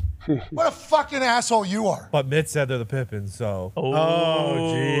 What a fucking asshole you are. But Mitch said they're the Pippins, so.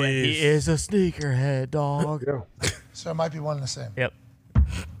 Oh, jeez. He is a sneakerhead, dog. So it might be one and the same. Yep.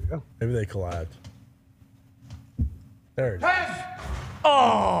 Maybe they collabed. There it is.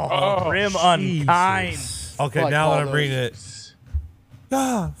 Oh, rim unkind. Okay, Like now all that I'm those. reading it.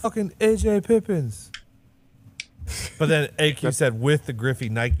 Ah, fucking AJ Pippins. But then AQ said with the Griffey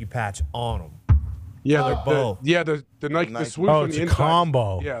Nike patch on them. Yeah, They're both. the Nike, the swoosh Oh, on it's the a inside.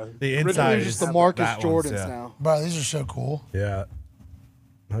 combo. Yeah, The originally inside They're is just the Marcus that one's, Jordans yeah. now. Bro, these are so cool. Yeah.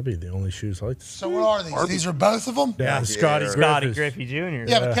 Might be the only shoes I like. So what are these? These are both of them? Yeah, Scotty Scotty Griffey's. Griffey Jr.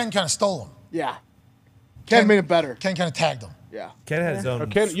 Yeah, but Ken kind of stole them. Yeah. Ken made it better. Ken kind of tagged them. Yeah. Ken had his own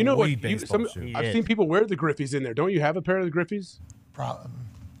Ken, you know what? sweet baseball shoe. I've seen people wear the Griffeys in there. Don't you have a pair of the Griffeys?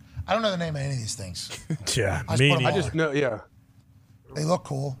 I don't know the name of any of these things. Yeah, I just me put 'em neither. on. I just know, yeah. They look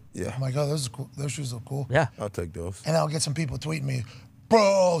cool. Yeah. I'm like, oh, those are cool. Those shoes look cool. Yeah. I'll take those. And I'll get some people tweeting me,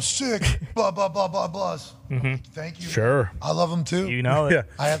 bro, sick, blah, blah, blah, blah, blahs. Thank you. Sure. I love them too. You know it. Yeah.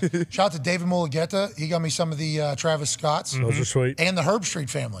 I have shout out to David Mulugeta. He got me some of the Travis Scotts. Those are sweet. And the Herb Street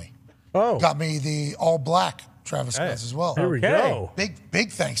family Oh, got me the all black Travis Scotts as well. here we Okay. go.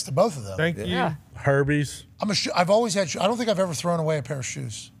 Big thanks to both of them. Thank you. Yeah. Herbie's. I've always had. I don't think I've ever thrown away a pair of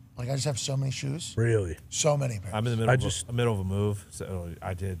shoes. Like I just have so many shoes. Really? So many pairs. I'm in the middle of a move, so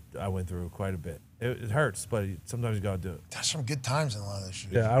I went through quite a bit. It hurts, but sometimes you gotta do it. That's some good times in a lot of those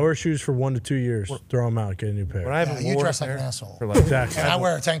shoes. Yeah, I wear shoes for 1 to 2 years. Throw them out, get a new pair. When I haven't you worn dress a like an pair asshole. for like Exactly. And I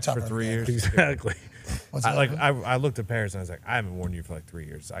wear a tank top for every 3 day. years. Exactly. What's I, that? like I looked at pairs and I was like, I haven't worn you for like 3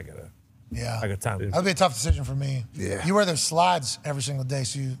 years. I got time. That'd be a tough decision for me. Yeah. You wear those slides every single day,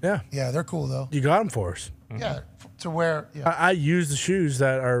 so yeah, they're cool though. You got them for us. Yeah, to wear. Yeah. I use the shoes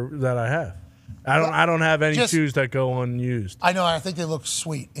that I have. I don't have any shoes that go unused. I know. I think they look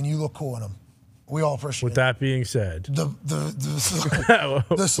sweet, and you look cool in them. We all appreciate. With that being said,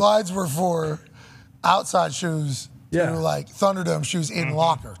 the slides were for outside shoes. Yeah. To like Thunderdome shoes in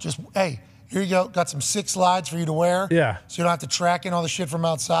locker. Just hey, here you go. Got some 6 slides for you to wear. Yeah. So you don't have to track in all the shit from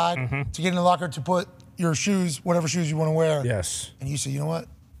outside to get in the locker to put your shoes, whatever shoes you want to wear. Yes. And you say, you know what?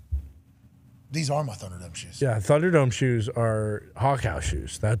 These are my Thunderdome shoes. Yeah, Thunderdome shoes are Hawk House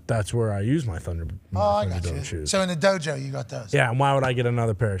shoes. That's where I use my I got Thunderdome you. shoes. So in the dojo, you got those. Yeah, and why would I get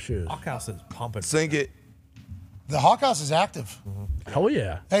another pair of shoes? Hawk House is pumping. Sing it. The Hawk House is active. Oh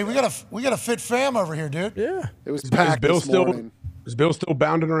yeah. Hey, we got a fit fam over here, dude. Yeah. It was Is packed Bill this still? morning. Is Bill still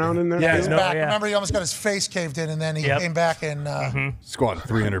bounding around in there? Yeah, He's no, back. yeah. Remember, he almost got his face caved in, and then he Yep. came back and Squatting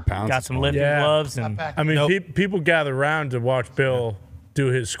 300 pounds. Got some lifting Yeah. gloves and back. I mean, Nope. people gather around to watch Bill do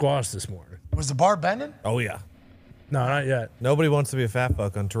his squats this morning. Was the bar bending? Oh yeah. No, not yet. Nobody wants to be a fat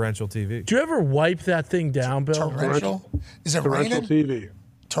fuck on torrential TV. Do you ever wipe that thing down, Bill? Torrential? Is it Torrential raining? TV.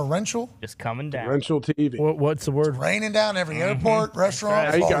 Torrential? just coming down. Torrential TV. What's the word? Raining down every airport, restaurant.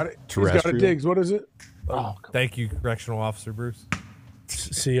 Yeah, he got it. He's got it. Terrestrial. Diggs. What is it? Thank you, correctional officer Bruce.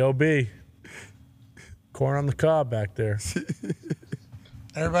 COB. Corn on the cob back there.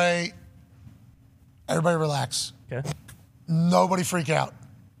 Everybody relax. Okay. Nobody freak out.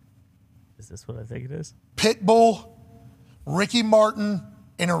 Is this what I think it is? Pitbull, Ricky Martin,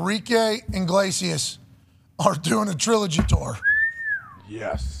 and Enrique Iglesias are doing a trilogy tour.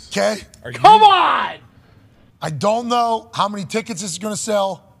 Yes. Okay? Come on! I don't know how many tickets this is going to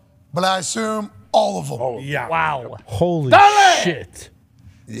sell, but I assume all of them. Yeah. Wow. Holy shit.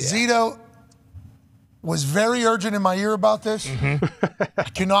 Zito was very urgent in my ear about this. I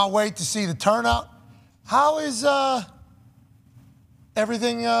cannot wait to see the turnout. How is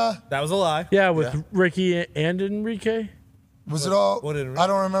everything? That was a lie. Yeah, with Ricky and Enrique. Was it all? what did- I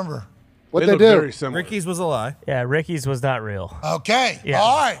don't remember. What They they look do? very similar. Ricky's was a lie. Yeah, Ricky's was not real. Okay. Yeah.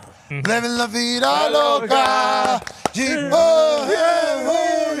 All right. Living la vida loca.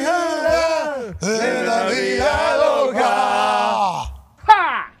 Living la vida loca.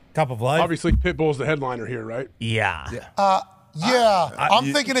 Top of life. Obviously, Pitbull's the headliner here, right? Yeah.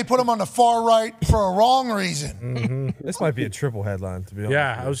 I'm thinking they put him on the far right for a wrong reason. This might be a triple headline, to be honest.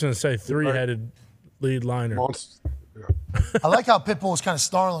 Yeah, I was going to say three-headed lead liner. I like how Pitbull was kind of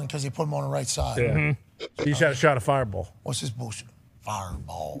snarling because he put him on the right side. Yeah. He shot a fireball. What's this bullshit?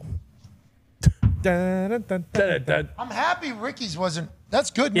 Fireball. Dun. I'm happy Ricky's wasn't. That's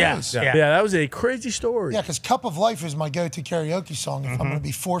good news. Yeah, that was a crazy story. Yeah, because Cup of Life is my go-to karaoke song if I'm going to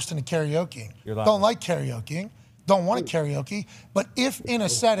be forced into karaokeing. Don't like karaokeing. Don't want to karaoke. But if in a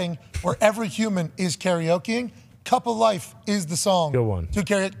setting where every human is karaokeing, Cup of Life is the song. Good one. To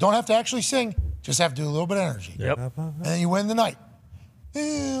karaoke. Don't have to actually sing. Just have to do a little bit of energy. Yep. And then you win the night.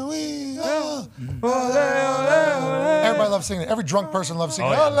 Here we are. Everybody loves singing it. Every drunk person loves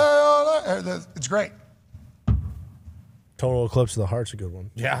singing it. It's great. Total Eclipse of the Heart's a good one.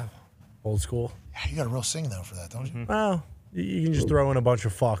 Yeah. Old school. Yeah, you got to real sing though for that, don't you? Well, you can just throw in a bunch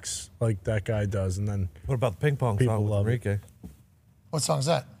of fucks like that guy does, and then What about the ping pong people song with love it. Enrique? What song is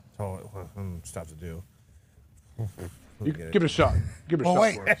that? Oh, stop to do. You give it a shot. Give it a Well, shot.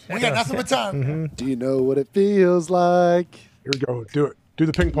 wait. for us. We got nothing but time. Do you know what it feels like? Here we go. Do it. Do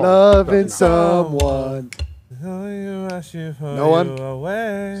the ping pong. Loving someone. No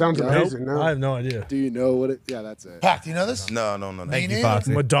one? Sounds amazing. I have no idea. Do you know what it? Yeah, that's it. Pac, do you know this? No. Thank you,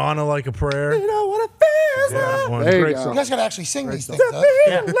 Foxy. Madonna, Like a Prayer. You know what it feels Yeah, like. one. There you Great go. You guys got to actually sing these things, To though. be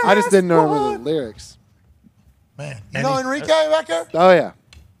the I just didn't know the lyrics. Man. You know Enrique back there? Oh yeah.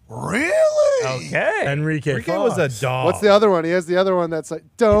 Really? Okay. Enrique was a Fox. dog. What's the other one? He has the other one that's like,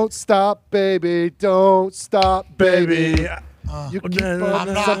 "Don't stop, baby, don't stop, baby." Baby. You keep I'm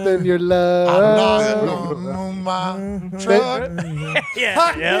on not- something you I'm love. not gonna move my truck.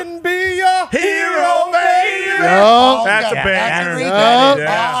 Yeah. Can be your Hero, baby. Oh, That's a yeah, bang. That's Enrique. Yep. All Yeah.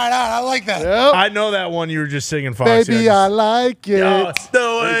 right, I like that. Yep. I know that one you were just singing, Foxy. Baby, I like it. Oh, the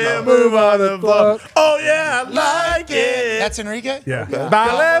way you move on the floor. Oh, yeah, I like it. That's Enrique? Yeah.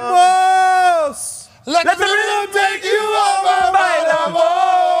 Bailemos. Let the rhythm take you over,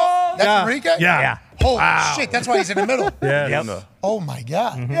 bailamos. That's Yeah. Enrique? Yeah. Holy shit, that's why he's in the middle. Yeah. Oh, my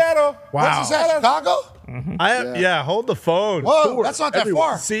God. Quiero. What's this at, Chicago? Yeah, hold the phone. Whoa, that's not that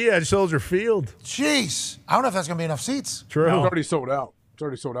far. See at Soldier Field. Jeez. I don't know if that's going to be enough seats. True. It's already sold out. It's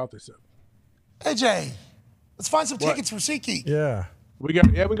already sold out, they said. Hey, Jay, let's find some tickets for SeatGeek. Yeah. We go to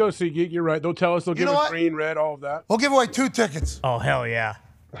SeatGeek. You're right. They'll tell us. They'll give know us what? green, red, all of that. We'll give away 2 tickets. Oh, hell yeah.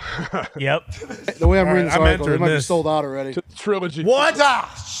 Yep. The way I'm reading this I'm article, they entering might be this. sold out already. Trilogy. What?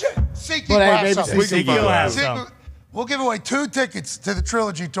 Shit. SeatGeek But hey, will have maybe something. SeatGeek will have SeatGeek- some. We'll give away 2 tickets to the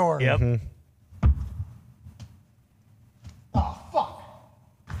trilogy tour. Yep. Oh, fuck.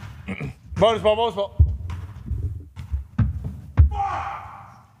 Bonus ball.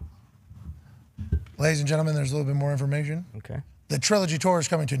 Ladies and gentlemen, there's a little bit more information. Okay. The trilogy tour is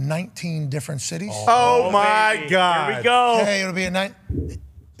coming to 19 different cities. Oh, my God. Here we go. Okay, it'll be at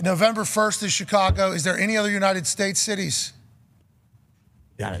November 1st is Chicago. Is there any other United States cities?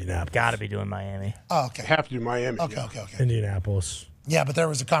 Gotta be doing Miami. Oh, okay. Have to do Miami. Okay. Indianapolis. Yeah, but there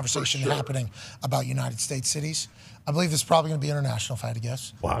was a conversation happening about United States cities. I believe this is probably going to be international, if I had to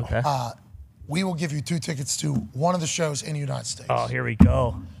guess. Wow. Okay. We will give you 2 tickets to one of the shows in the United States. Oh, here we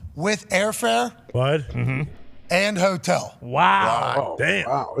go. With airfare What? and hotel. Wow. Oh, Damn.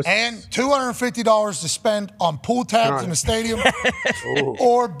 Wow. And $250 to spend on pool tabs in the stadium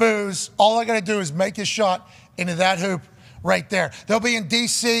or booze. All I got to do is make a shot into that hoop right there. They'll be in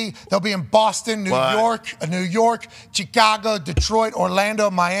D.C., they'll be in Boston, New York, Chicago, Detroit,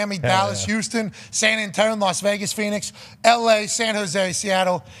 Orlando, Miami, Dallas, Houston, San Antonio, Las Vegas, Phoenix, L.A., San Jose,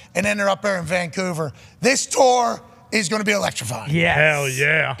 Seattle, and then they're up there in Vancouver. This tour is going to be electrifying. Yes. Hell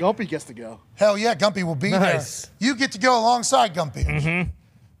yeah. Gumpy gets to go. Hell yeah, Gumpy will be Nice. there. You get to go alongside Gumpy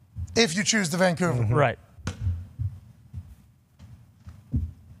if you choose the Vancouver. Right.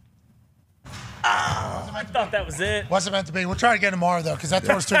 I thought that was it. Wasn't meant to be. We'll try to get tomorrow, though, because that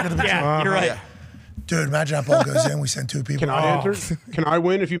tour's too good to be true. Yeah, you're right. Dude, imagine that ball goes in. We send 2 people. Can I enter? Can I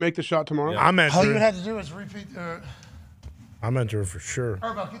win if you make the shot tomorrow? I'm All you entering. had to do is repeat. I'm entering for sure.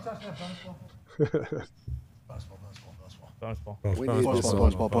 Herbal, can you touch that bonus ball? Bonus ball. We need this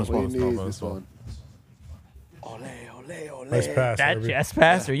one. We need this one. Nice pass. That Herbie. chest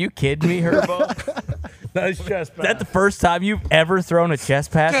pass? Are you kidding me, Herbo? Nice chest Is pass. that the first time you've ever thrown a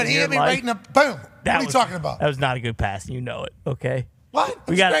chest pass? Dude, in he your hit me life? right in the boom. What are you talking about? That was not a good pass. You know it. Okay. What?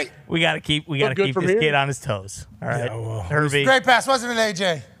 We got to keep good this from here. kid on his toes. All right, Yeah, well, Herbie. Great pass, wasn't it,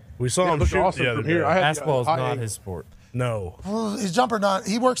 AJ? We saw Yeah, him looked shoot awesome the other from here. day. I had Basketball is high not angle. his sport. No. Well, his jumper not.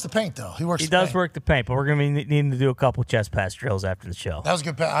 He works the paint though. He works. He the does paint. work the paint, but we're going to be needing to do a couple chest pass drills after the show. That was a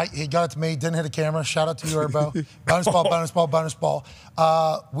good pass. He got it to me. Didn't hit a camera. Shout out to you, Herbo. Bonus ball.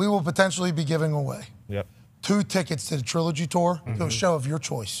 We will potentially be giving away 2 tickets to the Trilogy Tour to a show of your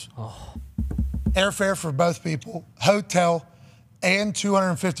choice. Airfare for both people, hotel, and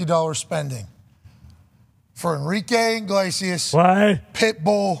 $250 spending. For Enrique Iglesias,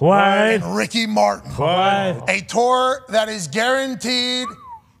 Pitbull, and Ricky Martin. A tour that is guaranteed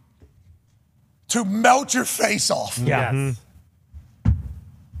to melt your face off. Yes.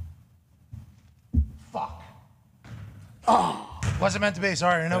 Fuck. Oh, wasn't meant to be.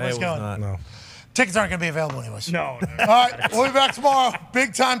 Sorry, nobody's going. No. Tickets aren't going to be available anyways. No. All right, we'll be back tomorrow.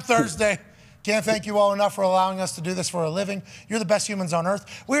 Big time Thursday. Can't thank you all enough for allowing us to do this for a living. You're the best humans on earth.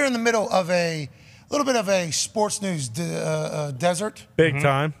 We're in the middle of a little bit of a sports news desert. Big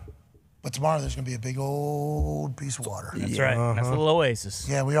time. But tomorrow there's going to be a big old piece of water. That's right. That's a little oasis.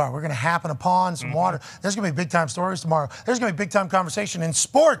 Yeah, we are. We're going to happen upon some water. There's going to be big time stories tomorrow. There's going to be big time conversation. And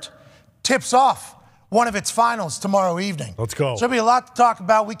sport tips off one of its finals tomorrow evening. Let's go. So there'll be a lot to talk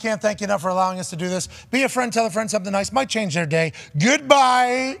about. We can't thank you enough for allowing us to do this. Be a friend, tell a friend something nice. Might change their day.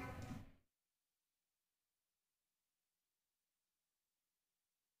 Goodbye.